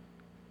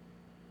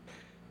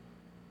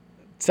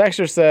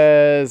 Texture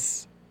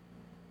says,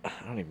 I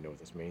don't even know what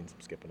this means.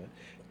 I'm skipping it.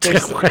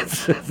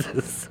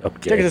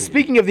 Okay.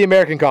 Speaking of the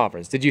American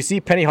Conference, did you see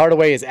Penny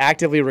Hardaway is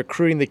actively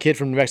recruiting the kid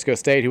from New Mexico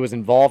State who was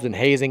involved in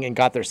hazing and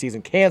got their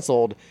season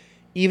canceled?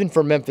 Even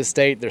for Memphis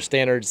State, their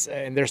standards,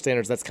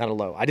 that's kind of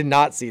low. I did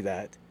not see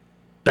that.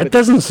 That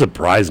doesn't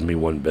surprise me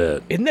one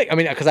bit. Isn't it? I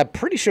mean, because I'm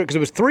pretty sure, because it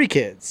was 3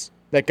 kids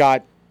that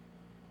got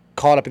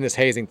caught up in this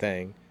hazing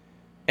thing,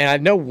 and I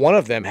know one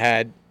of them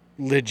had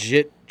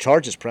legit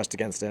charges pressed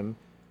against him.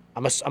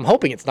 I'm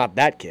hoping it's not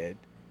that kid.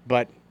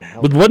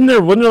 But wasn't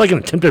there like an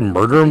attempted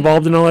murder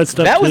involved in all that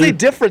stuff? that was too? a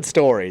different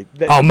story.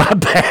 Oh, my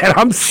bad.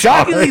 I'm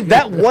Shockingly, sorry.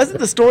 that wasn't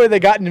the story that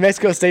got New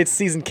Mexico State's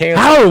season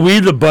canceled. How are we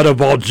the butt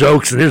of all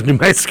jokes, and there's New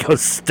Mexico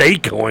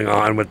State going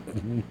on with?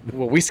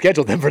 Well, we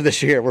scheduled them for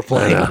this year. We're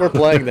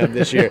playing them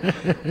this year.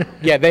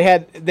 Yeah, they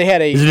had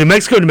a. Is it New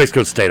Mexico or New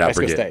Mexico State? I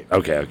Mexico forget. State.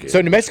 Okay. So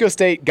New Mexico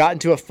State got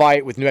into a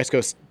fight with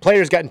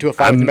players got into a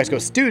fight with New Mexico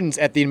students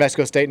at the New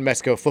Mexico State and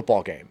Mexico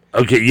football game.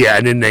 Okay, yeah,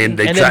 and then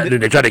they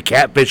tried to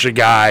catfish a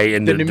guy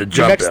and to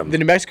jump him. The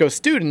New Mexico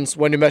students,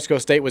 when New Mexico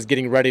State was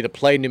getting ready to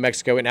play New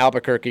Mexico in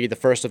Albuquerque, the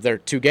first of their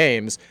 2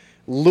 games,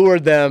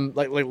 lured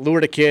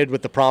a kid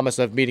with the promise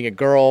of meeting a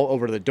girl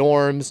over to the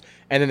dorms,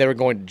 and then they were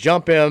going to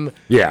jump him.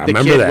 Yeah, I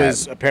remember The kid that.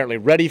 was apparently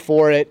ready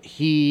for it.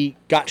 He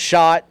got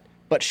shot,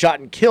 but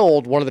shot and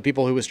killed one of the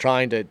people who was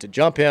trying to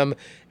jump him,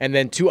 and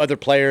then 2 other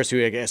players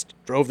who, I guess,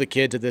 drove the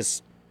kid to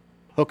this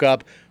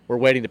hookup were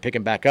waiting to pick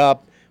him back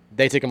up.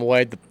 They took him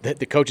away.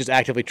 The coaches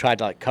actively tried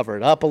to cover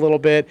it up a little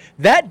bit.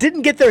 That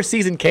didn't get their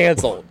season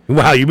canceled.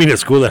 Wow, you mean a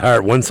school that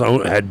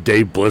had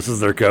Dave Bliss as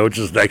their coach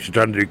is actually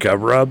trying to do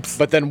cover-ups?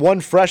 But then one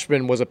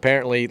freshman was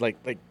apparently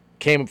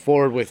came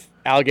forward with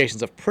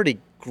allegations of pretty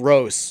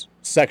gross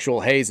sexual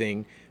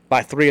hazing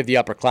by 3 of the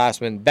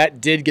upperclassmen. That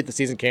did get the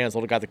season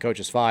canceled. It got the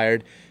coaches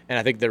fired, and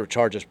I think there were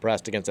charges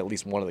pressed against at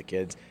least one of the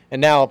kids.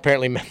 And now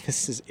apparently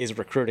Memphis is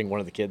recruiting one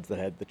of the kids that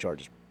had the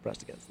charges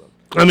pressed against them.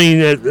 I mean,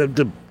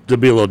 to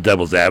be a little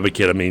devil's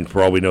advocate, I mean,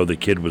 for all we know, the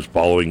kid was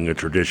following a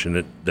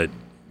tradition that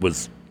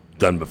was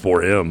done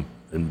before him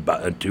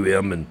and to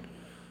him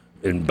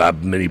and by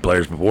many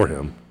players before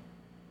him.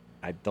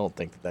 I don't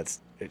think that's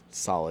a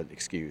solid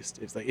excuse.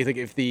 It's like if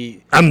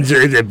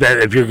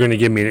you're going to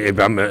give me if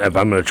I'm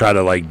going to try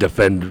to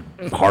defend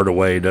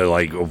Hardaway to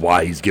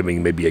why he's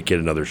giving maybe a kid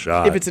another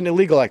shot. If it's an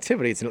illegal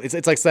activity,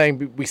 it's like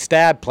saying we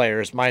stab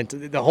players.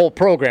 The whole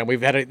program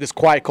we've had this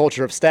quiet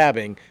culture of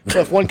stabbing.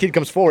 So if one kid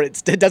comes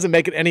forward, it doesn't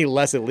make it any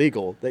less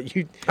illegal.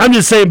 I'm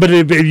just saying, but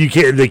if you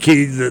can't,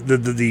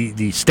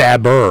 the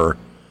stabber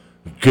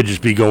could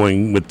just be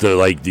going with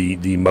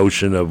the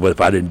emotion of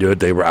if I didn't do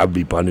it, I'd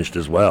be punished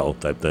as well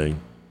type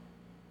thing.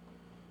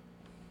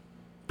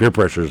 Peer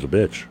pressure is a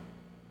bitch.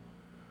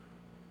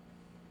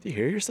 Do you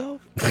hear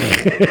yourself?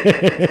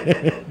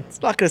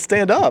 It's not going to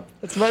stand up.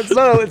 It's not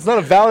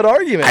a valid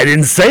argument. I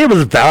didn't say it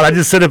was valid. I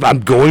just said if I'm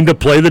going to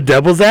play the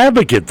devil's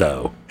advocate,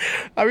 though.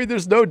 I mean,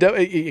 there's no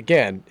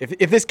again.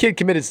 If this kid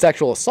committed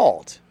sexual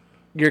assault,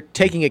 you're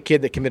taking a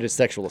kid that committed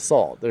sexual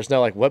assault. There's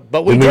no what,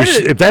 but we did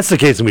it. If that's the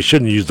case, then we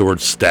shouldn't use the word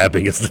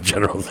stabbing as the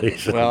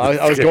generalization. Well,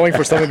 I was going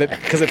for something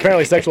because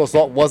apparently sexual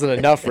assault wasn't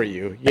enough for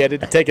you. You had to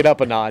take it up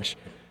a notch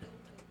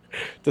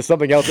to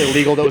something else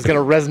illegal that was going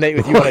to resonate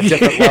with you on a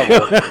different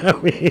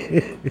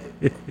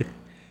level.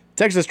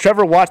 Texas,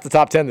 Trevor watched the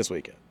top 10 this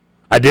weekend.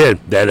 I did.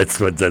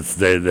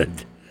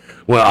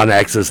 Well, on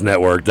Access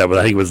Network, I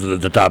think it was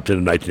the top 10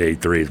 of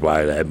 1983 is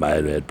why I had my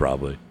head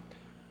probably.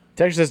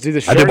 Texas says, do the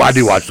shirts. I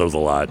do watch those a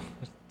lot.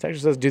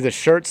 Texas says, do the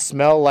shirts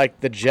smell like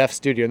the Jeff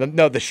studio?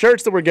 No, the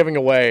shirts that we're giving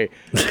away,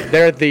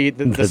 they're at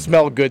the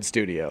Smell Good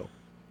studio.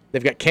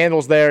 They've got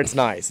candles there. It's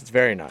nice. It's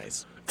very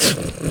nice.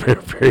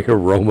 Very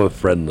aroma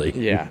friendly.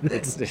 Yeah,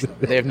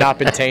 they have not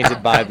been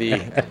tainted by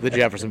the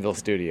Jeffersonville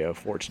studio,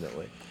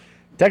 fortunately.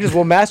 Texas,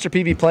 will Master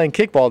P be playing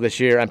kickball this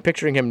year? I'm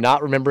picturing him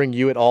not remembering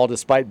you at all,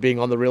 despite being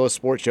on the realest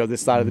sports show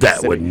this side of the That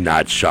Mississippi. would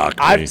not shock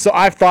me.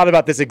 I've thought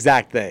about this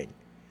exact thing.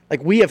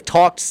 We have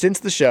talked since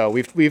the show.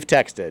 We've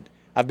texted.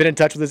 I've been in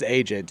touch with his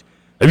agent.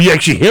 Have you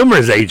actually him or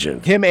his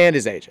agent? Him and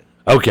his agent.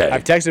 Okay.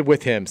 I've texted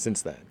with him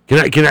since then.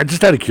 Can I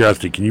just out of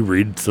curiosity? Can you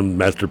read some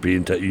Master P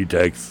and you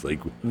text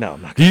No,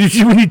 I'm not.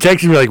 When you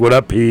text me what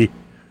up P?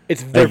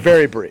 They're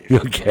very brief.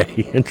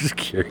 Okay, I'm just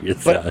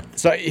curious.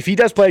 So if he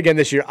does play again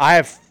this year, I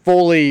have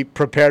fully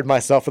prepared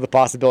myself for the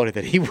possibility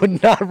that he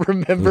would not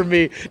remember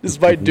me,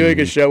 despite doing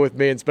a show with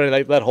me and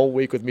spending that whole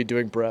week with me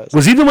doing press.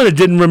 Was he the one that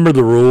didn't remember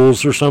the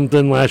rules or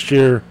something last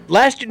year?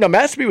 No,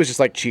 Master P was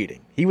just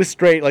cheating. He was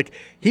straight,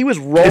 he was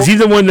rolling. Is he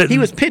the one that he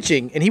was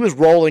pitching and he was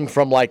rolling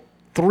from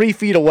 3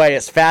 feet away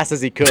as fast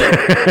as he could.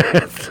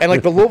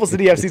 And the Louisville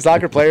City FC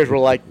soccer players were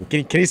like,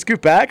 can he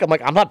scoot back? I'm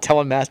like, I'm not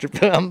telling Master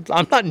P. I'm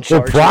not in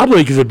charge. Well,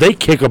 probably, because if they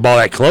kick a ball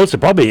that close,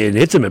 it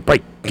hits him. It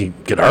probably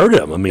could hurt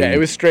him. I mean, yeah, it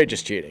was straight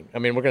just cheating. I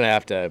mean, we're going to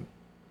have to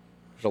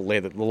lay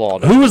the law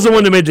down. Who was the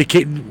one that made the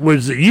kick?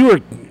 Was it you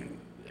or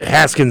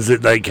Haskins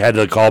that had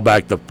to call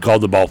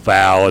the ball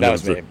foul? And that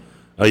was me.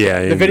 Oh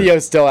yeah, the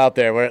video's still out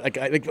there. Where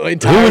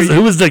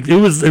who was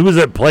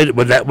that played?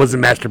 But that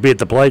wasn't Master P at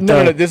the plate.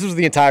 No. This was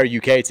the entire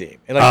UK team,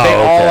 and they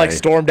all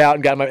stormed out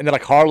and got him. And then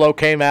Harlow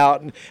came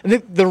out, and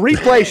the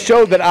replay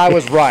showed that I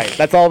was right.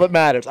 That's all that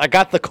matters. I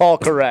got the call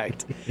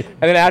correct. And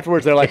then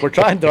afterwards, they're like, we're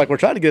trying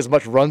to get as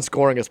much run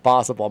scoring as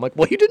possible. I'm like,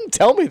 well, you didn't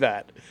tell me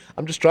that.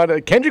 I'm just trying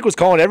to. Kendrick was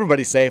calling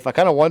everybody safe. I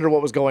kind of wonder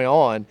what was going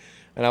on.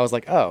 And I was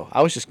like, oh,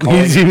 I was just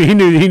calling. He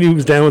knew he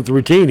was down with the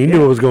routine. He knew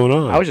what was going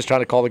on. I was just trying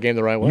to call the game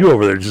the right way. You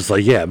over there just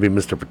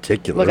Mr.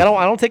 Particular. Look, I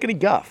don't take any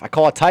guff. I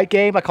call a tight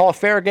game. I call a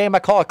fair game. I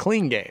call a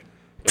clean game.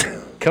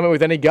 come in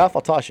with any guff,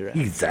 I'll toss your ass.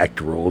 Exact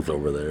rules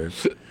over there.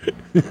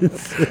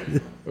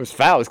 It was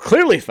foul. It was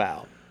clearly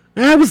foul.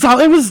 Yeah, it was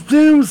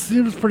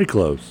pretty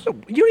close. You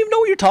don't even know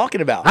what you're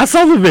talking about. I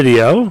saw the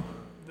video.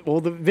 Well,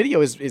 the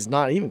video is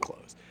not even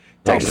close.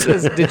 Texas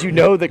says, did you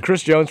know that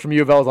Chris Jones from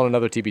U of L is on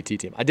another TBT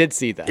team? I did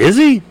see that. Is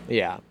he?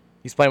 Yeah.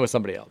 He's playing with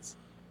somebody else.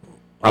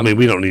 I mean,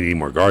 we don't need any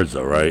more guards,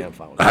 though, right? Yeah, I'm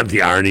fine with that. I'm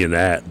the irony in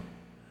that.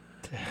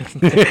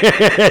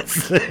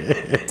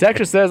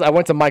 Texas says, I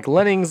went to Mike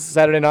Lenning's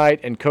Saturday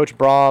night, and Coach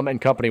Brom and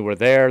company were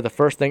there. The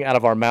first thing out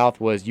of our mouth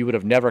was, you would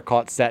have never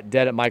caught sat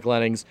dead at Mike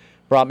Lenning's.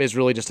 Brom is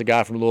really just a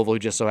guy from Louisville who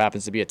just so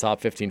happens to be a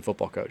top 15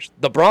 football coach.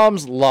 The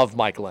Broms love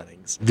Mike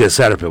Lenning's. Yeah,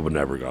 Satterfield would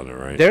never gone there,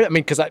 right? I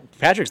mean, because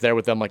Patrick's there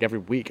with them like every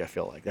week, I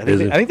feel like. I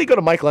think they go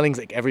to Mike Lenning's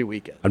like every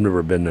weekend. I've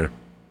never been there.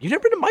 You've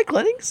never been to Mike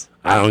Lenning's?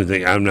 I don't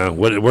think I'm not.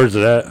 Where's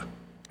it at?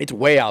 It's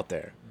way out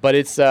there. But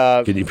it's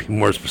Can you be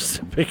more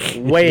specific?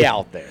 Way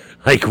out there.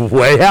 Like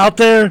way out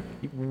there?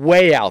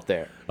 Way out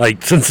there.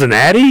 Like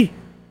Cincinnati?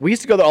 We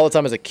used to go there all the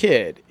time as a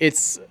kid.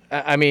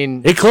 I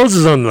mean, it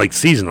closes on like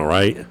seasonal,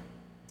 right?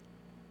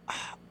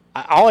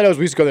 All I know is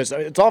we used to go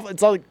there. It's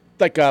all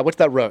like what's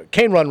that road?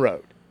 Cane Run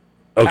Road.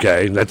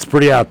 Okay, that's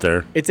pretty out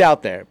there. It's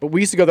out there, but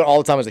we used to go there all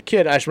the time as a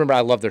kid. I just remember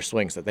I loved their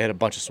swing set. They had a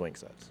bunch of swing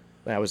sets.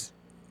 That was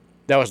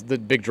the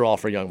big draw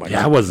for young Mike.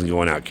 Yeah, I wasn't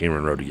going out Cane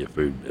Run Road to get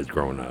food as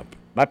growing up.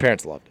 My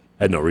parents loved it.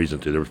 I had no reason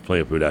to. There was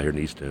plenty of food out here in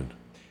the East End.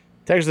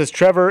 Texas says,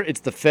 Trevor, it's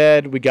the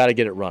Fed. We got to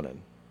get it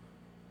running.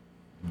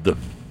 The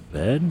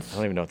Feds? I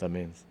don't even know what that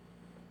means.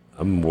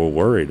 I'm more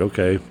worried.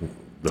 Okay.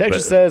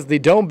 Texas says, the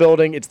Dome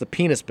building, it's the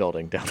Penis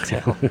building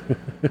downtown.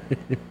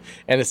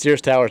 And the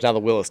Sears Tower is now the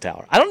Willis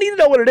Tower. I don't need to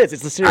know what it is.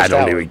 It's the Sears Tower.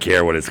 I don't even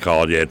care what it's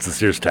called. Yeah, it's the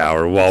Sears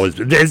Tower.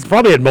 It's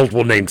probably had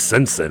multiple names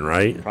since then,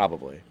 right?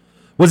 Probably.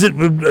 Was it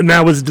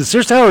the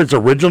Sears Tower its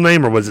original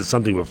name, or was it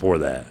something before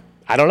that?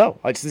 I don't know.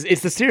 It's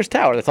the Sears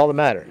Tower. That's all that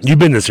matters. You've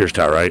been to the Sears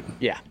Tower, right?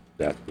 Yeah.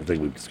 Yeah, I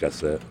think we've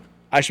discussed that.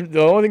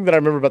 The only thing that I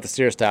remember about the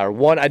Sears Tower,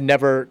 one, I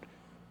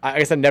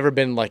guess I'd never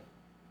been like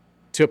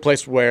to a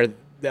place where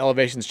the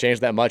elevations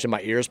changed that much and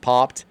my ears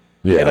popped.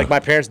 Yeah. And, like, my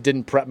parents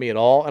didn't prep me at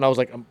all, and I was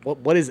like,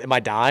 am I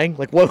dying?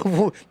 Like,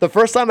 what? The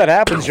first time that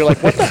happens, you're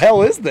like, what the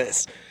hell is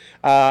this?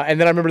 And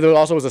then I remember there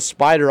also was a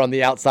spider on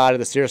the outside of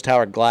the Sears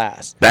Tower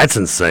glass. That's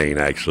insane,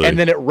 actually. And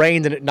then it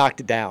rained and it knocked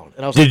it down.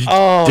 And I was like,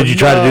 did you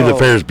try to do the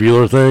Ferris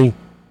Bueller thing?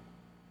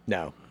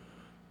 No.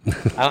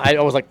 I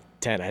was like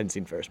 10. I hadn't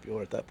seen Ferris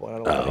Bueller at that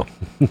point. I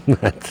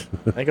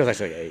think I was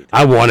actually like 8.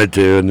 I wanted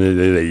to, and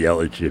they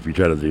yell at you if you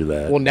try to do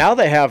that. Well, now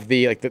they have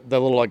the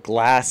little like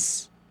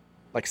glass,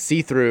 like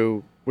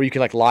see-through where you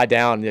can like lie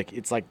down. And,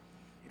 it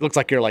looks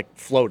like you're like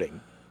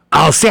floating.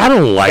 Oh, see, I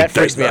don't like that.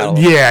 Freaks me out.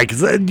 Yeah,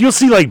 because you'll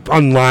see like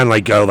online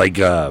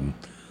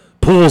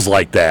pools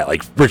like that,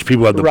 like rich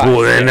people have the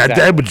pool, and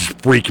that would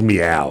just freak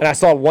me out. And I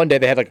saw one day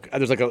they had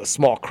there's like a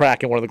small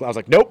crack in one of the. I was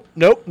like, nope,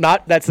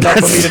 not. That's enough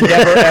for me to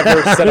never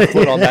ever set a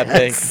foot on that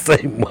thing.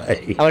 Same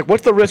way. I'm like,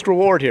 what's the risk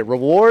reward here?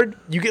 Reward,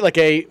 you get like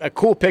a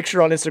cool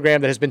picture on Instagram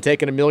that has been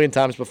taken a million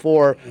times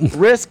before.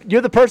 Risk,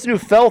 you're the person who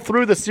fell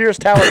through the Sears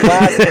Tower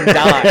glass and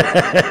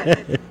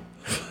died.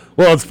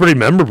 Well, it's pretty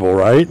memorable,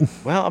 right?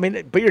 Well, I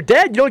mean, but you're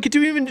dead. You don't get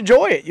to even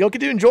enjoy it. You don't get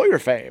to enjoy your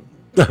fame.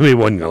 I mean, it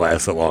wasn't gonna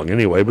last that long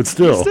anyway, but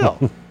still.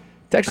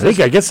 I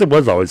guess it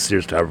was always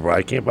Sears Tower, but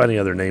I can't find any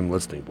other name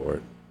listing for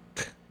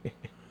it.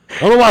 I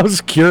don't know why I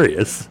was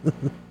curious.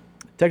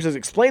 Texas,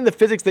 explain the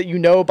physics that you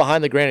know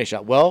behind the granny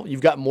shot. Well,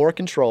 you've got more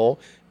control.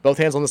 Both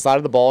hands on the side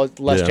of the ball,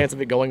 less chance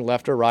of it going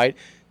left or right.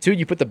 2,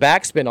 you put the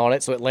backspin on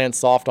it so it lands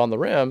soft on the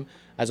rim,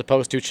 as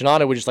opposed to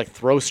Chinano would just like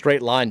throw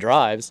straight line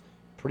drives.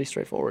 Pretty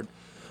straightforward.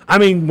 I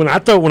mean, when I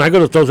go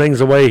to throw things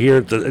away here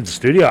at the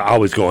studio, I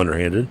always go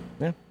underhanded.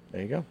 Yeah,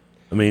 there you go.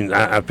 I mean,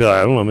 I feel like,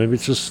 I don't know, maybe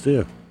it's just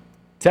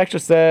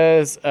Texas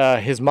says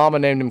his mama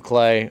named him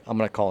Clay. I'm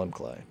going to call him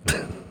Clay.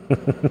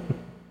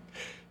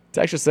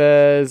 Texas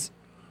says,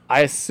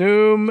 I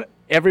assume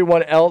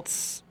everyone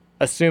else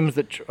assumes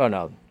that.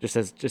 Just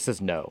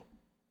says no.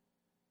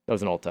 That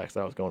was an old text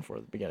that I was going for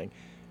at the beginning.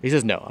 He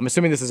says no. I'm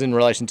assuming this is in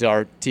relation to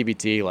our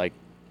TBT. Like,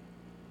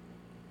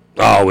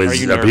 are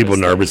people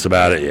nervous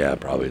about it? Yeah,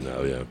 probably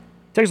no. Yeah.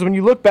 Texas, when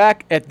you look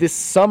back at this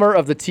summer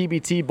of the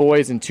TBT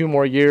boys in 2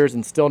 more years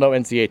and still no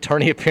NCAA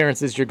tourney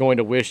appearances, you're going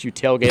to wish you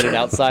tailgated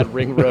outside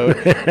Ring Road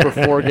for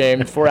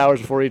 4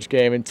 hours before each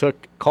game, and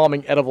took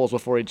calming edibles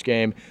before each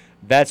game.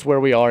 That's where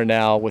we are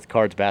now with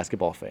Cards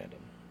basketball fandom.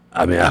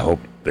 I mean, I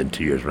hope in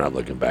 2 years we're not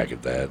looking back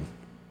at that.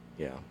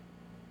 Yeah.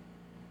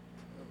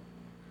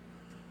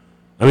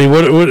 I mean,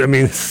 what I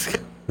mean, this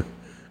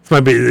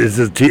might be. Is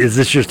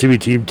this year's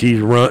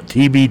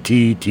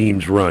TBT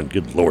team's run?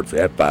 Good Lord, say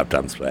that 5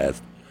 times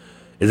fast.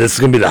 Is this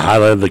going to be the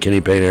highlight of the Kenny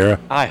Payne era?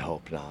 I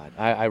hope not.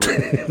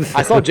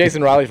 I saw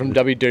Jason Riley from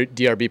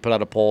WDRB put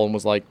out a poll and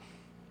was like,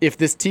 if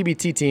this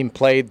TBT team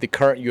played the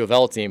current U of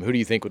L team, who do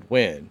you think would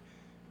win?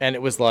 And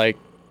it was like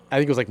I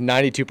think it was like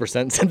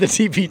 92% said the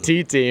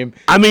TBT team.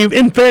 I mean,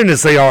 in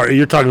fairness, they are.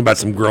 You're talking about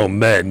some grown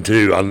men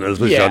too,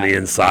 especially on the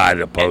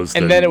inside, opposed.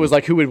 And then it was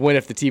like who would win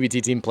if the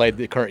TBT team played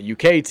the current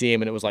UK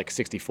team, and it was like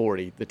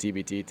 60-40 the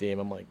TBT team.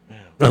 I'm like,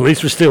 at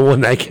least we still won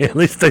that game. At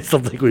least they still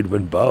think we'd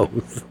win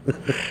both.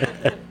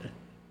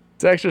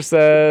 Texture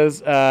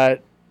says,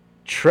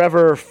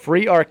 Trevor,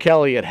 free R.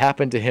 Kelly. It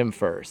happened to him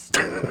first.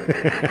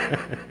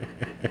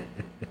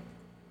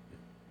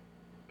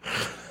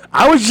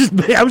 I was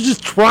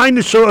just trying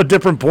to show a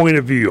different point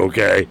of view,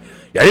 okay?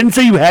 I didn't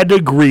say you had to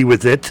agree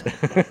with it.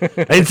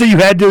 I didn't say you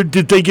had to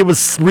think it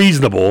was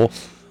reasonable.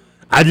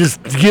 I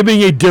just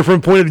giving a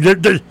different point of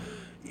view.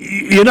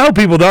 You know,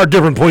 people, there are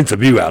different points of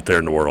view out there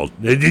in the world.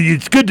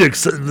 It's good to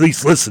at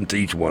least listen to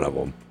each one of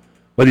them,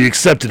 whether you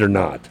accept it or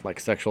not. Like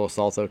sexual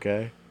assault's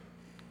okay?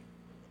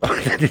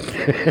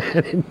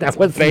 That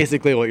was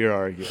basically what you're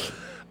arguing.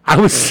 I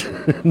was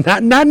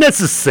not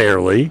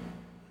necessarily.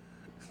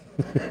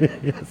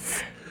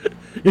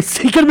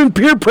 He could have been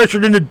peer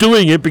pressured into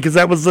doing it because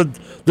that was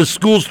the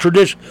school's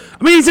tradition.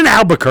 I mean, he's in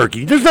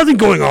Albuquerque. There's nothing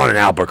going on in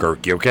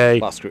Albuquerque, okay?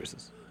 Las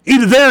Cruces.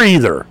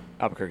 Either.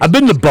 Albuquerque. I've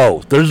been to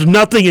both. There's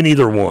nothing in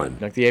either one.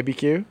 Like the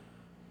ABQ?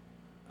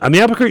 I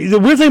mean, Albuquerque. The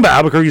weird thing about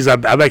Albuquerque is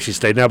I've actually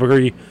stayed in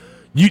Albuquerque.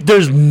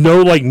 There's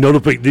no like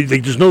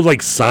there's no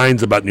like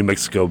signs about New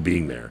Mexico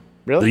being there.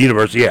 Really? The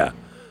university, yeah.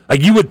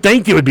 Like you would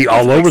think it would be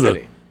all over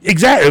the.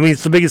 Exactly. I mean,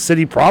 it's the biggest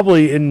city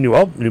probably in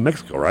New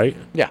Mexico, right?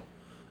 Yeah.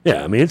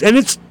 Yeah. I mean,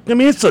 it's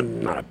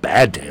not a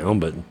bad town,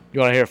 but. You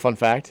want to hear a fun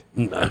fact?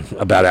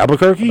 About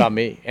Albuquerque? About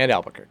me and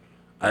Albuquerque.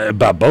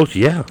 About both,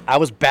 yeah. I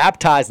was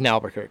baptized in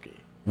Albuquerque.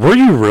 Were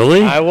you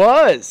really? I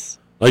was.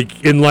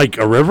 Like in like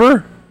a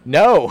river?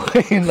 No,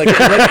 in like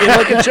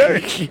a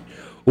church.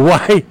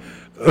 Why?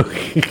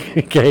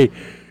 Okay,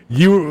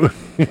 you.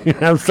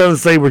 I was trying to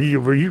say, you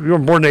were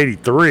born in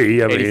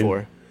 '83.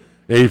 84.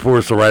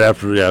 84, so right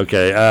after. Yeah,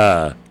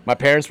 okay. My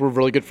parents were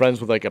really good friends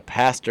with like a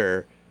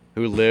pastor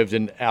who lived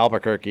in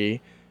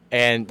Albuquerque,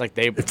 and like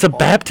it's a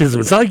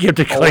baptism. It's not like you have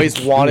to always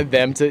wanted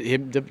them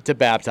to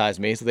baptize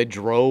me, so they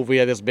drove. We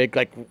had this big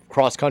like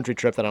cross country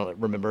trip that I don't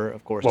remember,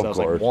 of course. Well, I was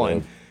like one,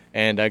 yeah.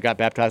 And I got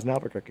baptized in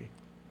Albuquerque.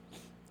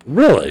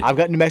 Really? I've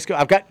got New Mexico.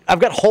 I've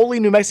got holy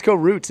New Mexico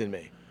roots in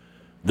me.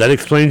 That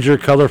explains your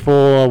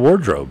colorful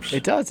wardrobes.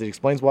 It does. It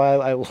explains why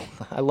I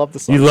love the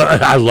song.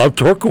 I love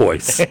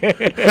turquoise.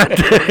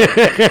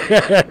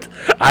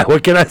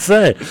 What can I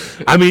say?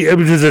 I mean,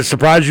 does it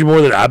surprise you more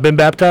that I've been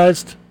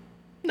baptized?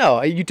 No,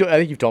 I think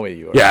you've told me that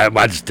you were. Yeah,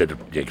 I just did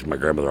it because my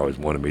grandmother always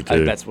wanted me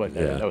to. That's what.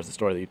 Yeah. That was the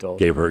story that you told.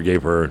 Gave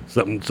her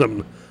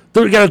something.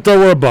 We got to throw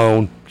her a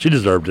bone. She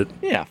deserved it.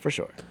 Yeah, for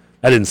sure.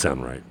 That didn't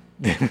sound right.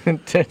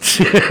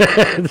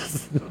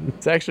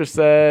 Texture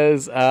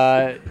says,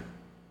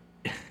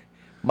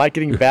 Mike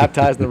getting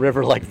baptized in the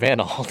river like Van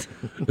Alt.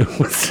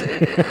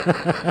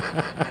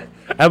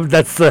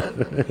 That's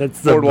the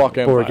Boardwalk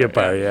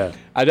Empire, yeah.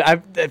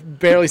 I've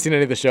barely seen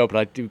any of the show, but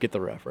I do get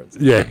the reference.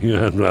 Yeah,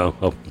 well,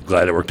 I'm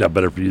glad it worked out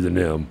better for you than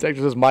him.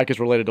 Texture says Mike is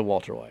related to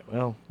Walter White.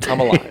 Well, I'm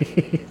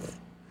alive.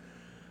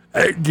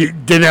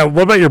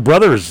 What about your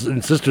brothers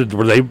and sisters?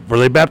 Were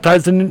they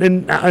baptized in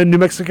New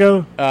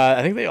Mexico?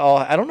 I think they all.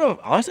 I don't know.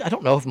 Honestly, I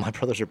don't know if my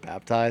brothers are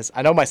baptized.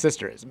 I know my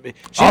sister is.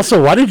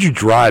 Also, why did you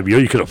drive?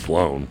 You could have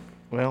flown.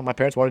 Well, my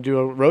parents wanted to do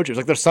a road trip. It was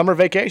like their summer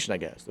vacation, I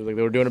guess. They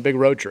were doing a big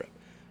road trip.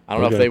 I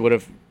don't know if they would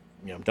have,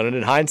 done it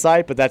in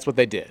hindsight, but that's what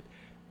they did.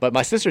 But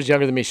my sister's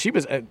younger than me. She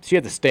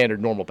had the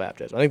standard normal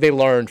baptism. I think they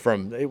learned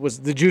from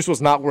the juice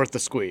was not worth the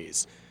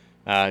squeeze.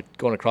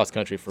 Going across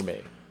country for me.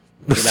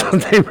 So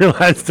they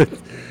realized that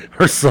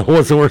her soul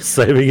wasn't worth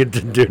saving. It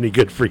didn't do any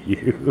good for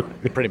you.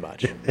 Pretty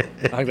much. I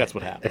think that's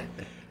what happened.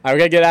 All right, we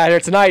got to get out of here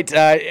tonight.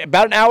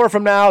 About an hour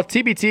from now,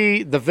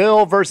 TBT, the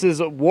Ville versus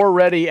War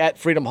Ready at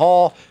Freedom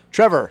Hall.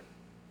 Trevor,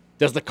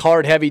 does the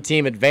card-heavy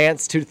team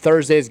advance to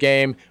Thursday's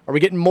game? Are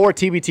we getting more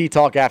TBT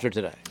talk after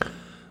today?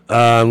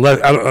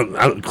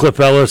 Cliff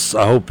Ellis,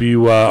 I hope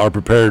you are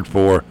prepared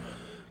for,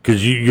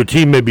 because your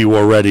team may be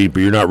war ready, but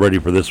you're not ready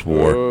for this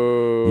war.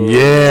 Oh.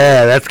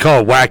 Yeah, that's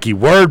called wacky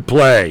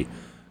wordplay.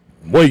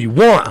 What do you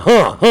want?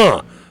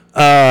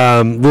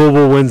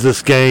 Louisville wins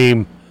this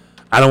game.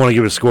 I don't want to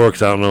give it a score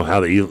because I don't know how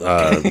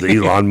the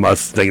Elon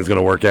Musk thing is going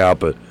to work out,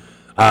 but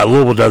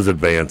Louisville does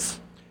advance.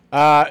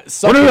 What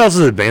else has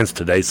advanced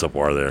today so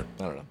far there?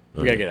 I don't know.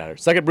 We got to get out of here.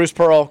 Second, Bruce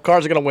Pearl.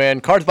 Cards are going to win.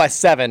 Cards by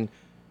 7.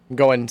 I'm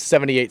going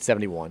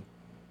 78-71.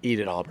 Eat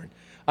it, Auburn.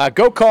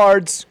 Go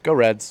Cards. Go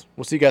Reds.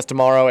 We'll see you guys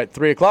tomorrow at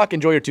 3 o'clock.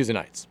 Enjoy your Tuesday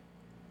nights.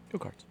 Go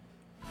Cards.